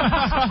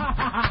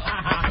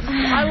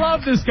 I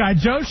love this guy.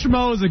 Joe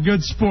Schmo is a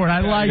good sport.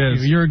 I like you.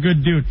 You're a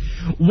good dude.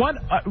 What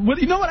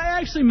you know what I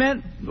actually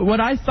meant? What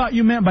I thought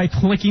you meant by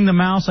clicking the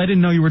mouse? I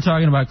didn't know you were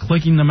talking about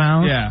clicking the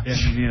mouse. Yeah.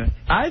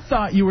 I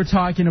thought you were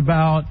talking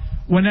about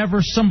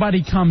whenever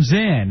somebody comes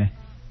in,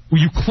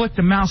 you click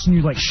the mouse and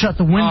you like shut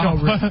the window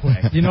real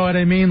quick. You know what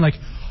I mean? Like,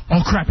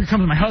 oh crap, here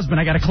comes my husband.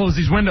 I got to close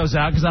these windows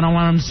out because I don't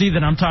want him to see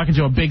that I'm talking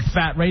to a big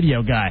fat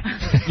radio guy.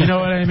 You know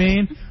what I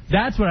mean?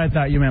 That's what I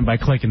thought you meant by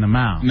clicking the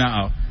mouse.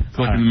 No.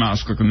 Clicking the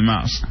mouse, clicking the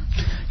mouse.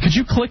 Could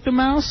you click the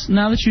mouse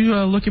now that you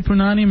look at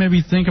Punani?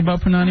 Maybe think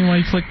about Punani while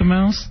you click the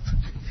mouse?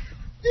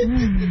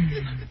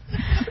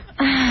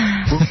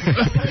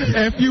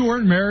 If you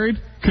weren't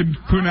married, could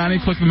Punani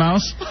click the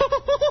mouse?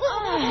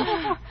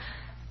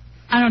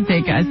 I don't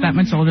date guys that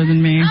much older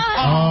than me.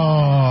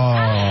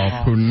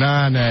 Oh,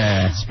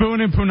 Punani.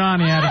 Spoon and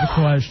Punani out of the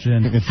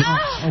question.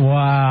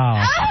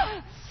 Wow.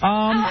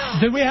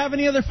 Did we have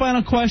any other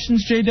final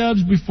questions,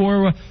 J-Dubs,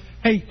 before...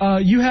 Hey,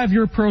 you have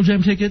your Pearl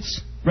Jam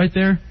tickets right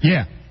there?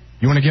 Yeah.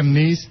 You want to give them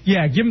these?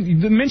 Yeah,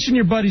 mention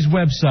your buddy's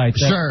website.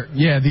 Sure.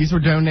 Yeah, these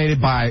were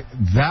donated by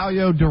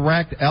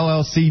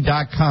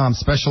ValioDirectLLC.com,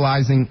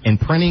 specializing in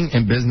printing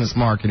and business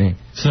marketing.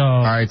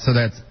 All right, so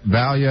that's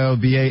Valio,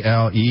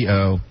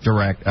 VALEO,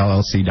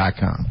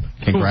 DirectLLC.com.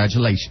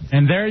 Congratulations.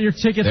 And there are your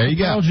tickets for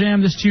Pearl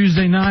Jam this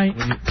Tuesday night.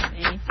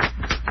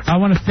 I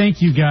want to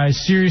thank you guys,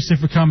 seriously,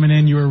 for coming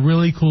in. You were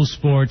really cool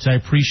sports. I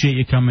appreciate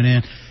you coming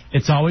in.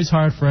 It's always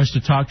hard for us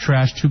to talk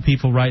trash to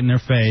people right in their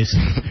face.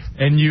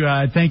 And you,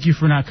 thank you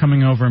for not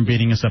coming over and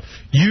beating us up.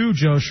 You,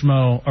 Joe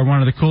Schmo, are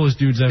one of the coolest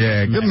dudes ever.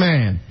 Yeah, good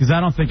man. Because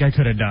I don't think I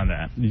could have done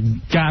that.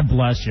 God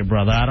bless you,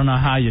 brother. I don't know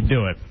how you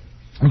do it,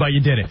 but you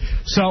did it.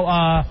 So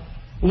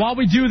while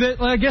we do that,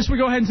 I guess we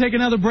go ahead and take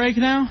another break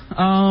now.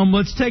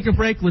 Let's take a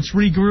break. Let's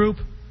regroup.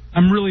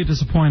 I'm really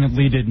disappointed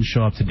Lee didn't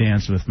show up to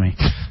dance with me.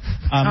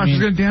 She's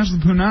going to dance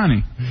with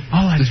Punani.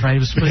 Oh, that's right. It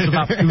was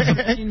about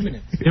 15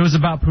 minutes. It was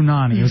about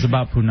Punani.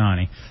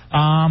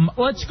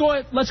 Let's go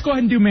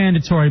ahead and do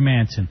Mandatory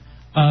Manson.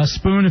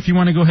 Spoon, if you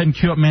want to go ahead and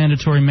cue up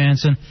Mandatory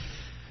Manson.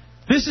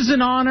 This is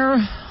in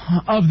honor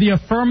of the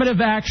affirmative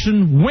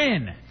action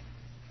win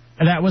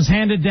that was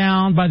handed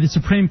down by the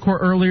Supreme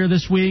Court earlier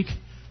this week.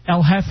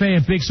 El Jefe,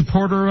 a big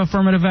supporter of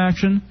affirmative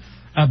action.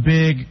 A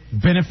big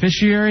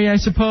beneficiary, I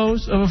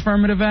suppose, of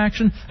affirmative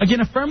action.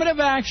 Again, affirmative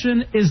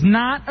action is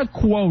not a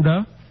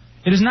quota.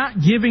 It is not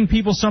giving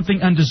people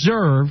something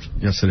undeserved.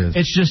 Yes, it is.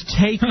 It's just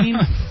taking.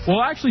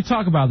 We'll actually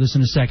talk about this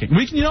in a second.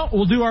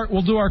 We'll do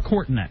our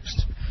court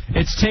next.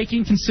 It's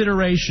taking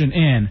consideration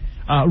in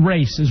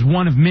race as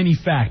one of many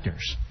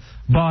factors.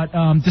 But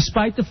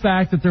despite the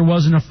fact that there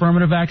was an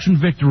affirmative action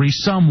victory,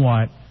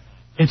 somewhat,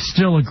 it's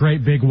still a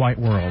great big white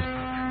world.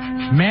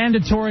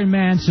 Mandatory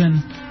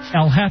Manson.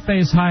 El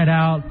Jefe's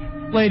Hideout.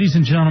 Ladies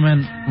and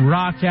gentlemen,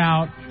 rock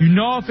out. You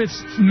know if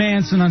it's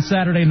Manson on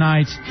Saturday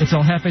nights, it's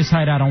El Jefe's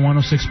Hideout on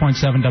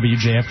 106.7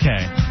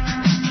 WJFK.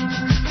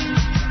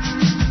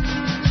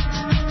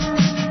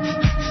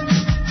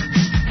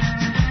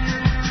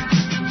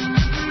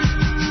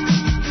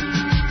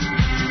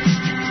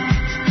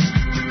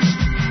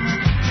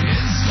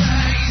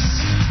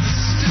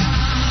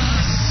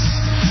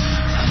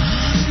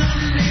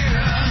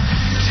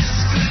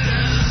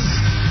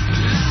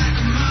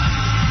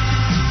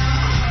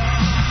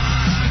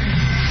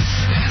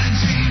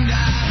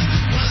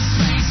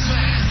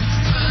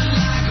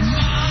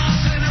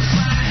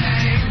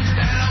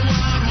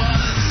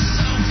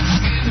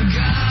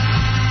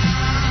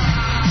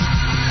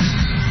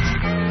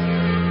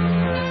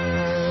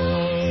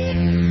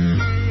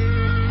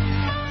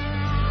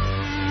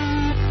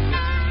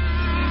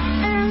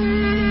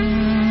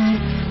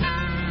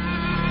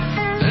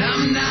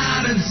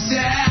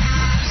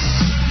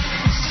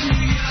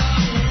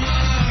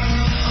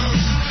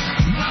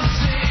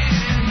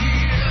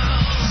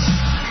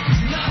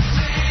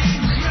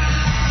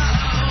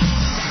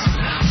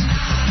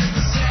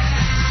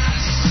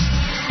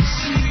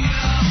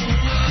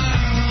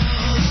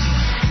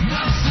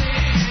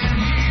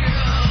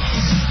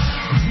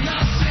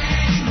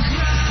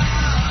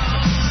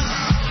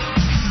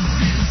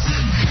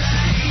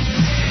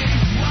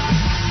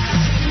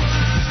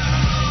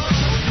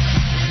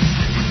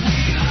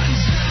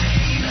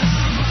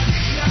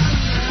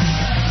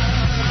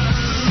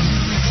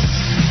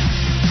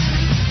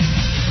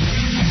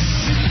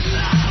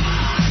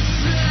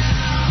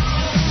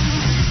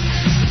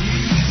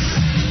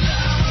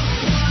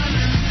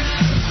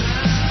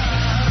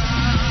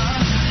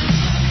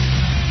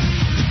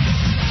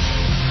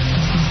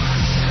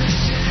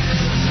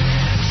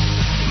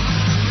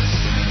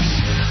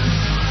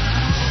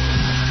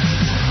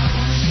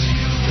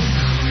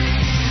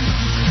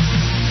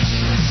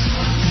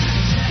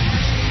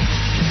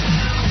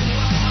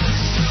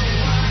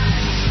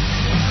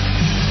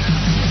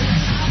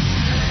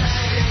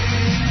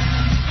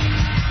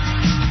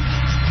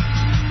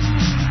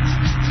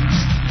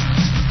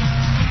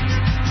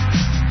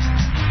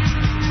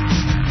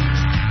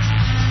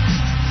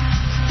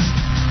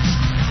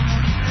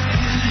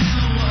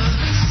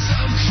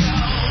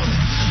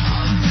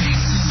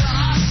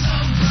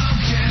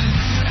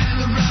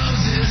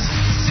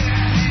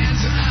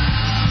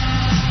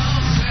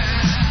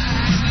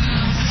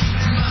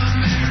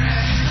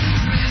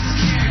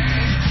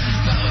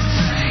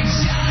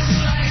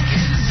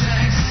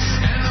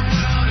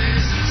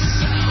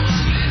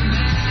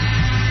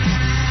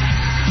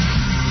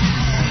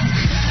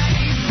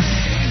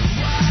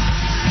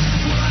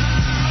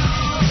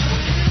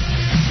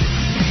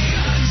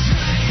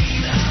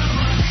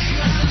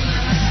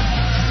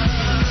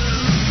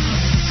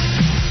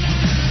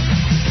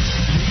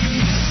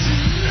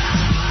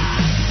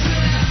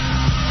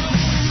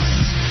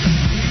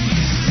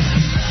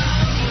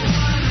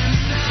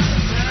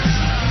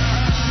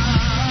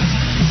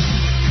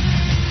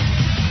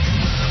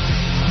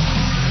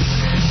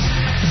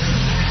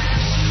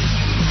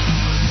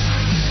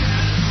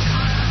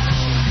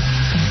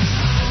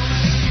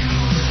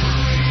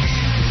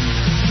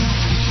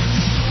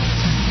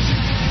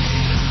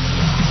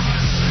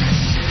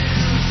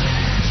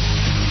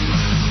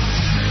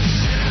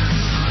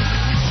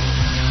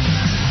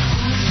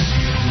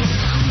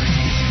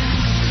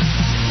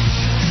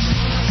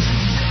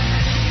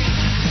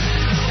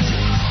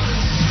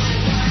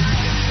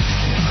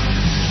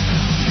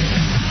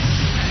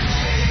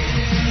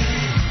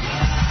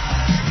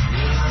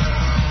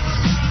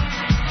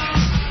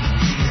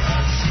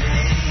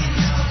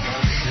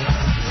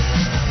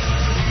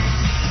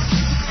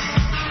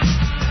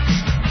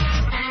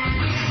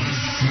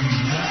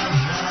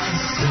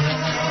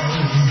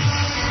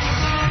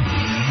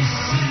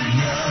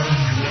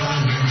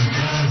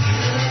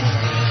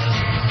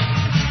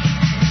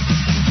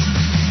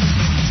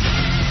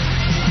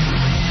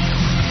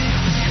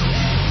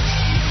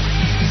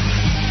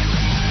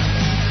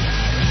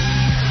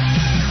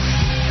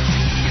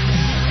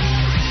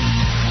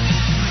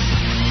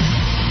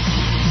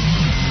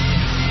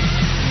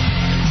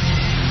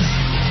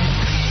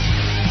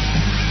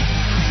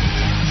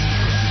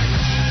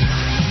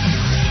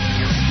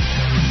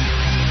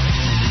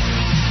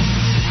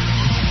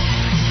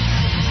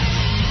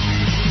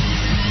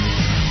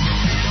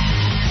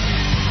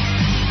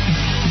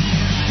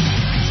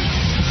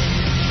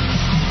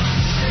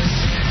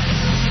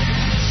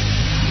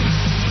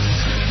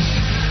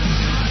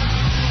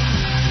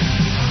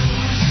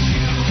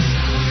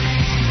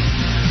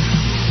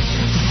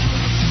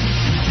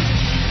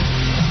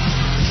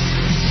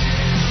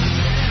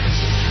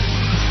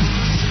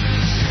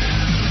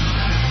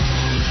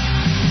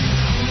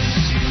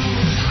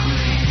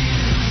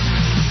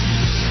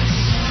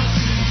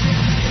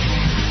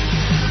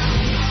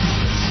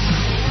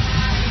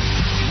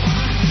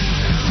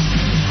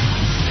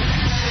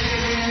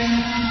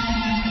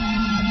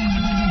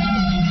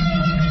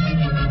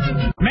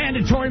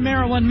 Story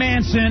Marilyn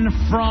Manson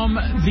from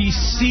the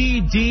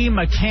CD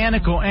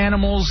Mechanical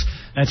Animals.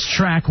 That's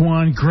track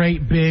one,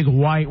 Great Big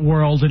White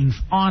World, in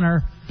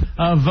honor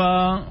of,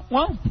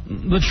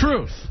 the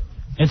truth.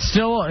 It's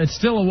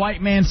still a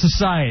white man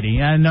society.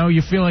 I know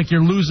you feel like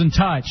you're losing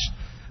touch.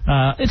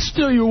 It's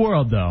still your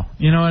world, though.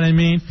 You know what I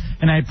mean?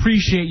 And I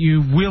appreciate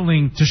you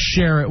willing to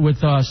share it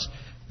with us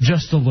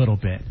just a little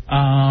bit.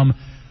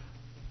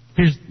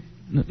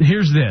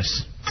 Here's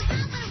this.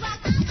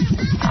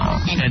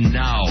 And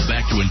now,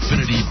 back to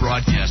Infinity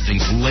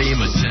Broadcasting's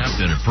lame attempt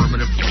at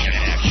affirmative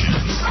action.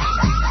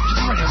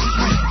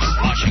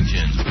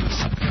 Washington.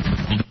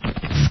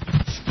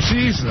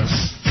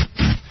 Jesus.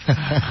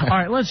 All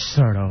right, let's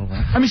start over.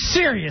 I mean,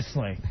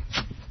 seriously.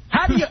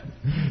 How do you...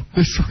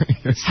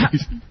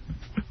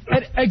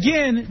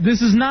 Again,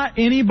 this is not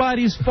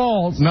anybody's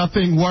fault.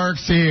 Nothing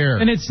works here.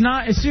 And it's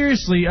not...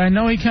 Seriously, I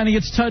know he kind of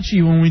gets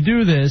touchy when we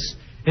do this.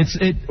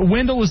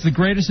 Wendell is the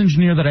greatest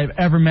engineer that I've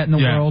ever met in the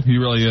world. He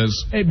really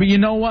is. But you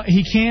know what?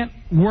 He can't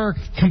work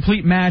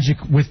complete magic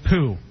with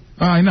poo.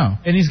 Oh, I know.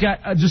 And he's got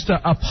just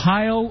a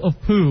pile of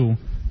poo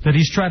that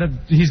he's got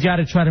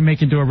to try to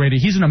make into a radio.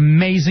 He's an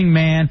amazing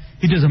man.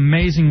 He does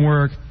amazing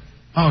work.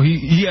 Oh,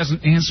 he has an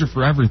answer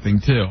for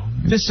everything, too.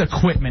 This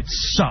equipment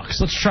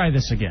sucks. Let's try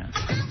this again.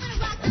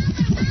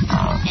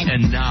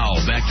 And now,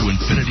 back to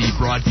Infinity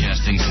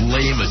Broadcasting's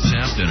lame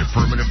attempt at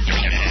affirmative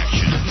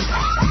action.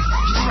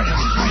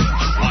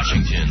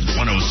 Washington,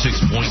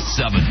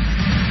 106.7.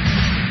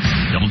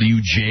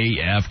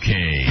 WJFK.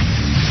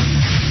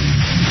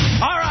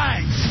 All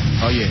right.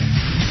 Oh, yeah.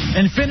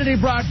 Infinity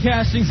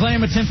Broadcasting's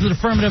lame attempt at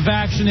affirmative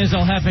action is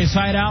El Jefe's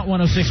Hideout,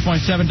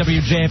 106.7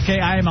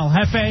 WJFK. I am El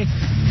Jefe,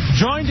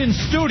 joined in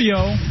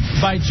studio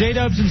by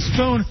J-Dubs and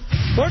Spoon.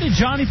 Where did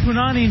Johnny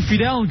Punani and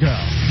Fidel go?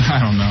 I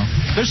don't know.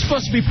 They're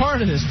supposed to be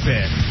part of this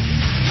bit.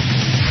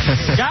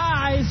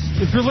 Guys,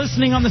 if you're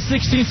listening on the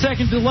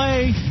 16-second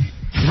delay,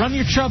 run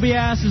your chubby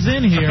asses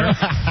in here.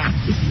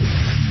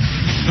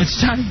 It's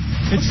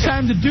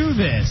time to do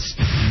this.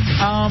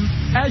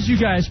 As you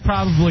guys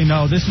probably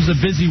know, this was a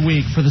busy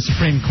week for the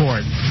Supreme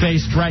Court,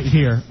 based right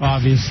here,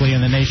 obviously,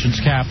 in the nation's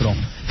capital.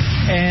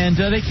 And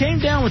they came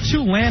down with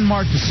two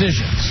landmark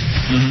decisions.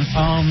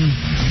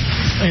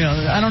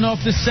 I don't know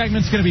if this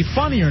segment's going to be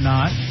funny or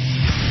not.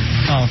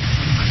 Oh,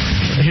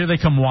 here they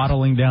come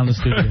waddling down the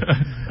studio.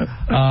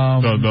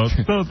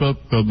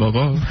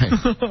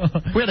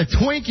 We had a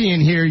Twinkie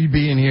in here, you'd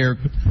be in here.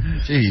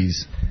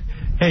 Jeez.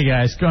 Hey,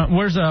 guys,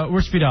 where's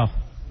Fidel?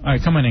 All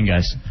right, come on in,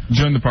 guys.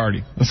 Join the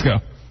party. Let's go.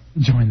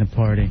 Join the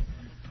party.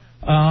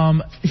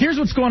 Here's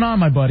what's going on,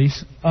 my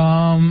buddies.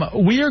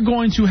 We are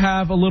going to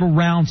have a little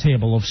round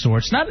table of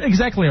sorts. Not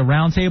exactly a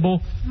round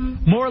table,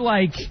 more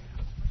like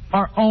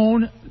our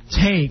own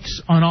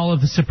takes on all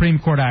of the Supreme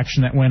Court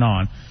action that went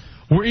on.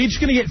 We're each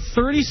going to get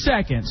 30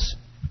 seconds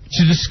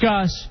to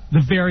discuss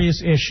the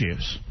various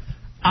issues.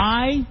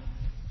 I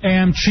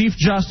am Chief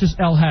Justice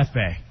El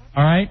Jefe,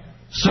 all right?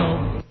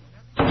 So,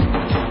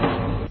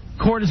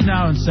 court is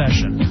now in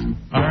session,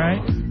 all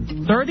right?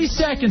 30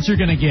 seconds you're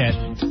going to get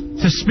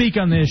to speak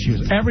on the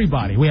issues.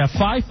 Everybody. We have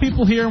 5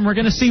 people here, and we're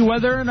going to see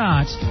whether or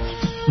not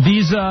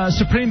these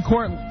Supreme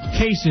Court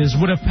cases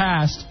would have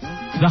passed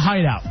the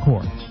Hideout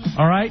Court.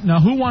 All right?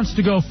 Now, who wants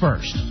to go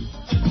first?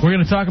 We're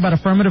going to talk about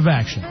affirmative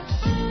action.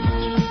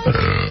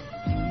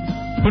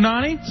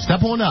 Punani?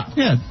 Step on up.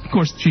 Yeah, of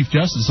course, the Chief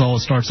Justice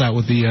always starts out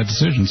with the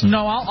decisions.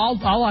 No,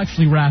 I'll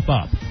actually wrap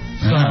up.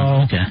 So,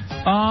 okay.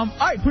 All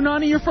right,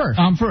 Punani, you're first.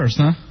 I'm first,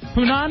 huh?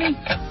 Punani?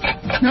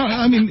 No,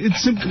 I mean,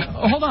 it's simple.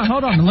 Hold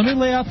on. Let me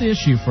lay out the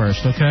issue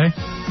first, okay?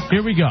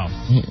 Here we go.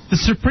 The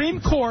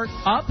Supreme Court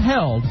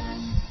upheld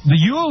the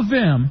U of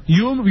M,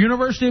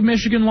 University of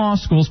Michigan Law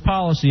School's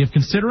policy of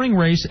considering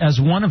race as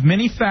one of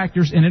many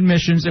factors in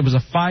admissions. It was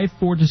a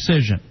 5-4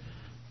 decision,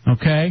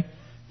 okay?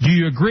 Do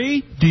you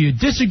agree? Do you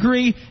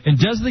disagree? And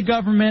does the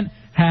government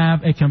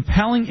have a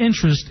compelling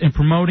interest in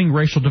promoting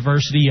racial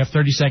diversity? You have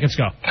 30 seconds.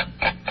 Go.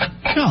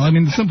 No, I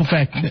mean, the simple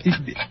fact,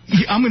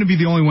 I'm going to be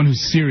the only one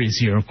who's serious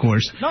here, of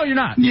course. No, you're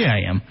not. Yeah,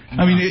 I am.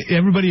 I mean,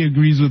 everybody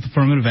agrees with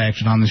affirmative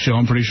action on the show.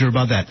 I'm pretty sure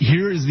about that.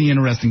 Here is the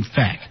interesting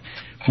fact.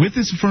 With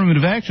this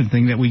affirmative action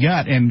thing that we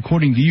got, and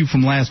according to you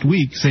from last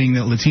week, saying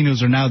that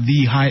Latinos are now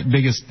the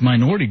biggest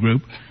minority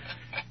group,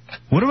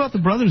 what about the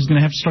brothers going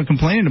to have to start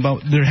complaining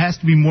about there has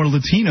to be more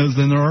Latinos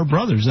than there are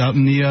brothers out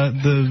in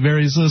the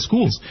various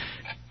schools?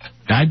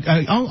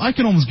 I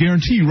can almost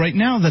guarantee you right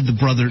now that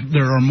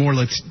there are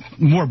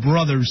more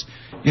brothers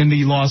in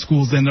the law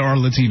schools than there are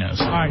Latinos.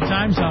 All right,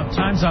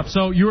 time's up.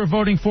 So you were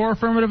voting for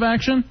affirmative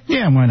action?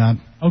 Yeah, why not?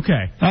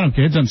 Okay. I don't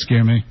care. It doesn't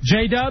scare me.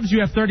 J-Dubs,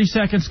 you have 30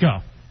 seconds. Go.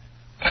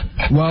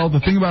 Well, the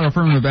thing about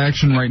affirmative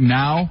action right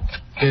now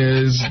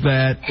is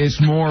that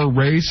it's more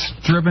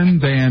race-driven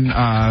than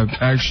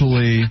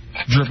actually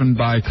driven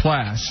by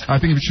class. I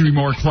think it should be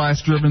more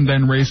class-driven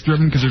than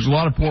race-driven because there's a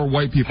lot of poor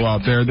white people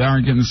out there that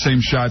aren't getting the same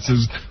shots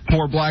as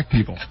poor black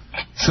people.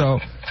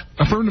 So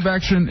affirmative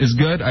action is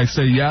good. I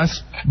say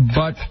yes,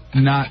 but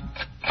not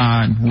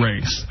on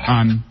race,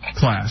 on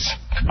class.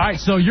 All right,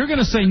 so you're going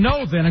to say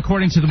no then,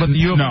 according to what the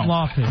U of M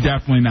law is.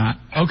 Definitely not.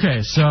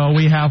 Okay, so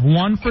we have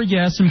one for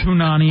yes in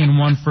Punani and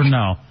one for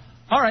no.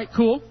 All right,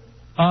 cool.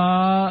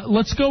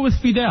 Let's go with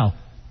Fidel.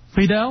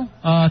 Fidel,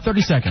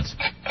 30 seconds.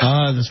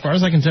 As far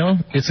as I can tell,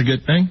 it's a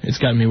good thing. It's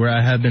gotten me where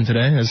I have been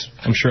today, as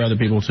I'm sure other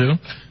people too.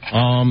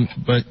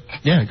 But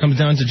yeah, it comes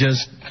down to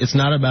just, it's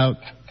not about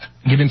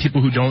giving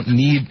people who don't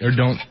need or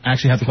don't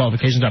actually have the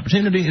qualifications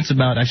opportunity. It's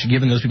about actually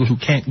giving those people who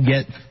can't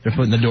get their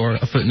foot in the door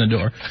a foot in the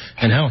door.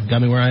 And hell,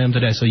 got me where I am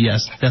today. So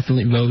yes,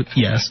 definitely vote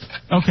yes.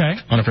 Okay.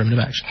 On affirmative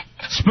action.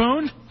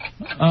 Spoon?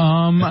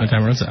 My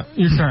time runs out.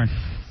 Your turn.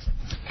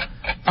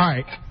 All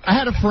right. I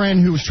had a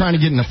friend who was trying to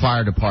get in the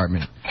fire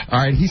department. All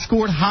right. He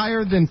scored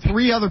higher than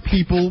 3 other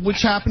people,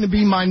 which happened to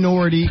be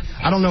minority.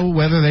 I don't know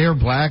whether they are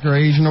black or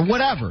Asian or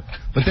whatever,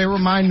 but they were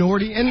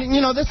minority. And,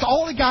 you know, that's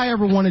all the guy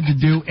ever wanted to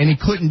do, and he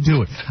couldn't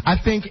do it. I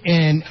think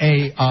in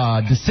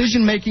a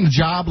decision-making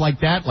job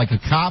like that, like a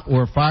cop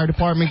or a fire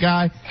department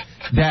guy,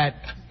 that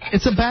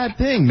it's a bad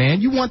thing,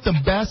 man. You want the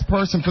best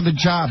person for the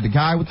job, the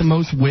guy with the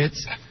most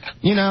wits.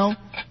 You know,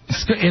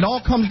 it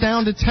all comes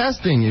down to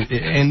testing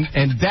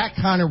and that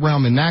kind of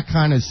realm and that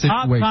kind of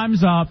situation.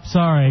 Time's up.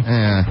 Sorry.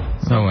 Yeah.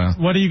 Oh, well.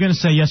 What are you going to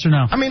say, yes or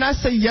no? I mean, I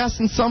say yes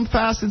in some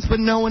facets, but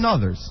no in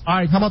others. All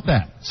right. How about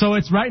that? So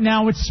it's right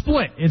now it's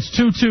split. It's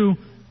 2-2.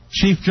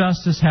 Chief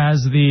Justice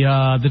has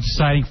the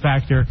deciding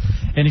factor.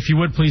 And if you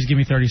would, please give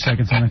me 30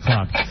 seconds on the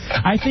clock.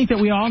 I think that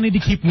we all need to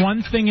keep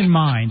one thing in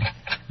mind,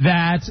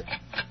 that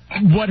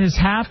what has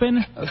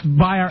happened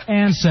by our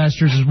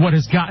ancestors is what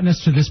has gotten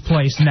us to this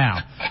place now.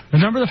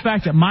 Remember the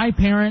fact that my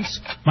parents,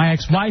 my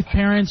ex-wife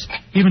parents,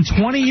 even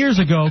 20 years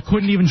ago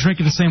couldn't even drink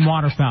at the same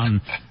water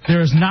fountain.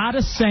 There is not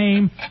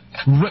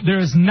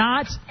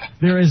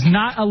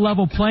a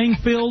level playing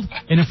field,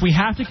 and if we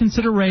have to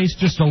consider race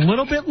just a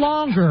little bit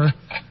longer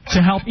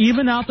to help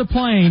even out the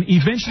playing,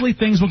 eventually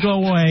things will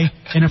go away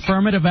and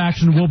affirmative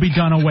action will be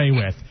done away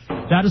with.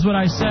 That is what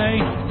I say,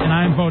 and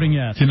I am voting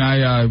yes. Can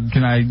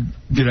I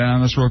get in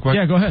on this real quick?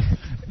 Yeah, go ahead.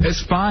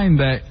 It's fine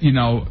that, you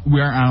know, we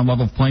aren't on a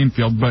level playing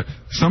field, but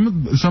some of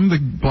the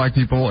black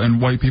people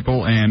and white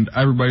people and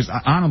everybody's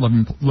on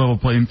a level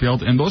playing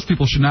field, and those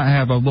people should not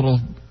have a little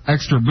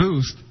extra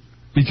boost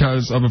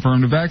because of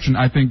affirmative action.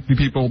 I think the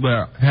people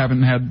that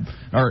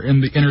are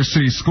in the inner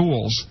city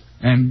schools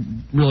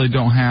and really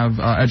don't have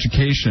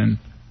education,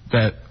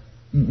 that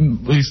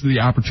at least the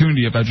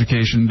opportunity of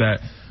education that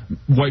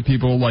white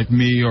people like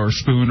me or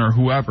Spoon or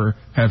whoever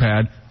have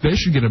had, they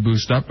should get a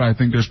boost up. I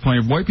think there's plenty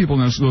of white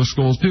people in those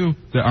schools too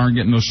that aren't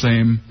getting those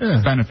same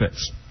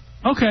benefits.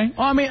 Okay.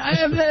 Well, I mean,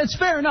 it's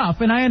fair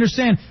enough, and I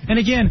understand. And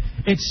again,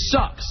 it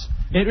sucks.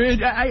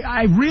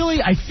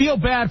 I feel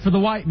bad for the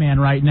white man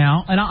right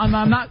now, and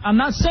I'm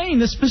not saying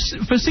this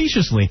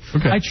facetiously.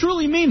 Okay. I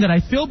truly mean that.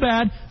 I feel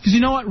bad because you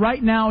know what?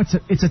 Right now,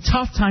 it's a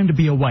tough time to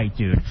be a white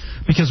dude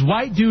because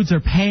white dudes are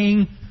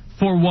paying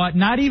for what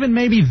not even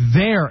maybe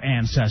their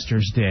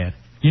ancestors did.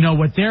 You know,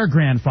 what their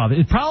grandfather.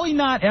 Probably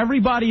not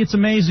everybody, it's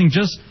amazing,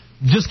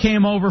 just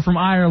came over from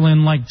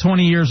Ireland like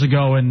 20 years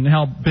ago and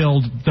helped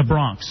build the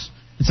Bronx.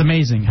 It's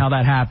amazing how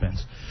that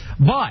happens.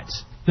 But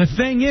the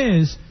thing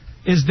is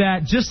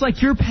that just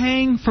like you're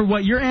paying for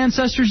what your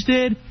ancestors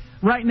did,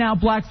 right now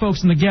black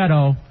folks in the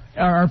ghetto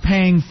are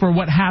paying for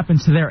what happened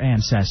to their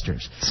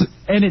ancestors.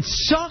 And it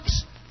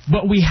sucks,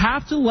 but we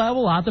have to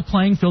level out the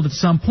playing field at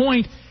some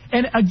point.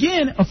 And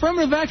again,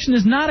 affirmative action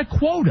is not a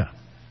quota.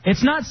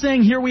 It's not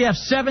saying here we have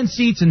 7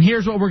 seats and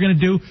here's what we're going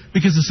to do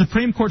because the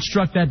Supreme Court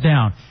struck that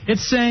down.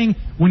 It's saying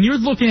when you're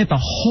looking at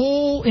the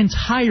whole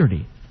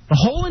entirety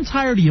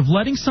of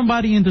letting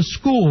somebody into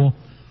school,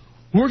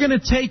 we're going to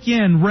take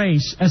in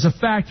race as a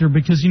factor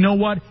because you know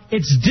what?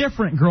 It's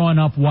different growing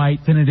up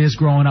white than it is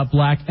growing up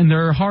black, and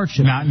there are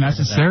hardships. Not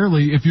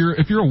necessarily. If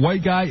you're a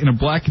white guy in a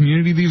black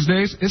community these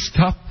days, it's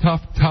tough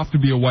to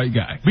be a white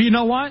guy. But you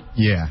know what?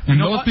 Yeah.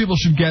 And those people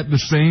should get the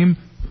same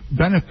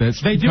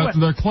benefits because of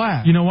their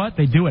class. You know what?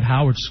 They do at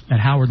Howard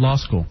Law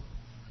School.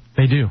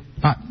 They do.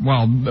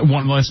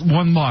 One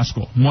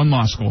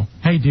law school.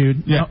 Hey,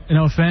 dude. Yeah.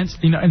 No offense.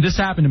 You know, and this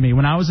happened to me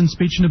when I was in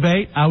speech and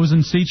debate. I was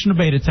in speech and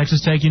debate at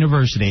Texas Tech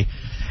University,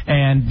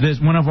 and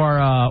one of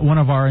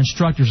our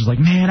instructors was like,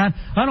 "Man,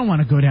 I don't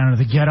want to go down to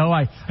the ghetto.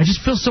 I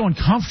just feel so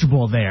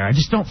uncomfortable there. I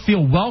just don't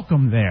feel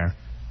welcome there."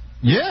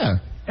 Yeah.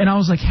 And I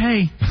was like,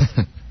 "Hey,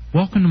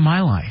 welcome to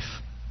my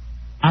life.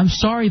 I'm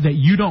sorry that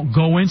you don't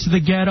go into the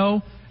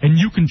ghetto and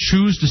you can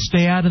choose to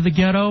stay out of the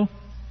ghetto.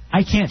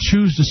 I can't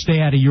choose to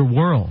stay out of your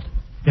world.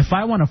 If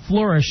I want to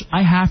flourish,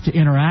 I have to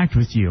interact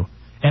with you.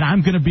 And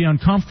I'm going to be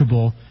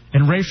uncomfortable,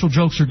 and racial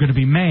jokes are going to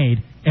be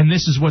made, and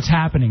this is what's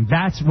happening.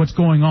 That's what's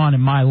going on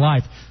in my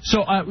life."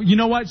 So, you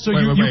know what? So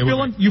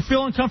you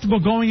feel uncomfortable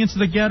going into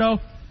the ghetto?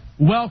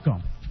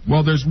 Welcome.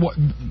 Well, there's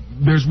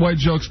white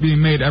jokes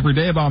being made every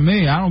day about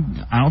me. I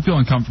don't feel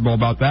uncomfortable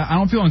about that. I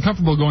don't feel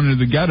uncomfortable going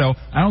into the ghetto.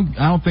 I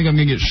don't think I'm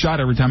going to get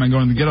shot every time I go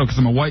into the ghetto because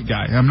I'm a white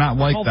guy. I'm not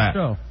like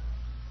that.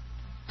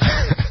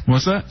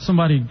 What's that?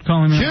 Somebody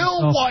calling me.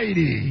 Kill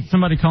Whitey.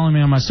 Somebody calling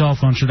me on my cell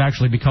phone should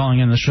actually be calling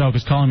in the show,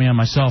 because calling me on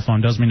my cell phone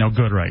does me no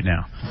good right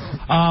now.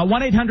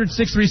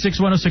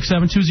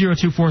 1-800-636-1067,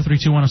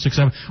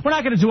 202-432-1067. We're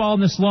not going to do all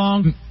this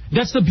long.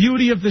 That's the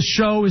beauty of the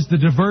show, is the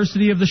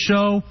diversity of the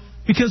show.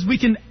 Because we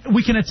can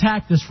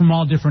attack this from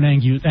all different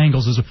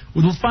angles.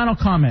 With the final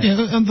comment.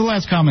 Yeah, and the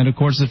last comment, of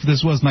course, if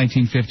this was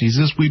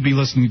 1950s, we'd be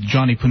listening to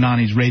Johnny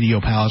Punani's Radio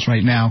Palace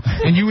right now,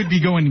 and you would be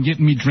going and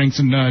getting me drinks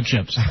and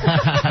chips. Okay?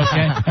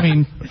 I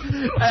mean,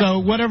 so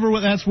whatever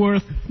that's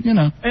worth, you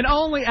know. And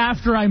only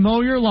after I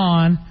mow your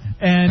lawn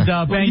and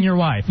bang your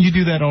wife. You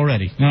do that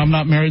already. And I'm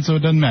not married, so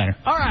it doesn't matter.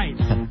 All right.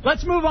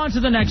 Let's move on to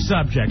the next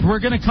subject. We're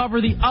going to cover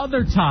the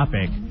other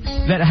topic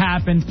that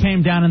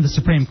came down in the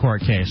Supreme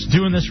Court case.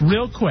 Doing this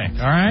real quick,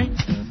 all right?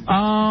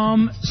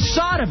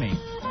 Sodomy.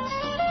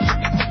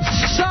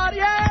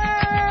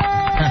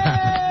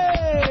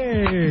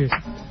 Yay!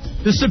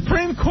 The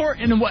Supreme Court,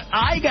 in what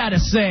I got to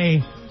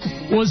say,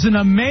 was an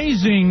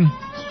amazing,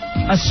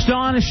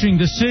 astonishing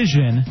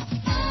decision.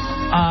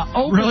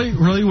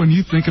 Really, when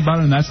you think about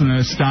it, and that's an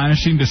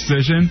astonishing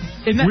decision,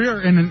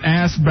 we're in an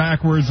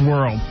ass-backwards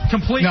world.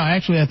 Completely. No,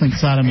 actually, I think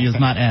sodomy is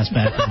not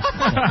ass-backwards.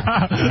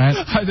 Right?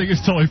 I think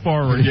it's totally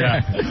forward,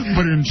 yeah.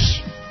 But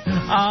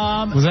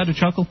was that a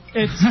chuckle?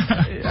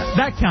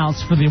 That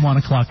counts for the 1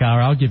 o'clock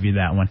hour. I'll give you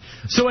that one.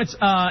 So it's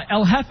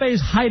El Jefe's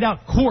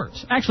Hideout Court.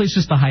 Actually, it's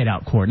just the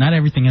Hideout Court. Not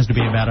everything has to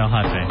be about El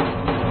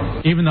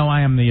Jefe, even though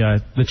I am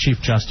the Chief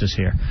Justice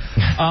here.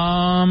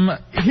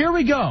 Here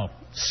we go.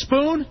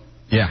 Spoon?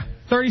 Yeah.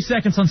 30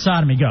 seconds on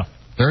sodomy. Go.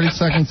 30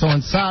 seconds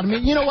on sodomy.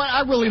 You know what?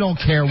 I really don't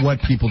care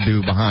what people do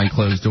behind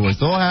closed doors.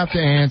 They'll have to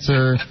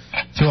answer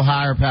to a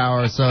higher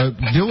power. So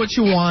do what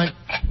you want,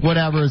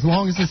 whatever, as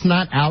long as it's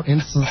not out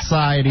in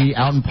society,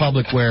 out in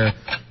public where,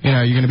 you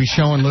know, you're going to be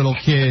showing little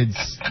kids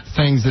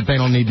things that they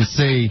don't need to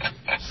see.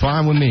 It's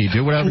fine with me.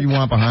 Do whatever you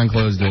want behind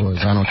closed doors.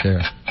 I don't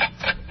care.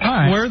 All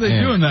right. Where are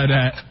they doing that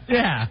at?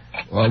 Yeah.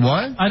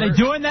 What? Are they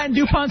doing that in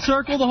DuPont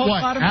Circle, the whole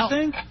sodomy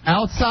thing?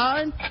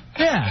 Outside?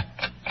 Yeah.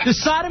 Does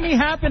sodomy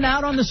happen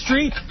out on the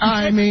street?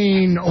 I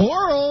mean,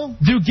 oral.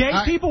 Do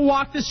gay people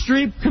walk the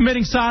street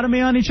committing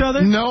sodomy on each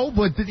other? No,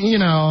 but, you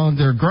know,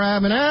 they're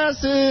grabbing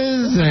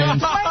asses and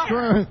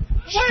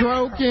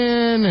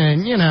stroking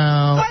and, you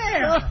know.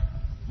 Where?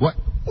 What?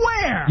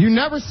 Where? You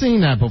never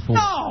seen that before.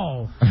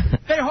 No.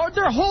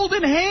 They're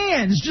holding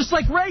hands just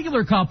like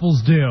regular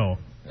couples do.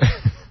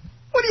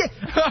 What do you...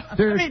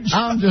 Dude,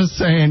 I'm just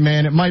saying,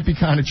 man, it might be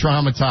kind of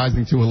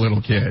traumatizing to a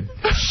little kid.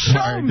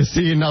 Right, to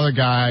see another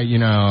guy, you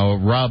know,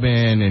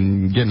 rubbing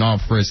and getting all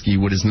frisky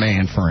with his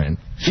man friend.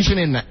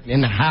 Even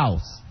in the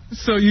house.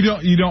 So you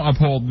don't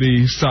uphold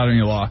the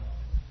sodomy law?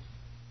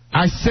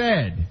 I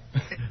said,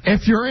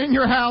 if you're in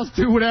your house,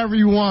 do whatever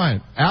you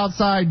want.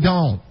 Outside,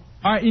 don't.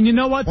 All right, and you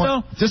know what,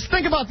 though? Just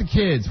think about the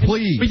kids,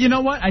 please. But you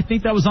know what? I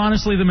think that was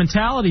honestly the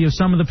mentality of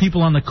some of the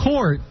people on the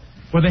court,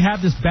 where they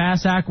have this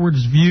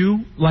bass-ackwards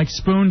view, like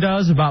Spoon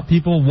does, about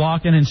people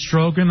walking and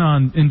stroking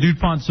in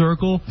DuPont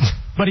Circle.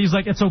 But he's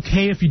like, it's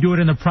okay if you do it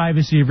in the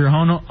privacy of your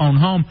own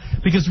home,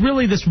 because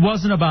really this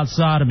wasn't about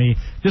sodomy.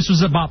 This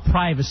was about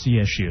privacy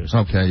issues.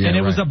 Okay, yeah, and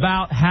it was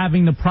about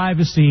having the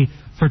privacy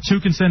for two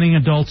consenting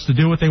adults to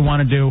do what they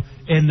want to do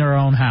in their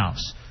own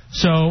house.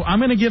 So I'm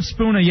going to give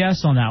Spoon a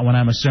yes on that one,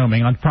 I'm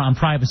assuming, on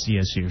privacy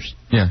issues.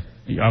 Yeah.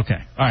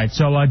 Okay. All right,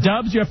 so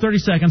Dubs, you have 30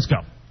 seconds.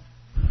 Go.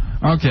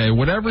 Okay,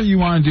 whatever you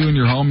want to do in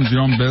your home is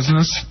your own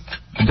business.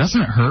 It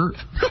doesn't hurt,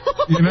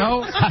 you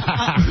know?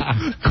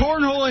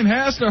 Cornholing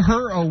has to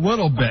hurt a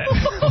little bit.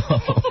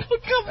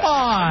 Come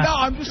on. No,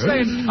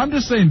 I'm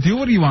just saying, do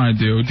what you want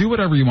to do. Do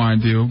whatever you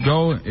want to do.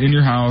 Go in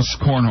your house,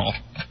 cornhole.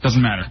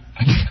 Doesn't matter.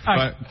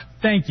 But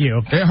thank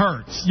you. It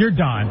hurts. You're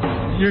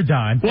done. You're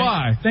done.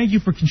 Why? Thank you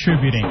for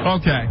contributing.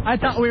 Okay. I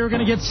thought we were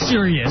going to get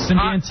serious and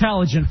be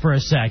intelligent for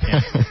a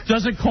second.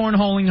 Doesn't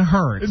cornholing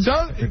hurt? It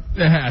does. It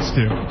has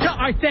to. All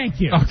right,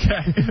 thank you.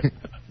 Okay.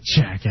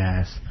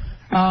 Jackass.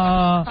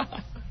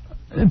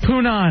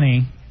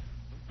 Punani.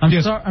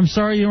 I'm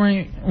sorry you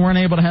weren't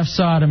able to have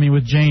sodomy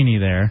with Janie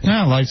there.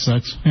 Yeah, life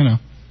sucks, you know.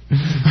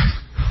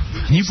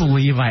 Can you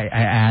believe I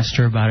asked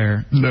her about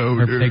her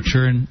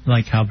picture and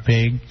like how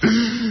big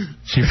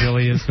she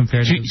really is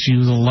compared to... She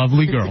was a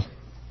lovely girl.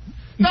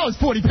 That was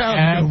 40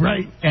 pounds.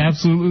 Right.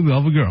 Absolutely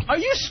lovely girl. Are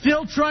you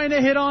still trying to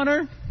hit on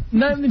her?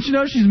 Didn't you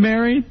know she's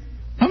married?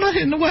 I'm not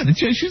hitting the what?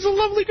 She's a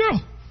lovely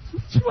girl.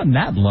 She wasn't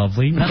that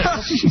lovely.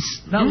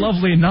 Not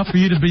lovely enough for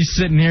you to be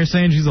sitting here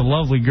saying she's a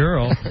lovely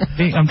girl.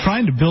 Hey, I'm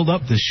trying to build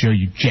up this show,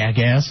 you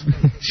jackass.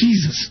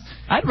 Jesus.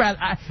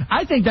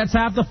 I think that's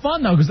half the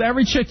fun, though, because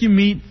every chick you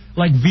meet,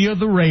 like via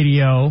the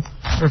radio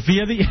or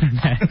via the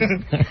internet,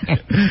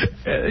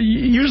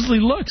 usually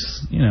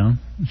looks, you know,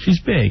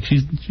 she's big.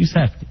 She's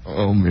hefty.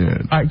 Oh,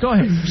 man. All right, go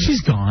ahead. She's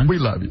gone. We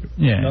love you.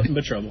 Yeah. Nothing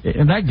but trouble.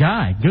 And that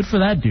guy, good for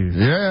that dude.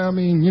 Yeah, I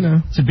mean, you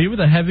know. To be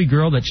with a heavy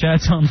girl that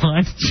chats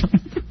online.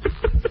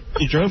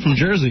 He drove from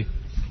Jersey.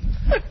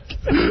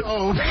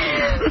 Oh.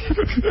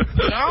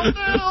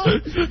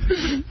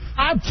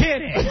 I'm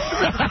kidding.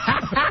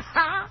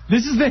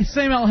 This is the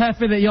same El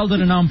Jefe that yelled at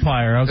an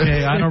umpire,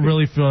 okay? I don't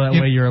really feel that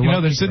way. You're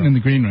a they're sitting in the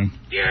green room.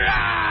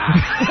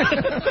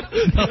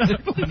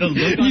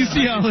 You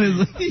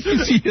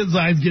see his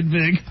eyes get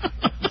big.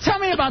 Tell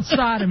me about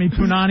sodomy,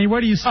 Punani.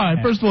 Where do you stand? All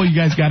right, first of all, you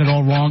guys got it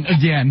all wrong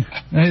again.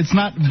 It's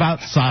not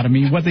about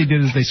sodomy. What they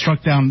did is they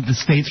struck down the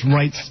state's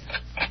rights.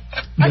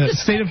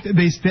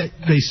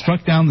 They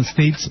struck down the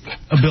state's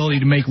ability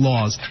to make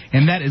laws,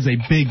 and that is a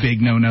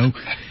big no-no.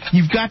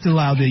 You've got to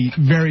allow the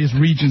various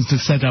regions to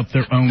set up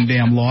their own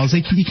damn laws.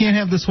 You can't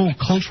have this whole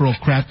cultural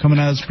crap coming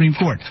out of the Supreme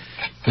Court.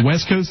 The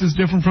West Coast is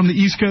different from the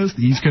East Coast.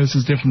 The East Coast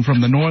is different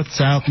from the North,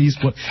 South, East,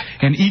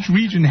 and each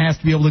region has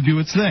to be able to do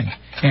its thing.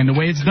 And the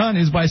way it's done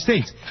is by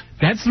states.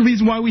 That's the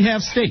reason why we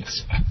have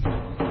states.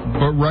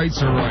 But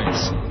rights are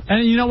rights.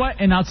 And you know what?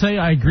 And I'll tell you,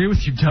 I agree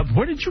with you, Dubs.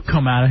 Where did you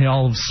come out of here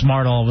all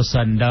smart all of a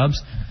sudden,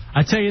 Dubs?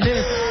 I tell you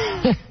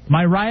this.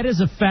 My right as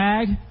a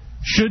fag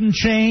shouldn't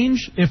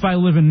change if I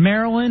live in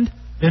Maryland,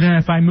 and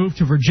if I move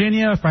to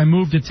Virginia, if I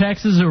move to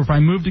Texas, or if I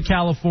move to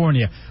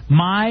California.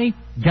 My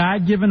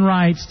God-given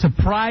rights to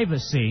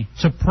privacy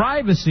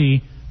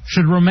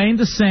should remain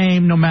the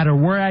same no matter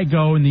where I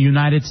go in the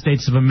United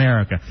States of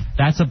America.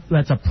 That's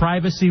a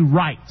privacy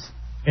right.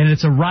 And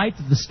it's a right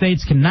that the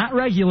states cannot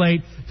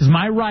regulate because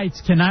my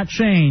rights cannot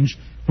change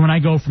when I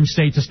go from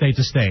state to state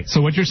to state.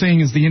 So what you're saying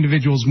is the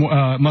individuals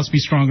must be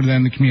stronger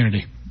than the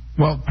community.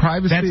 Well,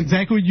 privacy... That's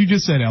exactly what you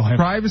just said, El Jefe.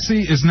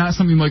 Privacy is not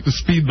something like the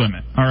speed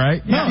limit, all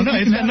right? No,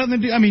 it's got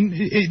nothing to do... I mean,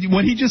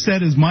 what he just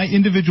said is my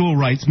individual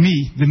rights,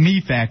 the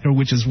me factor,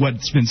 which is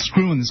what's been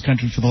screwing this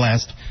country for the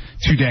last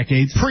 2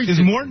 decades,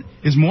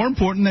 is more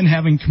important than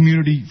having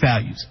community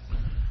values.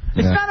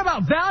 It's not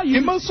about value.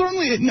 And most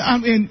certainly, it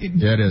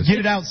is. Get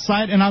it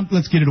outside, and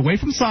let's get it away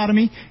from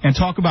sodomy and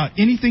talk about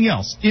anything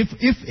else.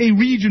 If a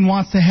region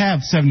wants to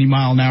have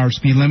 70-mile-an-hour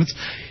speed limits,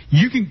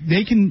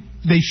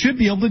 they should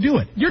be able to do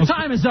it. Your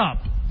time is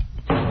up.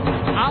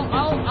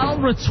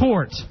 I'll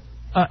retort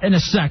in a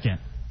second.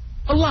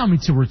 Allow me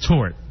to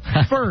retort.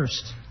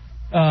 First,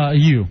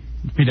 you.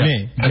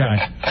 Me. Okay.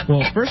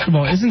 Well, first of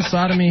all, isn't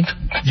sodomy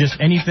just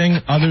anything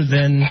other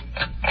than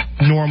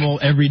normal,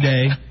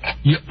 everyday?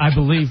 I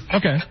believe.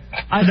 Okay.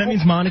 That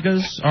means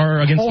Monica's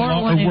are against the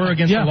law, or were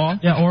against the law?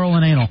 Yeah, oral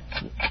and anal.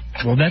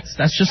 Well, that's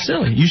just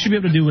silly. You should be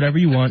able to do whatever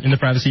you want in the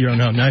privacy of your own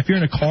home. Now, if you're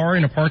in a car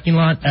in a parking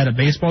lot at a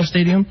baseball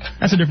stadium,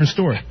 that's a different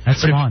story.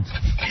 That's fun.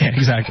 Yeah,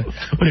 exactly.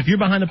 But if you're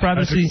behind the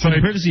privacy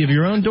of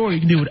your own door, you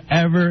can do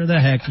whatever the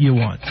heck you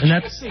want. And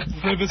that's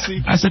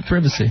privacy. I said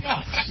privacy.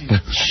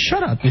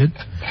 Shut up, dude.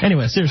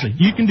 Anyway, seriously,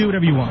 you can do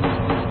whatever you want.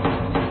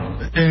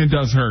 And it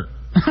does hurt.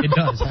 It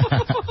does.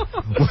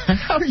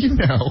 How do you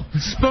know?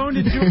 Spoon,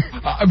 did you...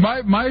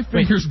 my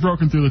finger's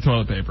broken through the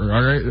toilet paper,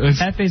 all right?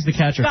 Jefe's the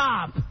catcher.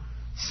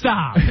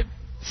 Stop.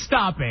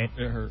 Stop it.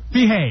 It hurt.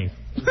 Behave.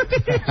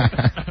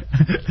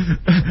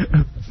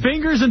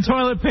 Fingers and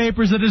toilet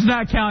papers, that does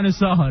not count as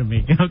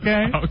sodomy,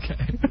 okay? Okay.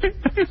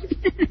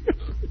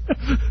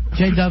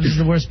 J-Dubs is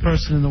the worst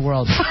person in the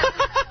world.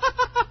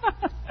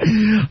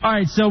 All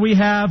right, so we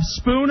have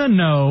Spoon a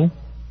no,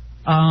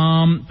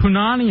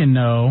 Punani a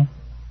no,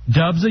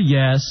 Dubs a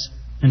yes,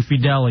 and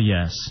Fidel a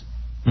yes.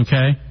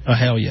 Okay? A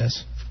hell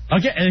yes.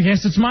 Okay, I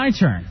guess it's my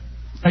turn.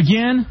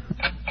 Again,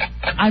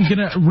 I'm going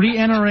to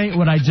reiterate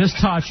what I just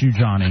taught you,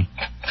 Johnny.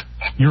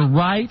 Your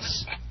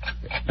rights,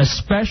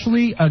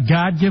 especially a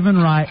God-given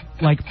right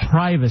like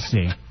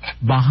privacy,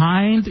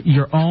 behind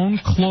your own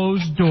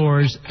closed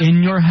doors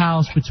in your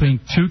house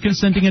between 2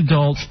 consenting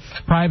adults,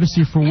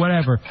 privacy for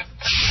whatever,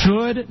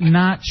 should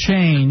not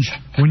change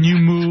when you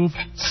move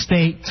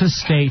state to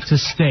state to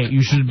state.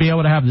 You should be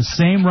able to have the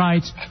same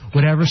rights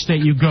whatever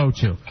state you go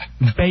to.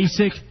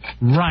 Basic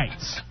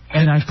rights.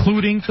 And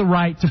including the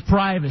right to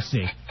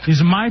privacy. These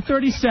are my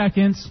 30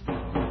 seconds,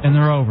 and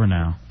they're over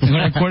now. And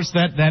of course,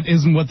 that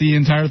isn't what the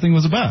entire thing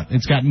was about.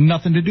 It's got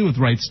nothing to do with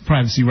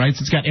privacy rights.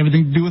 It's got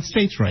everything to do with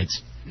states'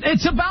 rights.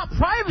 It's about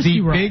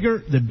privacy rights.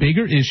 The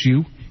bigger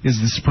issue is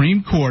the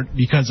Supreme Court,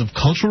 because of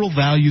cultural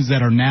values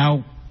that are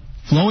now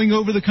flowing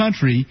over the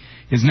country,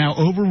 is now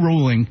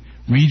overruling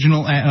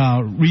regional,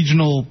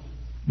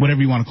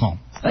 whatever you want to call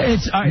them.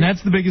 And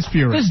that's the biggest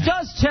fear right This now.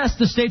 does test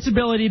the state's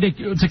ability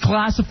to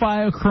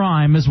classify a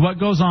crime as what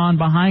goes on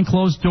behind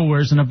closed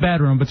doors in a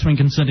bedroom between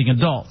consenting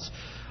adults.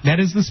 That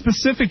is the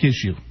specific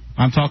issue.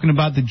 I'm talking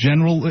about the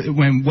general,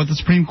 what the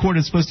Supreme Court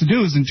is supposed to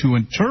do is to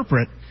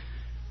interpret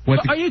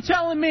what Are you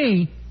telling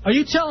me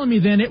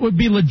then it would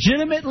be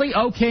legitimately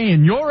okay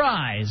in your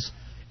eyes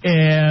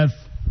if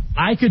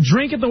I could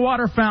drink at the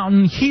water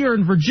fountain here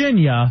in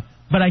Virginia,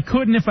 but I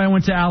couldn't if I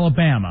went to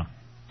Alabama?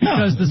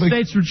 Because the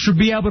states should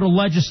be able to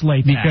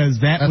legislate that. Because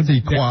that's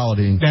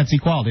equality. That's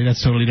equality.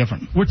 That's totally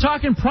different. We're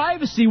talking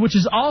privacy, which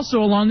is also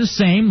along the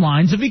same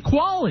lines of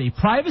equality.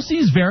 Privacy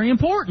is very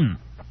important.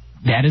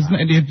 That is,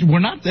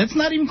 that's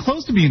not even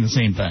close to being the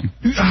same thing.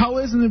 How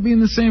isn't it being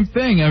the same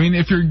thing? I mean,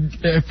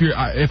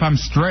 if I'm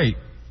straight,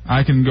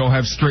 I can go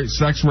have straight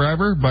sex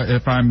wherever, but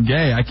if I'm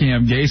gay, I can't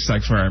have gay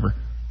sex wherever.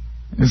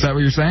 Is that what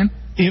you're saying?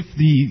 If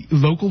the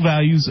local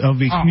values of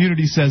the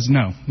community says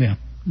no, yeah.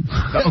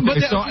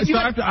 Okay, so I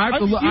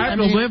have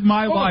to live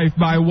my life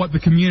by what the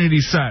community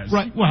says.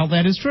 Right. Well,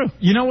 that is true.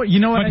 You know what?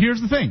 But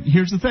here's the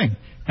thing.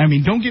 I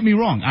mean, don't get me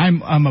wrong.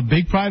 I'm a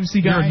big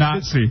privacy guy. You're a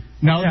Nazi.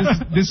 No,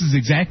 this is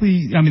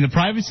exactly. I mean, the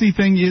privacy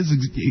thing is,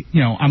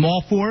 I'm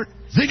all for it.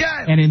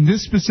 And in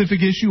this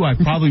specific issue, I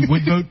probably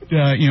would vote,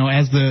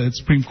 as the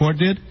Supreme Court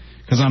did,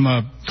 because I'm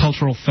a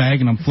cultural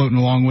fag and I'm floating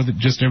along with it.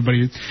 Just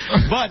everybody.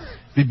 But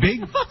the big.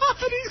 He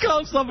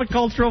calls himself a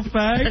cultural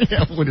fag.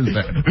 Yeah, what is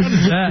that? What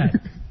is that?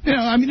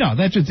 No,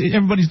 that's just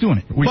everybody's doing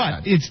it.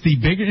 But it's the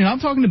bigger, and I'm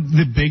talking to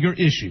the bigger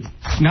issue.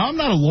 Now, I'm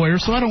not a lawyer,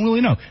 so I don't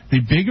really know.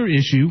 The bigger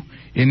issue,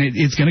 and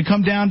it's going to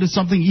come down to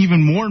something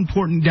even more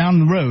important down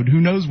the road.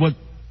 Who knows what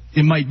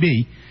it might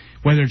be,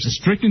 whether it's a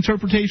strict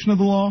interpretation of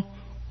the law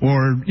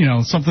or,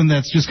 something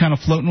that's just kind of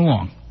floating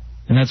along.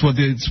 And that's what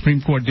the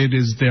Supreme Court did,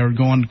 is they're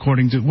going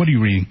according to, what are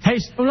you reading? Hey,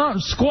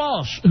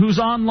 Squalsh, who's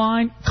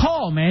online,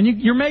 call, man.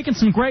 You're making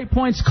some great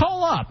points.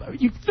 Call up.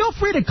 Feel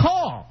free to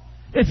call.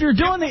 If you're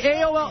doing the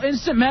AOL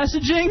instant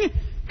messaging,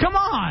 come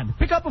on.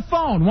 Pick up a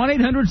phone.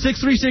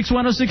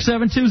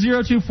 1-800-636-1067,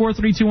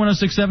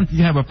 202-432-1067.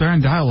 You have up there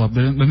and dial up.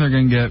 Then they're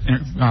going to get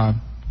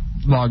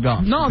logged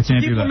off. No,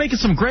 people are making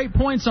some great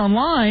points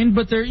online,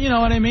 but they're, you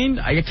know what I mean?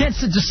 I can't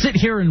just sit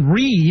here and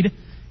read.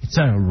 It's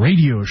a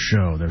radio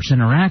show. There's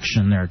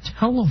interaction. There are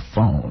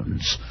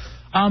telephones.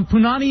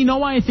 Punani, you know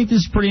why I think this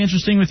is pretty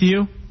interesting with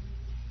you?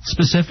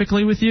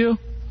 Specifically with you?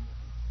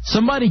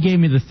 Somebody gave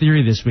me the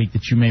theory this week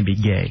that you may be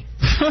gay.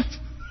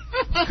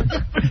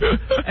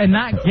 And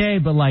not gay,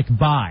 but like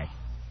bi.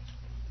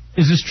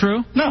 Is this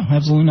true? No,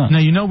 absolutely not.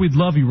 Now, we'd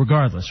love you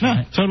regardless,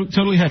 right? No,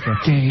 totally hetero.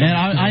 Gay, and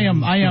I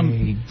am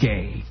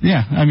gay.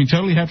 Yeah, I mean,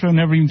 totally hetero,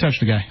 never even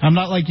touched a guy. I'm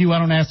not like you, I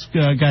don't ask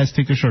guys to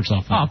take their shirts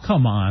off. Oh,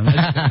 come on.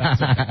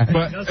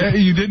 But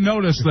you did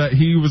notice that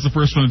he was the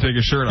first one to take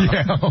his shirt off.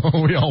 Yeah,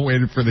 we all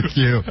waited for the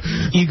cue.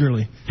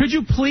 Eagerly. Could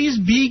you please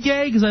be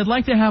gay? Because I'd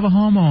like to have a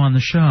homo on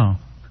the show.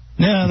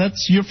 Yeah,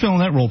 you're filling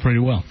that role pretty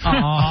well.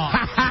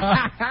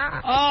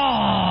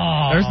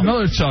 There's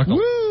another chuckle.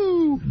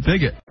 Woo!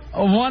 Dig it.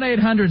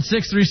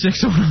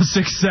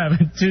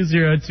 1-800-636-1067,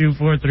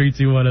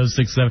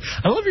 202-432-1067.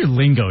 I love your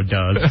lingo,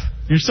 Doug.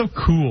 You're so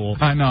cool.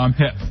 I know, I'm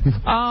hip.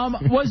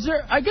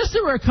 I guess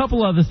there were a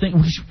couple other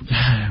things.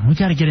 We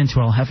got to get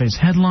into El Jefe's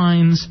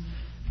headlines.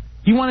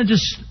 You want to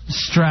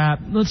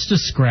let's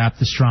just scrap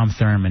the Strom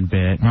Thurmond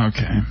bit.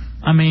 Okay.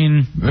 I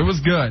mean, it was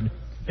good.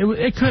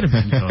 It could have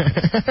been good.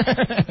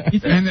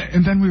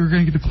 and then we were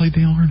going to get to play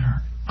Dale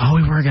Earnhardt. Oh,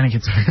 we were going to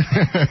get to.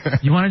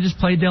 You want to just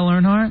play Dale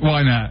Earnhardt?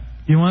 Why not?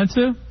 You want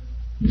to?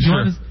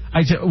 Sure.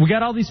 We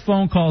got all these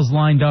phone calls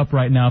lined up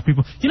right now.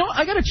 People,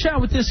 I got to chat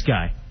with this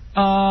guy.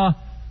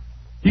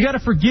 You got to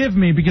forgive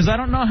me because I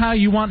don't know how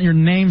you want your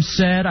name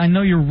said. I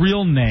know your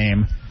real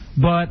name,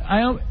 but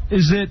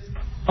is it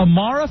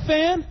Amara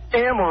fan?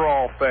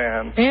 Amaral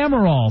fan.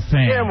 Amaral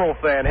fan. Amaral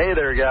fan. Hey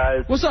there,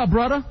 guys. What's up,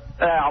 brother?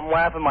 I'm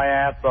laughing my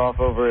ass off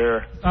over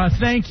here.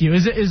 Thank you.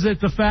 Is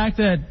it the fact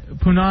that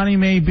Punani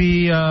may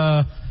be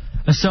a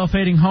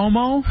self-hating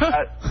homo?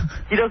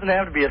 He doesn't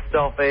have to be a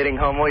self-hating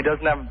homo. He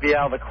doesn't have to be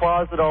out of the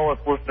closet. All us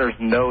listeners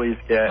know he's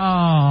gay.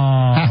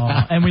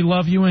 Oh, and we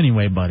love you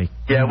anyway, buddy.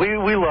 Yeah,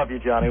 we love you,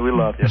 Johnny. We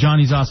love you.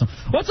 Johnny's awesome.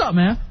 What's up,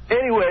 man?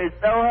 Anyways,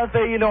 El Jefe,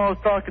 I was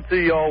talking to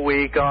you all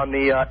week on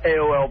the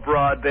AOL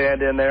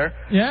broadband in there.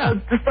 Yeah. I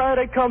decided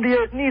I'd come to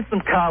you. Need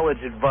some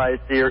college advice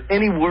here.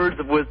 Any words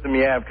of wisdom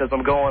you have, because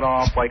I'm going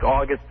off like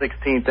August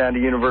 16th down to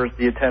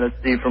University of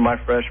Tennessee for my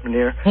freshman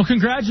year. Well,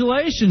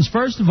 congratulations,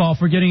 first of all,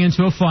 for getting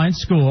into a fine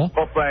school.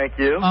 Well, thank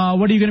you.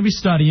 What are you going to be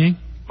studying?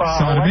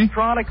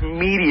 Electronic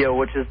media,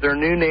 which is their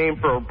new name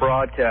for a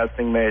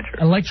broadcasting major.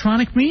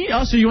 Electronic media?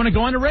 Oh, so you want to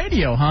go into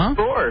radio, huh? Of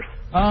course.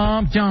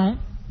 Don't.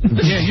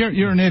 Yeah,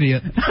 you're an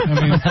idiot. I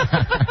mean,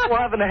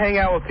 well, having to hang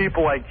out with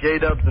people like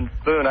J-Dubs and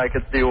Spoon, I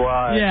could see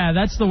why. Yeah,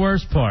 that's the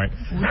worst part.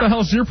 What the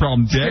hell's your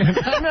problem, Dick?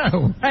 I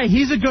know. Hey,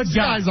 he's a good guy. This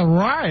guy's a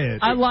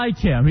riot. I like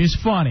him. He's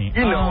funny.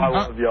 You know I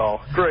love y'all.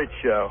 Great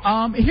show.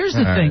 Here's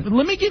the thing.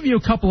 Let me give you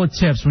a couple of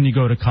tips when you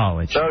go to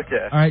college.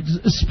 Okay. All right.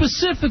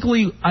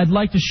 Specifically, I'd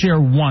like to share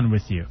one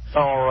with you.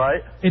 All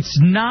right. It's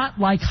not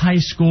like high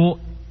school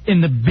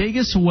in the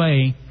biggest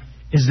way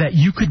is that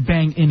you could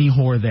bang any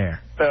whore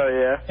there. Oh,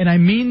 yeah. And I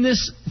mean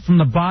this from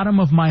the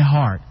bottom of my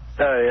heart.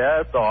 Oh,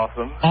 yeah, that's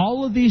awesome.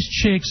 All of these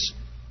chicks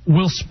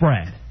will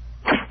spread.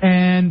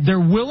 And they're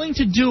willing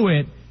to do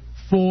it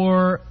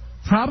for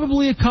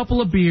probably a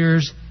couple of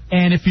beers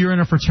and if you're in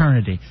a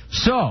fraternity.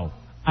 So,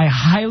 I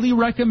highly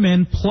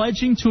recommend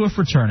pledging to a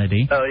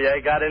fraternity. Oh, yeah?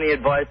 Got any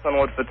advice on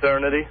what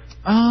fraternity?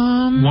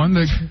 One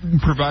that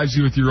provides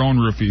you with your own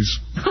roofies.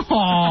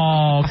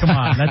 Oh, come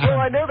on. Well,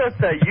 I know that's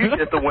how you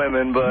get the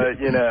women, but,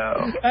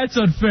 That's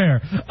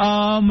unfair.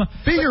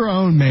 Be your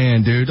own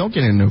man, dude. Don't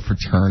get into a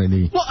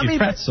fraternity. Well, I mean,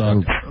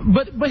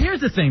 but here's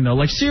the thing, though.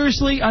 Like,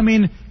 seriously, I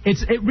mean,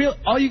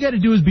 all you got to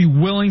do is be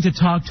willing to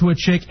talk to a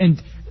chick,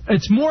 and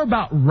it's more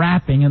about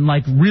rapping and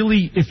like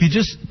really, if you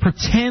just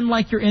pretend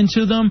like you're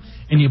into them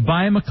and you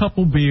buy them a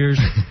couple beers,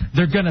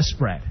 they're gonna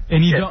spread,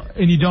 and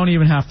you don't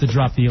even have to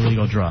drop the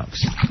illegal drugs.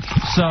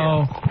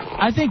 So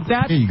I think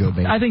that. Here you go,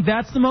 baby. I think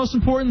that's the most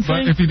important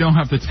thing. But if you don't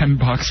have the $10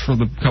 for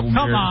the couple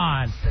Come beers.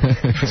 on.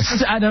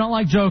 I don't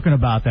like joking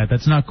about that.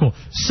 That's not cool.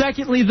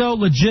 Secondly, though,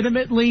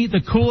 legitimately,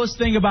 the coolest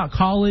thing about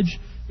college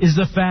is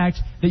the fact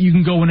that you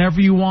can go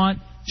whenever you want.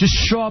 Just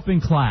show up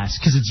in class,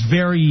 because it's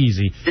very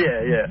easy.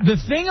 Yeah. The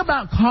thing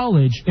about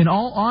college, in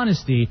all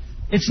honesty,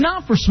 it's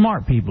not for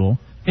smart people.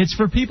 It's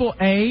for people,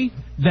 A,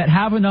 that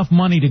have enough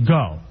money to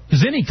go.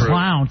 Because any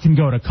clown can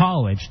go to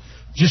college.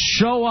 Just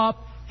show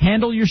up,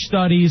 handle your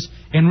studies,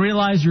 and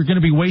realize you're going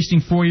to be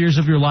wasting 4 years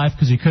of your life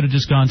because you could have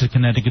just gone to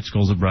Connecticut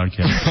Schools of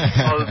Broadcasting.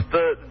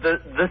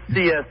 The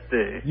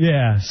CSD.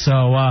 Yeah,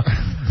 so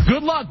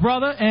good luck,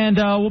 brother, and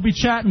we'll be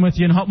chatting with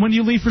you. And when do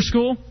you leave for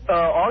school?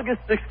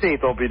 August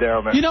 16th I'll be there,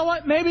 man. You know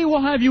what? Maybe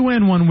we'll have you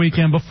in one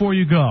weekend before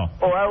you go.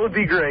 Oh, that would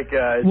be great,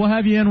 guys. We'll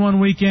have you in one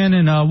weekend,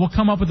 and we'll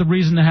come up with a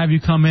reason to have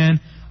you come in.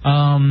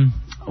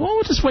 Well,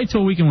 we'll just wait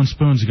till a weekend when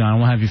Spoon's gone, and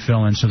we'll have you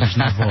fill in so there's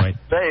no void.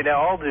 Hey,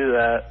 now I'll do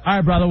that. All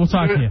right, brother, we'll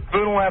talk to you.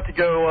 Spoon will have to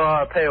go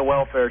pay a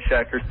welfare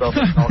check or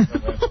something.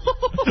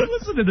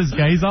 Listen to this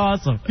guy. He's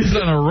awesome. He's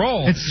on a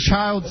roll. It's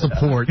child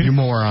support, you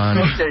moron.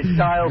 Okay,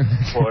 child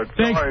support.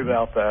 Sorry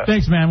about that.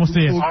 Thanks, man. We'll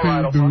see you. All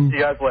right, I'll talk to you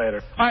guys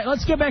later. All right,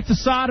 let's get back to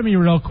sodomy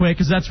real quick,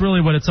 because that's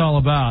really what it's all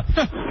about.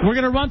 We're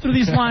going to run through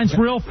these lines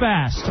real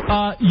fast.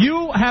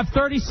 You have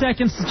 30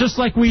 seconds, just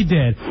like we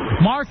did.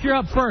 Mark, you're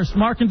up first.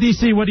 Mark in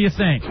D.C., what do you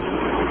think?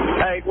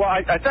 Hey, well,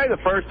 I tell you the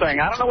first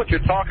thing. I don't know what you're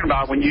talking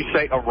about when you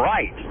say a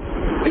right.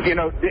 You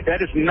know,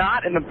 that is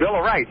not in the Bill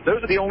of Rights.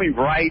 Those are the only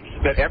rights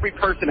that every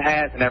person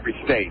has in every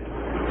state.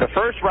 The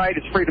first right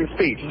is freedom of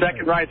speech.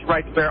 Second right is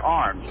right to bear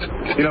arms.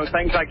 You know,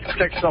 things like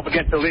protect yourself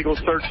against illegal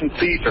search and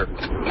seizure.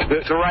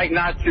 The right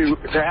not to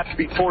have to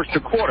be forced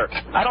to quarter.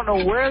 I don't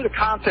know where the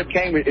concept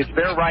came. It's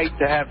their right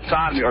to have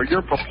sodomy, or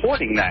you're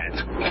purporting that.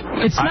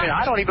 I mean,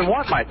 I don't even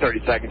want my 30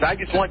 seconds. I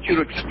just want you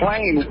to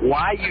explain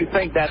why you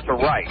think that's a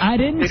right. I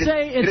didn't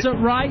say it's a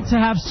right to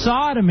have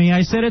sodomy.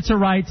 I said it's a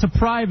right to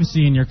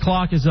privacy, and your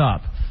clock is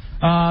up.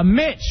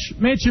 Mitch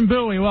and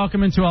Bowie,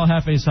 welcome into El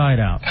Jefe's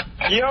Hideout.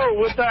 Yo,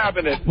 what's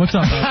happening? What's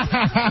up,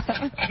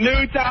 man?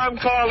 New time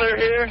caller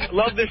here.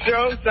 Love the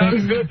show.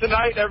 Sounds good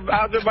tonight.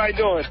 How's everybody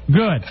doing?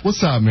 Good.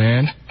 What's up,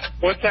 man?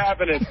 What's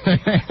happening? Go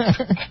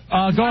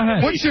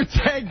ahead. What's your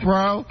take,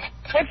 bro?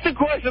 What's the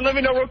question? Let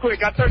me know real quick.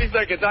 Got 30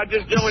 seconds. I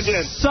just joined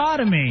in.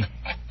 Sodomy.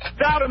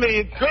 Sodomy,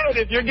 it's good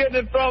if you're getting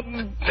it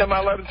from, am I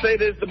allowed to say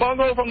this, the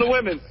bunghole from the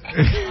women.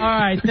 All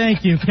right,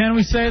 thank you. Can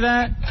we say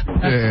that?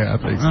 Yeah, I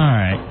think so. All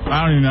right.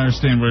 I don't even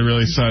understand what he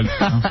really said.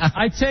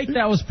 I take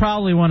that was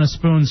probably one of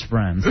Spoon's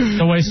friends.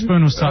 The way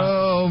Spoon was talking.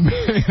 Oh,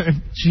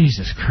 man.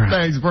 Jesus Christ.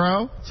 Thanks,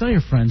 bro. Tell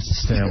your friends to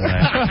stay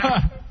away.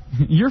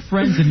 Your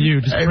friends and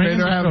you, just bring in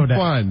the show down.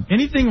 Fun.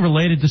 Anything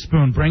related to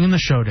Spoon, bring in the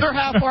show down. They're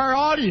half our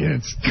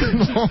audience.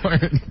 Good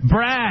Lord.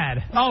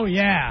 Brad. Oh,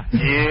 yeah.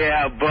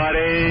 Yeah,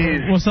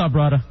 buddies. What's up,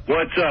 brother?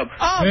 What's up?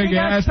 Oh, Big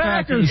ass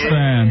Packers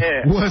fan.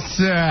 Yeah. What's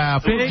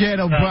up?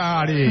 Forget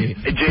about it.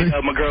 Hey,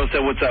 my girl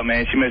said, what's up,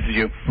 man? She messaged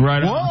you.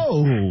 Right.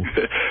 Whoa.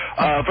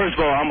 First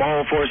of all, I'm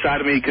all for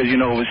sodomy because, you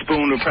know, if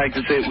Spoon would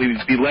practice it,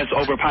 we'd be less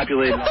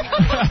overpopulated.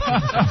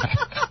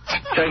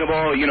 Second of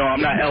all, you know,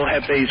 I'm not El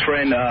Jefe's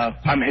friend.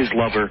 I'm his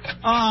lover.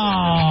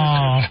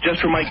 Oh. Just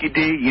for Mikey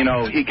D, you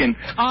know, he can...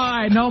 All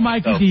right, no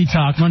Mikey D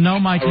talk. No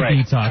Mikey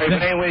D talk. But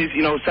anyways,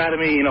 you know,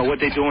 sodomy, you know, what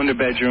they do in their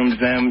bedrooms,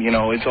 them, you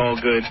know, it's all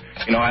good.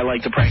 You know, I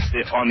like to practice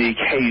it on the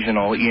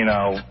occasional, you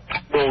know,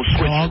 little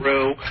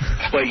switcheroo.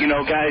 But, you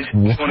know, guys,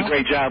 you're doing a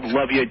great job.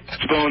 Love you.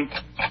 Spoon,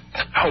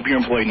 I hope you're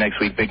employed next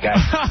week, big guy.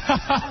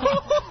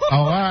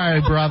 All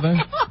right, brother.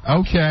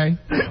 Okay.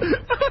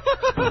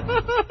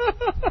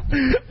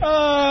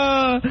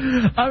 I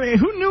mean,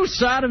 who knew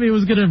sodomy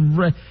was going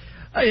to...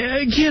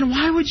 Again,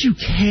 why would you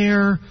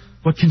care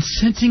what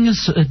consenting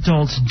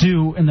adults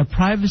do in the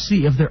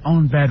privacy of their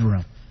own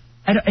bedroom?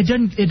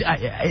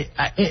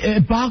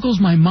 It boggles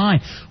my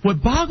mind.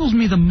 What boggles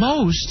me the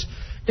most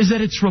is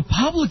that it's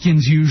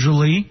Republicans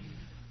usually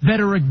that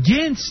are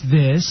against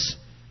this,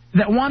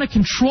 that want to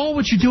control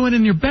what you're doing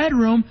in your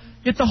bedroom,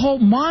 yet the whole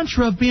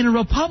mantra of being a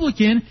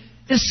Republican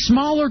is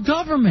smaller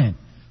government.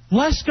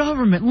 Less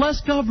government,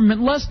 less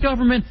government, less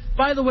government.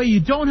 By the way,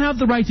 you don't have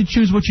the right to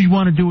choose what you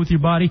want to do with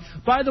your body.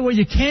 By the way,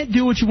 you can't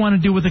do what you want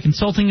to do with a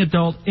consulting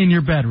adult in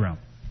your bedroom.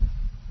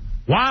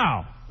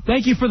 Wow.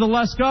 Thank you for the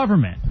less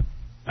government.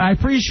 I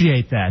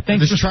appreciate that.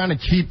 Thanks. Just trying to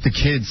keep the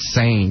kids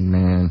sane,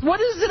 man. What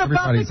is it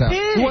about the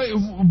kids? Wait,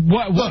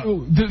 what?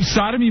 Look,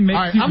 sodomy makes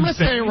right, I'm going to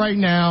say it right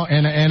now,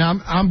 and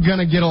I'm going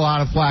to get a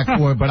lot of flack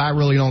for it, but I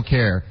really don't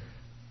care.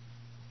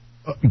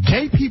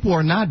 Gay people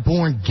are not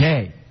born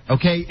gay.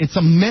 Okay? It's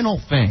a mental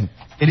thing.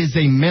 It is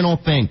a mental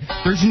thing.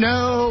 There's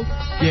no,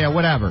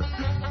 whatever.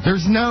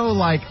 There's no,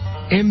 like,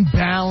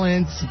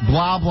 imbalance,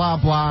 blah, blah,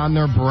 blah in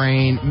their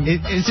brain.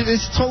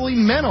 It's totally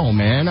mental,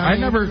 man. I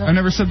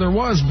never said there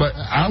was, but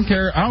I don't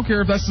care. I don't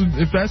care if that's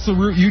the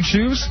route you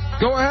choose.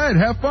 Go ahead.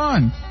 Have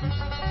fun.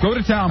 Go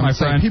to town, my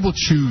friend. People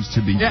choose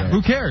to be gay.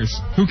 Who cares?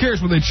 Who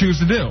cares what they choose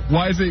to do?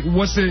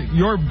 What's it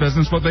your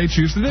business what they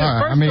choose to do?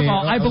 First of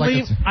all,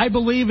 I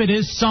believe it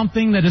is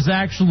something that is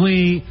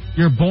actually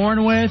you're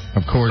born with.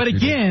 Of course. But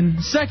again,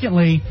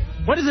 secondly,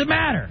 what does it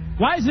matter?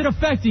 Why is it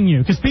affecting you?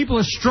 Because people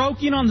are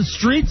stroking on the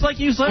streets, like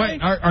you say?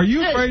 Wait, are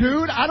you afraid?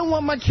 Dude, I don't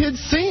want my kids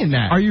seeing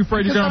that. Are you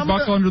afraid you're going to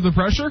buckle under the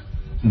pressure?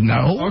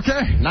 No.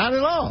 Okay. Not at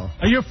all.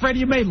 Are you afraid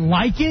you may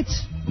like it?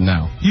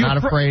 No.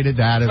 Not afraid of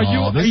that at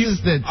all. This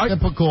is the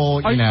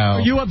typical, you know.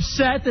 Are you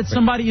upset that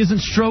somebody isn't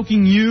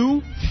stroking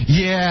you?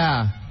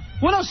 Yeah.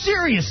 Well, no,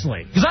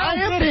 seriously. Because I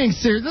am being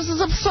serious. This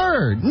is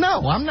absurd.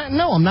 No, I'm not.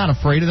 No, I'm not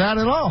afraid of that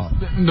at all.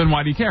 Then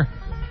why do you care?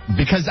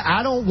 Because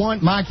I don't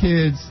want my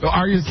kids.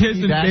 Are your kids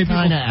in that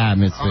kind of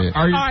atmosphere?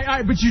 All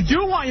right, but you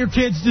do want your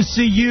kids to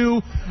see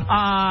you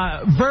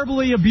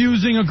verbally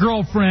abusing a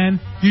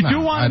girlfriend. You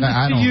do want them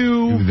to see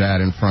you. I don't do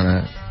that in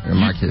front of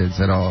my kids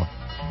at all.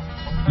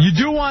 You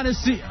do want to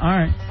see. All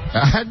right.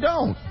 I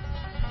don't.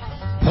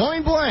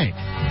 Point blank.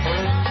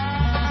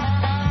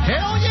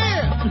 Hell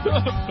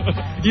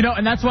yeah. You know,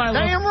 and that's why I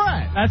love. Damn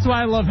right. That's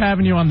why I love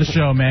having you on the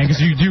show, man,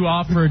 because you do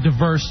offer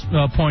diverse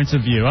points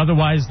of view.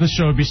 Otherwise, this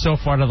show would be so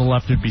far to the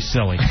left, it'd be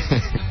silly.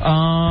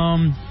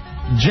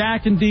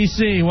 Jack in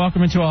D.C.,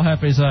 welcome into El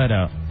Jefe's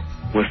Hideout.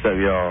 What's up,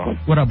 y'all?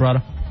 What up,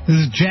 brother? This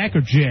is Jack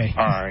or Jay?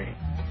 All right,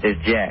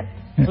 it's Jack.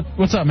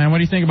 What's up, man? What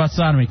do you think about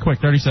sodomy? Quick,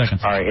 30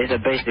 seconds. All right, it's a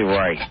basic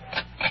right.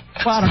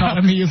 Well, I don't know.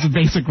 Sodomy is a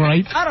basic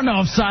right. I don't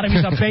know if sodomy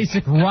is a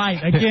basic right.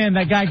 Again,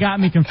 that guy got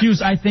me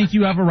confused. I think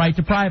you have a right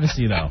to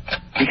privacy, though.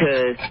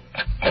 Because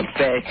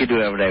feds can do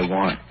whatever they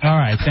want. All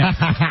right, thanks.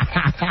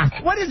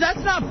 What is?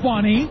 That's not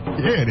funny.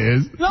 Yeah, it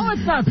is. No,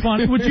 it's not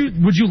funny.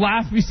 Would you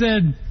laugh if he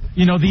said,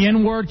 you know, the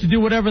N-word to do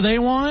whatever they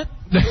want?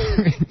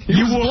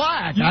 He was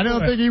black. I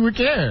don't think he would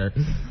care.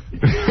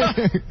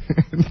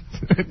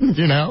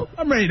 You know?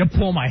 I'm ready to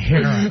pull my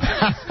hair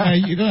out.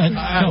 You go ahead.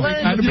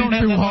 I don't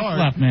too hard.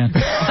 Left, man.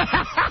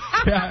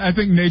 Yeah, I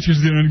think nature's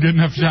doing a good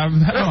enough job of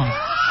that.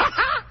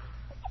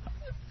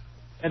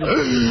 Come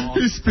on.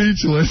 He's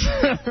speechless.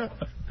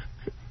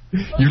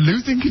 You're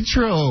losing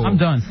control. I'm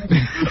done.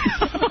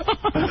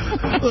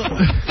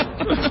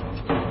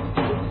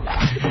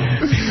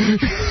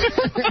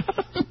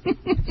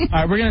 All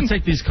right, we're going to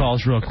take these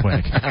calls real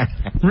quick.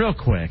 Real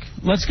quick.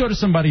 Let's go to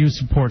somebody who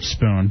supports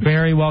Spoon.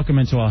 Barry, welcome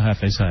into El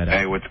Jefe's Hideout.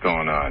 Hey, what's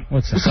going on?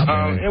 What's up,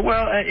 Barry?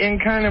 Well, in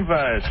kind of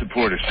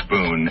support of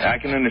Spoon, I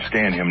can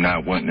understand him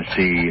not wanting his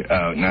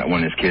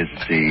kids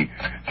to see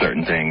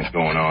certain things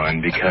going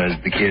on because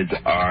the kids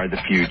are the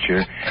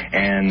future,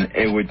 and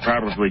it would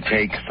probably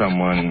take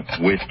someone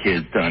with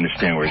kids to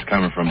understand where he's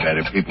coming from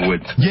better. People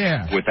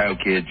without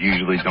kids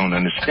usually don't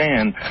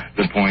understand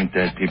the point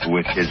that people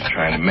with kids are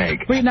trying to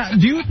make. Wait, now,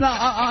 do you?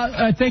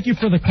 Thank you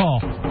for the call.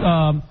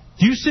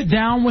 Do you sit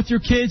down with your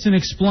kids and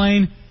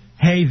explain,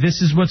 hey,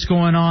 this is what's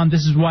going on,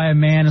 this is why a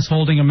man is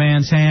holding a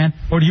man's hand,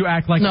 or do you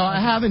act like... No, I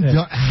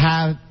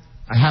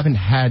haven't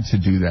had to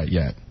do that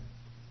yet.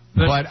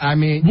 But, I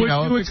mean, you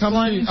know,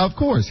 of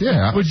course,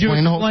 yeah. Would you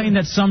explain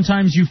that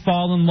sometimes you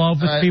fall in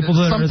love with people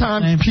that are the same?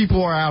 Sometimes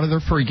people are out of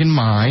their freaking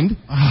mind,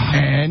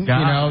 and, you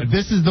know,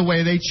 this is the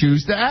way they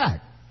choose to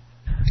act.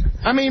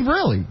 I mean,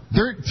 really.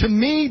 To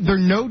me, they're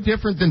no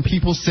different than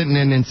people sitting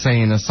in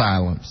insane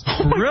asylums.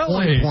 Really?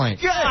 Point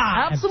blank.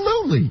 Yeah,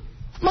 absolutely.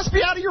 Must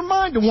be out of your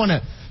mind to want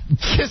to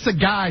kiss a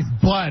guy's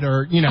butt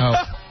or, you know,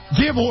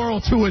 give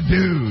oral to a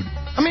dude.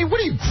 I mean,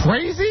 what are you,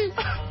 crazy?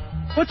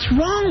 What's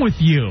wrong with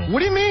you? What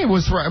do you mean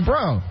what's wrong?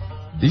 Bro,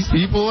 these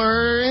people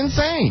are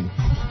insane.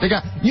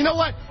 You know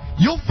what?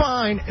 You'll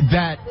find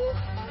that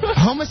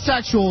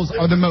homosexuals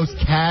are the most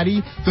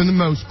catty. They're the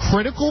most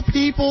critical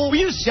people. Will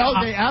you stop?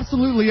 Oh, they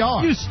absolutely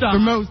are. You stop. They're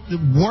most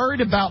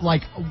worried about,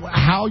 like,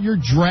 how you're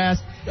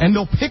dressed, and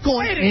they'll pick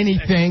on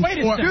anything. Wait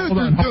a second. Dude,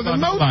 they're the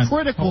most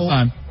critical.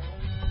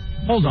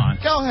 Hold on.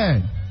 Go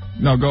ahead.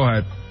 No, go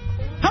ahead.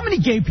 How many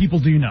gay people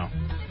do you know?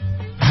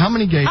 How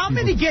many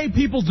gay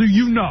people do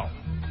you know?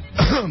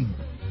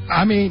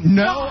 I mean,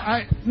 no.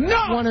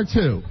 One or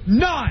two.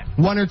 None.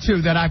 One or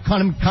two that I've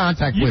come in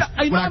contact with.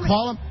 When I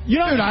call them, dude,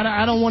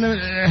 I don't want to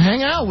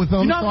hang out with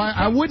them, so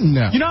I wouldn't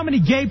know. You know how many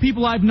gay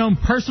people I've known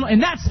personally?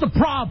 And that's the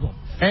problem.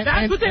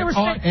 That's what they were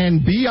saying.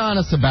 And be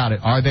honest about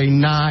it. Are they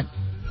not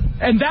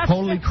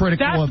totally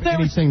critical of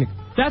anything?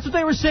 That's what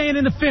they were saying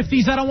in the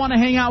 50s. I don't want to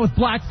hang out with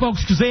black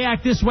folks because they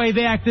act this way,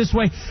 they act this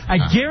way. I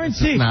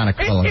guarantee it's not a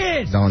color.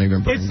 It is. Don't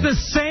even bring It's it. the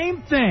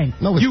same thing.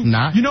 No, it's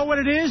not. You know what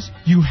it is?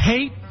 You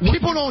hate...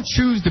 People don't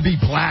choose to be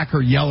black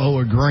or yellow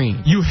or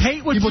green. You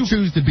hate what People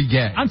choose to be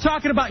gay. I'm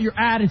talking about your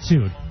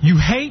attitude. You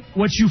hate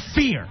what you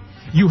fear.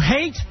 You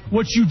hate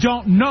what you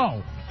don't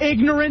know.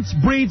 Ignorance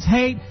breeds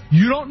hate.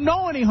 You don't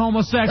know any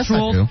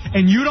homosexuals,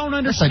 and you don't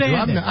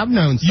understand it. I've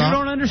known some. You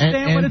don't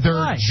understand what it's like.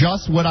 And they're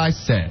just what I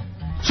said.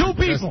 Two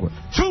people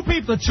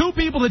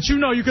that you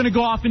know, you're going to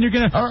go off and you're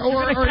going to...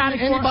 Or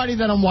anybody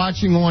that I'm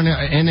watching on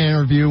an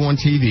interview on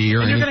TV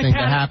or anything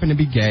that happen to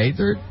be gay,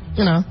 they're,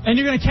 you know. And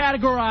you're going to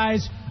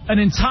categorize an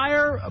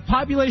entire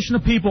population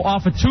of people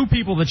off of two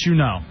people that you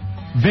know.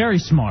 Very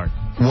smart.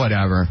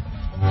 Whatever.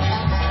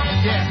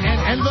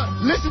 Yeah, and look,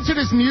 listen to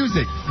this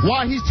music.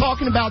 While he's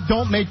talking about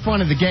don't make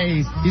fun of the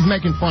gays, he's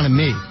making fun of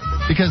me.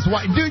 Because,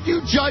 dude,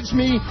 you judged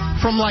me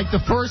from, like, the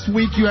first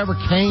week you ever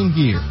came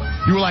here.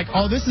 You were like,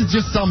 oh, this is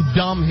just some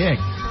dumb hick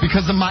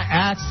because of my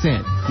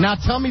accent. Now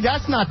tell me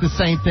that's not the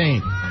same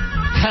thing.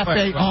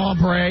 Cafe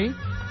Ombre.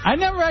 I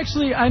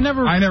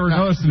never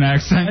noticed an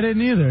accent. I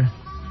didn't either.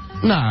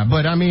 Nah,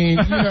 but I mean,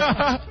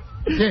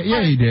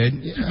 yeah, you did.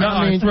 No,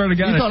 I swear to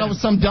God. You thought I was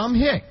some dumb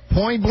hick.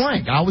 Point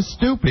blank. I was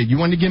stupid. You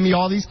wanted to give me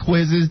all these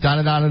quizzes,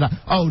 da-da-da-da-da.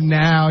 Oh,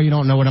 now you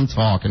don't know what I'm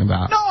talking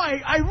about. No,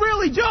 I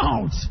really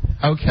don't.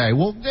 Okay,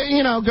 well,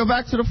 go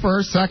back to the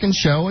first, second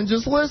show and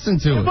just listen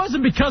to it. It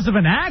wasn't because of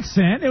an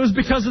accent. It was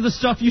because of the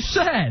stuff you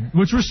said,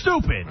 which were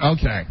stupid.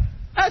 Okay.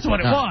 That's what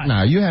it was.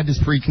 No, you had this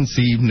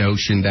preconceived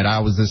notion that I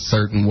was a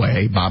certain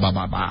way,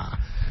 ba-ba-ba-ba.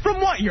 From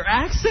what, your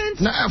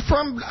accent? No,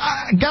 from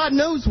God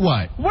knows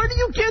what. Where do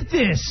you get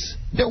this?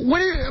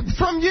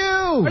 From you.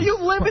 Are you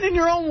living in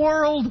your own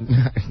world?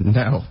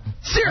 No.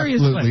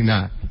 Seriously? Absolutely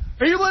not.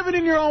 Are you living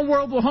in your own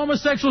world where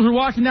homosexuals are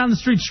walking down the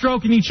street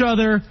stroking each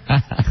other?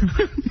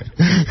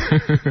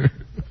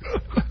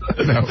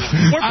 No.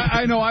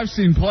 I know I've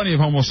seen plenty of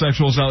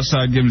homosexuals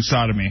outside giving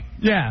sodomy.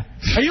 Yeah.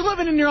 Are you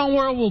living in your own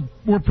world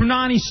where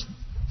Punani's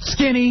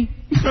skinny?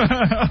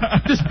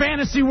 This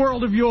fantasy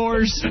world of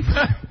yours?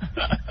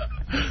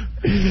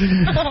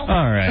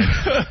 All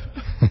right.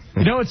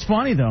 You know what's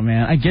funny, though,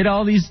 man? I get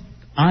all these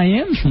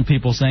IMs from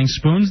people saying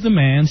Spoon's the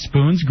man,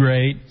 Spoon's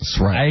great. That's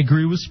right. I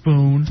agree with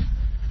Spoon.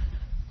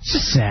 It's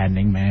just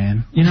saddening,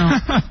 man. You know,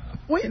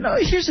 wait, no,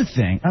 here's the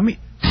thing. I mean,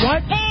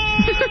 what?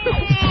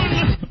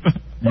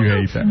 You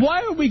hate that.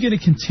 Why are we going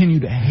to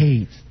continue to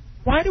hate?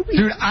 Why do we?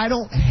 Dude, I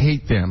don't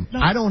hate them. No.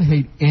 I don't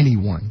hate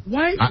anyone.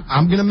 Why?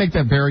 I'm going to make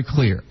that very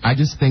clear. I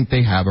just think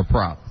they have a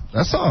problem.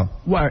 That's all.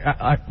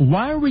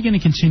 Why are we going to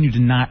continue to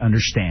not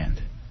understand?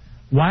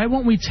 Why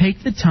won't we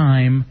take the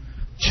time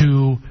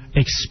to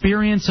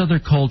experience other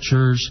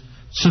cultures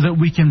so that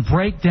we can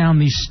break down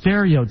these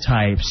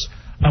stereotypes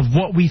of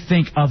what we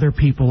think other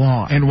people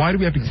are? And why do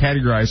we have to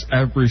categorize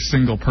every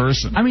single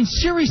person? I mean,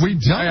 seriously. We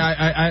don't.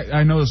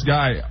 I know this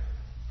guy.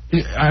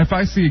 If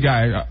I see a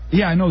guy,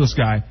 I know this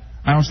guy.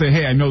 I don't say,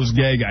 hey, I know this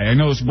gay guy. I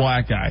know this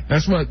black guy.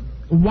 That's what...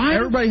 Why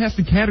everybody has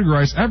to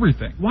categorize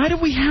everything? Why do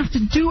we have to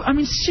do... I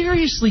mean,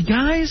 seriously,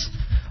 guys.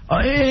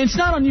 It's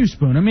not on you,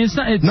 Spoon. I mean, it's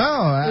not... No,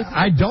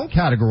 I don't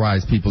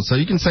categorize people, so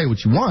you can say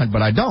what you want,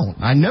 but I don't.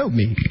 I know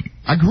me.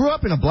 I grew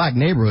up in a black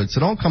neighborhood, so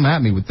don't come at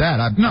me with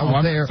that. I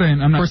was there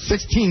for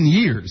 16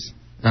 years.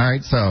 All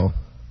right, so...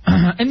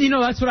 And,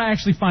 that's what I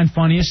actually find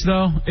funniest,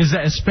 though, is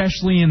that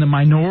especially in the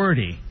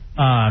minority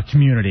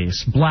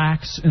communities,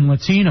 blacks and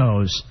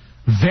Latinos...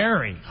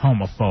 very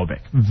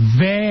homophobic.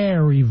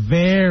 Very,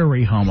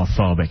 very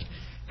homophobic.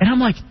 And I'm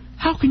like,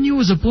 how can you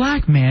as a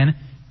black man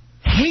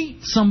hate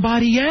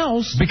somebody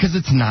else? Because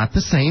it's not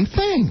the same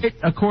thing.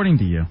 According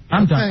to you.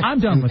 I'm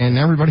done with it. And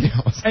everybody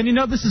else. And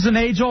this is an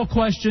age-old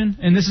question,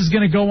 and this is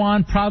going to go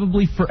on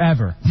probably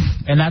forever.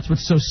 And that's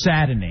what's so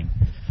saddening.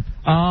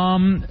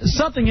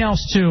 Something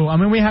else, too. I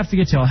mean, we have to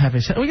get to El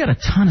Jefe. We got a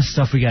ton of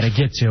stuff we got to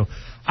get to.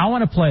 I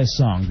want to play a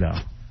song, though.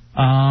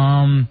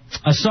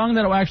 A song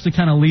that will actually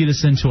kind of lead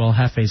us into El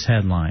Jefe's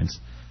headlines.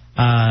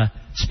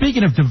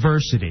 Speaking of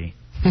diversity,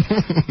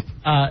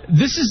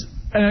 this is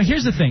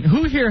here's the thing.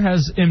 Who here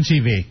has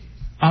MTV?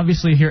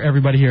 Obviously,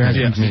 everybody here has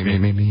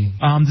MTV. Me.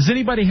 Does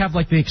anybody have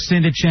like the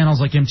extended channels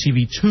like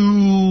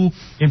MTV2,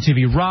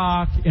 MTV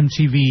Rock,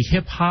 MTV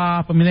Hip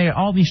Hop? I mean, they have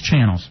all these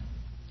channels.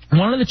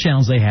 One of the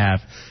channels they have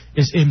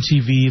is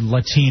MTV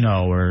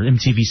Latino or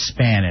MTV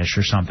Spanish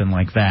or something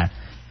like that.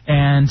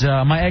 And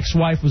my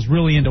ex-wife was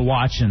really into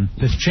watching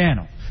this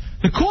channel.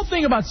 The cool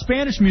thing about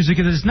Spanish music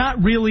is it's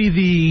not really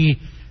the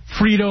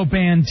Frito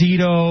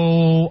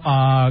Bandito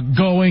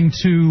going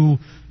to,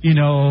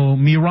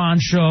 Mi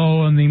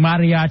Rancho and the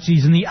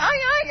mariachis and the ay.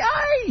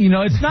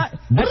 It's not.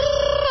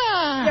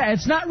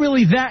 It's not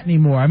really that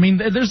anymore. I mean,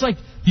 there's like,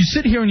 you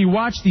sit here and you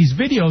watch these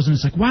videos and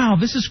it's like, wow,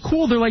 this is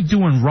cool. They're like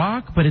doing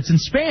rock, but it's in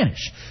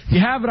Spanish. You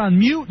have it on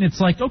mute and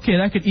it's like, okay,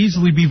 that could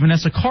easily be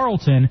Vanessa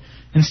Carlton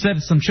instead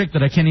of some chick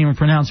that I can't even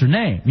pronounce her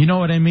name. You know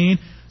what I mean?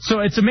 So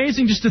it's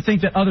amazing just to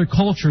think that other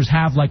cultures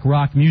have like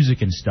rock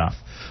music and stuff.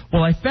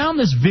 Well, I found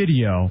this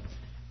video,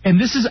 and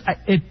this is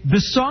the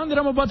song that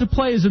I'm about to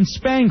play is in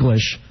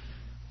Spanglish,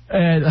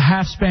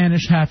 half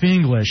Spanish, half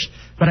English.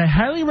 But I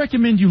highly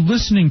recommend you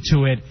listening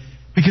to it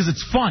because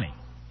it's funny.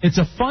 It's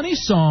a funny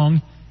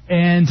song,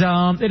 and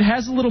it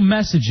has a little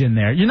message in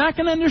there. You're not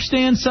going to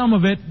understand some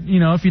of it,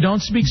 if you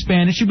don't speak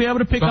Spanish. You'll be able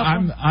to pick up.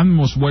 I'm the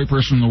most white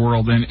person in the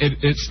world, and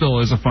it still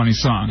is a funny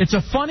song. It's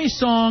a funny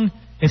song.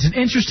 It's an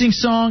interesting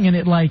song, and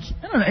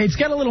it's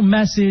got a little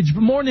message, but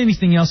more than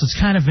anything else, it's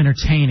kind of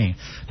entertaining.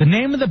 The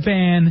name of the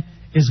band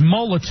is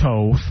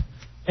Molotov,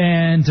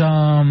 and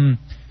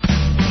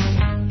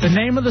the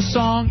name of the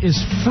song is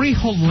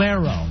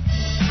Frijolero.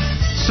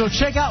 So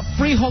check out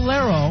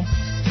Frijolero,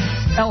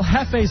 El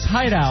Jefe's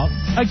Hideout.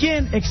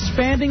 Again,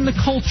 expanding the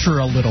culture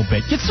a little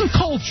bit. Get some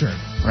culture.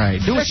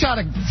 Right. Do a shot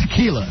of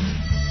tequila.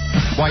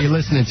 while you're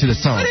listening to the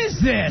song. What is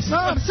this? No,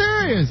 I'm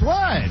serious.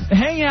 What?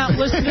 Hang out,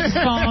 listen to the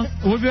song.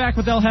 We'll be back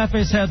with El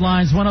Jefe's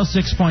headlines,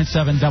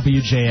 106.7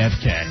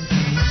 WJFK.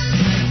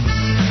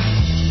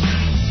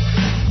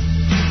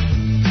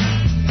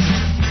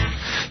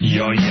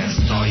 Yo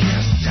estoy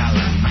hasta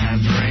la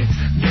madre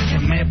de que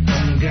me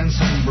pongan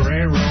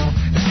sombrero.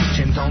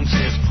 Escucha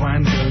entonces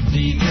cuando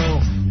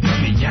digo, no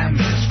me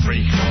llames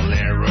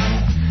frijolero.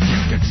 Y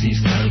aunque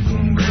exista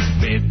algún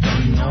respeto,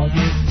 no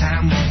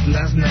metamos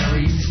las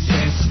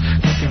narices.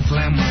 No te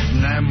inflamos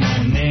la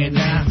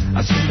moneda,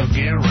 haciendo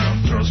guerra a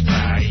otros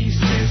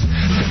países.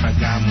 Te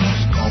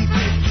pagamos con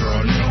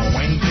petróleo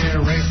o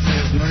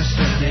intereses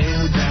nuestra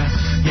deuda.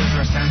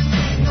 Mientras tanto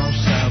no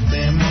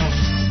sabemos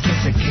que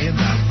se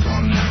queda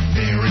con la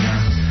feria,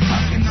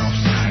 a que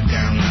nos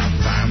hagan la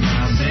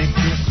fama de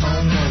que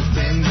somos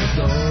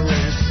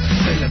vendedores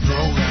de la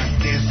droga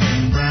que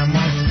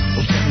sembramos.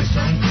 Ustedes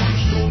son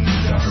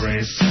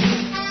consumidores.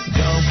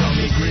 Don't call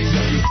me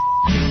gringo, you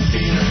f***ing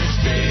beaner.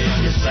 Stay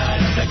on your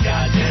side of the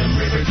goddamn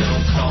river.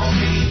 Don't call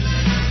me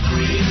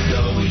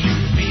gringo, you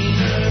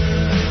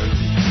beaner.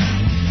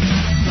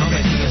 No me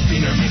digas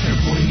beaner, Mr.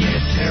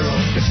 Puñetero.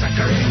 Te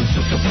sacaré un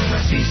susto por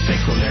racista y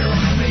colero.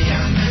 No me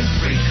llames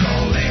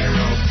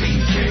frijolero,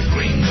 pinche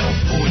gringo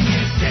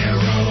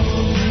puñetero.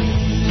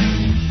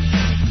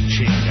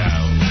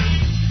 Chingao.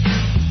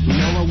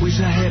 Now I wish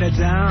I had a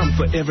dime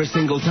for every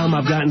single time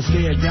I've gotten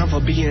scared down for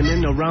being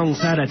in the wrong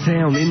side of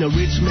town. In a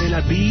rich man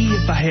I'd be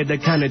if I had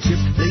that kind of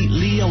chips.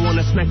 Lately I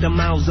wanna smack the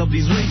mouths of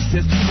these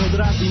racists.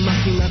 Podrás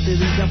imaginarte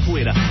desde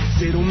afuera,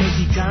 ser un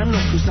mexicano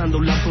cruzando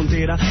la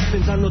frontera,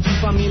 pensando tu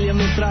familia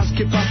mientras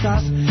que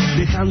pasas,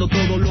 dejando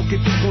todo lo que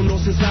tú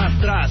conoces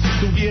atrás.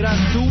 Si tuvieras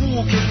tú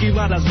que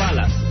esquivar las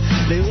balas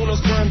de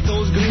unos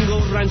cuantos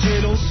gringos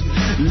rancheros,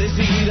 le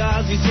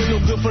seguirás diciendo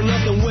good for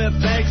nothing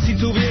wetback. Si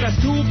tuvieras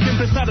tú que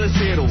empezar de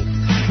cero,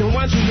 now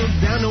why don't you look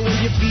down on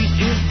where your feet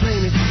is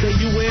planted? The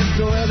U.S.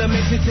 soil that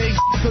makes it take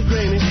for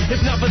granted.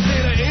 If not for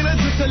Santa Ana,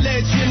 just to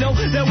let you know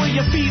that where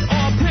your feet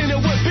are planted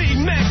would be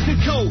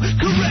Mexico.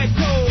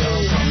 Correcto.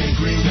 Don't call me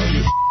gringo,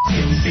 you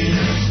f***ing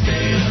beaner.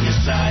 Stay on your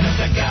side of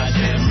the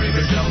goddamn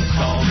river. Don't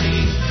call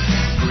me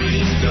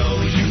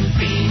gringo, you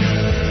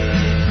beaner.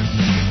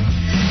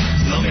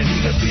 No me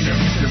digas beaner,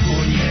 Mr.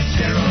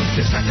 Puñetero.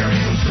 Te sacaré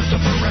un susto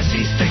por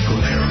racista y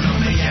culero. No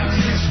me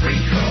llames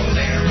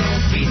frijolero,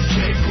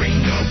 pinche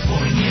gringo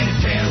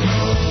puñetero.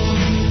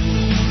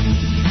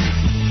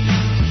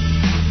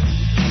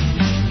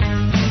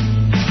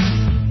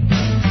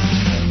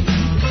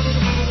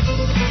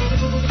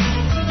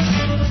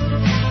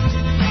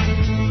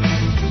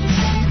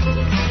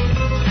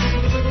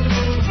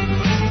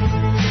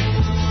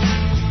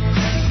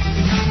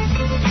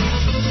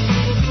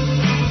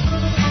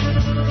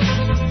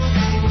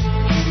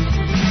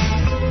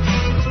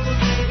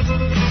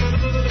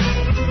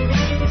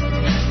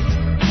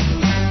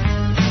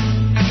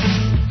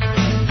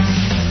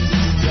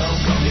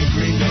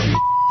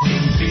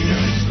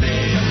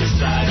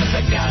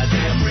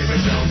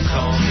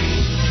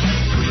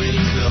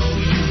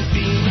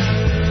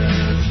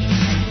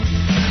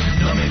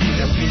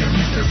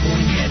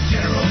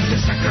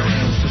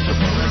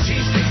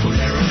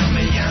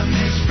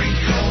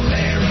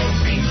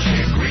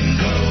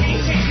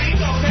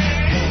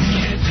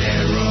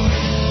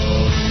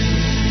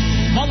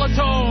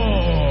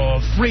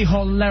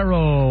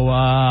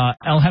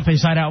 El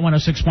Jefe's Hideout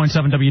 106.7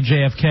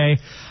 WJFK.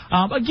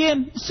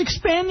 Again, it's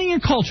expanding your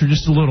culture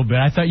just a little bit.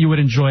 I thought you would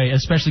enjoy it,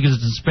 especially because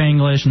it's in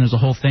Spanglish and there's a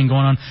whole thing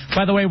going on.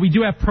 By the way, we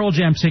do have Pearl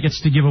Jam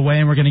tickets to give away,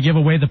 and we're going to give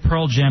away the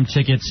Pearl Jam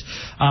tickets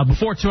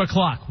before 2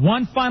 o'clock.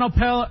 One final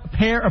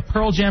pair of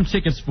Pearl Jam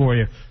tickets for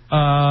you.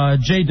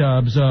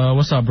 J-Dubs,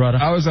 what's up, brother?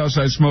 I was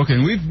outside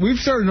smoking. We've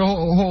started a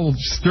whole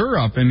stir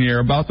up in here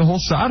about the whole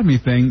sodomy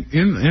thing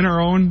in our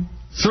own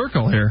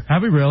circle here.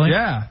 Have we really?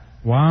 Yeah.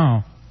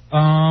 Wow.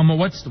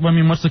 What's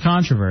the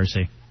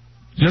controversy?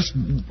 Just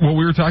what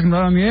we were talking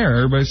about on the air.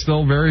 Everybody's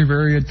still very,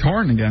 very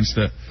torn against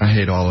it. I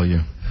hate all of you.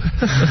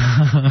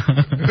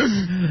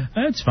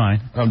 That's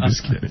fine. I'm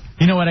just kidding.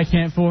 You know what I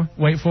can't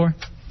wait for?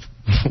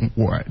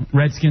 What?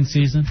 Redskin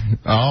season.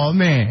 Oh,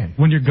 man.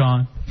 When you're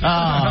gone.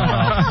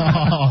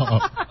 Oh.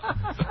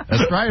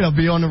 That's right. I'll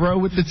be on the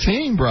road with the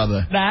team,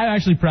 brother. I'm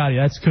actually proud of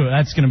you. That's cool.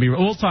 That's going to be...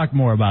 We'll talk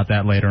more about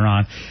that later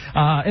on.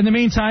 In the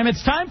meantime,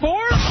 it's time for...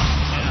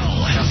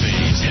 El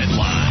Jefe's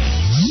Headlines.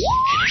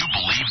 Can you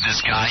believe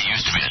this guy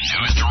used to be a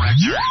news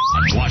director?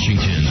 On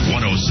Washington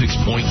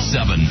 106.7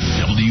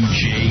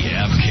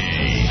 WJFK.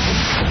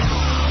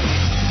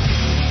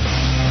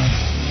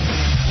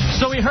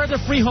 So we heard the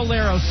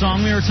Frijolero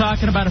song. We were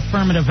talking about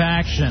affirmative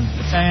action.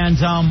 And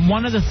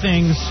one of the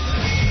things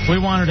we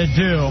wanted to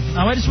do...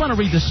 Now, I just want to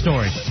read this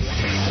story.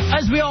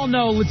 As we all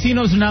know,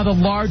 Latinos are now the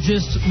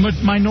largest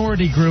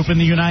minority group in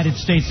the United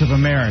States of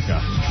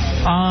America.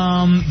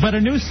 But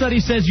a new study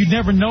says you'd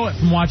never know it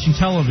from watching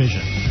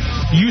television.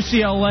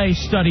 UCLA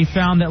study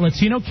found that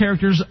Latino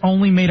characters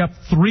only made up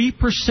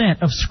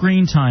 3% of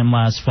screen time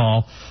last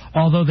fall,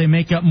 although they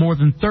make up more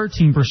than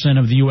 13%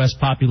 of the U.S.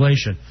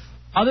 population.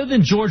 other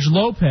than George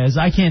Lopez,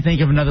 I can't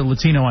think of another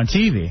Latino on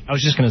TV. I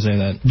was just going to say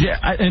that. Yeah,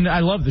 and I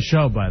love the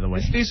show, by the way.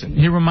 It's decent.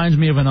 He reminds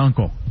me of an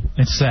uncle.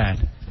 It's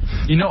sad.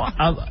 You know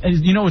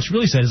what's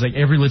really sad is like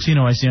every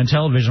Latino I see on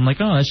television, I'm like,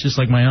 oh, that's just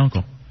like my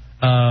uncle.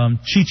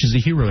 Cheech is a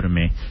hero to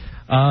me.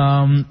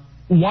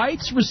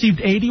 Whites received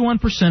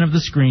 81% of the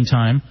screen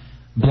time.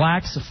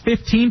 Blacks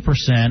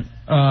 15%.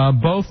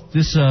 Both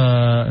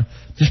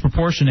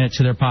disproportionate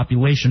to their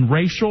population.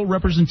 Racial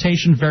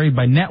representation varied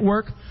by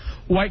network.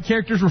 White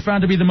characters were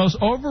found to be the most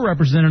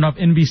overrepresented of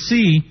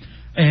NBC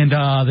and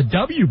the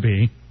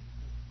WB,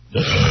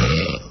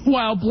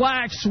 while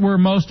blacks were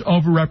most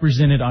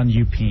overrepresented on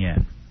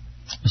UPN.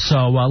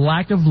 So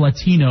lack of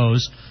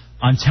Latinos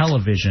on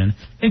television,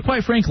 and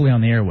quite frankly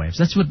on the airwaves.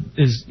 That's what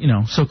is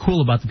so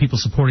cool about the people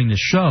supporting this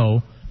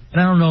show.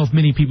 And I don't know if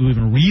many people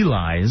even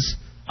realize,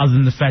 other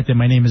than the fact that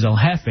my name is El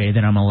Jefe,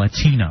 that I'm a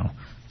Latino.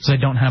 So I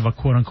don't have a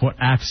quote-unquote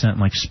accent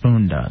like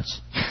Spoon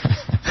does.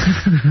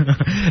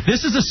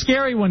 This is a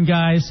scary one,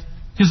 guys,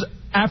 because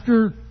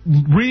after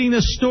reading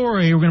this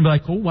story, we're going to be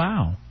like, oh,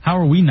 wow, how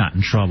are we not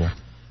in trouble?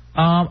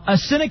 A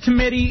Senate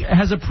committee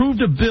has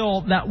approved a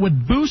bill that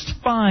would boost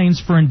fines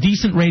for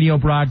indecent radio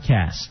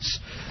broadcasts.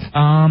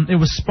 It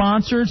was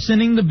sponsored,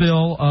 sending the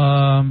bill,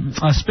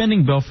 a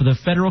spending bill for the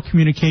Federal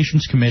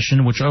Communications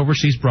Commission, which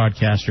oversees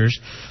broadcasters.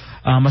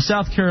 A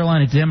South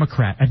Carolina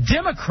Democrat. A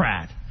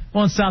Democrat!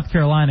 Well, in South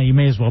Carolina, you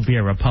may as well be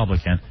a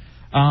Republican.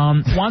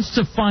 Wants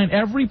to fine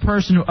every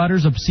person who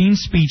utters obscene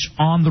speech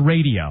on the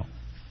radio.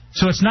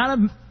 So it's not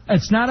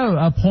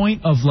a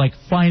point of like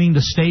fining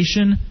the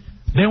station.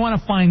 They want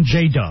to fine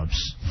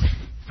J-Dubs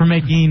for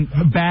making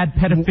bad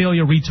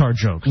pedophilia retard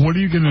jokes. What are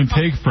you going to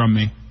take from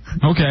me?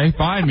 Okay,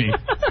 fine me.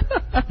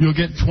 You'll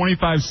get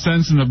 25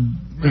 cents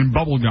in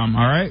bubble gum,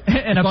 all right?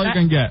 That's all you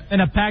can get.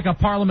 And a pack of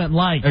Parliament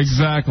Lights.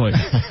 Exactly.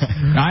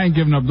 I ain't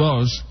giving up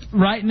those.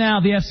 Right now,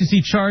 the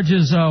FCC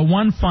charges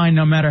one fine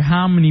no matter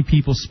how many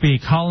people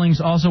speak. Hollings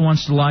also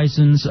wants to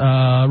license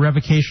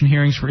revocation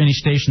hearings for any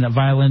station that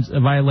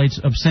violates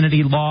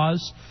obscenity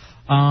laws.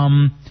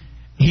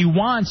 He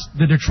wants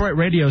the Detroit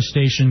radio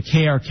station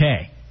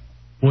KRK,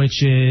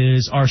 which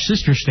is our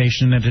sister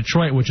station in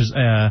Detroit, which is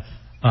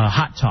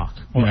Hot Talk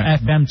or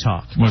FM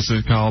Talk. What's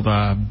it called?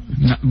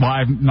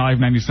 Live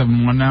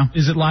 97.1 now?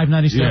 Is it Live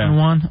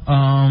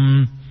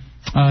 97.1?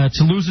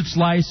 To lose its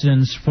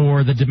license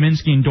for the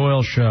Dominski and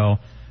Doyle show,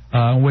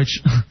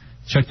 which,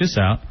 check this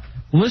out,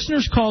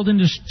 listeners called in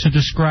to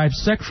describe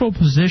sexual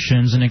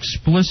positions in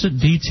explicit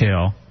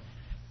detail,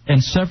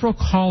 and several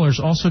callers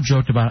also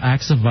joked about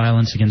acts of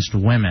violence against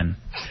women.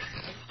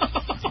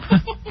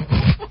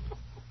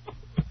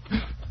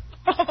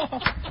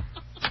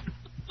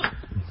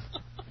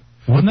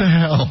 What the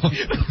hell?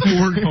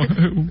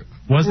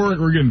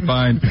 We're getting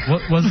fined.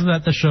 Wasn't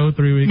that the show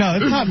 3 weeks? No,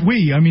 it's not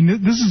we. I mean,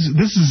 this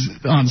is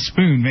on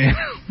Spoon, man.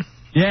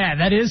 Yeah,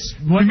 that is.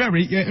 Remember,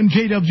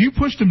 J-Dubs, you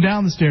pushed him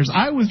down the stairs.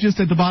 I was just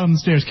at the bottom of the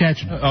stairs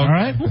catching him. All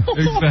right?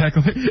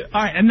 Exactly.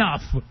 All right,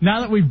 enough.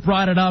 Now that we've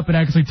brought it up and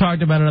actually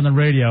talked about it on the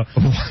radio.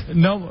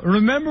 No,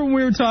 remember when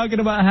we were talking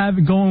about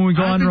going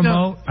on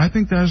remote? I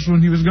think that's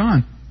when he was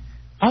gone.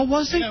 Oh,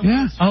 was it?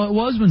 Yeah. Oh, it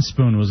was when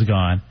Spoon was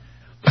gone.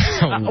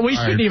 We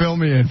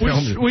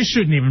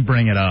shouldn't even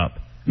bring it up.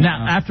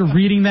 Now, after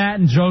reading that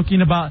and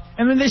joking about,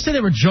 and then they said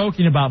they were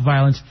joking about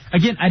violence.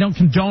 Again, I don't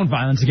condone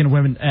violence against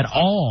women at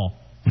all.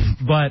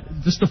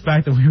 But just the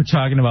fact that we were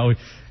talking about,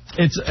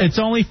 it's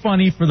only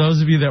funny for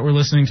those of you that were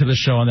listening to the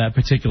show on that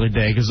particular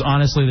day, because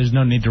honestly, there's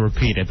no need to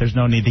repeat it. There's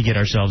no need to get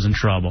ourselves in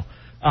trouble.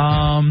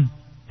 That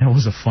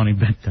was a funny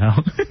bit,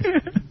 though.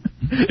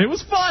 It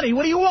was funny.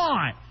 What do you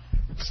want?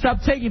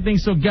 Stop taking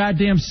things so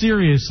goddamn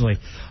seriously.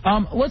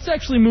 Let's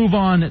actually move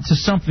on to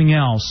something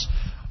else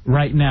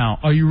right now.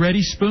 Are you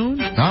ready, Spoon?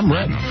 I'm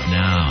ready.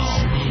 Now,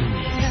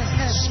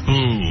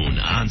 Spoon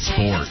on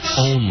sports.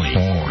 Only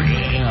for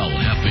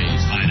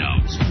LFA's Hideout.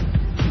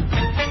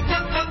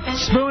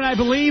 Spoon, I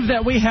believe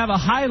that we have a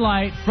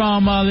highlight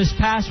from this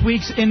past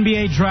week's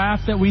NBA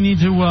draft that we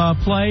need to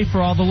play for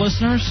all the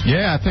listeners.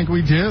 Yeah, I think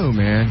we do,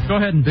 man. Go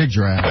ahead and big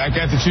draft. Back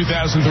at the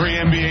 2003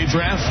 NBA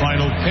draft,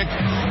 final pick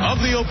of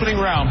the opening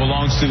round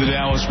belongs to the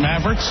Dallas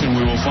Mavericks, and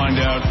we will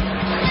find out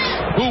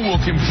who will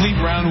complete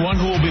round one,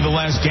 who will be the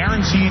last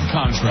guaranteed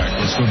contract.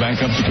 Let's go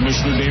back up to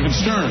Commissioner David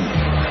Stern.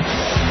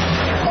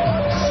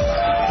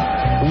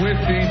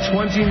 With the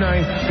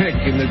 29th pick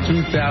in the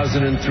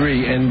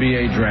 2003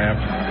 NBA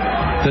draft,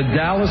 the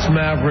Dallas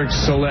Mavericks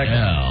select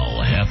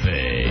El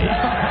Jefe.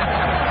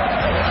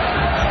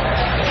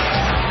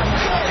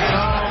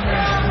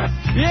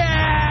 Yeah!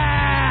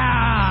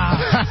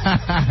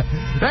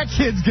 That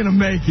kid's gonna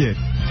make it.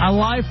 A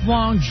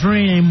lifelong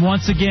dream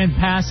once again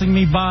passing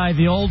me by.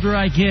 The older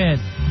I get,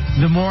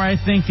 the more I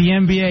think the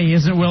NBA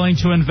isn't willing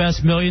to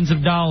invest millions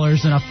of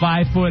dollars in a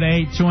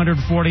 5'8",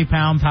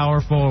 240-pound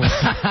power forward.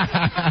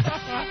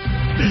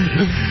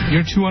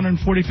 You're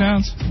 240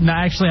 pounds? No,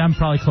 actually, I'm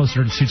probably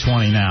closer to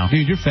 220 now.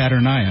 Dude, you're fatter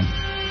than I am.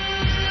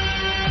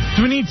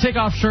 Do we need to take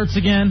off shirts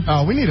again?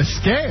 Oh, we need a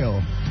scale.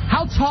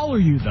 How tall are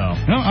you, though?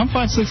 No, I'm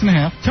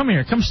 5'6.5". Come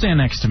here. Come stand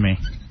next to me.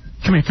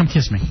 Come here. Come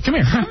kiss me. Come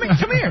here.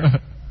 Come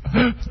here.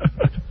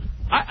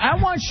 I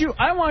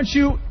want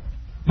you.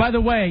 By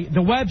the way,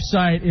 the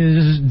website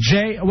is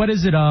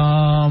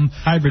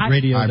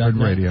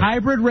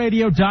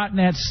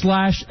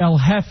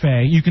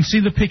hybridradio.net/El-Jefe. You can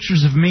see the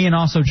pictures of me and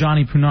also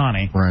Johnny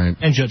Punani. Right.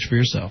 And judge for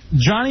yourself.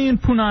 Johnny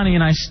and Punani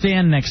and I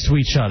stand next to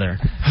each other.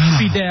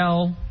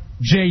 Fidel,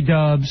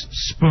 J-Dubs,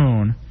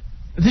 Spoon.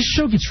 This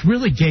show gets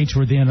really gay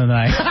toward the end of the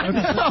night.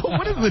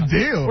 What is the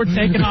deal? We're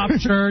taking off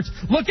shirts.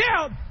 Look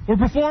out! We're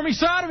performing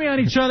sodomy on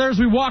each other as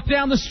we walk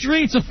down the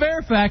streets of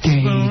Fairfax,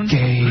 Spoon.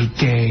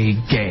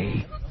 Gay.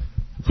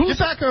 Get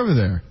back over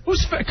there.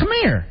 Who's fat? Come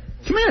here,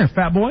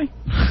 fat boy.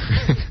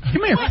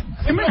 Come here.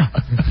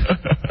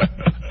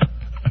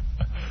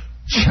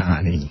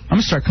 Johnny. I'm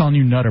gonna start calling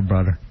you Nutter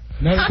Brother.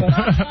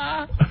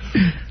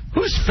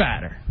 Who's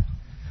fatter?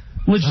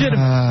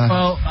 Legitimate.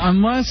 Well,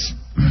 unless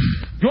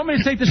you want me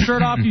to take the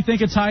shirt off, you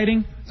think it's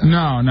hiding?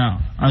 No.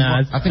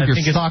 I think you're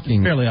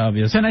sucking. It's fairly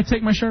obvious. Can I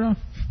take my shirt off?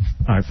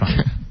 All right, fine.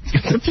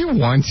 If you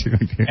want to.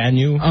 Dude. And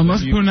you?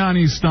 Unless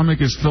Punani's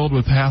stomach is filled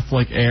with half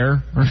like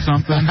air or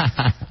something.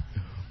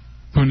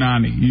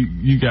 Punani,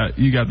 you got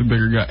the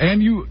bigger guy,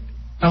 and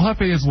El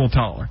Jefe is a little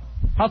taller.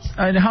 How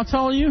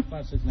tall are you?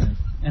 5'6.5".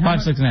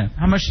 5'6.5".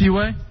 How much do you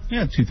weigh?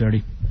 Yeah,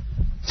 230.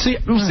 See,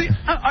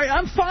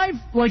 I'm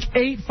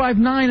 5'8",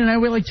 5'9", and I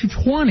weigh like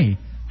 220.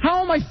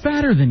 How am I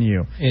fatter than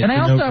you? And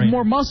I also have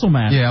more muscle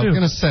mass. Yeah, I was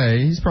gonna say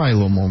he's probably a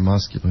little more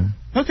muscular.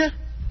 Okay.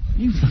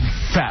 You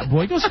fat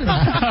boy, go sit down.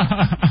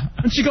 Why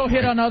don't you go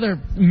hit on other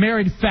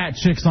married fat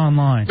chicks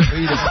online?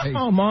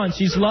 Come on,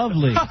 she's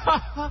lovely.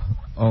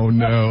 Oh,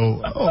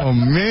 no. Oh,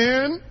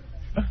 man.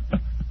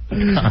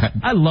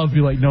 I love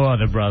you like no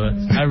other, brother.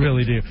 I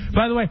really do.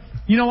 By the way,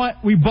 you know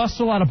what? We bust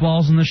a lot of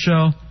balls in the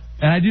show,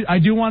 and I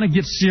do want to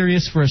get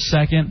serious for a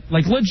second,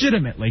 like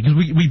legitimately, because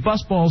we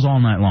bust balls all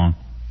night long.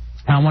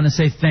 And I want to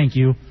say thank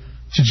you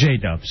to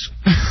J-Dubs.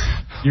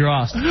 You're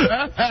awesome. All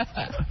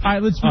right,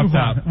 let's move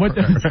on. What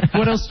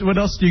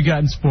else do you got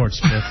in sports,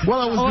 Smith?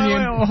 Well, it was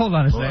hold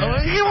on a second.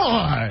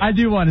 I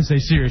do want to say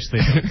seriously,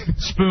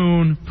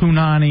 Spoon,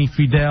 Punani,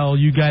 Fidel,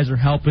 you guys are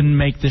helping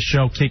make this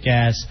show kick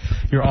ass.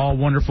 You're all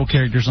wonderful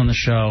characters on the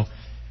show.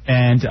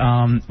 And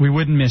we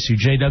wouldn't miss you.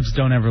 J-Dubs,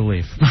 don't ever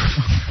leave.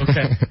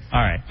 Okay?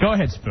 All right. Go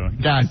ahead, Spoon.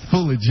 Guys,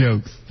 full of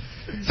jokes.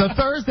 So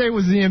Thursday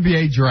was the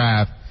NBA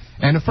draft.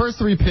 And the first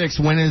three picks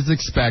went as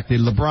expected.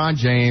 LeBron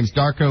James,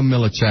 Darko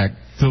Milicic,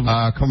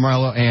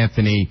 Carmelo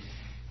Anthony.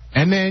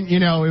 And then,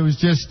 it was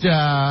just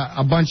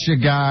a bunch of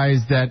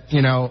guys that,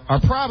 are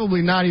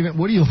probably not even...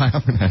 What are you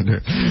laughing at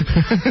there?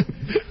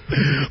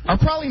 Are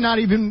probably not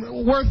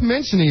even worth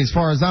mentioning as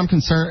far as I'm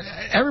concerned.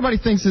 Everybody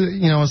thinks,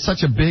 it's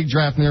such a big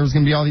draft and there was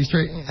going to be all these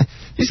trades.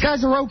 These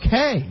guys are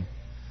okay.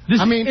 Is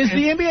the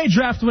NBA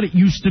draft what it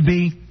used to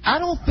be? I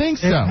don't think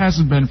so. It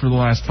hasn't been for the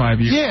last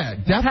 5 years. Yeah,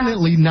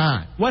 definitely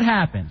not. What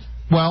happened?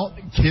 Well,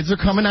 kids are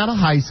coming out of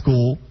high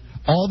school.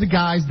 All the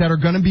guys that are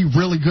going to be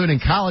really good in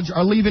college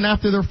are leaving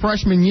after their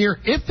freshman year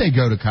if they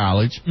go to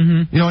college.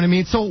 Mm-hmm. You know what I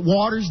mean? So it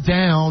waters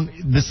down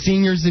the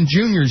seniors and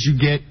juniors you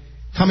get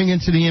coming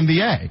into the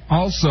NBA.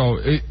 Also,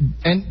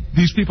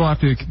 these people have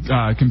to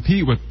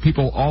compete with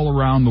people all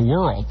around the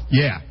world.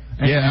 Yeah.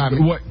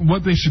 And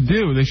what they should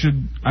do,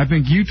 I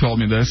think you told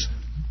me this,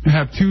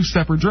 have 2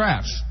 separate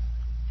drafts.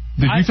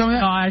 Did you tell me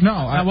that?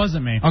 No, that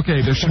wasn't me.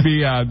 Okay, there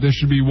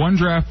should be one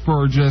draft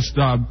for just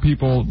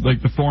people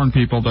like the foreign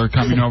people that are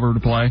coming over to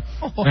play,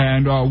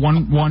 and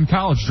one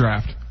college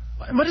draft.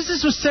 What is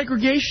this with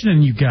segregation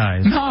in you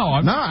guys?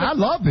 I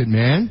love it,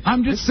 man.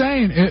 I'm just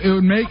saying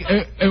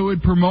it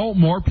would promote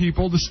more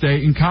people to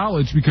stay in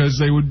college because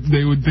they would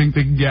think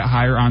they could get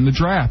higher on the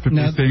draft if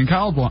they stay in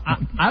college.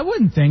 I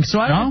wouldn't think so.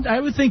 I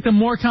would think the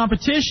more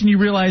competition, you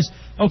realize,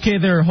 okay,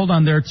 there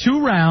are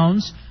 2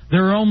 rounds.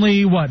 There are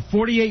only,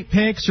 48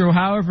 picks or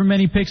however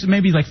many picks,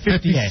 maybe like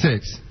 58.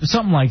 56.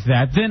 Something like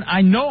that. Then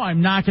I know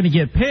I'm not going to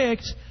get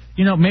picked.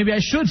 Maybe I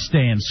should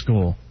stay in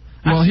school.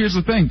 Well, here's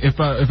the thing. If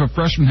a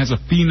freshman has a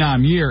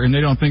phenom year and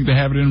they don't think they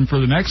have it in them for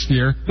the next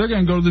year, they're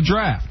going to go to the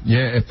draft.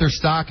 Yeah, if their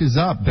stock is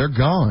up, they're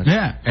gone.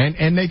 Yeah.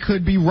 And they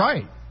could be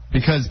right.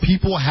 Because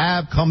people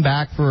have come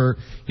back for,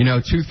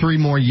 2-3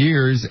 more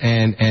years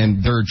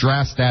and their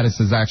draft status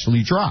has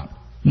actually dropped.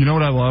 You know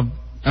what I love?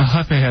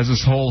 Jefe has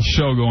this whole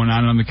show going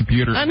on the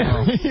computer. I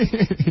know.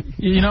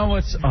 You know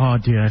what's... Oh,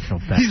 dude, I feel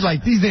bad. He's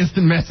like, these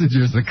instant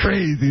messengers are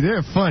crazy.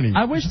 They're funny.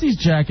 I wish these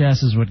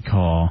jackasses would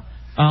call.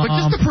 But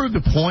just to prove the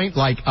point,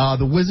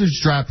 the Wizards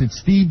drafted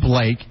Steve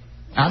Blake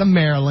out of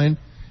Maryland.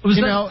 Was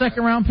that a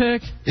second-round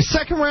pick? A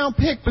second-round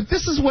pick, but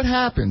this is what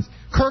happens.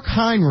 Kirk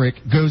Heinrich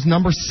goes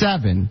number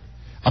 7.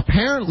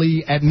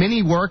 Apparently, at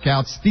mini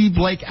workouts, Steve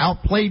Blake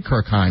outplayed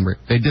Kirk Heinrich.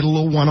 They did a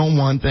little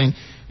one-on-one thing.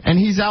 And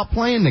he's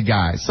outplaying the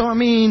guy. So, I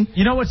mean...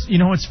 You know what's...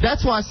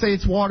 That's why I say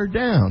it's watered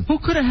down. Who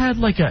could have had,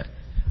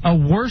 a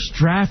worse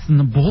draft than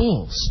the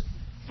Bulls?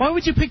 Why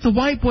would you pick the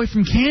white boy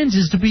from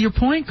Kansas to be your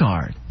point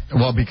guard?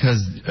 Well,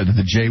 because of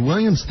the Jay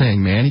Williams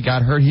thing, man. He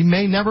got hurt. He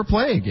may never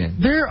play again.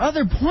 There are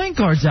other point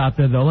guards out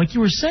there, though. Like you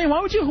were saying,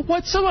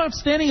 what's so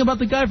outstanding about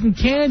the guy from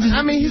Kansas?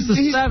 I mean, he's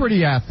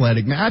pretty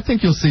athletic, man. I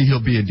think you'll see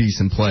he'll be a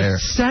decent player.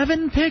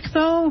 7 pick,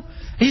 though?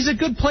 He's a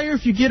good player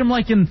if you get him,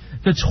 like, in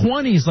the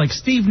 20s, like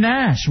Steve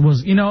Nash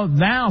was.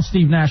 Now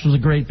Steve Nash was a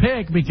great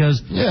pick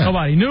because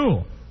nobody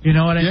knew. You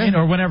know what I mean?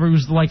 Or whenever he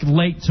was like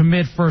late to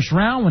mid first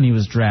round when he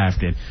was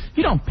drafted.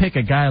 You don't pick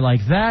a guy like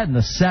that in the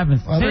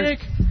 7th pick.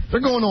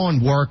 They're going on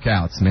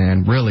workouts,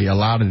 man, really, a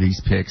lot of these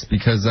picks.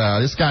 Because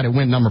this guy that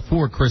went number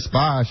 4, Chris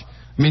Bosh,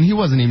 I mean, he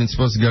wasn't even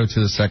supposed to go to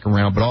the 2nd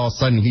round, but all of a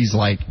sudden he's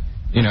like,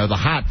 the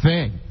hot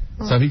thing.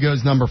 So he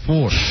goes number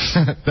 4.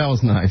 That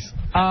was nice.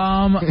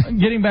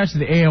 Getting back to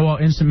the AOL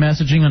instant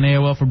messaging on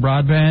AOL for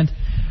broadband,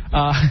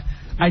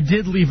 I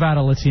did leave out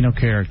a Latino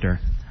character.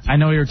 I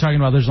know you were talking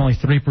about there's only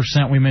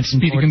 3%. We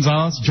mentioned Speedy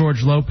Gonzalez?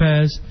 George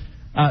Lopez.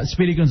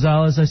 Speedy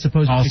Gonzalez, I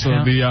suppose. Also, the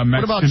Mexican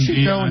what about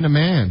Chico and the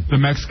Man? The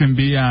Mexican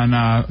bee on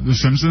The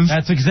Simpsons?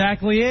 That's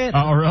exactly it.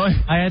 Oh, really?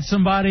 I had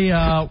somebody,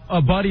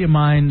 a buddy of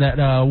mine that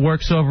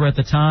works over at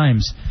the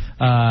Times,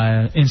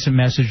 instant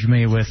message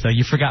me with,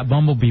 you forgot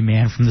Bumblebee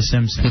Man from The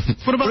Simpsons.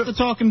 What about the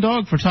talking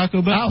dog for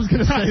Taco Bell? I was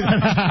going to say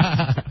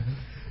that.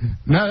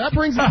 No, that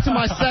brings me to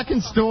my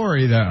second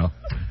story, though.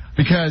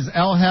 Because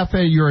El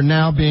Jefe, you are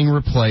now being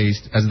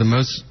replaced as the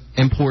most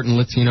important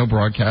Latino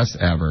broadcast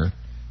ever.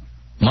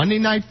 Monday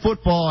Night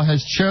Football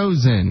has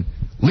chosen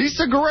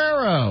Lisa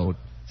Guerrero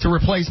to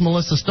replace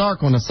Melissa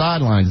Stark on the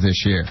sidelines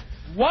this year.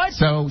 What?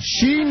 So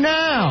she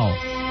now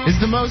is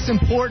the most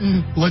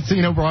important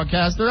Latino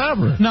broadcaster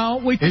ever. No,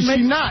 we can is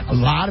she not? A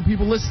lot of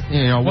people listen,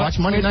 watch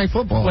Monday Night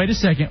Football. Wait a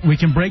second. We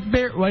can break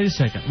Wait a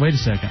second.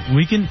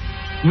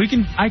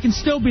 I can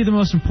still be the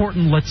most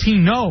important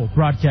Latino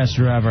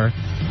broadcaster ever,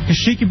 because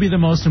she can be the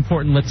most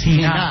important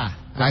Latina.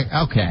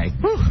 Okay.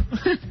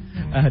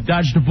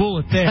 Dodged a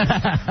bullet there.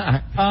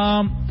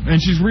 And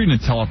she's reading a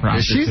teleprompter.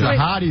 Yeah, she's a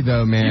hottie,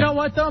 though, man. You know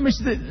what, though? I mean,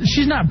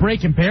 she's not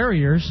breaking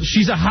barriers.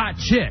 She's a hot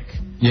chick.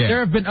 Yeah. There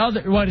have been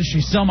other... What is she,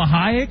 Selma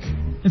Hayek?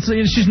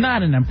 She's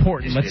not an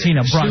important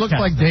Latina broadcaster. She looks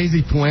like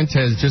Daisy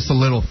Fuentes, just a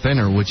little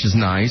thinner, which is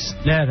nice.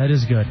 Yeah, that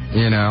is good.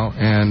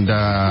 And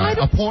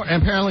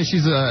apparently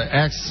she's an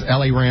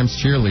ex-LA Rams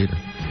cheerleader.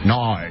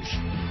 Nice.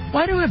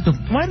 Why do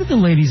the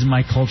ladies in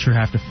my culture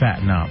have to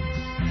fatten up?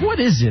 What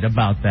is it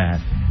about that?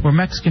 Where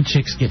Mexican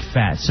chicks get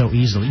fat so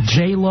easily?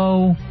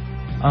 J-Lo,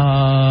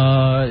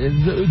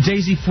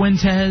 Daisy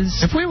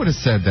Fuentes. If we would have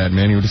said that,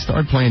 man, he would have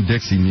started playing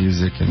Dixie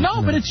music.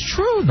 But it's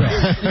true, though.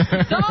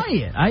 It's the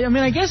diet.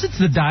 I guess it's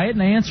the diet,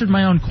 and I answered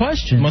my own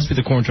question. It must be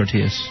the corn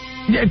tortillas.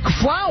 Yeah,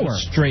 flour.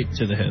 Straight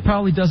to the hip.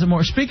 Probably does it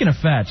more. Speaking of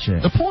fat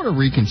chicks. The Puerto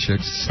Rican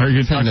chicks. Are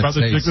you going to talk about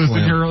the chick that was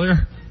in here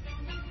earlier?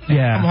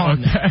 Yeah. Come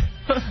on. Okay.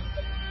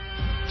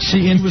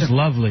 She was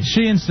lovely.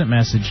 She instant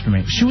messaged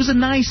me. She was a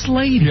nice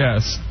lady.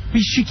 Yes.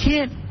 But she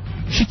can't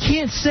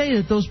say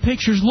that those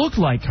pictures look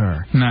like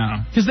her.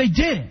 No. Because they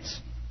didn't.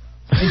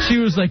 And she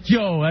was like,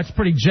 yo, that's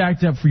pretty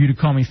jacked up for you to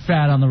call me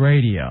fat on the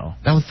radio.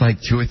 That was like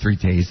 2 or 3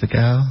 days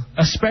ago.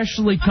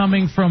 Especially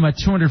coming from a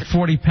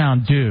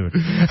 240-pound dude.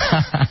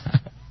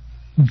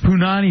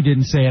 Punani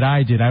didn't say it,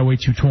 I did. I weigh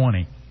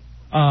 220.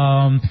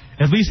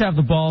 At least have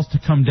the balls to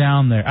come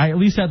down there. I at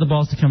least had the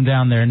balls to come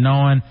down there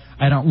knowing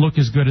I don't look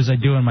as good as I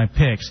do in my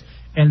pics.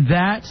 And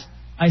that,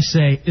 I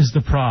say, is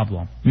the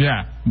problem.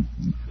 Yeah.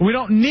 We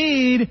don't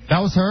need...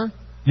 That was her?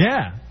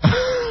 Yeah.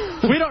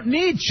 We don't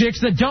need chicks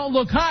that don't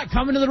look hot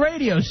coming to the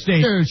radio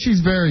station. Dude,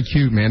 she's very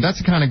cute, man. That's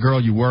the kind of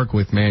girl you work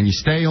with, man. You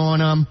stay on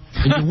them,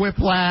 and you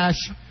whiplash,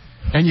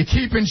 and you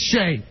keep in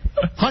shape.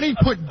 Honey,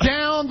 put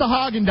down the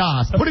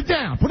Haagen-Dazs. Put it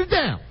down. Put it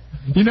down.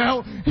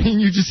 And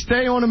you just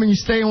stay on them, and you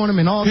stay on them,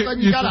 and all of a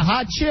sudden you got a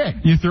hot chick.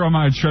 You throw them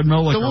on a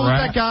treadmill like so a what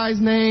rat. was that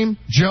guy's name?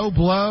 Joe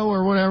Blow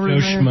or whatever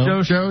his name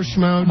is? Joe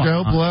Schmo,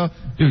 Joe Blow.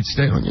 Dude,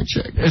 stay on your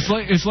chick. It's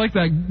like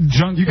that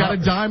junk. You got a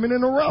diamond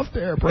in the rough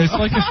there, bro. It's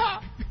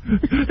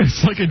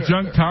like a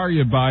junk car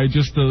you buy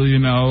just to,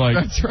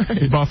 That's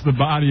right. buff the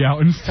body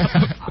out and stuff.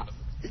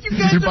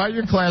 You buy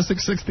your classic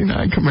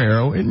 '69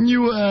 Camaro, and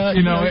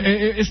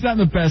it's not in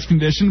the best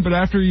condition, but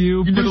after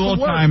you put a little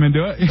time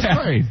into it, that's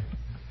right.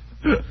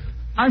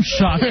 I'm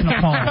shocked and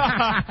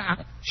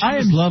appalled.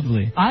 She's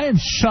lovely. I am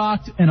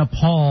shocked and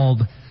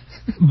appalled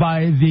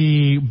by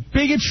the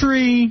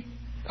bigotry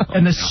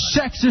and the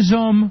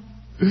sexism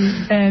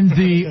and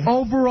the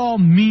overall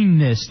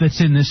meanness that's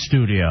in this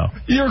studio.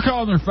 You were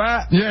calling her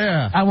fat?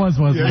 Yeah. I was.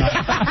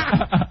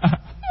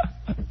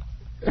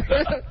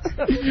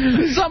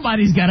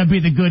 Somebody's got to be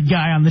the good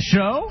guy on the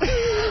show.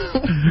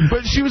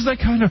 But she was that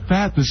kind of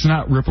fat that's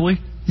not ripply.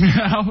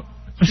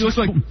 She looks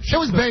like... It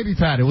was baby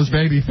fat. It was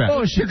baby fat.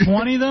 Oh, is she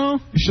 20, though?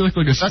 She looked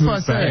like a smooth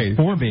That's what I say.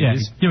 4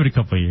 babies. Yeah, give it a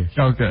couple of years.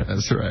 Okay.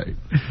 That's right.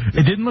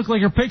 It didn't look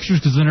like her pictures,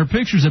 because in her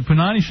pictures that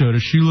Panani showed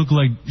us, she looked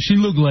like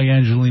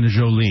Angelina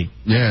Jolie.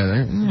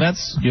 Yeah.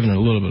 That's giving her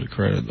a little bit of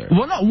credit there.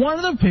 Well, no, one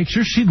of the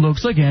pictures, she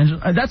looks like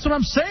Angelina. That's what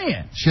I'm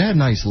saying. She had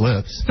nice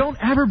lips. Don't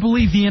ever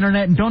believe the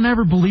internet, and don't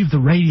ever believe the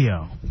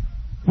radio.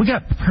 We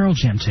got Pearl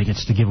Jam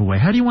tickets to give away.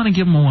 How do you want to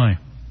give them away?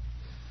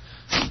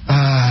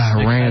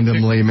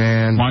 Randomly,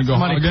 man. Want to go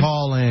Somebody hogging?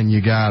 call in.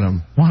 You got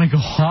him. Want to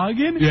go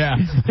hogging? Yeah.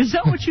 Is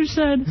that what you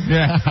said?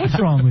 Yeah. What's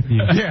wrong with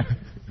you? Yeah.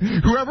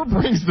 Whoever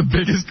brings the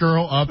biggest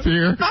girl up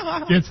here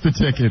gets the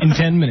ticket. In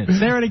 10 minutes.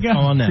 There it goes.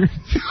 On that.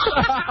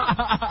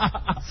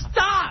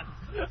 Stop!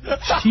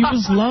 She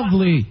was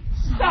lovely.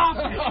 Stop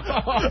it!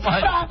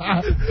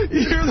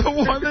 You're the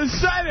one that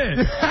said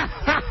it.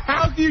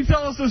 How can you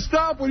tell us to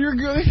stop when you're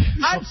good?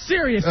 I'm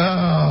serious.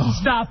 Oh.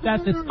 Stop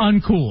that. That's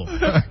uncool.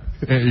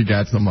 You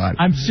got somebody.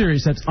 I'm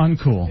serious. That's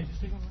uncool.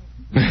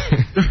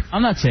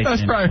 I'm not taking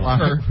That's any probably call.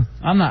 her.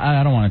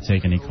 I don't want to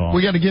take any call.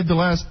 We got to give the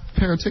last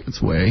pair of tickets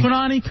away.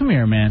 Punani, come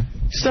here, man.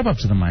 Step up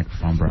to the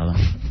microphone, brother.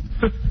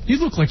 You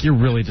look like you're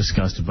really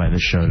disgusted by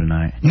this show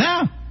tonight.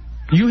 No.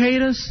 You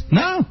hate us?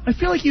 No. I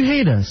feel like you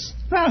hate us.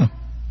 No.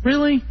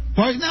 Really?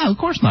 Why? No, of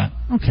course not.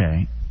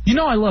 Okay. You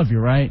know I love you,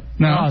 right?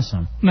 No. You're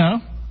awesome.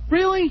 No.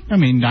 Really? I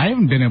mean, I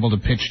haven't been able to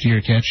pitch to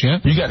your catch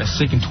yet. You got a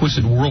sick and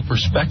twisted world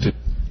perspective.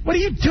 What are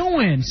you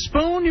doing?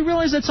 Spoon, you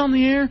realize that's on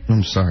the air?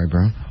 I'm sorry,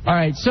 bro. All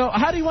right, so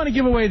how do you want to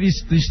give away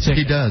these tickets?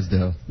 He does,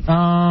 though.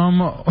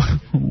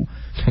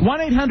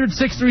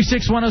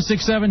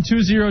 1-800-636-1067,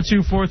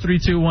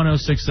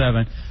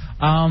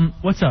 202-432-1067.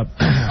 What's up?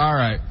 All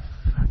right.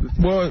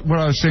 Well, what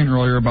I was saying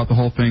earlier about the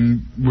whole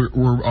thing,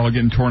 we're all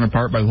getting torn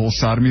apart by the whole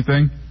sodomy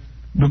thing.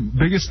 The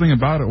biggest thing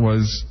about it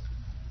was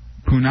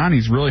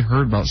Punani's really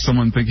heard about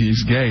someone thinking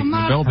he's gay in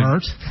the building.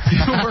 Hurt.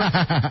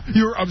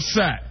 You were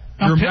upset.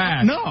 You're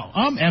mad. No,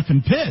 I'm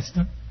effing pissed.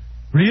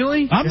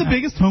 Really? I'm the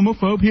biggest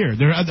homophobe here.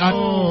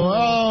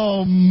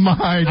 Oh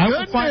my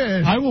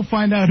goodness. I will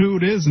find out who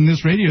it is in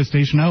this radio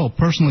station. I will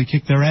personally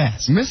kick their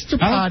ass. Mr.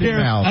 Potty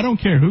Mouth. I don't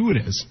care who it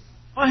is.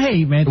 Oh,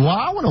 hey, man. Well,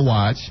 I want to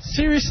watch.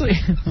 Seriously?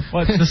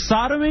 What, the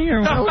sodomy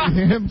or what?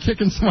 No, him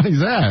kicking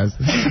somebody's ass.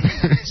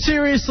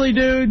 Seriously,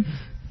 dude?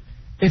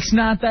 It's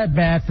not that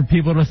bad for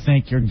people to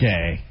think you're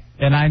gay.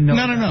 And I know.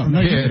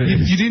 No.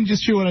 You didn't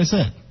just hear what I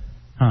said.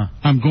 Huh.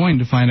 I'm going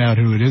to find out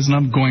who it is, and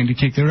I'm going to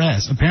kick their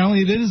ass.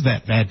 Apparently, it is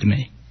that bad to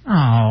me.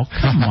 Oh,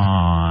 come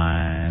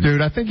on.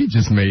 Dude, I think he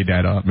just made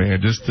that up,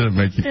 man, just to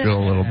make you feel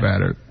a little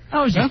better.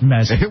 I was just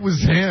messing. It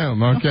was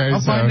him, okay?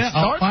 I'll find out.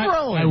 Start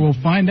throwing. I will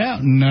find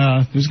out, and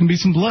there's going to be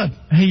some blood.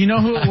 Hey, you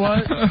know who it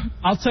was?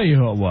 I'll tell you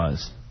who it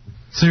was.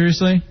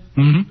 Seriously?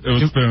 Mm-hmm. It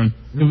was Spoon.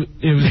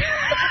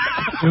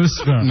 It was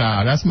Spoon.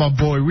 Nah, that's my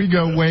boy. We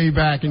go way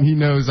back, and he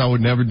knows I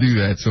would never do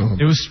that to him.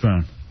 It was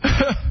Spoon.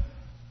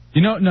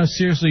 No,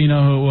 seriously, you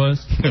know who it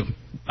was?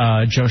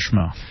 Joe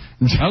Schmo.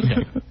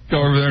 Okay. Go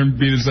over there and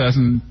beat his ass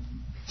and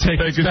take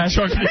his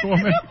chunky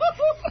woman.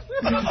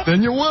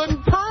 Then you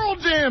won Pearl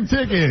Jam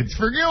tickets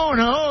for going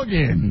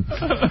hogging.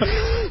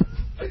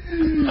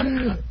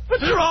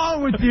 What's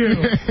wrong with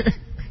you?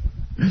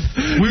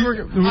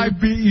 I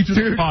beat you to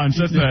the punch.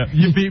 That's that.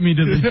 You beat me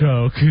to the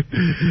joke.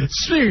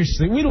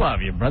 Seriously, we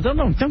love you, brother.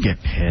 Don't get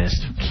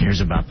pissed. Who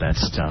cares about that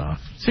stuff?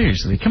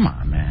 Seriously, come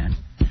on, man.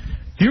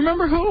 Do you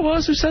remember who it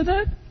was who said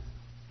that?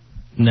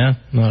 No,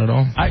 not at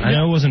all. I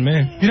know it wasn't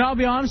me. You know, I'll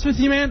be honest with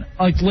you, man.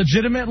 Like,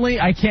 legitimately,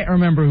 I can't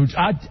remember who.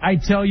 I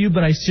tell you,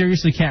 but I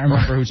seriously can't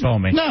remember who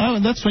told me. No,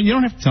 that's fine. You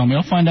don't have to tell me.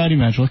 I'll find out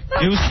eventually.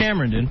 It was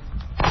Cameron, dude.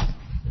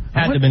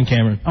 Had to have been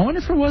Cameron. I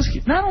wonder if it was.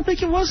 No, I don't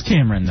think it was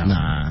Cameron, though.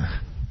 Nah.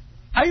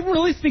 I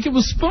really think it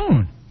was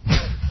Spoon.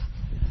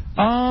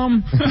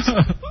 Uh-oh.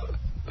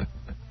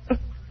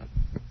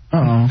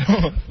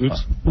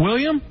 Oops.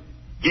 William?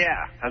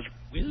 Yeah.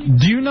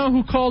 Do you know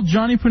who called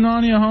Johnny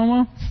Punani a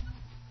homo?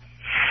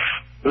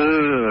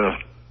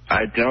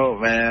 I don't,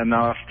 man.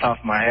 Not off the top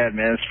of my head,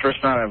 man. It's the first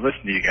time I've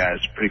listened to you guys.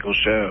 Pretty cool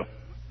show.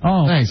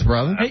 Oh. Thanks,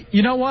 brother. Hey,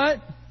 you know what?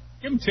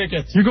 Give him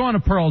tickets. You're going to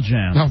Pearl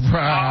Jam. All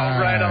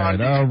right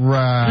on. All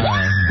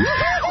right.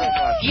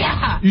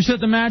 Yeah. You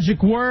said the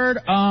magic word.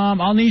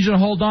 I'll need you to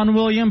hold on,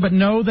 William, but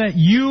know that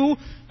you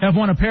have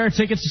won a pair of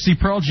tickets to see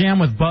Pearl Jam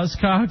with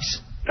Buzzcocks.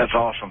 That's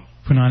awesome.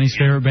 Punani's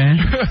favorite band.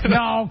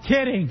 No,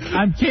 kidding.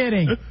 I'm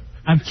kidding.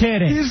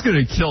 He's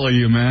going to kill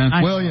you, man.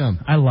 William.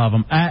 I love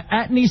him.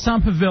 At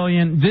Nissan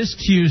Pavilion this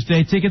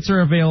Tuesday. Tickets are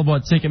available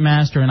at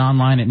Ticketmaster and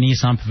online at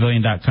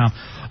NissanPavilion.com.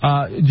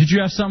 Did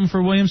you have something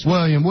for Williams?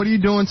 William, what are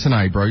you doing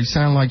tonight, bro? You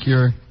sound like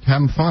you're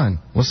having fun.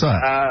 What's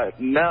up?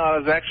 No, I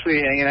was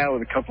actually hanging out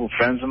with a couple of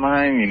friends of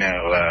mine,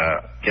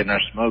 getting our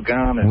smoke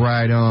on. And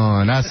right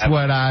on. That's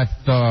what I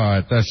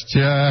thought. That's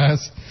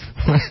just...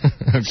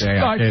 Okay,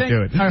 I can't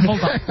do it. All right,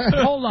 hold on.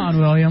 Hold on,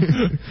 William.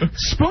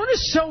 Spoon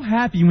is so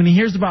happy when he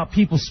hears about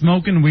people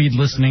smoking weed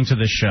listening to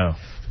this show.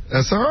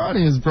 That's our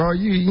audience, bro.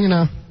 You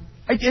know.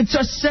 It's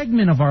a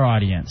segment of our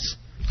audience.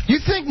 You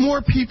think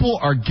more people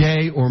are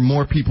gay or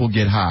more people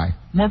get high?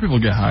 More people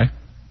get high.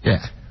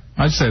 Yeah.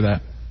 I'd say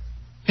that.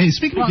 Hey,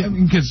 speaking of...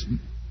 Because...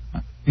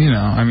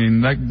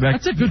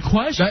 that's a good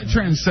question. That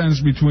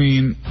transcends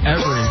between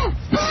every...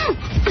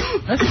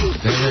 There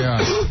they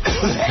are.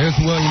 There's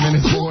William and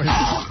his boys.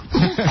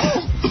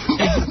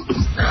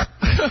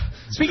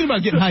 Speaking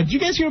about getting high, did you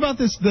guys hear about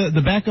this?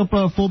 The backup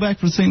fullback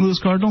for the St. Louis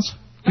Cardinals?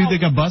 Dude, they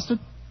got busted?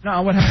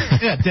 No, what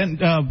happened?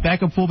 Yeah,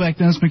 backup fullback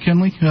Dennis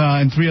McKinley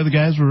and 3 other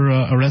guys were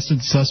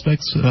arrested,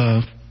 suspects.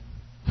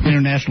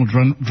 international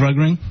drug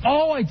ring.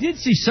 Oh, I did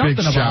see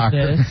something about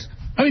this.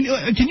 I mean,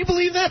 can you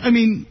believe that? I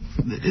mean,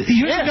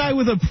 here's a guy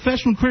with a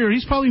professional career.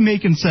 He's probably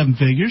making 7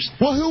 figures.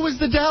 Well, who was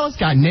the Dallas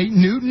guy? Nate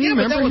Newton? Yeah,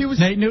 Remember he was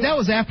Nate Newton? That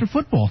was after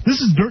football. This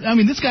is dirt. I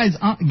mean, this guy's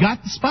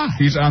got the spot.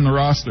 He's on the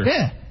roster.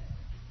 Yeah.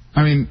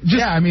 I mean, he's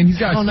got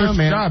a first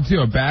job, too,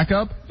 a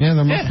backup. Yeah,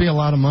 there must be a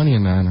lot of money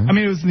in that. Huh? I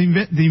mean, it was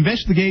the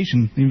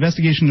investigation. The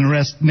investigation and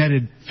arrest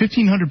netted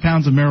 1,500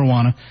 pounds of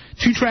marijuana,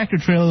 2 tractor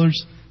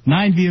trailers,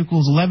 9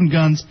 vehicles, 11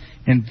 guns,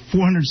 and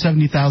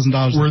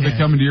 $470,000. Were they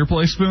coming to your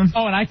place, Spoon?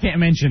 Oh, and I can't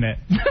mention it.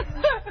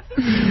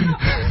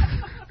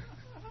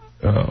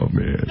 Oh,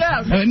 man.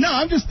 Yeah. No,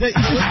 I'm just. It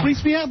just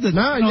freaks me out that.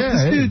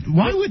 Dude,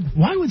 why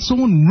would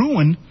someone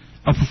ruin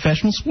a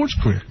professional sports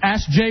career?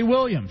 Ask Jay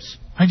Williams.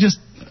 I just.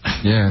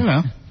 Yeah. You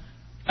know.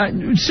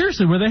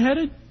 Seriously, were they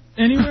headed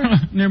anywhere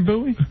near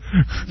Bowie?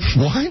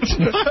 What?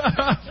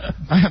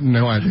 I have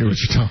no idea what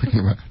you're talking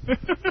about.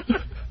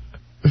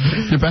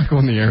 Get back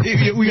on the air.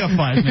 We got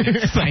 5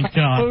 minutes. Thank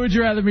God. What would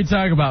you rather be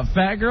talking about,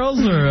 fat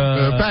girls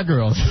or fat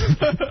girls?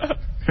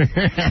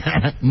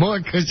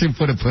 More cushion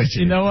for the pussy.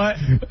 You know what?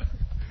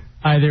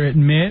 Either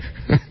admit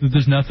that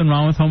there's nothing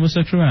wrong with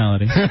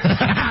homosexuality.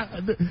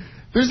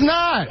 There's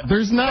not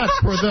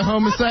for the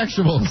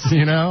homosexuals,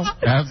 you know?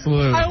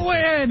 Absolutely. I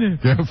win.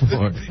 Go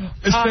for it.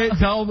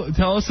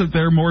 Tell us that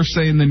they're more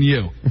sane than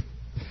you.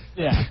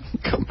 Yeah.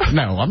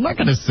 No, I'm not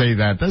going to say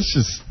that. That's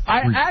just...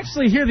 I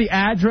actually hear the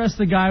address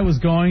the guy was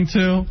going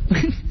to.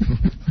 Dude.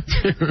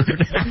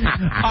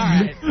 All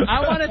right.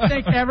 I want to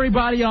thank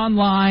everybody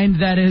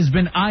online that has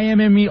been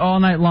IMing me all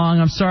night long.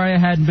 I'm sorry I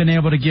hadn't been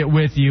able to get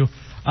with you.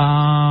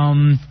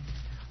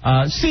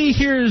 See,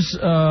 here's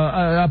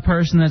a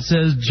person that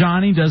says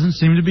Johnny doesn't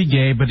seem to be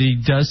gay, but he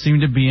does seem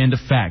to be into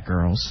fat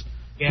girls.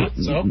 Yeah,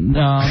 so?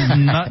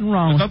 Nothing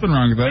wrong. Nothing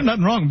wrong with that. There's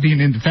nothing wrong with being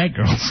into fat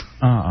girls.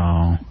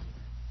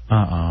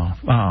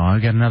 I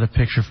got another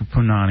picture for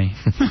Punani.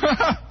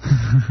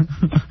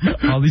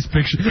 All these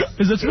pictures.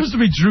 Is that supposed to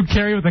be Drew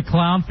Carey with a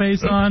clown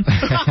face on?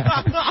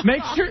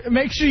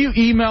 Make sure you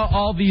email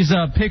all these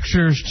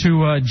pictures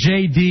to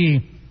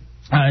JD.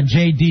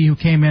 JD, who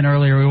came in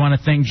earlier. We want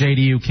to thank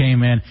JD who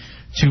came in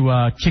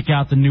to kick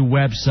out the new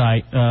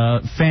website,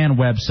 fan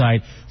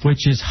website,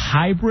 which is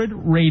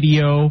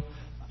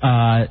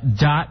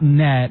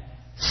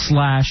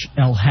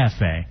hybridradio.net/El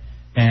Jefe.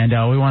 And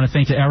we want to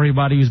thank to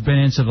everybody who's been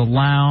into the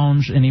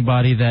lounge,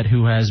 anybody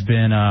who has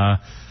been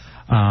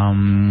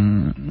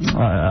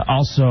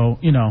also,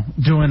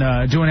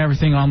 doing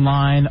everything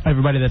online,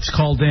 everybody that's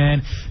called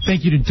in.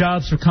 Thank you to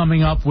Dubs for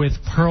coming up with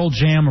Pearl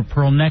Jam or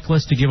Pearl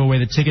Necklace to give away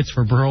the tickets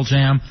for Pearl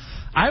Jam.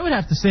 I would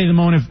have to say the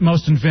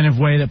most inventive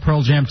way that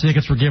Pearl Jam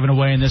tickets were given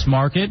away in this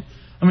market.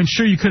 I mean,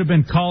 sure, you could have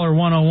been caller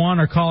 101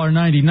 or caller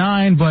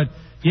 99, but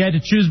you had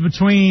to choose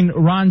between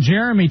Ron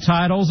Jeremy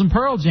titles and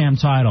Pearl Jam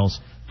titles.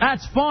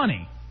 That's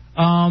funny.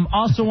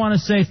 Also want to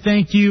say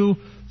thank you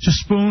to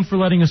Spoon for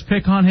letting us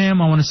pick on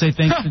him. I want to say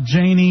thanks to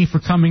Janie for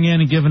coming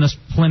in and giving us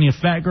plenty of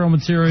fat girl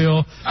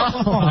material.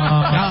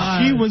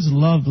 She was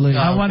lovely.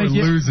 I want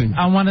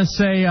to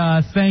say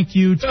thank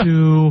you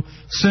to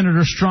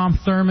Senator Strom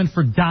Thurmond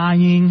for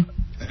dying.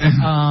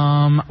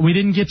 We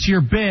didn't get to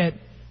your bit,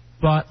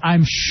 but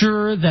I'm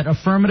sure that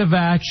affirmative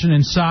action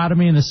and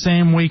sodomy in the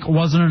same week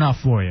wasn't enough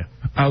for you.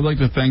 I would like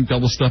to thank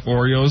Double Stuffed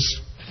Oreos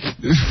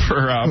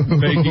for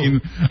making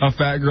a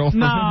fat girl for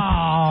him.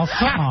 No,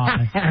 come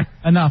on.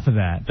 Enough of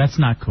that. That's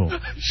not cool.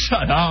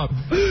 Shut up.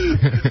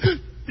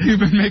 You've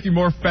been making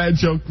more fat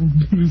girl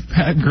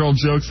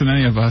jokes than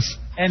any of us.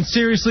 And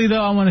seriously,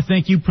 though, I want to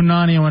thank you,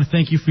 Punani. I want to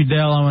thank you,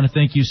 Fidel. I want to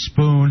thank you,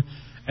 Spoon.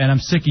 And I'm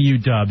sick of you,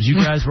 Dubs. You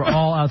guys were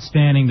all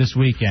outstanding this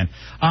weekend.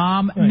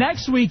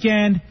 Next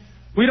weekend,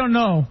 we don't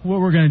know what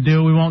we're going to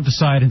do. We won't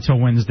decide until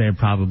Wednesday,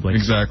 probably.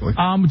 Exactly.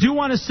 Do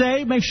want to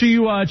say, make sure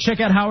you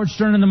check out Howard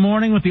Stern in the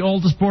Morning with the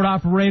oldest board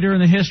operator in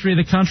the history of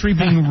the country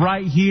being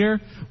right here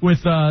with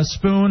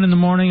Spoon in the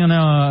morning on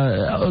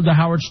the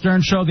Howard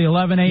Stern Show, the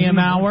 11 a.m.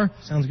 hour.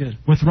 Sounds good.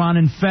 With Ron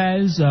and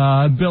Fez,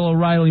 Bill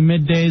O'Reilly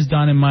middays,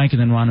 Don and Mike,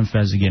 and then Ron and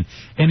Fez again.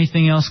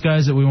 Anything else,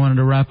 guys, that we wanted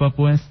to wrap up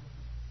with?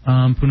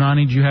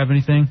 Punani, do you have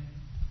anything?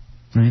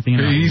 Anything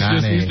he's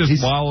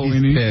just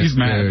wallowing. He's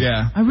mad, dude.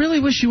 yeah. I really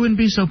wish you wouldn't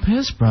be so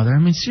pissed, brother. I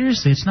mean,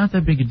 seriously, it's not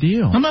that big a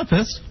deal. I'm not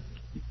pissed.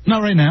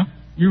 Not right now.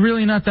 You're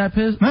really not that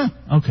pissed? No.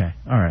 Okay,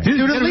 all right. Dude,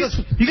 you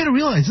got to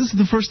realize, this is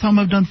the first time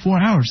I've done 4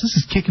 hours. This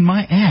is kicking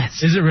my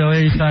ass. Is it really?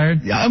 Are you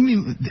tired? I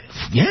mean,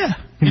 yeah.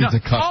 He needs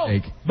a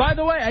cupcake. By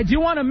the way, I do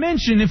want to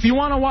mention, if you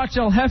want to watch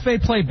El Jefe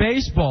play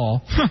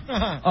baseball,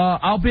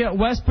 I'll be at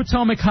West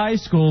Potomac High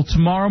School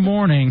tomorrow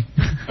morning.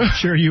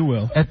 Sure you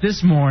will. At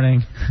this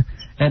morning.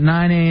 At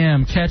 9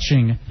 a.m.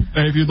 catching.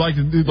 Hey, if you'd like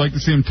to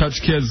see him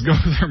touch kids, go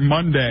there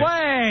Monday.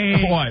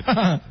 Wait. What?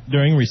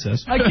 During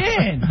recess.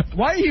 Again.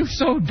 Why are you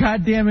so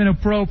goddamn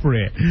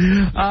inappropriate?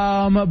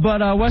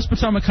 But West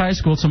Potomac High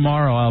School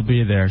tomorrow, I'll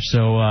be there.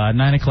 So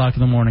 9 o'clock in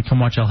the morning, come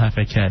watch El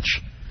Jefe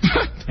catch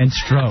and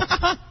stroke.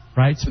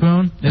 Right,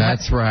 Spoon?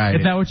 That's right.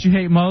 Is that what you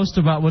hate most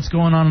about what's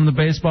going on in the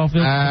baseball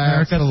field in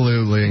America?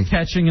 Absolutely.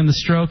 Catching and the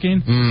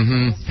stroking?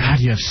 Mm-hmm. God,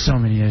 you have so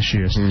many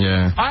issues.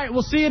 Yeah. All right,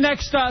 we'll see you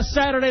next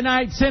Saturday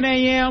night, 10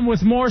 a.m.,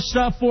 with more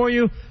stuff for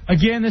you.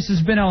 Again, this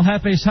has been El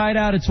Jefe's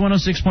Hideout. It's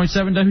 106.7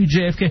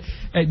 WJFK.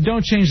 Hey,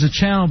 don't change the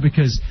channel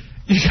because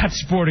you got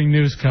sporting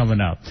news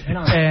coming up.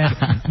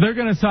 And they're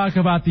going to talk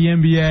about the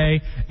NBA,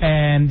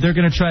 and they're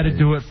going to try to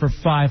do it for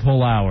 5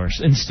 whole hours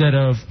instead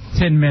of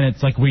 10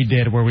 minutes like we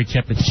did where we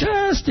kept it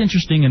just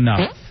interesting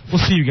enough. We'll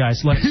see you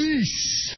guys later. Peace.